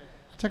വേറെയാണ്.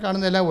 അച്ഛൻ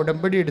കാണുന്നതെല്ലാം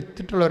ഉടമ്പടി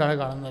എടുത്തിട്ടുള്ളവരാണ്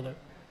കാണുന്നത്.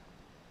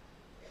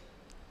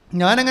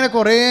 ഞാനങ്ങനെ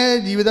കുറേ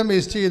ജീവിതം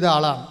വേസ്റ്റ് ചെയ്ത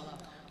ആളാണ്.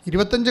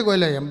 25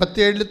 കൊല്ലം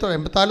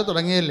 87-84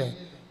 തുടങ്ങിയല്ലേ.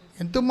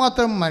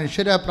 എന്തുമാത്രം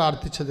മനുഷ്യരാണ്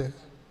പ്രാർത്ഥിച്ചത്.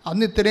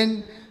 അന്ന് ഇത്രയും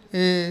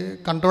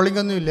കൺട്രോളിംഗ്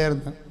ഒന്നും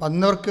ഇല്ലായിരുന്നു.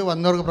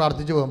 വന്നവർക്ക്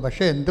പ്രാർത്ഥിച്ചു പോകും.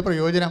 പക്ഷേ എന്ത്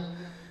പ്രയോജനം?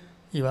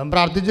 ഇവൻ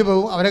പ്രാർത്ഥിച്ചു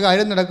പോകും, അവൻ്റെ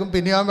കാര്യം നടക്കും,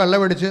 പിന്നെ അവൻ വെള്ളം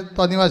പിടിച്ച്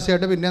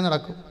തോന്നിവാസിയായിട്ട് പിന്നെ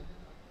നടക്കും.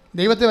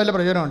 ദൈവത്തിന് വല്ല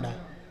പ്രയോജനമുണ്ടോ?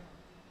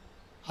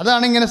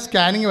 അതാണ് ഇങ്ങനെ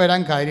സ്കാനിങ്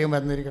വരാൻ കാര്യം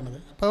വന്നിരിക്കുന്നത്.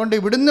 അപ്പോൾ അതുകൊണ്ട്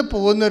ഇവിടുന്ന്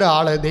പോകുന്ന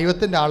ഒരാൾ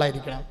ദൈവത്തിൻ്റെ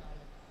ആളായിരിക്കണം.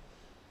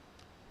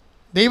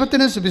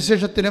 ദൈവത്തിനും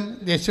സുവിശേഷത്തിനും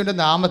യേശുവിൻ്റെ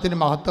നാമത്തിനും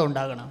മഹത്വം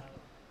ഉണ്ടാകണം.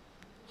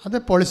 അത്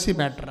പോളിസി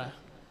മാറ്ററാണ്.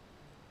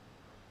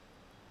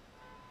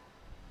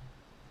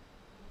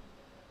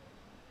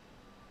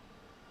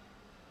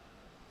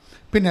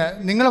 പിന്നെ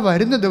നിങ്ങൾ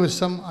വരുന്ന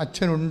ദിവസം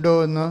അച്ഛനുണ്ടോ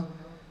എന്ന്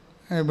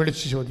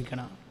വിളിച്ച്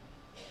ചോദിക്കണം.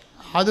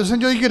 ആ ദിവസം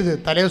ചോദിക്കരുത്,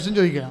 തലേ ദിവസം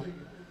ചോദിക്കണം.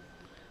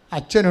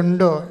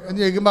 അച്ഛനുണ്ടോ എന്ന്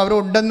ചോദിക്കുമ്പോൾ അവർ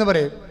ഉണ്ടെന്ന്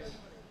പറയും.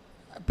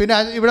 പിന്നെ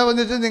ഇവിടെ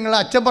വന്നിട്ട് നിങ്ങൾ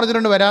അച്ഛൻ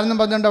പറഞ്ഞിട്ടുണ്ട് വരാമെന്നും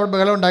പറഞ്ഞുകൊണ്ട് അവിടെ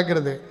ബഹളം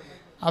ഉണ്ടാക്കരുത്.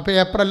 ആ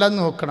പേപ്പറെല്ലാം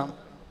നോക്കണം.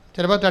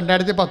 ചിലപ്പോൾ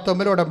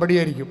 2019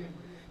 ഉടമ്പടിയായിരിക്കും.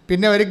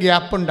 പിന്നെ ഒരു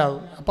ഗ്യാപ്പ്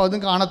ഉണ്ടാവും. അപ്പോൾ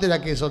അതൊന്നും കാണത്തില്ല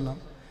കേസൊന്നും.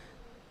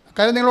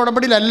 കാര്യം നിങ്ങൾ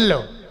ഉടമ്പടിയിലല്ലല്ലോ.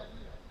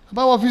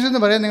 അപ്പോൾ ഓഫീസിൽ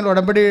നിന്ന് പറയാം നിങ്ങൾ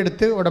ഉടമ്പടി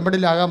എടുത്ത്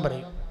ഉടമ്പടിയിലാകാൻ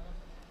പറയും.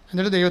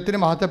 എന്നിട്ട് ദൈവത്തിന്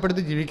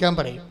മഹത്വപ്പെടുത്തി ജീവിക്കാൻ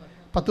പറയും.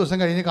 10 ദിവസം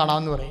കഴിഞ്ഞ്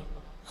കാണാമെന്ന് പറയും.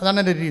 അതാണ്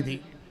എൻ്റെ രീതി.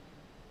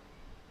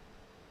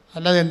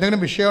 അല്ലാതെ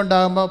എന്തെങ്കിലും വിഷയം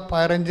ഉണ്ടാകുമ്പോൾ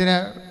ഫയർ എഞ്ചിനെ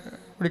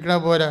വിളിക്കണ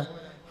പോലെ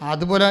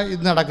അതുപോലെ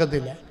ഇത്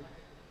നടക്കത്തില്ല.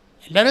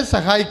 എല്ലാവരും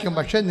സഹായിക്കും.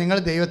 പക്ഷേ നിങ്ങൾ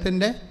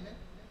ദൈവത്തിൻ്റെ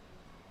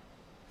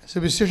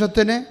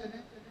സുവിശേഷത്തിന്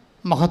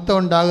മഹത്വം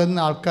ഉണ്ടാകുന്ന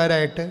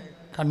ആൾക്കാരായിട്ട്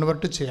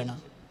കൺവേർട്ട് ചെയ്യണം.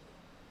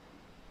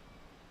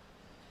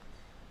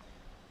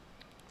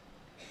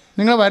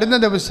 നിങ്ങൾ വരുന്ന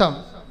ദിവസം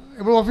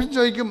ഇപ്പോൾ ഓഫീസിൽ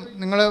ചോദിക്കും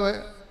നിങ്ങൾ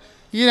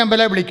ഈ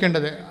നമ്പറിലാണ്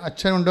വിളിക്കേണ്ടത്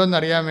അച്ഛനുണ്ടോ എന്ന്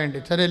അറിയാൻ വേണ്ടി.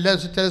 ചില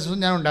ദിവസവും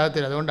ഞാൻ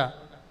ഉണ്ടാകത്തില്ല. അതുകൊണ്ടാണ്.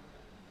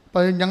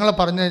 അപ്പോൾ ഞങ്ങൾ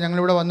പറഞ്ഞ്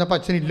ഞങ്ങളിവിടെ വന്നപ്പോൾ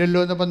അച്ഛൻ ഇല്ലല്ലോ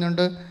എന്ന്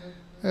പറഞ്ഞുകൊണ്ട്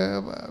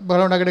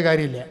ബഹളം ഉണ്ടാക്കേണ്ട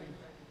കാര്യമില്ല.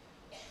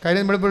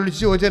 കാര്യം നമ്മളിപ്പോൾ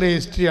വിളിച്ച് ചോദിച്ചാൽ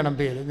രജിസ്റ്റർ ചെയ്യണം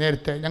പേര്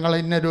നേരത്തെ. ഞങ്ങൾ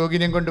ഇന്ന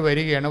രോഗിനെയും കൊണ്ട്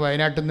വരികയാണ്,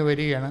 വയനാട്ടിൽ നിന്ന്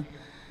വരികയാണ്.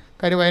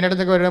 കാര്യം വയനാട്ടിൽ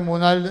നിന്നൊക്കെ വരാൻ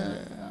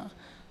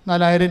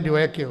 3,000-4,000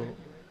 രൂപയൊക്കെ ആവും.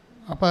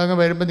 അപ്പോൾ അങ്ങ്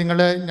വരുമ്പോൾ നിങ്ങൾ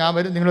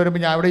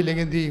വരുമ്പോൾ ഞാൻ ഇവിടെ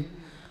ഇല്ലെങ്കിൽ എന്ത് ചെയ്യും?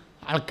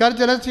 ആൾക്കാർ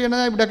ചില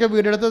ചെയ്യണത് ഇവിടെയൊക്കെ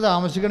വീടെടുത്ത്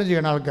താമസിക്കണം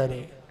ചെയ്യണം ആൾക്കാർ.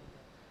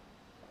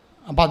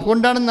 അപ്പോൾ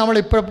അതുകൊണ്ടാണ്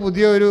നമ്മളിപ്പോൾ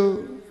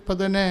ഇപ്പോൾ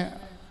തന്നെ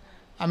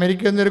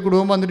അമേരിക്കയിൽ നിന്നൊരു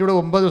കുടുംബം വന്നിട്ട് ഇവിടെ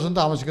 9 ദിവസം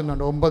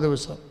താമസിക്കുന്നുണ്ട്. 9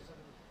 ദിവസം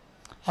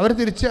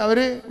അവർ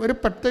ഒരു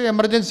പ്രത്യേക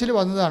എമർജൻസിയിൽ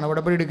വന്നതാണ്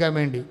ഉടമ്പടി എടുക്കാൻ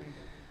വേണ്ടി.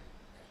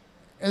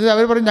 എന്നിട്ട്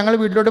അവർ പറയും ഞങ്ങൾ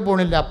വീട്ടിലോട്ട്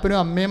പോകണില്ല, അപ്പനും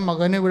അമ്മയും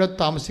മകനും ഇവിടെ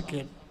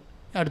താമസിക്കുകയാണ്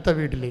അടുത്ത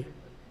വീട്ടിൽ.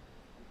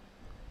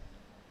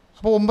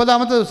 അപ്പോൾ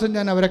 9ാമത്തെ ദിവസം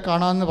ഞാൻ അവരെ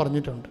കാണാമെന്ന്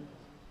പറഞ്ഞിട്ടുണ്ട്.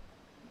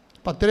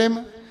 അപ്പം അത്രയും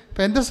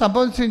ഇപ്പം എന്ത്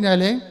സംഭവിച്ചു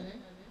കഴിഞ്ഞാൽ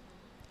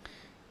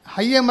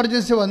ഹൈ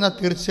എമർജൻസി വന്നാൽ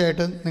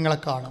തീർച്ചയായിട്ടും നിങ്ങളെ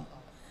കാണും.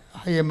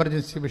 ഹൈ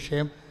എമർജൻസി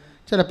വിഷയം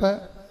ചിലപ്പോൾ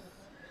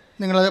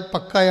നിങ്ങളത്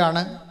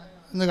പക്കായാണ്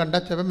എന്ന്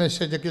കണ്ടാൽ ചിലപ്പോൾ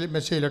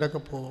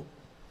മെസ്സേജിലോട്ടൊക്കെ പോകും.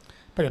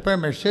 ഇപ്പോൾ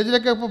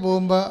മെസ്സേജിലൊക്കെ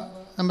പോകുമ്പോൾ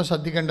നമ്മൾ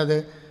ശ്രദ്ധിക്കേണ്ടത്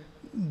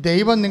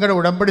ദൈവം നിങ്ങളുടെ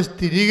ഉടമ്പടി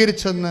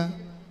സ്ഥിരീകരിച്ചെന്ന്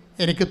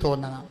എനിക്ക്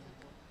തോന്നണം.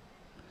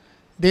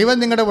 ദൈവം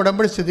നിങ്ങളുടെ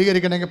ഉടമ്പടി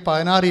സ്ഥിരീകരിക്കണമെങ്കിൽ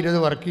 16-20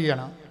 വർക്ക്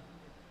ചെയ്യണം.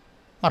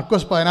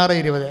 മർക്കോസ്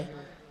 16-20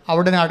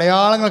 അവിടെ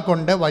അടയാളങ്ങൾ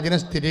കൊണ്ട് വചനം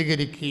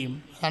സ്ഥിരീകരിക്കുകയും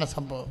അതാണ്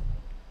സംഭവം.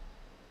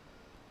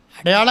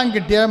 അടയാളം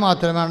കിട്ടിയാൽ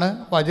മാത്രമാണ്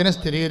വചനം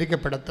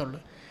സ്ഥിരീകരിക്കപ്പെടത്തുള്ളൂ.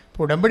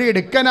 ഇപ്പോൾ ഉടമ്പടി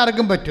എടുക്കാൻ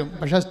ആർക്കും പറ്റും,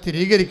 പക്ഷെ അത്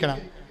സ്ഥിരീകരിക്കണം.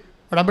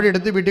 ഉടമ്പടി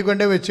എടുത്ത് വീട്ടിൽ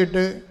കൊണ്ട്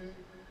വെച്ചിട്ട്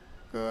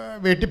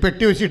വീട്ടിൽ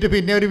പെട്ടി വെച്ചിട്ട്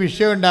പിന്നെ ഒരു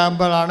വിഷയം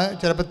ഉണ്ടാകുമ്പോഴാണ്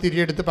ചിലപ്പോൾ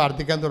തിരിയെടുത്ത്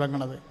പ്രാർത്ഥിക്കാൻ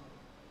തുടങ്ങുന്നത്.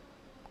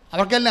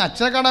 അവർക്കെല്ലാം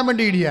അച്ഛനെ കാണാൻ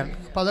വേണ്ടി ഇടിയാണ്.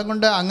 അപ്പോൾ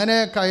അതുകൊണ്ട് അങ്ങനെ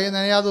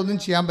നനയാതെ ഒന്നും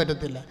ചെയ്യാൻ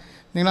പറ്റത്തില്ല.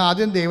 നിങ്ങൾ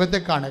ആദ്യം ദൈവത്തെ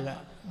കാണുക.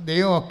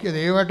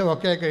 ദൈവമായിട്ട്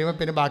ഓക്കെ ആയി കഴിയുമ്പോൾ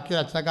പിന്നെ ബാക്കി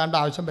അച്ഛനെ കാണേണ്ട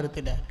ആവശ്യം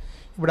വരത്തില്ല.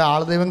 ഇവിടെ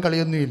ദൈവം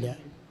കളിയൊന്നുമില്ല.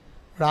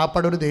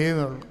 ഇവിടെ ഒരു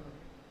ദൈവമേ ഉള്ളൂ.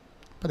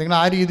 അപ്പോൾ നിങ്ങൾ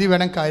ആ രീതി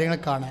വേണം കാര്യങ്ങൾ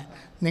കാണാൻ.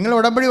 നിങ്ങൾ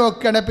ഉടമ്പടി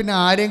ഓക്കെ ആണെങ്കിൽ പിന്നെ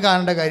ആരെയും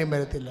കാണേണ്ട കാര്യം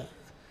വരത്തില്ല.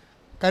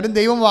 കാര്യം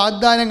ദൈവം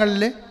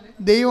വാഗ്ദാനങ്ങളിൽ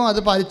ദൈവം അത്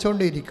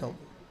പാലിച്ചുകൊണ്ടേയിരിക്കും.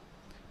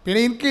 പിന്നെ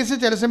ഇൻ കേസ്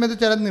ചില സമയത്ത്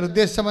ചില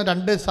നിർദ്ദേശം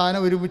 2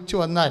 സാധനം ഒരുമിച്ച്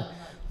വന്നാൽ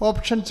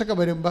ഓപ്ഷൻസൊക്കെ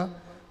വരുമ്പോൾ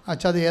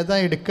അച്ഛാ അത് ഏതാ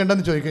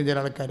എടുക്കേണ്ടതെന്ന് ചോദിക്കും ചില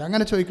ആൾക്കാർ.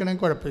 അങ്ങനെ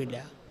ചോദിക്കണമെങ്കിൽ കുഴപ്പമില്ല.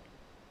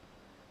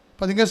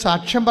 അപ്പോൾ നിങ്ങൾ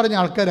സാക്ഷ്യം പറഞ്ഞ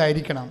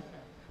ആൾക്കാരായിരിക്കണം.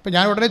 ഇപ്പോൾ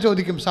ഞാൻ ഉടനെ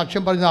ചോദിക്കും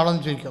സാക്ഷ്യം പറഞ്ഞ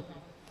ആളെന്ന് ചോദിക്കും.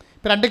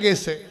 ഇപ്പോൾ 2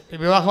 കേസ്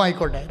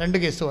വിവാഹമായിക്കോട്ടെ, 2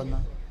 കേസ് വന്നു,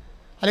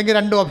 അല്ലെങ്കിൽ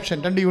 2 ഓപ്ഷൻ,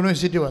 2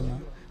 യൂണിവേഴ്സിറ്റി വന്നു,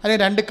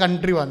 അല്ലെങ്കിൽ 2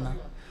 കൺട്രി വന്നു,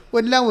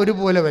 എല്ലാം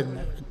ഒരുപോലെ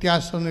വരുന്നു,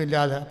 വ്യത്യാസമൊന്നും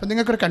ഇല്ലാതെ. അപ്പോൾ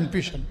നിങ്ങൾക്കൊരു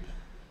കൺഫ്യൂഷൻ.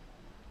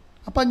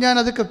 അപ്പം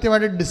ഞാനത്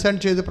കൃത്യമായിട്ട് ഡിസൈൻ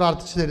ചെയ്ത്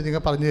പ്രാർത്ഥിച്ച് തരും,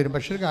 നിങ്ങൾ പറഞ്ഞു തരും.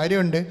 പക്ഷേ ഒരു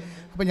കാര്യമുണ്ട്.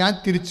 അപ്പോൾ ഞാൻ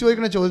തിരിച്ചു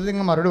ചോദിക്കുന്ന ചോദ്യത്തിന്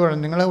നിങ്ങൾ മറുപടി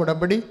പറയണം. നിങ്ങൾ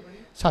ഉടമ്പടി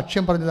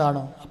സാക്ഷ്യം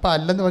പറഞ്ഞതാണോ? അപ്പോൾ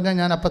അല്ലെന്ന് പറഞ്ഞാൽ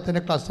ഞാൻ അപ്പം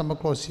തന്നെ ക്ലാസ് നമ്മൾ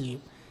ക്ലോസ്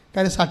ചെയ്യും.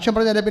 കാര്യം സാക്ഷ്യം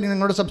പറഞ്ഞാൽ പിന്നെ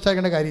നിങ്ങളോട്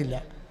സംസാരിക്കേണ്ട കാര്യമില്ല.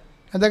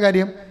 എന്താ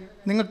കാര്യം?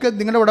 നിങ്ങൾക്ക്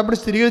നിങ്ങളുടെ ഉടമ്പടി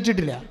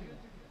സ്ഥിരീകരിച്ചിട്ടില്ല.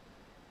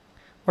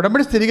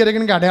 ഉടമ്പടി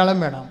സ്ഥിരീകരിക്കണമെങ്കിൽ അടയാളം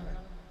വേണം.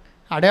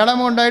 അടയാളം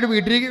ഉണ്ടായിട്ട്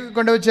വീട്ടിൽ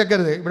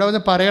കൊണ്ടുവച്ചേക്കരുത്, ഇവിടെ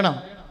വന്ന് പറയണം.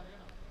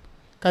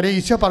 കാര്യം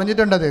ഈശോ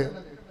പറഞ്ഞിട്ടുണ്ടത്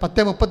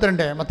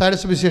 10:32 മത്തായിയുടെ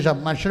സുവിശേഷം,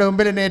 മനുഷ്യരുടെ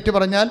മുമ്പിൽ എന്നെ ഏറ്റു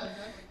പറഞ്ഞാൽ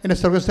എൻ്റെ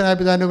സ്വർഗസ്ഥനായ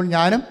പിതാവിൻ്റെ മുമ്പിൽ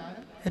ഞാനും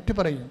ഏറ്റു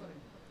പറയും.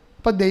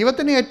 അപ്പം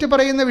ദൈവത്തിന് ഏറ്റു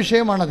പറയുന്ന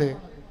വിഷയമാണത്.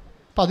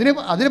 അപ്പം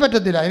അതിന്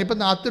പറ്റത്തില്ല. അതിനിപ്പോൾ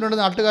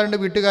നാട്ടുകാരുണ്ട്,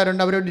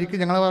 വീട്ടുകാരുണ്ട്, അവരോട് ഇരിക്കും.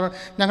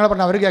 ഞങ്ങളെ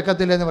പറഞ്ഞാൽ അവർ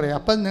കേൾക്കത്തില്ല എന്ന് പറയും.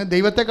 അപ്പം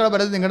ദൈവത്തെക്കാൾ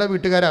വലുത് നിങ്ങളുടെ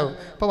വീട്ടുകാരാവും.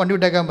 അപ്പോൾ വണ്ടി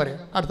വിട്ടേക്കാൻ പറയും,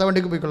 അടുത്ത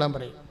വണ്ടിക്ക് പോയിക്കൊള്ളാൻ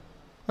പറയും.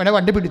 വേണേൽ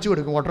വണ്ടി പിടിച്ചു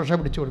കൊടുക്കും, ഓട്ടോറിക്ഷ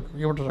പിടിച്ചു കൊടുക്കും.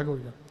 ഈ ഓട്ടോറിക്ഷ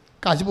കൊടുക്കും,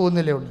 കാശ്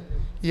പോകുന്നില്ലേ ഉള്ളൂ.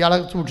 ഇയാളെ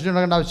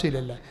സൂക്ഷിച്ചുണ്ടാക്കേണ്ട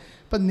ആവശ്യമില്ലല്ലോ.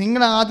 അപ്പം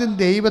നിങ്ങൾ ആദ്യം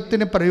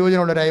ദൈവത്തിന്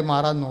പ്രയോജനമുള്ളവരായി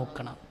മാറാൻ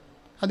നോക്കണം.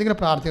 അതിങ്ങനെ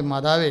പ്രാർത്ഥിക്കും,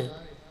 മാതാവേ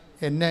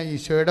എന്നെ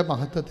ഈശോയുടെ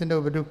മഹത്വത്തിൻ്റെ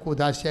ഒരു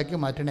ഉദാശയാക്കി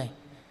മാറ്റണേ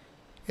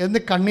എന്ന്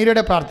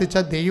കണ്ണീരോടെ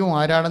പ്രാർത്ഥിച്ചാൽ ദൈവം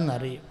ആരാണെന്ന്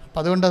അറിയും. അപ്പം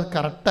അതുകൊണ്ട് അത്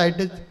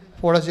കറക്റ്റായിട്ട്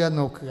ഫോളോ ചെയ്യാൻ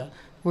നോക്കുക.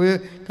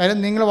 കാര്യം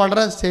നിങ്ങൾ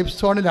വളരെ സേഫ്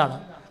സോണിലാണ്.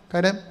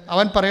 കാര്യം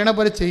അവൻ പറയണ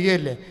പോലെ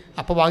ചെയ്യുകയല്ലേ.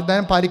 അപ്പോൾ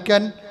വാഗ്ദാനം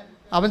പാലിക്കാൻ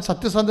അവൻ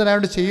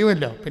സത്യസന്ധനായോണ്ട്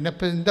ചെയ്യുമല്ലോ. പിന്നെ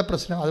ഇപ്പം എന്താ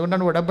പ്രശ്നം?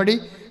 അതുകൊണ്ടാണ് ഉടമ്പടി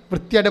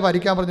വൃത്തിയായിട്ട്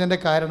പാലിക്കാൻ പറഞ്ഞതിൻ്റെ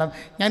കാരണം.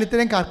 ഞാൻ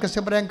ഇത്രയും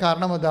കർക്കശം പറയാൻ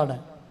കാരണം അതാണ്.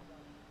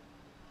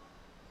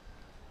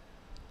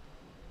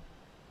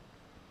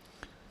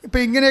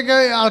 ഇപ്പം ഇങ്ങനെയൊക്കെ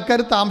ആൾക്കാർ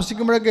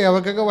താമസിക്കുമ്പോഴൊക്കെ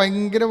അവർക്കൊക്കെ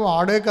ഭയങ്കര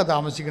വാടകയൊക്കെ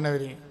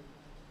താമസിക്കണവർ.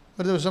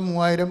 ഒരു ദിവസം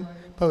 3000,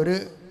 ഇപ്പോൾ ഒരു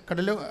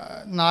കടയിൽ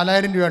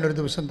 4000 രൂപയാണ് ഒരു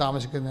ദിവസം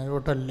താമസിക്കുന്നത്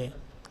ഹോട്ടലിൽ.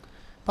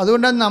 അപ്പം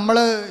അതുകൊണ്ടാണ് നമ്മൾ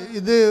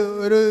ഇത്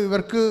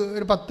ഇവർക്ക്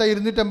ഒരു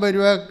 250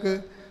 രൂപക്ക്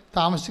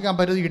താമസിക്കാൻ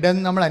പറ്റുന്ന ഇടം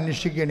നമ്മൾ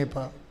അന്വേഷിക്കുകയാണ്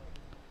ഇപ്പോൾ.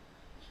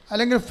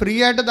 അല്ലെങ്കിൽ ഫ്രീ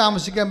ആയിട്ട്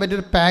താമസിക്കാൻ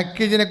പറ്റിയൊരു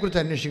പാക്കേജിനെ കുറിച്ച്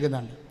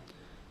അന്വേഷിക്കുന്നുണ്ട്.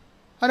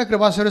 അങ്ങനെ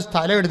കൃപാസന ഒരു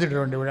സ്ഥലം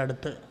എടുത്തിട്ടുണ്ട് ഇവിടെ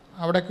അടുത്ത്.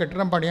 അവിടെ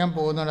കെട്ടിടം പണിയാൻ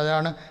പോകുന്നുണ്ട്.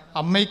 അതാണ്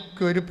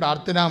അമ്മയ്ക്ക് ഒരു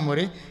പ്രാർത്ഥനാ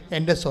മുറി,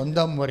 എൻ്റെ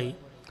സ്വന്തം മുറി.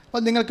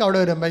 അപ്പോൾ നിങ്ങൾക്ക് അവിടെ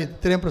വരുമ്പോൾ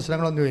ഇത്രയും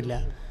പ്രശ്നങ്ങളൊന്നുമില്ല.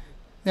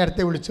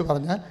 നേരത്തെ വിളിച്ച്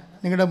പറഞ്ഞാൽ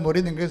നിങ്ങളുടെ മുറി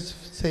നിങ്ങൾക്ക്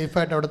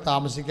സേഫായിട്ട് അവിടെ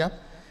താമസിക്കാം.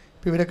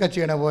 ഇപ്പോൾ ഇവരൊക്കെ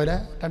ചെയ്യണ പോലെ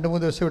 2-3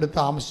 ദിവസം ഇവിടെ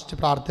താമസിച്ച്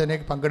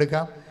പ്രാർത്ഥനയ്ക്ക്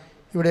പങ്കെടുക്കാം.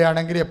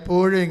 ഇവിടെയാണെങ്കിൽ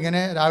എപ്പോഴും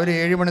ഇങ്ങനെ രാവിലെ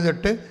 7 മണി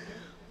തൊട്ട്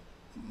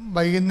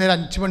വൈകുന്നേരം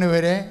 5 മണി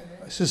വരെ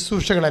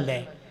ശുശ്രൂഷകളല്ലേ.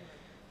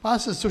 ആ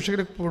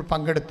ശുശ്രൂഷകളിൽ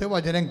പങ്കെടുത്ത്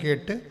വചനം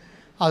കേട്ട്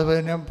അതുപോലെ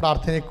തന്നെ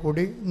പ്രാർത്ഥനയിൽ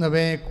കൂടി,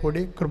 നൊവേനയിൽ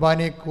കൂടി,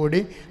 കുർബാനയിൽ കൂടി,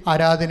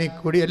 ആരാധനയിൽ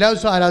കൂടി, എല്ലാ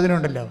ദിവസവും ആരാധന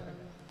ഉണ്ടല്ലോ.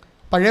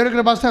 പഴയൊരു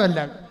കൃപാസനമല്ല.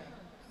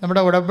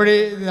 നമ്മുടെ ഉടമ്പടി,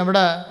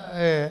 നമ്മുടെ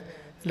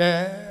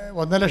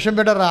 1 ലക്ഷം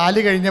പേരുടെ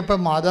റാലി കഴിഞ്ഞപ്പോൾ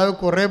മാതാവ്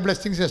കുറേ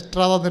ബ്ലെസ്സിങ്സ്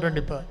എക്സ്ട്രാ തന്നിട്ടുണ്ട്.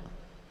 ഇപ്പോൾ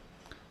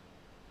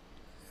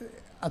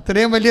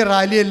അത്രയും വലിയ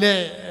റാലിയല്ലേ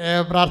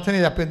പ്രാർത്ഥന.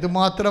 അപ്പോൾ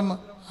എന്തുമാത്രം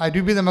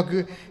അരുവി നമുക്ക്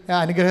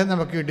അനുഗ്രഹം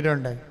നമുക്ക്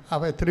കിട്ടിയിട്ടുണ്ട്.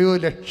 അപ്പോൾ എത്രയോ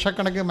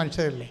ലക്ഷക്കണക്കിന്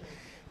മനുഷ്യരല്ലേ.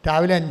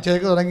 രാവിലെ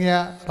 5 തുടങ്ങിയ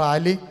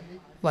റാലി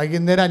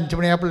വൈകുന്നേരം 5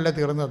 മണിയായപ്പോഴല്ലേ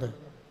തീർന്നത്.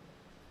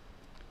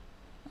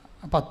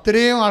 അപ്പം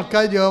അത്രയും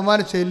ആൾക്കാർ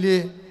ജപമാല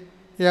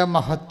ചൊല്ലിയ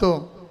മഹത്വം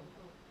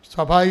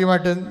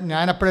സ്വാഭാവികമായിട്ട്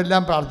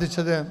ഞാനപ്പോഴെല്ലാം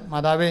പ്രാർത്ഥിച്ചത്,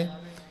 മാതാവേ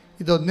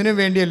ഇതൊന്നിനും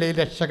വേണ്ടിയല്ലേ ഈ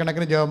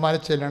ലക്ഷക്കണക്കിന് ജപമാല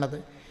ചൊല്ലണത്.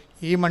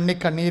 ഈ മണ്ണി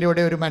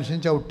കണ്ണീരോടെ ഒരു മനുഷ്യൻ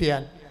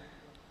ചവിട്ടിയാൽ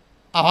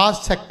ആ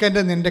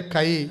സെക്കൻഡ് നിൻ്റെ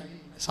കൈ,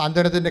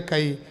 സാന്ത്വനത്തിൻ്റെ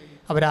കൈ,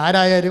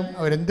 അവരാരായാലും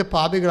അവരെന്ത്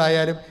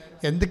പാപികളായാലും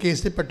എന്ത്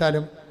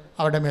കേസിൽപ്പെട്ടാലും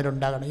അവരുടെ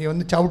മേലുണ്ടാകണം. ഈ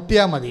ഒന്ന്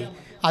ചവിട്ടിയാൽ മതി.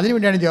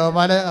 അതിനുവേണ്ടിയാണ്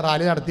ജപമാല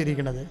റാലി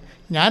നടത്തിയിരിക്കുന്നത്.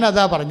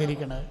 ഞാനതാ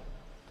പറഞ്ഞിരിക്കുന്നത്.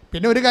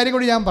 പിന്നെ ഒരു കാര്യം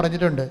കൂടി ഞാൻ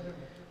പറഞ്ഞിട്ടുണ്ട്.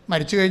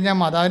 മരിച്ചു കഴിഞ്ഞാൽ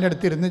മാതാവിൻ്റെ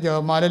അടുത്തിരുന്ന്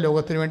ജപമാല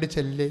ലോകത്തിന് വേണ്ടി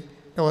ചെല്ല്,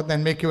 ലോക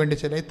നന്മയ്ക്ക് വേണ്ടി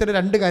ചെല്ലുക. ഇത്ര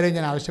 2 കാര്യം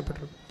ഞാൻ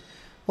ആവശ്യപ്പെട്ടിട്ടുണ്ട്.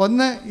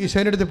 ഒന്ന്,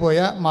 ഈശോൻ്റെ അടുത്ത്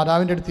പോയാൽ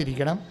മാതാവിൻ്റെ അടുത്ത്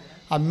ഇരിക്കണം.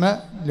 അമ്മ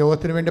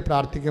ലോകത്തിന് വേണ്ടി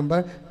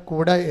പ്രാർത്ഥിക്കുമ്പോൾ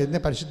കൂടെ എന്ന്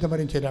പരിശുദ്ധ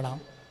മറിയം ചെല്ലണം.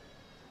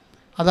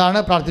 അതാണ്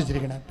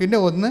പ്രാർത്ഥിച്ചിരിക്കുന്നത്. പിന്നെ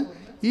ഒന്ന്,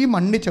 ഈ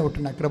മണ്ണി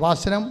ചവിട്ടണം.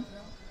 കൃപാസനം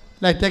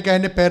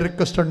ലൈറ്റേക്കായതിൻ്റെ പേർ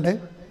റിക്വസ്റ്റ് ഉണ്ട്,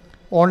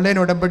 ഓൺലൈൻ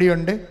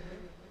ഉടമ്പടിയുണ്ട്.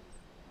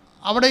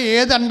 അവിടെ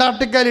ഏത്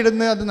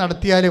അന്റാർട്ടിക്കയിലിരുന്ന് അത്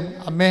നടത്തിയാലും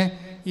അമ്മേ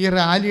ഈ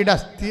റാലിയുടെ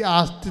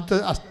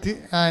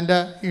അതിൻ്റെ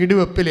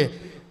ഇടിവെപ്പിൽ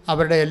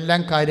അവരുടെ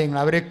എല്ലാം കാര്യങ്ങൾ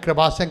അവരെ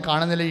കൃപാസനം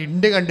കാണുന്നില്ല,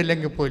 ഇണ്ട്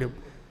കണ്ടില്ലെങ്കിൽ പോലും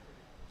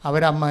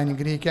അവരമ്മ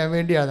അനുഗ്രഹിക്കാൻ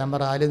വേണ്ടിയാണ് നമ്മൾ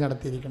റാലി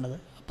നടത്തിയിരിക്കുന്നത്.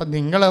 അപ്പം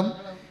നിങ്ങളും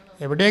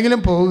എവിടെയെങ്കിലും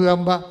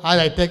പോകുമ്പോൾ ആ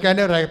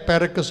ലൈറ്റേക്കാൻ്റെ പേർ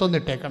റിക്വസ്റ്റ് ഒന്ന്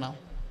ഇട്ടേക്കണം.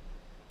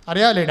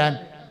 അറിയാമല്ലോ ഇടാൻ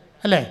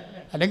അല്ലേ?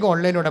 അല്ലെങ്കിൽ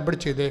ഓൺലൈൻ ഉടമ്പടി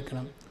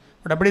ചെയ്തേക്കണം.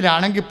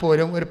 ഉടമ്പടിയിലാണെങ്കിൽ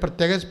പോലും ഒരു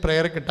പ്രത്യേക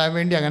സ്പ്രെയർ കിട്ടാൻ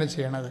വേണ്ടി അങ്ങനെ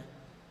ചെയ്യണത്.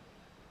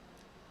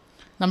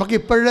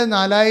 നമുക്കിപ്പോഴും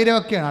 4000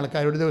 ഒക്കെയാണ്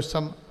ആൾക്കാർ ഒരു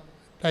ദിവസം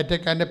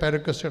ഡാറ്റക്കാരൻ്റെ പേർ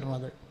റിക്വസ്റ്റ്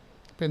ഇടുന്നത്.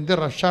 അപ്പോൾ എന്ത്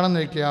റഷാണെന്ന്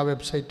നോക്കിയാൽ ആ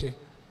വെബ്സൈറ്റ്.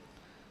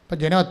 അപ്പോൾ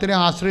ജനം അത്രയും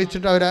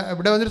ആശ്രയിച്ചിട്ട് അവർ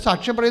ഇവിടെ വന്നൊരു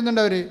സാക്ഷ്യം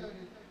പറയുന്നുണ്ട്. അവർ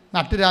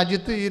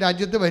ഈ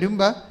രാജ്യത്ത്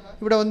വരുമ്പോൾ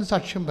ഇവിടെ വന്ന്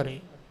സാക്ഷ്യം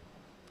പറയും.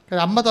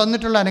 അമ്മ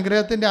തന്നിട്ടുള്ള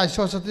അനുഗ്രഹത്തിൻ്റെ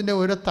ആശ്വാസത്തിൻ്റെ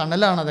ഓരോ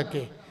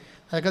തണലാണതൊക്കെ.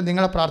 അതൊക്കെ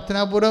നിങ്ങളെ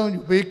പ്രാർത്ഥനാപൂർവ്വം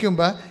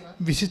ഉപയോഗിക്കുമ്പോൾ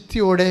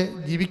വിശുദ്ധിയോടെ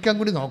ജീവിക്കാൻ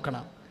കൂടി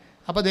നോക്കണം.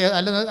 അപ്പോൾ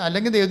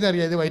അല്ലെങ്കിൽ ദൈവത്തിന്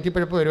അറിയാം ഇത്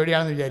വയറ്റിപ്പഴപ്പ്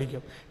പരിപാടിയാണെന്ന്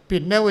വിചാരിക്കും.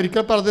 പിന്നെ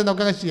ഒരിക്കൽ പറഞ്ഞ്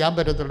നോക്കാൻ ചെയ്യാൻ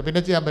പറ്റത്തുള്ളൂ,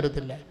 പിന്നെ ചെയ്യാൻ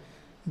പറ്റത്തില്ല.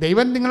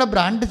 ദൈവം നിങ്ങളെ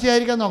ബ്രാൻഡ്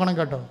ചെയ്യാതിരിക്കാൻ നോക്കണം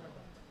കേട്ടോ.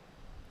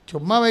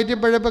 ചുമ്മാ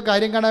വയറ്റിപ്പഴപ്പ്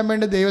കാര്യം കാണാൻ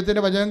വേണ്ടി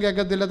ദൈവത്തിൻ്റെ വചനം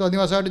കേൾക്കത്തില്ല,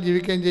 തോന്നിവാസമായിട്ട്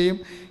ജീവിക്കുകയും ചെയ്യും.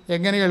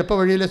 എങ്ങനെ എളുപ്പ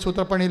വഴിയിൽ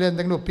സൂത്രപ്പണിയിൽ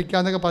എന്തെങ്കിലും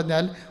ഒപ്പിക്കാമെന്നൊക്കെ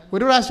പറഞ്ഞാൽ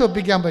ഒരു പ്രാവശ്യം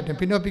ഒപ്പിക്കാൻ പറ്റും,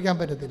 പിന്നെ ഒപ്പിക്കാൻ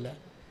പറ്റത്തില്ല.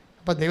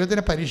 അപ്പോൾ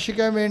ദൈവത്തിനെ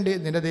പരീക്ഷിക്കാൻ വേണ്ടി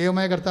നിൻ്റെ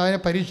ദൈവമായ കർത്താവിനെ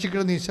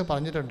പരീക്ഷിക്കണമെന്ന് ഈശോ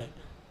പറഞ്ഞിട്ടുണ്ട്.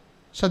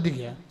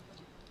 ശ്രദ്ധിക്കുക.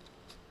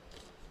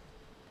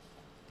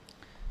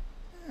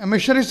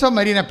 മിഷണറീസ് ഓഫ്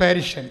മരീന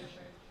പാരിഷൻ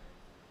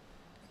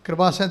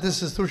കൃപാസനത്തിൽ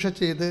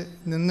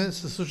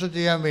ശുശ്രൂഷ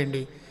ചെയ്യാൻ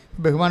വേണ്ടി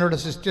ബഹുമാനോടെ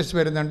സിസ്റ്റേഴ്സ്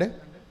വരുന്നുണ്ട്.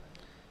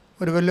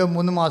 1 കൊല്ലം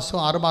 3 മാസം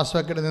 6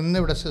 മാസമൊക്കെ നിന്ന്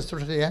ഇവിടെ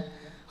ശുശ്രൂഷ ചെയ്യാൻ.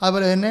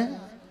 അതുപോലെ തന്നെ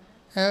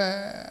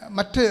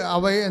മറ്റ്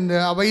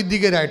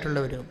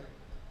അവൈദികരായിട്ടുള്ളവരും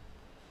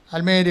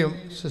ആത്മീയരും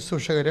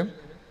ശുശ്രൂഷകരും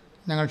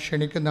ഞങ്ങൾ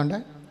ക്ഷണിക്കുന്നുണ്ട്.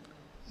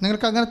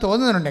 നിങ്ങൾക്ക് അങ്ങനെ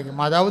തോന്നുന്നുണ്ടെങ്കിൽ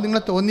മാതാവ്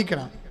നിങ്ങളെ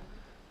തോന്നിക്കണം.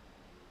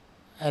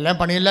 എല്ലാം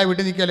പണിയെല്ലാം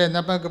വീട്ടിൽ നിൽക്കല്ലേ,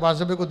 എന്നപ്പോൾ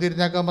വാട്സപ്പിൽ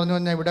കുത്തിയിരുന്നേക്കാൻ പറഞ്ഞു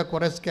കഴിഞ്ഞാൽ ഇവിടെ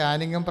കുറേ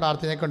സ്കാനിങ്ങും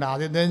പ്രാർത്ഥനയൊക്കെ ഉണ്ട്.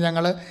 ആദ്യം തന്നെ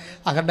ഞങ്ങൾ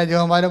അഖണ്ഡ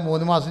ജപമാല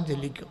 3 മാസം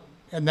ചെല്ലിക്കും,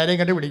 എന്നാലേ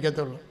ഇങ്ങോട്ട്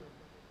പിടിക്കത്തുള്ളൂ.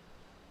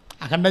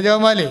 അഖണ്ഡ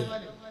ജപമാലേ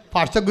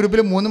വാട്സപ്പ്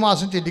ഗ്രൂപ്പിൽ 3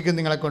 മാസം ചെല്ലിക്കും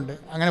നിങ്ങളെ കൊണ്ട്,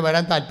 അങ്ങനെ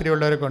വരാൻ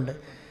താല്പര്യമുള്ളവരെ കൊണ്ട്.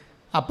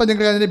 അപ്പോൾ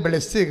നിങ്ങൾക്ക് അതിൻ്റെ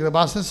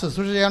കൃപാസനം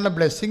ശുശ്രൂഷ ചെയ്യാനുള്ള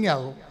ബ്ലെസ്സിങ്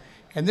ആകും.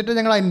 എന്നിട്ട്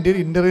ഞങ്ങൾ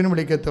ഇൻ്റർവ്യൂവിന്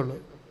വിളിക്കത്തുള്ളൂ.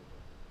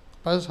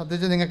 അപ്പോൾ അത്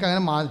ശ്രദ്ധിച്ച് നിങ്ങൾക്ക്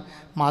അങ്ങനെ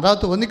മാതാവ്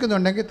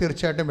തോന്നിക്കുന്നുണ്ടെങ്കിൽ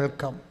തീർച്ചയായിട്ടും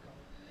വെൽക്കം.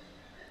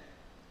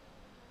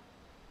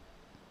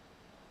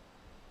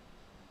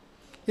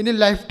 ഇനി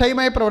ലൈഫ്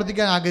ടൈമായി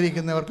പ്രവർത്തിക്കാൻ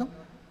ആഗ്രഹിക്കുന്നവർക്കും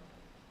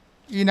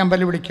ഈ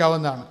നമ്പറിൽ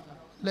വിളിക്കാവുന്നതാണ്.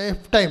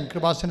 ലൈഫ് ടൈം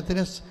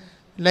കൃപാസനത്തിന്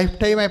ലൈഫ്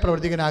ടൈമായി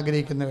പ്രവർത്തിക്കാൻ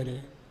ആഗ്രഹിക്കുന്നവർ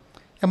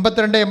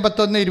 82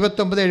 81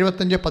 29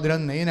 75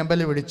 11 ഈ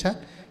നമ്പറിൽ വിളിച്ചാൽ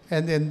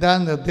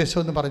എന്താണ്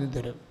നിർദ്ദേശമെന്ന് പറഞ്ഞു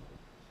തരും.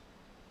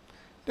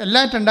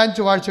 എല്ലാ 2ാം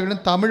ചൊവ്വാഴ്ചകളിലും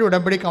തമിഴ്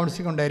ഉടമ്പടി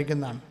കൗൺസിലിംഗ്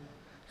ഉണ്ടായിരിക്കുന്നതാണ്.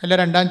 എല്ലാ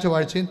 2ാം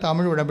ചൊവ്വാഴ്ചയും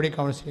തമിഴ് ഉടമ്പടി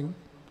കൗൺസിലിംഗ്.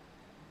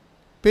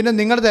 പിന്നെ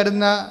നിങ്ങൾ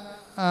തരുന്ന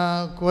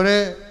കുറേ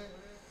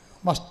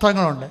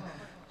വസ്ത്രങ്ങളുണ്ട്,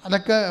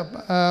 അതൊക്കെ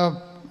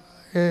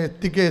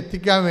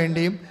എത്തിക്കാൻ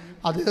വേണ്ടിയും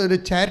അത് ഒരു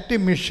ചാരിറ്റി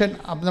മിഷൻ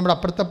നമ്മുടെ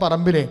അപ്പുറത്തെ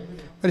പറമ്പിലെ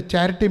ഒരു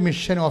ചാരിറ്റി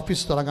മിഷൻ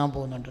ഓഫീസ് തുടങ്ങാൻ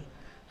പോകുന്നുണ്ട്.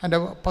 അതിൻ്റെ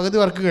പകുതി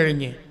വർക്ക്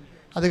കഴിഞ്ഞ്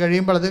അത്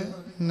കഴിയുമ്പോൾ അത്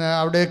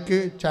അവിടേക്ക്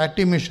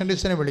ചാരിറ്റി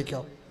മിഷണറീസിനെ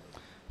വിളിക്കാം.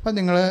 അപ്പം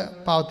നിങ്ങൾ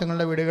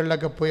പാവത്തുങ്ങളുടെ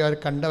വീടുകളിലൊക്കെ പോയി അവർ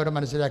കണ്ട് അവരെ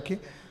മനസ്സിലാക്കി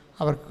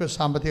അവർക്ക്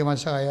സാമ്പത്തികമായ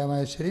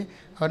സഹായമായ ശരി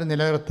അവരെ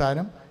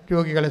നിലനിർത്താനും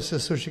രോഗികളെ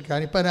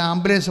ശുശ്രൂഷിക്കാനും ഇപ്പോൾ ഒരു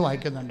ആംബുലൻസ്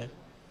വാങ്ങിക്കുന്നുണ്ട്.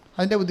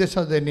 അതിൻ്റെ ഉദ്ദേശം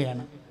അത്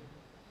തന്നെയാണ്.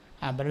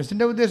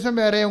 ആംബുലൻസിൻ്റെ ഉദ്ദേശം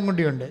വേറെയും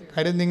കൂടിയുണ്ട്.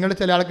 കാര്യം നിങ്ങൾ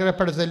ചില ആൾക്കാരെ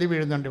പടച്ചല്ലി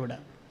വീഴുന്നുണ്ട് ഇവിടെ,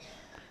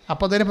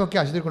 അപ്പോൾ അതിനെ പൊക്കി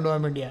ആശുപത്രി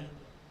കൊണ്ടുപോകാൻ വേണ്ടിയാണ്.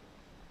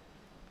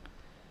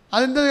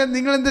 അതെന്താ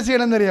നിങ്ങളെന്താ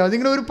ചെയ്യണമെന്നറിയാമോ?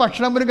 നിങ്ങൾ ഒരു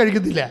ഭക്ഷണം പോലും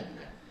കഴിക്കത്തില്ല,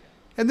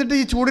 എന്നിട്ട്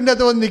ഈ ചൂടിൻ്റെ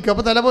അകത്ത് വന്ന് നിൽക്കും.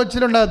 അപ്പോൾ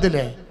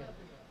തലപൊച്ചിലുണ്ടാകത്തില്ലേ?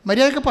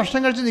 മര്യാദയ്ക്ക്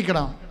ഭക്ഷണം കഴിച്ച്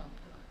നിൽക്കണം.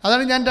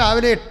 അതാണ് ഞാൻ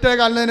രാവിലെ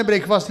 8:15 തന്നെ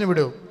ബ്രേക്ക്ഫാസ്റ്റിന്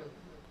വിടും.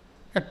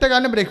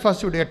 8:15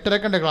 ബ്രേക്ക്ഫാസ്റ്റ് വിടും.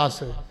 8:30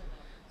 ക്ലാസ്.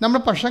 നമ്മൾ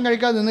ഭക്ഷണം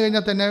കഴിക്കാതെ നിന്ന്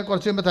കഴിഞ്ഞാൽ തന്നെ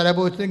കുറച്ച് കഴിയുമ്പോൾ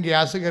തലപോച്ചിലും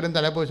ഗ്യാസ് കയറും.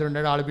 തലപോച്ചിലുണ്ട്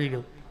ആൾ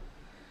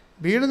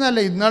വീഴുന്നല്ല.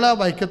 ഇന്നാളെ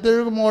വൈക്കത്തെ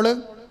മോള്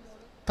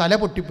തല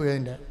പൊട്ടിപ്പോയി.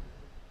 അതിൻ്റെ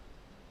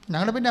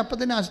ഞങ്ങൾ പിന്നെ അപ്പം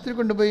തന്നെ ആശുപത്രി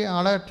കൊണ്ടുപോയി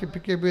ആളെ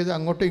പിക്കപ്പ് ചെയ്ത്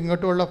അങ്ങോട്ടും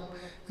ഇങ്ങോട്ടുമുള്ള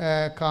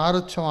കാറ്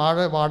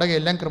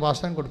വാടകയെല്ലാം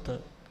കൃപാസനം കൊടുത്ത്.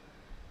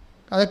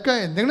 അതൊക്കെ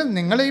എന്തെങ്കിലും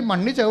നിങ്ങൾ ഈ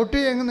മണ്ണി ചവിട്ടി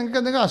നിങ്ങൾക്ക്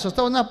എന്തെങ്കിലും അസ്വസ്ഥ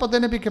വന്നാൽ അപ്പം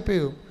തന്നെ പിക്കപ്പ്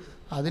ചെയ്യും.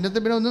 അതിനകത്ത്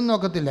പിന്നെ ഒന്നും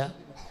നോക്കത്തില്ല.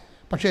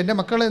 പക്ഷേ എൻ്റെ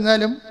മക്കൾ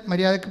എന്നാലും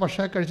മര്യാദയ്ക്ക്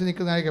ഭക്ഷണം കഴിച്ച്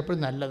നിൽക്കുന്നതായിരിക്കും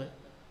എപ്പോഴും നല്ലത്.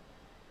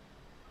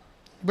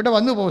 ഇവിടെ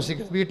വന്ന്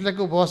ഉപവസിക്കും.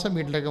 വീട്ടിലേക്ക് ഉപവാസം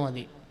വീട്ടിലേക്ക്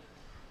മതി.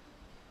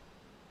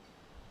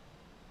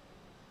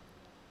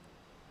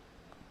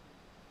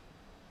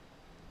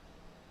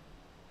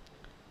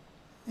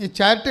 ഈ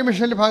ചാരിറ്റി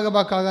മിഷനിൽ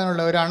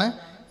ഭാഗമാക്കാകാനുള്ളവരാണ്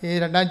ഈ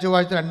 2-ാം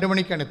ചൊവ്വാഴ്ച 2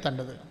 മണിക്കാണ്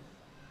എത്തേണ്ടത്.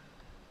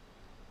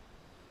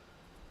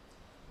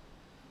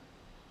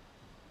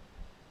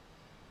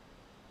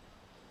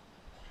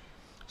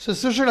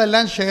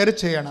 ശുശ്രൂഷകളെല്ലാം ഷെയർ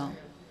ചെയ്യണം.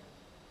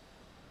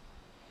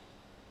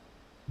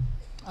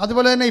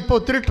 അതുപോലെ തന്നെ ഇപ്പോൾ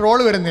ഒത്തിരി ട്രോൾ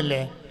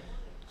വരുന്നില്ലേ?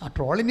 ആ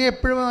ട്രോളിന്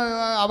എപ്പോഴും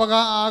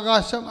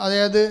ആകാശം,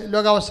 അതായത്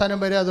ലോകാവസാനം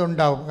വരെ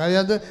അതുണ്ടാവും.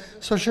 അതായത്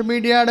സോഷ്യൽ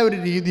മീഡിയയുടെ ഒരു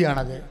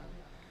രീതിയാണത്.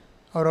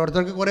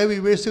 ഓരോരുത്തർക്ക് കുറേ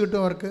വ്യൂവേഴ്സ് കിട്ടും,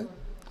 അവർക്ക്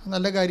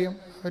നല്ല കാര്യം,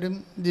 അവരും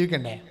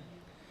ജീവിക്കണ്ടേ,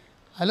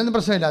 അതിലൊന്നും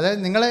പ്രശ്നമില്ല. അതായത്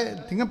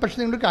പക്ഷേ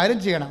നിങ്ങളൊരു കാര്യം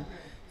ചെയ്യണം.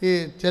 ഈ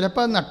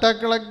ചിലപ്പോൾ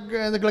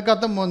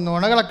കിളക്കാത്ത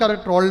നുണകളൊക്കെ അവർ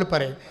ട്രോളിൽ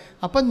പറയും.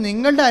 അപ്പം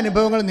നിങ്ങളുടെ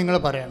അനുഭവങ്ങൾ നിങ്ങൾ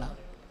പറയണം,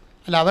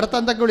 അല്ല അവരെ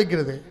തന്തൊക്കെ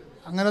വിളിക്കരുത്.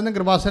 അങ്ങനെയൊന്നും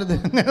കൃപാസനത്തിൽ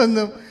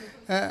അങ്ങനെയൊന്നും.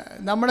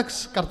 നമ്മുടെ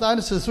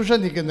കർത്താവിന് ശുശ്രൂഷ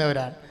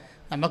നിൽക്കുന്നവരാണ്.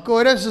 നമുക്ക്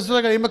ഓരോ ശുശ്രൂഷ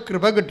കഴിയുമ്പോൾ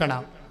കൃപ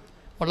കിട്ടണം,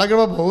 ഉള്ള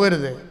കൃപ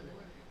പോകരുത്.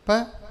 അപ്പം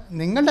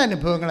നിങ്ങളുടെ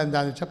അനുഭവങ്ങൾ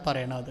എന്താണെന്ന് വെച്ചാൽ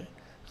പറയണം.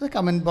 അത്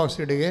കമൻറ്റ്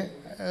ബോക്സിൽ ഇടുകയോ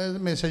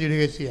മെസ്സേജ്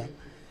ഇടുകയോ ചെയ്യാം.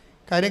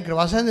 കാര്യം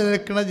കൃപാസനം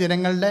നിൽക്കുന്ന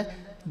ജനങ്ങളുടെ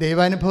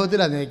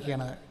ദൈവാനുഭവത്തിലാണ്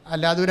നിൽക്കുന്നത്,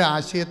 അല്ലാതെ ഒരു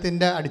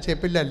ആശയത്തിൻ്റെ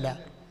അടിച്ചേപ്പിലല്ല.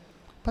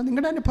 അപ്പം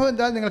നിങ്ങളുടെ അനുഭവം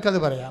എന്താ നിങ്ങൾക്കത്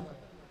പറയാം.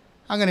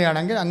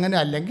 അങ്ങനെയാണെങ്കിൽ അങ്ങനെ,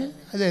 അല്ലെങ്കിൽ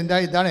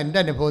ഇതാണ് എൻ്റെ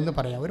അനുഭവം എന്ന്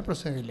പറയാം, ഒരു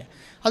പ്രശ്നമില്ല.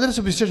 അതൊരു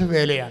സുവിശേഷ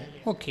വേലയാണ്.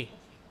 ഓക്കെ.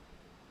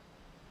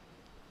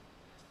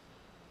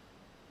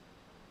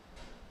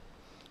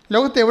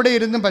 ലോകത്ത് എവിടെ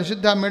ഇരുന്നും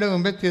പരിശുദ്ധ അമ്മയുടെ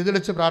മുമ്പിൽ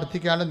തിരിതെളിച്ച്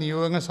പ്രാർത്ഥിക്കാനുള്ള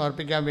നിയോഗങ്ങൾ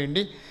സമർപ്പിക്കാൻ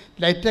വേണ്ടി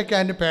ലൈറ്റെക്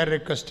ആൻഡ് പെയർ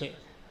റിക്വസ്റ്റ്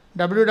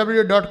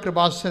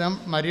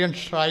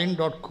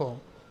www.kribasanam.marianshrine.com.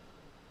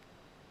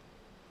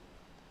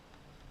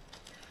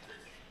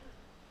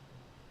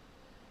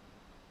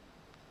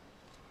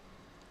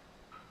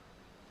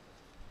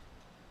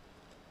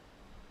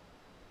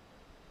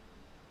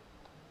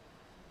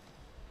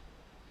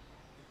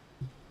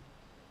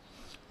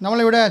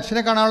 നമ്മളിവിടെ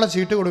അച്ഛനെ കാണാനുള്ള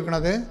ചീട്ട്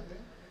കൊടുക്കുന്നത്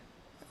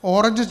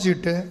ഓറഞ്ച്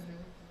ചീട്ട്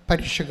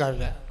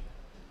പരീക്ഷക്കാരുടെ,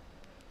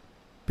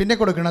 പിന്നെ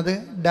കൊടുക്കുന്നത്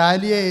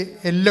ഡാലിയ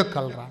യെല്ലോ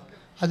കളറാണ്,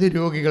 അത്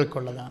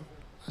രോഗികൾക്കുള്ളതാണ്.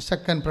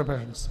 Second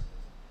preference.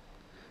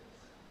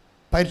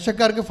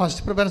 പരീക്ഷക്കാർക്ക്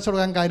ഫസ്റ്റ് പ്രിഫറൻസ്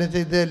കൊടുക്കാൻ കാര്യം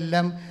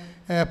ഇതെല്ലാം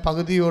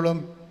പകുതിയോളം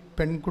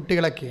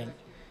പെൺകുട്ടികളൊക്കെയാണ്.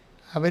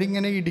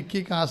 അവരിങ്ങനെ ഇടുക്കി,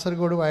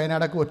 കാസർഗോഡ്,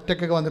 വയനാടൊക്കെ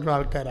ഒറ്റയ്ക്കൊക്കെ വന്നിട്ടുള്ള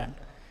ആൾക്കാരാണ്.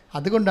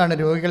 അതുകൊണ്ടാണ്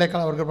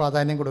രോഗികളെക്കാൾ അവർക്ക്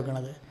പ്രാധാന്യം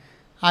കൊടുക്കുന്നത്.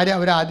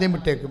 അവരാദ്യം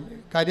വിട്ടേക്കും.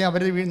 കാര്യം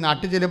അവർ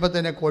നാട്ടിൽ ചെല്ലുമ്പോൾ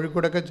തന്നെ,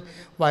 കോഴിക്കോടൊക്കെ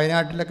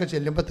വയനാട്ടിലൊക്കെ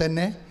ചെല്ലുമ്പോൾ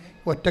തന്നെ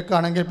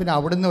ഒറ്റക്കാണെങ്കിൽ പിന്നെ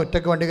അവിടുന്ന്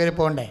ഒറ്റക്ക് വണ്ടി കയറി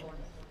പോകണ്ടേ,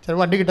 ചില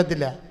വണ്ടി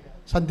കിട്ടത്തില്ല,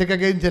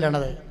 സന്ധ്യക്കൊക്കെയും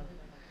ചെല്ലണത്.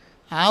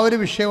 ആ ഒരു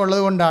വിഷയം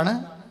ഉള്ളത് കൊണ്ടാണ്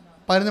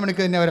 11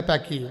 മണിക്ക് തന്നെ അവരെ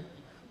പാക്ക് ചെയ്യും,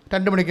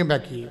 2 മണിക്കും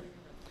പാക്ക് ചെയ്യും.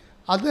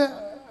 അത്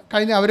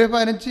കഴിഞ്ഞ് അവർ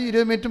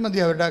 15-20 മിനിറ്റ് മതി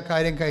അവരുടെ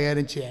കാര്യം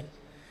കൈകാര്യം ചെയ്യാൻ.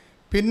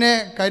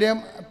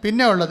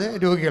 പിന്നെ ഉള്ളത്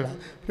രോഗികളാണ്.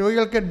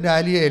 രോഗികൾക്ക്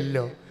ഡാലിയ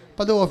യെല്ലോ.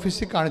 അപ്പോൾ അത്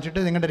ഓഫീസിൽ കാണിച്ചിട്ട്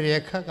നിങ്ങളുടെ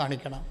രേഖ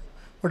കാണിക്കണം,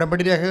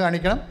 ഉടമ്പടി രേഖ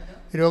കാണിക്കണം,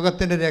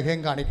 രോഗത്തിൻ്റെ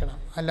രേഖയും കാണിക്കണം.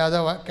 അല്ലാതെ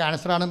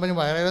ക്യാൻസർ ആണെന്ന് പറഞ്ഞ്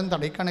വയറേതൊന്നും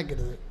തടയി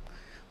കാണിക്കരുത്.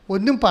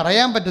 ഒന്നും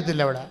പറയാൻ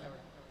പറ്റത്തില്ല അവിടെ.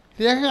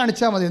 രേഖ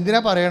കാണിച്ചാൽ മതി.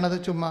 എന്തിനാണ് പറയണത്?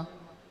 ചുമ്മാ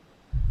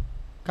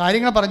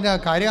കാര്യങ്ങൾ പറഞ്ഞാൽ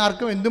കാര്യം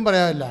ആർക്കും എന്തും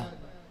പറയാമില്ല.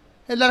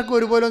 എല്ലാവർക്കും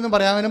ഒരുപോലെ ഒന്നും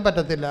പറയാനും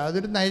പറ്റത്തില്ല.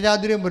 അതൊരു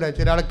നൈരാദ്യം പോലെ.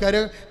 ചില ആൾക്കാർ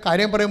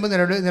കാര്യം പറയുമ്പോൾ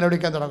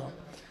നിലവിളിക്കാൻ തുടങ്ങും.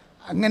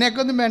 അങ്ങനെയൊക്കെ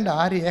ഒന്നും വേണ്ട.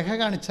 ആ രേഖ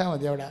കാണിച്ചാൽ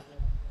മതി അവിടെ,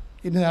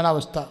 ഇന്നതാണ്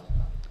അവസ്ഥ.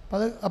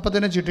 അപ്പം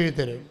തന്നെ ചീട്ടെഴുതി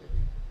തരും.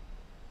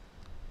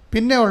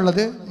 പിന്നെ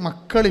ഉള്ളത്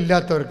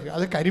മക്കളില്ലാത്തവർക്ക്,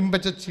 അത്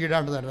കരിമ്പച്ച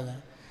ചീടാണ് തരുന്നത്.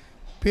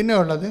 പിന്നെ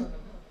ഉള്ളത്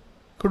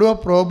കുടുംബ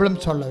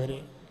പ്രോബ്ലംസ് ഉള്ളവർ,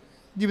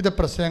 ജീവിത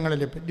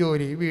പ്രശ്നങ്ങളിൽ,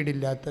 ജോലി,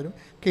 വീടില്ലാത്തവരും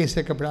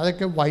കേസൊക്കെ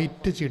അതൊക്കെ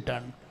വൈറ്റ്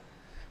ചീട്ടാണ്.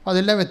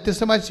 അതെല്ലാം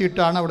വ്യത്യസ്തമായ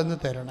ചീട്ടാണ് അവിടെ നിന്ന്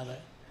തരണത്.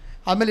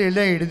 അതുപോലെ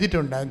എല്ലാം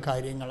എഴുതിയിട്ടുണ്ടാകും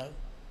കാര്യങ്ങൾ.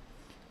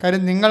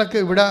 കാര്യം നിങ്ങൾക്ക്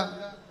ഇവിടെ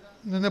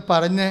നിന്ന്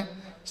പറഞ്ഞ്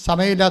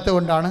സമയമില്ലാത്തത്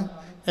കൊണ്ടാണ്.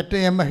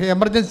 ഏറ്റവും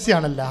എമർജൻസി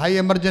ആണല്ലോ, ഹൈ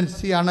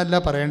എമർജൻസി ആണല്ലോ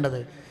പറയേണ്ടത്.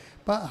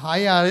 അപ്പം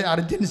ഹൈ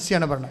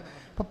അർജൻസിയാണ് പറയുന്നത്.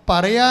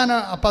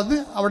 അപ്പം അത്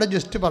അവിടെ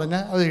ജസ്റ്റ്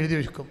പറഞ്ഞാൽ അത് എഴുതി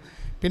വെക്കും.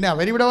 പിന്നെ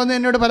അവരിവിടെ വന്ന്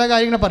എന്നോട് പല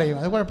കാര്യങ്ങളും പറയും,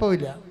 അത്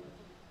കുഴപ്പമില്ല.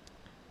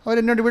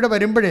 അവരെന്നോട് ഇവിടെ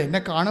വരുമ്പോഴേ എന്നെ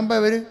കാണുമ്പോൾ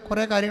അവർ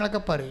കുറേ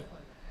കാര്യങ്ങളൊക്കെ പറയും.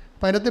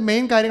 അപ്പോൾ അതിനകത്ത്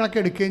മെയിൻ കാര്യങ്ങളൊക്കെ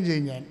എടുക്കുകയും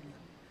ചെയ്യും. ഞാൻ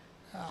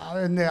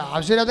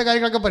ആവശ്യമില്ലാത്ത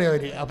കാര്യങ്ങളൊക്കെ പറയും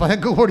അവർ, അപ്പോൾ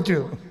അതൊക്കെ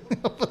ഓടിച്ചിടും,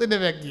 അപ്പോൾ തന്നെ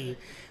ബാക്ക് ചെയ്യും.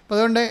 അപ്പോൾ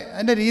അതുകൊണ്ട്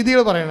എൻ്റെ രീതികൾ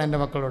പറയണം എൻ്റെ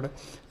മക്കളോട്.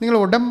 നിങ്ങൾ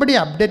ഉടമ്പടി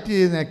അപ്ഡേറ്റ്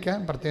ചെയ്ത് നിൽക്കാൻ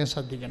പ്രത്യേകം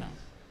ശ്രദ്ധിക്കണം.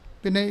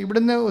 പിന്നെ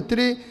ഇവിടുന്ന്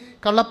ഒത്തിരി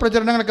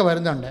കള്ളപ്രചരണങ്ങളൊക്കെ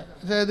വരുന്നുണ്ട്.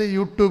 അതായത്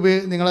യൂട്യൂബ്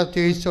നിങ്ങളെ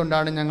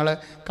തേജിച്ചുകൊണ്ടാണ് ഞങ്ങൾ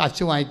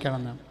കാശ്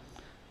വാങ്ങിക്കണമെന്ന്.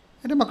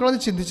 എൻ്റെ മക്കളത്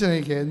ചിന്തിച്ച്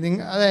നോക്കിയത്.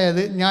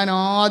 അതായത് ഞാൻ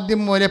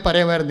ആദ്യം മുതലേ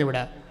പറയുമായിരുന്നു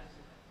ഇവിടെ,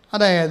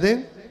 അതായത്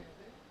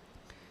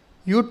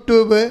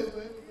യൂട്യൂബ്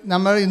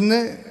നമ്മൾ ഇന്ന്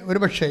ഒരു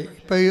പക്ഷേ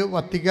ഇപ്പോൾ ഈ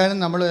വത്തിക്കാനും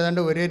നമ്മൾ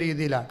ഏതാണ്ട് ഒരേ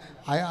രീതിയിലാണ്.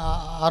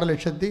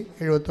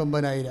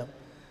 6,79,000.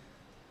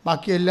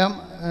 ബാക്കിയെല്ലാം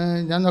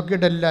ഞാൻ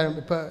നോക്കിയിട്ടെല്ലാവരും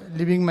ഇപ്പോൾ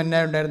ലിവിങ്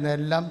മന്നായി ഉണ്ടായിരുന്ന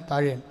എല്ലാം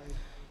താഴെയാണ്.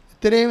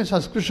 ഇത്രയും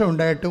സബ്സ്ക്രിപ്ഷൻ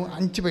ഉണ്ടായിട്ടും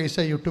 5 പൈസ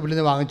യൂട്യൂബിൽ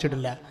നിന്ന്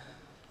വാങ്ങിച്ചിട്ടില്ല.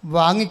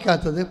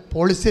 വാങ്ങിക്കാത്തത്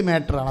പോളിസി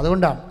മാറ്ററാണ്.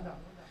 അതുകൊണ്ടാണ്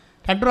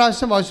 2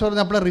 പ്രാവശ്യം വോയിസ്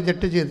പറഞ്ഞപ്പോൾ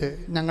റിജക്റ്റ് ചെയ്ത്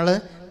ഞങ്ങൾ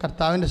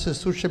കർത്താവിൻ്റെ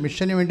ശുശ്രൂഷ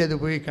മിഷന് വേണ്ടി അത്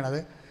ഉപയോഗിക്കണത്,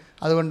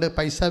 അതുകൊണ്ട്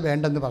പൈസ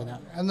വേണ്ടെന്ന്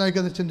പറഞ്ഞാൽ എന്ന്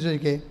നോക്കിയൊന്ന് ചിന്തിച്ച്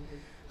നോക്കിയേ.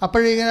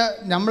 അപ്പോഴിങ്ങനെ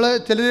നമ്മൾ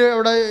ചിലർ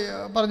ഇവിടെ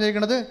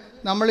പറഞ്ഞിരിക്കുന്നത്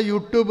നമ്മൾ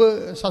യൂട്യൂബ്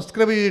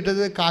സബ്സ്ക്രൈബ്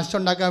ചെയ്തിട്ടത്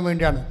കാശുണ്ടാക്കാൻ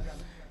വേണ്ടിയാണ്.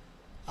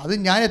 അത്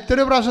ഞാൻ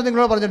എത്രയോ പ്രാവശ്യം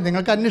നിങ്ങളോട് പറഞ്ഞിട്ടുണ്ട്.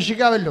 നിങ്ങൾക്ക്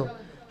അന്വേഷിക്കാമല്ലോ.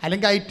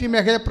 അല്ലെങ്കിൽ IT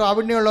മേഖല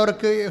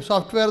പ്രാവീണ്യമുള്ളവർക്ക്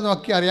സോഫ്റ്റ്വെയർ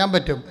നോക്കി അറിയാൻ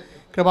പറ്റും.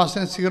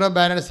 കൃപാസനം 0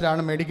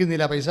 ബാലൻസിലാണ്,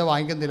 മേടിക്കുന്നില്ല, പൈസ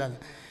വാങ്ങിക്കുന്നില്ല എന്ന്.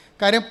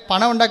 കാര്യം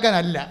പണം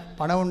ഉണ്ടാക്കാനല്ല.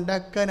 പണം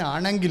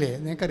ഉണ്ടാക്കാനാണെങ്കിൽ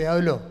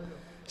നിങ്ങൾക്കറിയാമല്ലോ,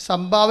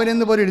 സംഭാവന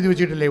എന്ന് പോലും എഴുതി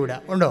വെച്ചിട്ടില്ലേ ഇവിടെ?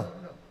 ഉണ്ടോ?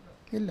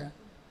 ഇല്ല.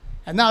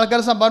 എന്നാൽ ആൾക്കാർ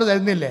സംഭാവന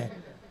തരുന്നില്ലേ?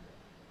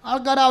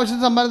 ആൾക്കാർ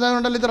ആവശ്യത്തിന് സംഭാവന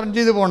കൊണ്ടല്ലേ ഇത് റൺ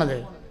ചെയ്ത് പോണത്.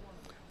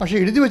 പക്ഷേ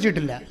എഴുതി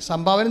വെച്ചിട്ടില്ല,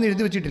 സംഭാവന എന്ന്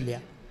എഴുതി വെച്ചിട്ടില്ല.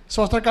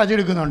 സ്വസ്ഥ കാശ്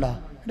എടുക്കുന്നുണ്ടോ?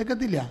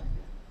 എടുക്കത്തില്ല.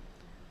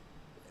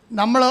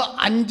 നമ്മൾ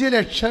 5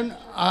 ലക്ഷം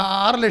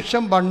 6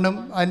 ലക്ഷം ബണ്ണും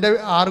അതിൻ്റെ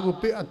 6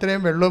 കുപ്പി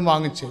അത്രയും വെള്ളവും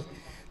വാങ്ങിച്ച്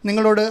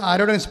നിങ്ങളോട്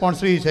ആരോടെങ്കിലും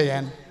സ്പോൺസർ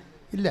ചെയ്യാൻ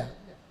ഇല്ല.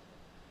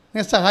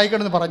 നിങ്ങൾ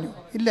സഹായിക്കണമെന്ന് പറഞ്ഞു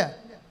ഇല്ല.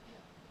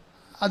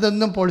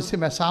 അതൊന്നും പോളിസി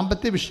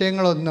സാമ്പത്തിക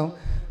വിഷയങ്ങളൊന്നും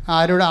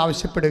ആരോട്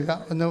ആവശ്യപ്പെടുക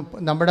ഒന്നും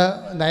നമ്മുടെ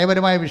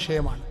നയപരമായ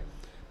വിഷയമാണ്.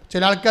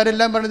 ചില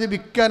ആൾക്കാരെല്ലാം പറയുന്നത്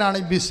വിൽക്കാനാണ്,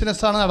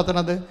 ബിസിനസ്സാണ്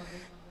നടത്തുന്നത്,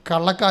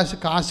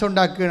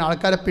 കാശുണ്ടാക്കുകയാണ്,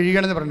 ആൾക്കാരെ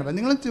പിഴിയണമെന്ന് പറയുന്നത്.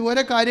 നിങ്ങൾ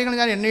ഓരോ കാര്യങ്ങൾ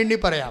ഞാൻ എണ്ണി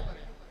പറയാം.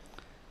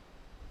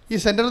 ഈ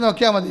സെൻറ്റർ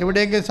നോക്കിയാൽ മതി,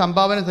 എവിടെയെങ്കിലും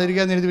സംഭാവന തരിക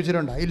എന്ന് എഴുതി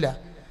വെച്ചിട്ടുണ്ടോ? ഇല്ല.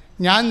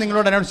 ഞാൻ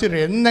നിങ്ങളോട് അനൗൺസ് ചെയ്തു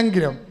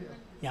എന്നെങ്കിലും,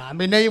 ഞാൻ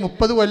പിന്നെ ഈ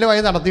 30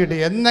 കൊല്ലമായി നടത്തിയിട്ട്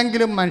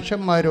എന്നെങ്കിലും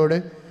മനുഷ്യന്മാരോട്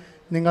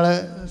നിങ്ങൾ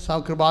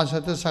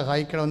കൃപാസനത്തെ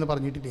സഹായിക്കണമെന്ന്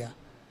പറഞ്ഞിട്ടില്ല.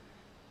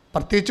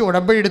 പ്രത്യേകിച്ച്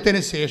ഉടമ്പടി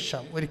എടുത്തതിന്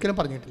ശേഷം ഒരിക്കലും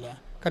പറഞ്ഞിട്ടില്ല.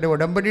 കാരണം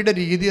ഉടമ്പടിയുടെ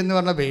രീതി എന്ന്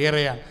പറഞ്ഞാൽ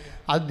വേറെയാണ്.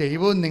 അത്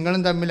ദൈവവും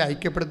നിങ്ങളും തമ്മിൽ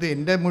ഐക്യപ്പെടുത്തി.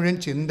 എൻ്റെ മുഴുവൻ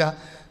ചിന്ത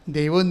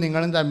ദൈവവും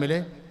നിങ്ങളും തമ്മിൽ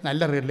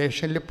നല്ല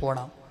റിലേഷനിൽ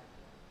പോകണം.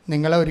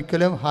 നിങ്ങളെ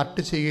ഒരിക്കലും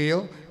ഹർട്ട് ചെയ്യുകയോ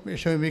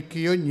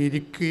വിഷമിക്കുകയോ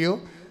ഞെരിക്കുകയോ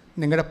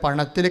നിങ്ങളുടെ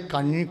പണത്തിൽ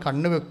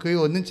കണ്ണ് വെക്കുകയോ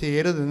ഒന്നും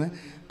ചെയ്യരുതെന്ന്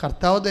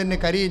കർത്താവ് തന്നെ.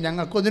 കാര്യം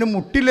ഞങ്ങൾക്കൊന്നിനും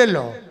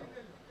മുട്ടില്ലല്ലോ,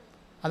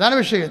 അതാണ്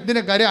വിഷയം.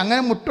 ഇതിന് കാര്യം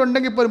അങ്ങനെ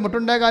മുട്ടുണ്ടെങ്കിൽ ഇപ്പോൾ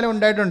മുട്ടുണ്ടായ കാലം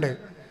ഉണ്ടായിട്ടുണ്ട്.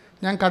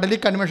 ഞാൻ കടലിൽ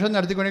കൺവെൻഷൻ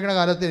നടത്തിക്കൊണ്ടിരിക്കുന്ന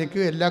കാലത്ത് എനിക്ക്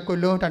എല്ലാ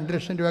കൊല്ലവും 2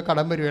 ലക്ഷം രൂപ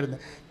കടം വരുമായിരുന്നു.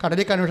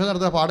 കടലിൽ കൺവെൻഷൻ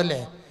നടത്തുന്ന പാടല്ലേ.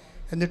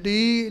 എന്നിട്ട്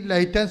ഈ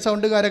ലൈറ്റ് ആൻഡ്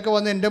സൗണ്ടുകാരൊക്കെ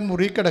വന്ന് എൻ്റെ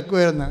മുറി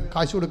കിടക്കുമായിരുന്നു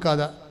കാശ്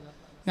കൊടുക്കാതെ.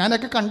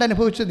 ഞാനൊക്കെ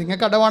കണ്ടനുഭവിച്ചു.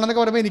 നിങ്ങൾക്ക്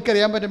കടമാണെന്നൊക്കെ പറയുമ്പോൾ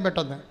എനിക്കറിയാൻ പറ്റും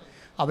പെട്ടെന്ന്.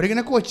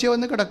 അവരിങ്ങനെ കൊച്ചിയെ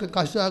വന്ന് കിടക്കും,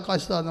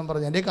 കാശ് താന്നും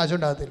പറഞ്ഞു. എൻ്റെ കാശ്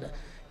ഉണ്ടാകത്തില്ല.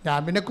 ഞാൻ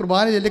പിന്നെ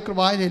കുർബാന ചൊല്ലി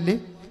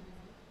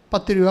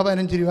 10 രൂപ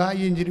 15 രൂപ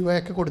 5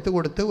 രൂപയൊക്കെ കൊടുത്ത്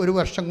 1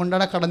 വർഷം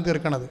കൊണ്ടാണ് കടം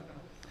തീർക്കണത്.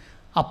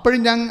 അപ്പോഴും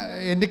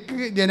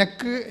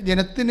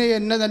ജനത്തിന്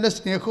എന്നെ നല്ല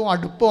സ്നേഹവും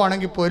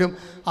അടുപ്പമാണെങ്കിൽ പോലും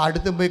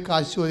അടുത്തും പോയി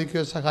കാശ്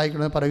ചോദിക്കുകയോ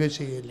സഹായിക്കണമെന്ന് പറയുകയോ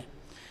ചെയ്യില്ല.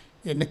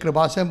 എന്നെ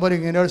കൃപാസനം പോലെ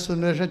ഇങ്ങനെയൊരു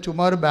സുന്ദരം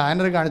ചുമ്മാ ഒരു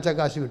ബാനർ കാണിച്ചാൽ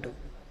കാശ് കിട്ടും.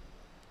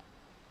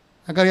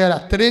 നമുക്കറിയാമല്ലോ,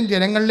 അത്രയും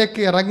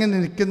ജനങ്ങളിലേക്ക് ഇറങ്ങി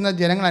നിൽക്കുന്ന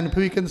ജനങ്ങൾ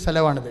അനുഭവിക്കുന്ന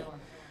സ്ഥലമാണിത്.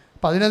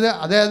 അപ്പം അതായത്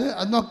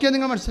അത് നോക്കിയാൽ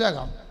നിങ്ങൾ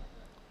മനസ്സിലാക്കാം.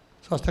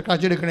 സ്വസ്ഥ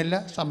കാശ് എടുക്കണില്ല,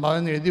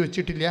 സംഭാവന എഴുതി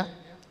വെച്ചിട്ടില്ല,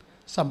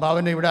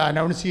 സംഭാവന ഇവിടെ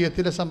അനൗൺസ്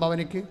ചെയ്യത്തില്ല.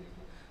 സംഭാവനയ്ക്ക്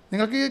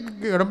നിങ്ങൾക്ക്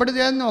ഉടമ്പടി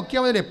ചെയ്യാൻ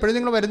നോക്കിയാൽ മതി. എപ്പോഴും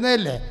നിങ്ങൾ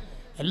വരുന്നതല്ലേ,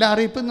 എല്ലാ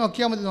അറിയിപ്പും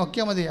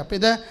നോക്കിയാൽ മതി. അപ്പോൾ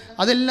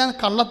അതെല്ലാം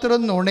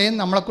കള്ളത്തരം നുണയും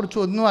നമ്മളെക്കുറിച്ച്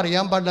ഒന്നും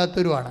അറിയാൻ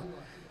പാടില്ലാത്തവരുമാണ്.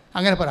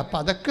 അങ്ങനെ പറയാം. അപ്പം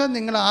അതൊക്കെ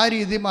നിങ്ങൾ ആ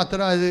രീതി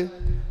മാത്രം അത്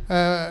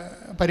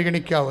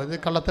പരിഗണിക്കാവൂ. ഇത്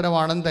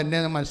കള്ളത്തരമാണെന്ന് തന്നെ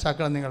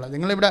മനസ്സിലാക്കണം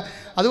നിങ്ങളിവിടെ.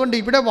 അതുകൊണ്ട്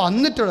ഇവിടെ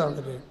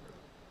വന്നിട്ടുള്ളവർ,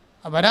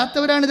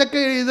 വരാത്തവരാണ് ഇതൊക്കെ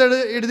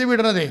എഴുതി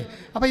വിടണതേ.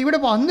 അപ്പോൾ ഇവിടെ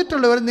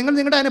വന്നിട്ടുള്ളവർ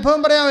നിങ്ങളുടെ അനുഭവം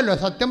പറയാമല്ലോ.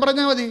 സത്യം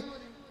പറഞ്ഞാൽ മതി,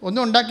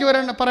 ഒന്നും ഉണ്ടാക്കി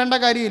പറയേണ്ട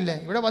കാര്യമില്ല.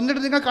 ഇവിടെ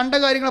വന്നിട്ട് നിങ്ങൾ കണ്ട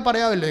കാര്യങ്ങൾ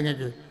പറയാമല്ലോ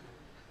നിങ്ങൾക്ക്.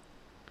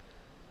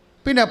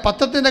 പിന്നെ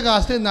പത്രത്തിൻ്റെ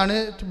കാശിൽ നിന്നാണ്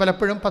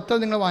പലപ്പോഴും പത്രം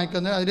നിങ്ങൾ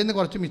വാങ്ങിക്കുന്നത്. അതിൽ നിന്ന്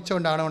കുറച്ച് മിച്ചം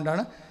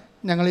ഉണ്ടാകണകൊണ്ടാണ്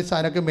ഞങ്ങൾ ഈ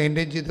സാധനമൊക്കെ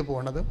മെയിൻറ്റെയിൻ ചെയ്ത്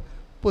പോകുന്നത്.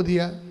 പുതിയ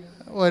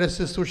ഓരോ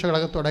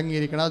ശുശ്രൂഷകളൊക്കെ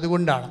തുടങ്ങിയിരിക്കണം,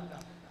 അതുകൊണ്ടാണ്.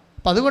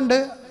 അപ്പം അതുകൊണ്ട്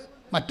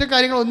മറ്റു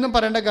കാര്യങ്ങളൊന്നും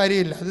പറയേണ്ട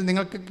കാര്യമില്ല. അത്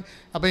നിങ്ങൾക്ക്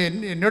അപ്പോൾ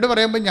എന്നോട്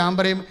പറയുമ്പോൾ ഞാൻ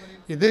പറയും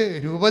ഇത്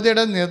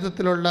രൂപതയുടെ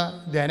നേതൃത്വത്തിലുള്ള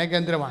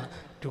ധ്യാനകേന്ദ്രമാണ്.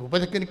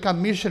 രൂപതയ്ക്ക്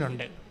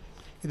കമ്മീഷനുണ്ട്.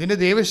 ഇതിൻ്റെ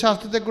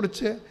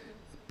ദൈവശാസ്ത്രത്തെക്കുറിച്ച്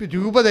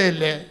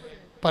രൂപതയല്ലേ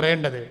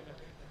പറയേണ്ടത്.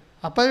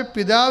 അപ്പോൾ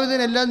പിതാവ്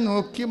ഇതിനെല്ലാം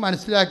നോക്കി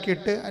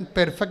മനസ്സിലാക്കിയിട്ട്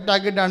പെർഫെക്റ്റ്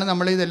ആക്കിയിട്ടാണ്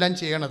നമ്മളിതെല്ലാം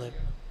ചെയ്യണത്.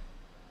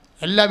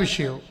 എല്ലാ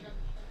വിഷയവും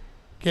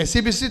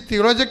KCBC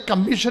തിയോളജിക്കൽ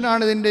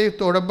കമ്മീഷനാണ് ഇതിൻ്റെ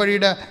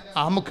ഉടമ്പടിയുടെ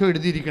ആമുഖം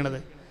എഴുതിയിരിക്കുന്നത്.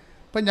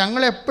 അപ്പം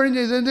ഞങ്ങളെപ്പോഴും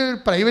ഇതിൻ്റെ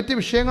പ്രൈവറ്റ്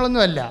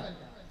വിഷയങ്ങളൊന്നുമല്ല.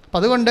 അപ്പം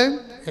അതുകൊണ്ട്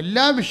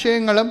എല്ലാ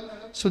വിഷയങ്ങളും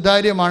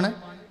സുതാര്യമാണ്.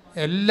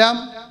 എല്ലാം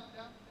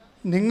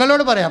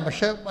നിങ്ങളോട് പറയാം,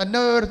 പക്ഷെ എന്നെ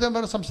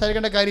ഓരോരുത്തർ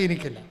സംസാരിക്കേണ്ട കാര്യം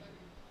എനിക്കില്ല.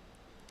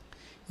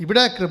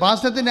 ഇവിടെ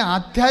കൃപാസനത്തിൻ്റെ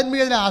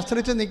ആധ്യാത്മികതയെ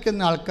ആശ്രയിച്ച്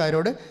നിൽക്കുന്ന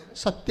ആൾക്കാരോട്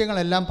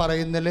സത്യങ്ങളെല്ലാം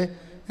പറയുന്നതിൽ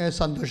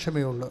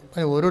സന്തോഷമേ ഉള്ളൂ.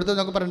 ഓരോരുത്തരും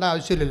നമുക്ക് പറയേണ്ട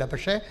ആവശ്യമില്ല.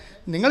 പക്ഷേ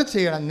നിങ്ങൾ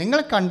ചെയ്യണം. നിങ്ങൾ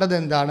കണ്ടത്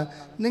എന്താണ്,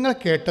 നിങ്ങൾ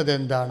കേട്ടത്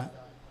എന്താണ്,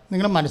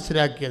 നിങ്ങൾ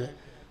മനസ്സിലാക്കിയത്,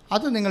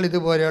 അത് നിങ്ങൾ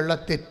ഇതുപോലെയുള്ള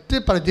തെറ്റ്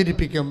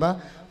പ്രചരിപ്പിക്കുമ്പോൾ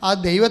ആ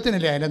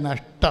ദൈവത്തിനല്ലേ അതിൻ്റെ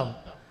നഷ്ടം.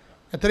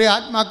 എത്രയും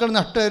ആത്മാക്കൾ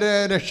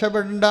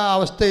രക്ഷപ്പെടേണ്ട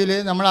അവസ്ഥയിൽ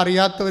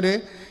നമ്മളറിയാത്തവർ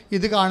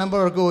ഇത് കാണുമ്പോൾ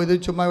അവർക്ക് ഇത്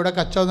ചുമ്മാ ഇവിടെ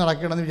കച്ചവടം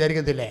നടക്കണമെന്ന്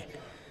വിചാരിക്കത്തില്ലേ?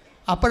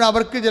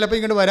 അപ്പോഴവർക്ക് ചിലപ്പോൾ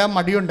ഇങ്ങോട്ട് വരാൻ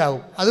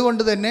മടിയുണ്ടാവും.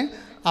 അതുകൊണ്ട് തന്നെ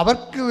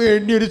അവർക്ക്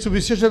വേണ്ടി ഒരു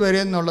സുവിശേഷം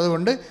വരെയെന്നുള്ളത്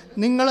കൊണ്ട്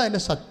നിങ്ങൾ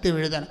അതിൻ്റെ സത്യം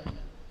എഴുതണം,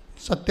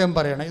 സത്യം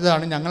പറയണം.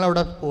 ഇതാണ്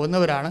ഞങ്ങളവിടെ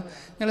പോകുന്നവരാണ്,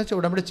 ഞങ്ങൾ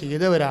ഉടമ്പടി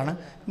ചെയ്തവരാണ്,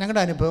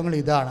 ഞങ്ങളുടെ അനുഭവങ്ങൾ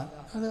ഇതാണ്,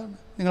 അതാണ്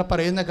നിങ്ങൾ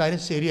പറയുന്ന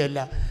കാര്യം ശരിയല്ല.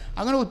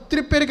 അങ്ങനെ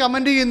ഒത്തിരി പേര്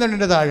കമൻറ്റ് ചെയ്യുന്നുണ്ട്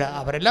എൻ്റെ താഴെ.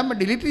 അവരെല്ലാം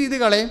ഡിലീറ്റ് ചെയ്ത്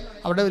കളയും,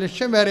 അവരുടെ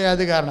ലക്ഷ്യം വേറെ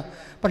ആയത് കാരണം.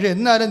 പക്ഷേ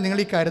എന്നാലും നിങ്ങൾ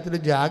ഈ കാര്യത്തിൽ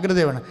ജാഗ്രത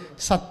വേണം.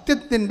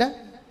 സത്യത്തിൻ്റെ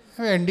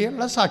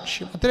വേണ്ടിയുള്ള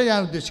സാക്ഷ്യം, അത്രേ ഞാൻ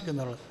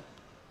ഉദ്ദേശിക്കുന്നുള്ളൂ.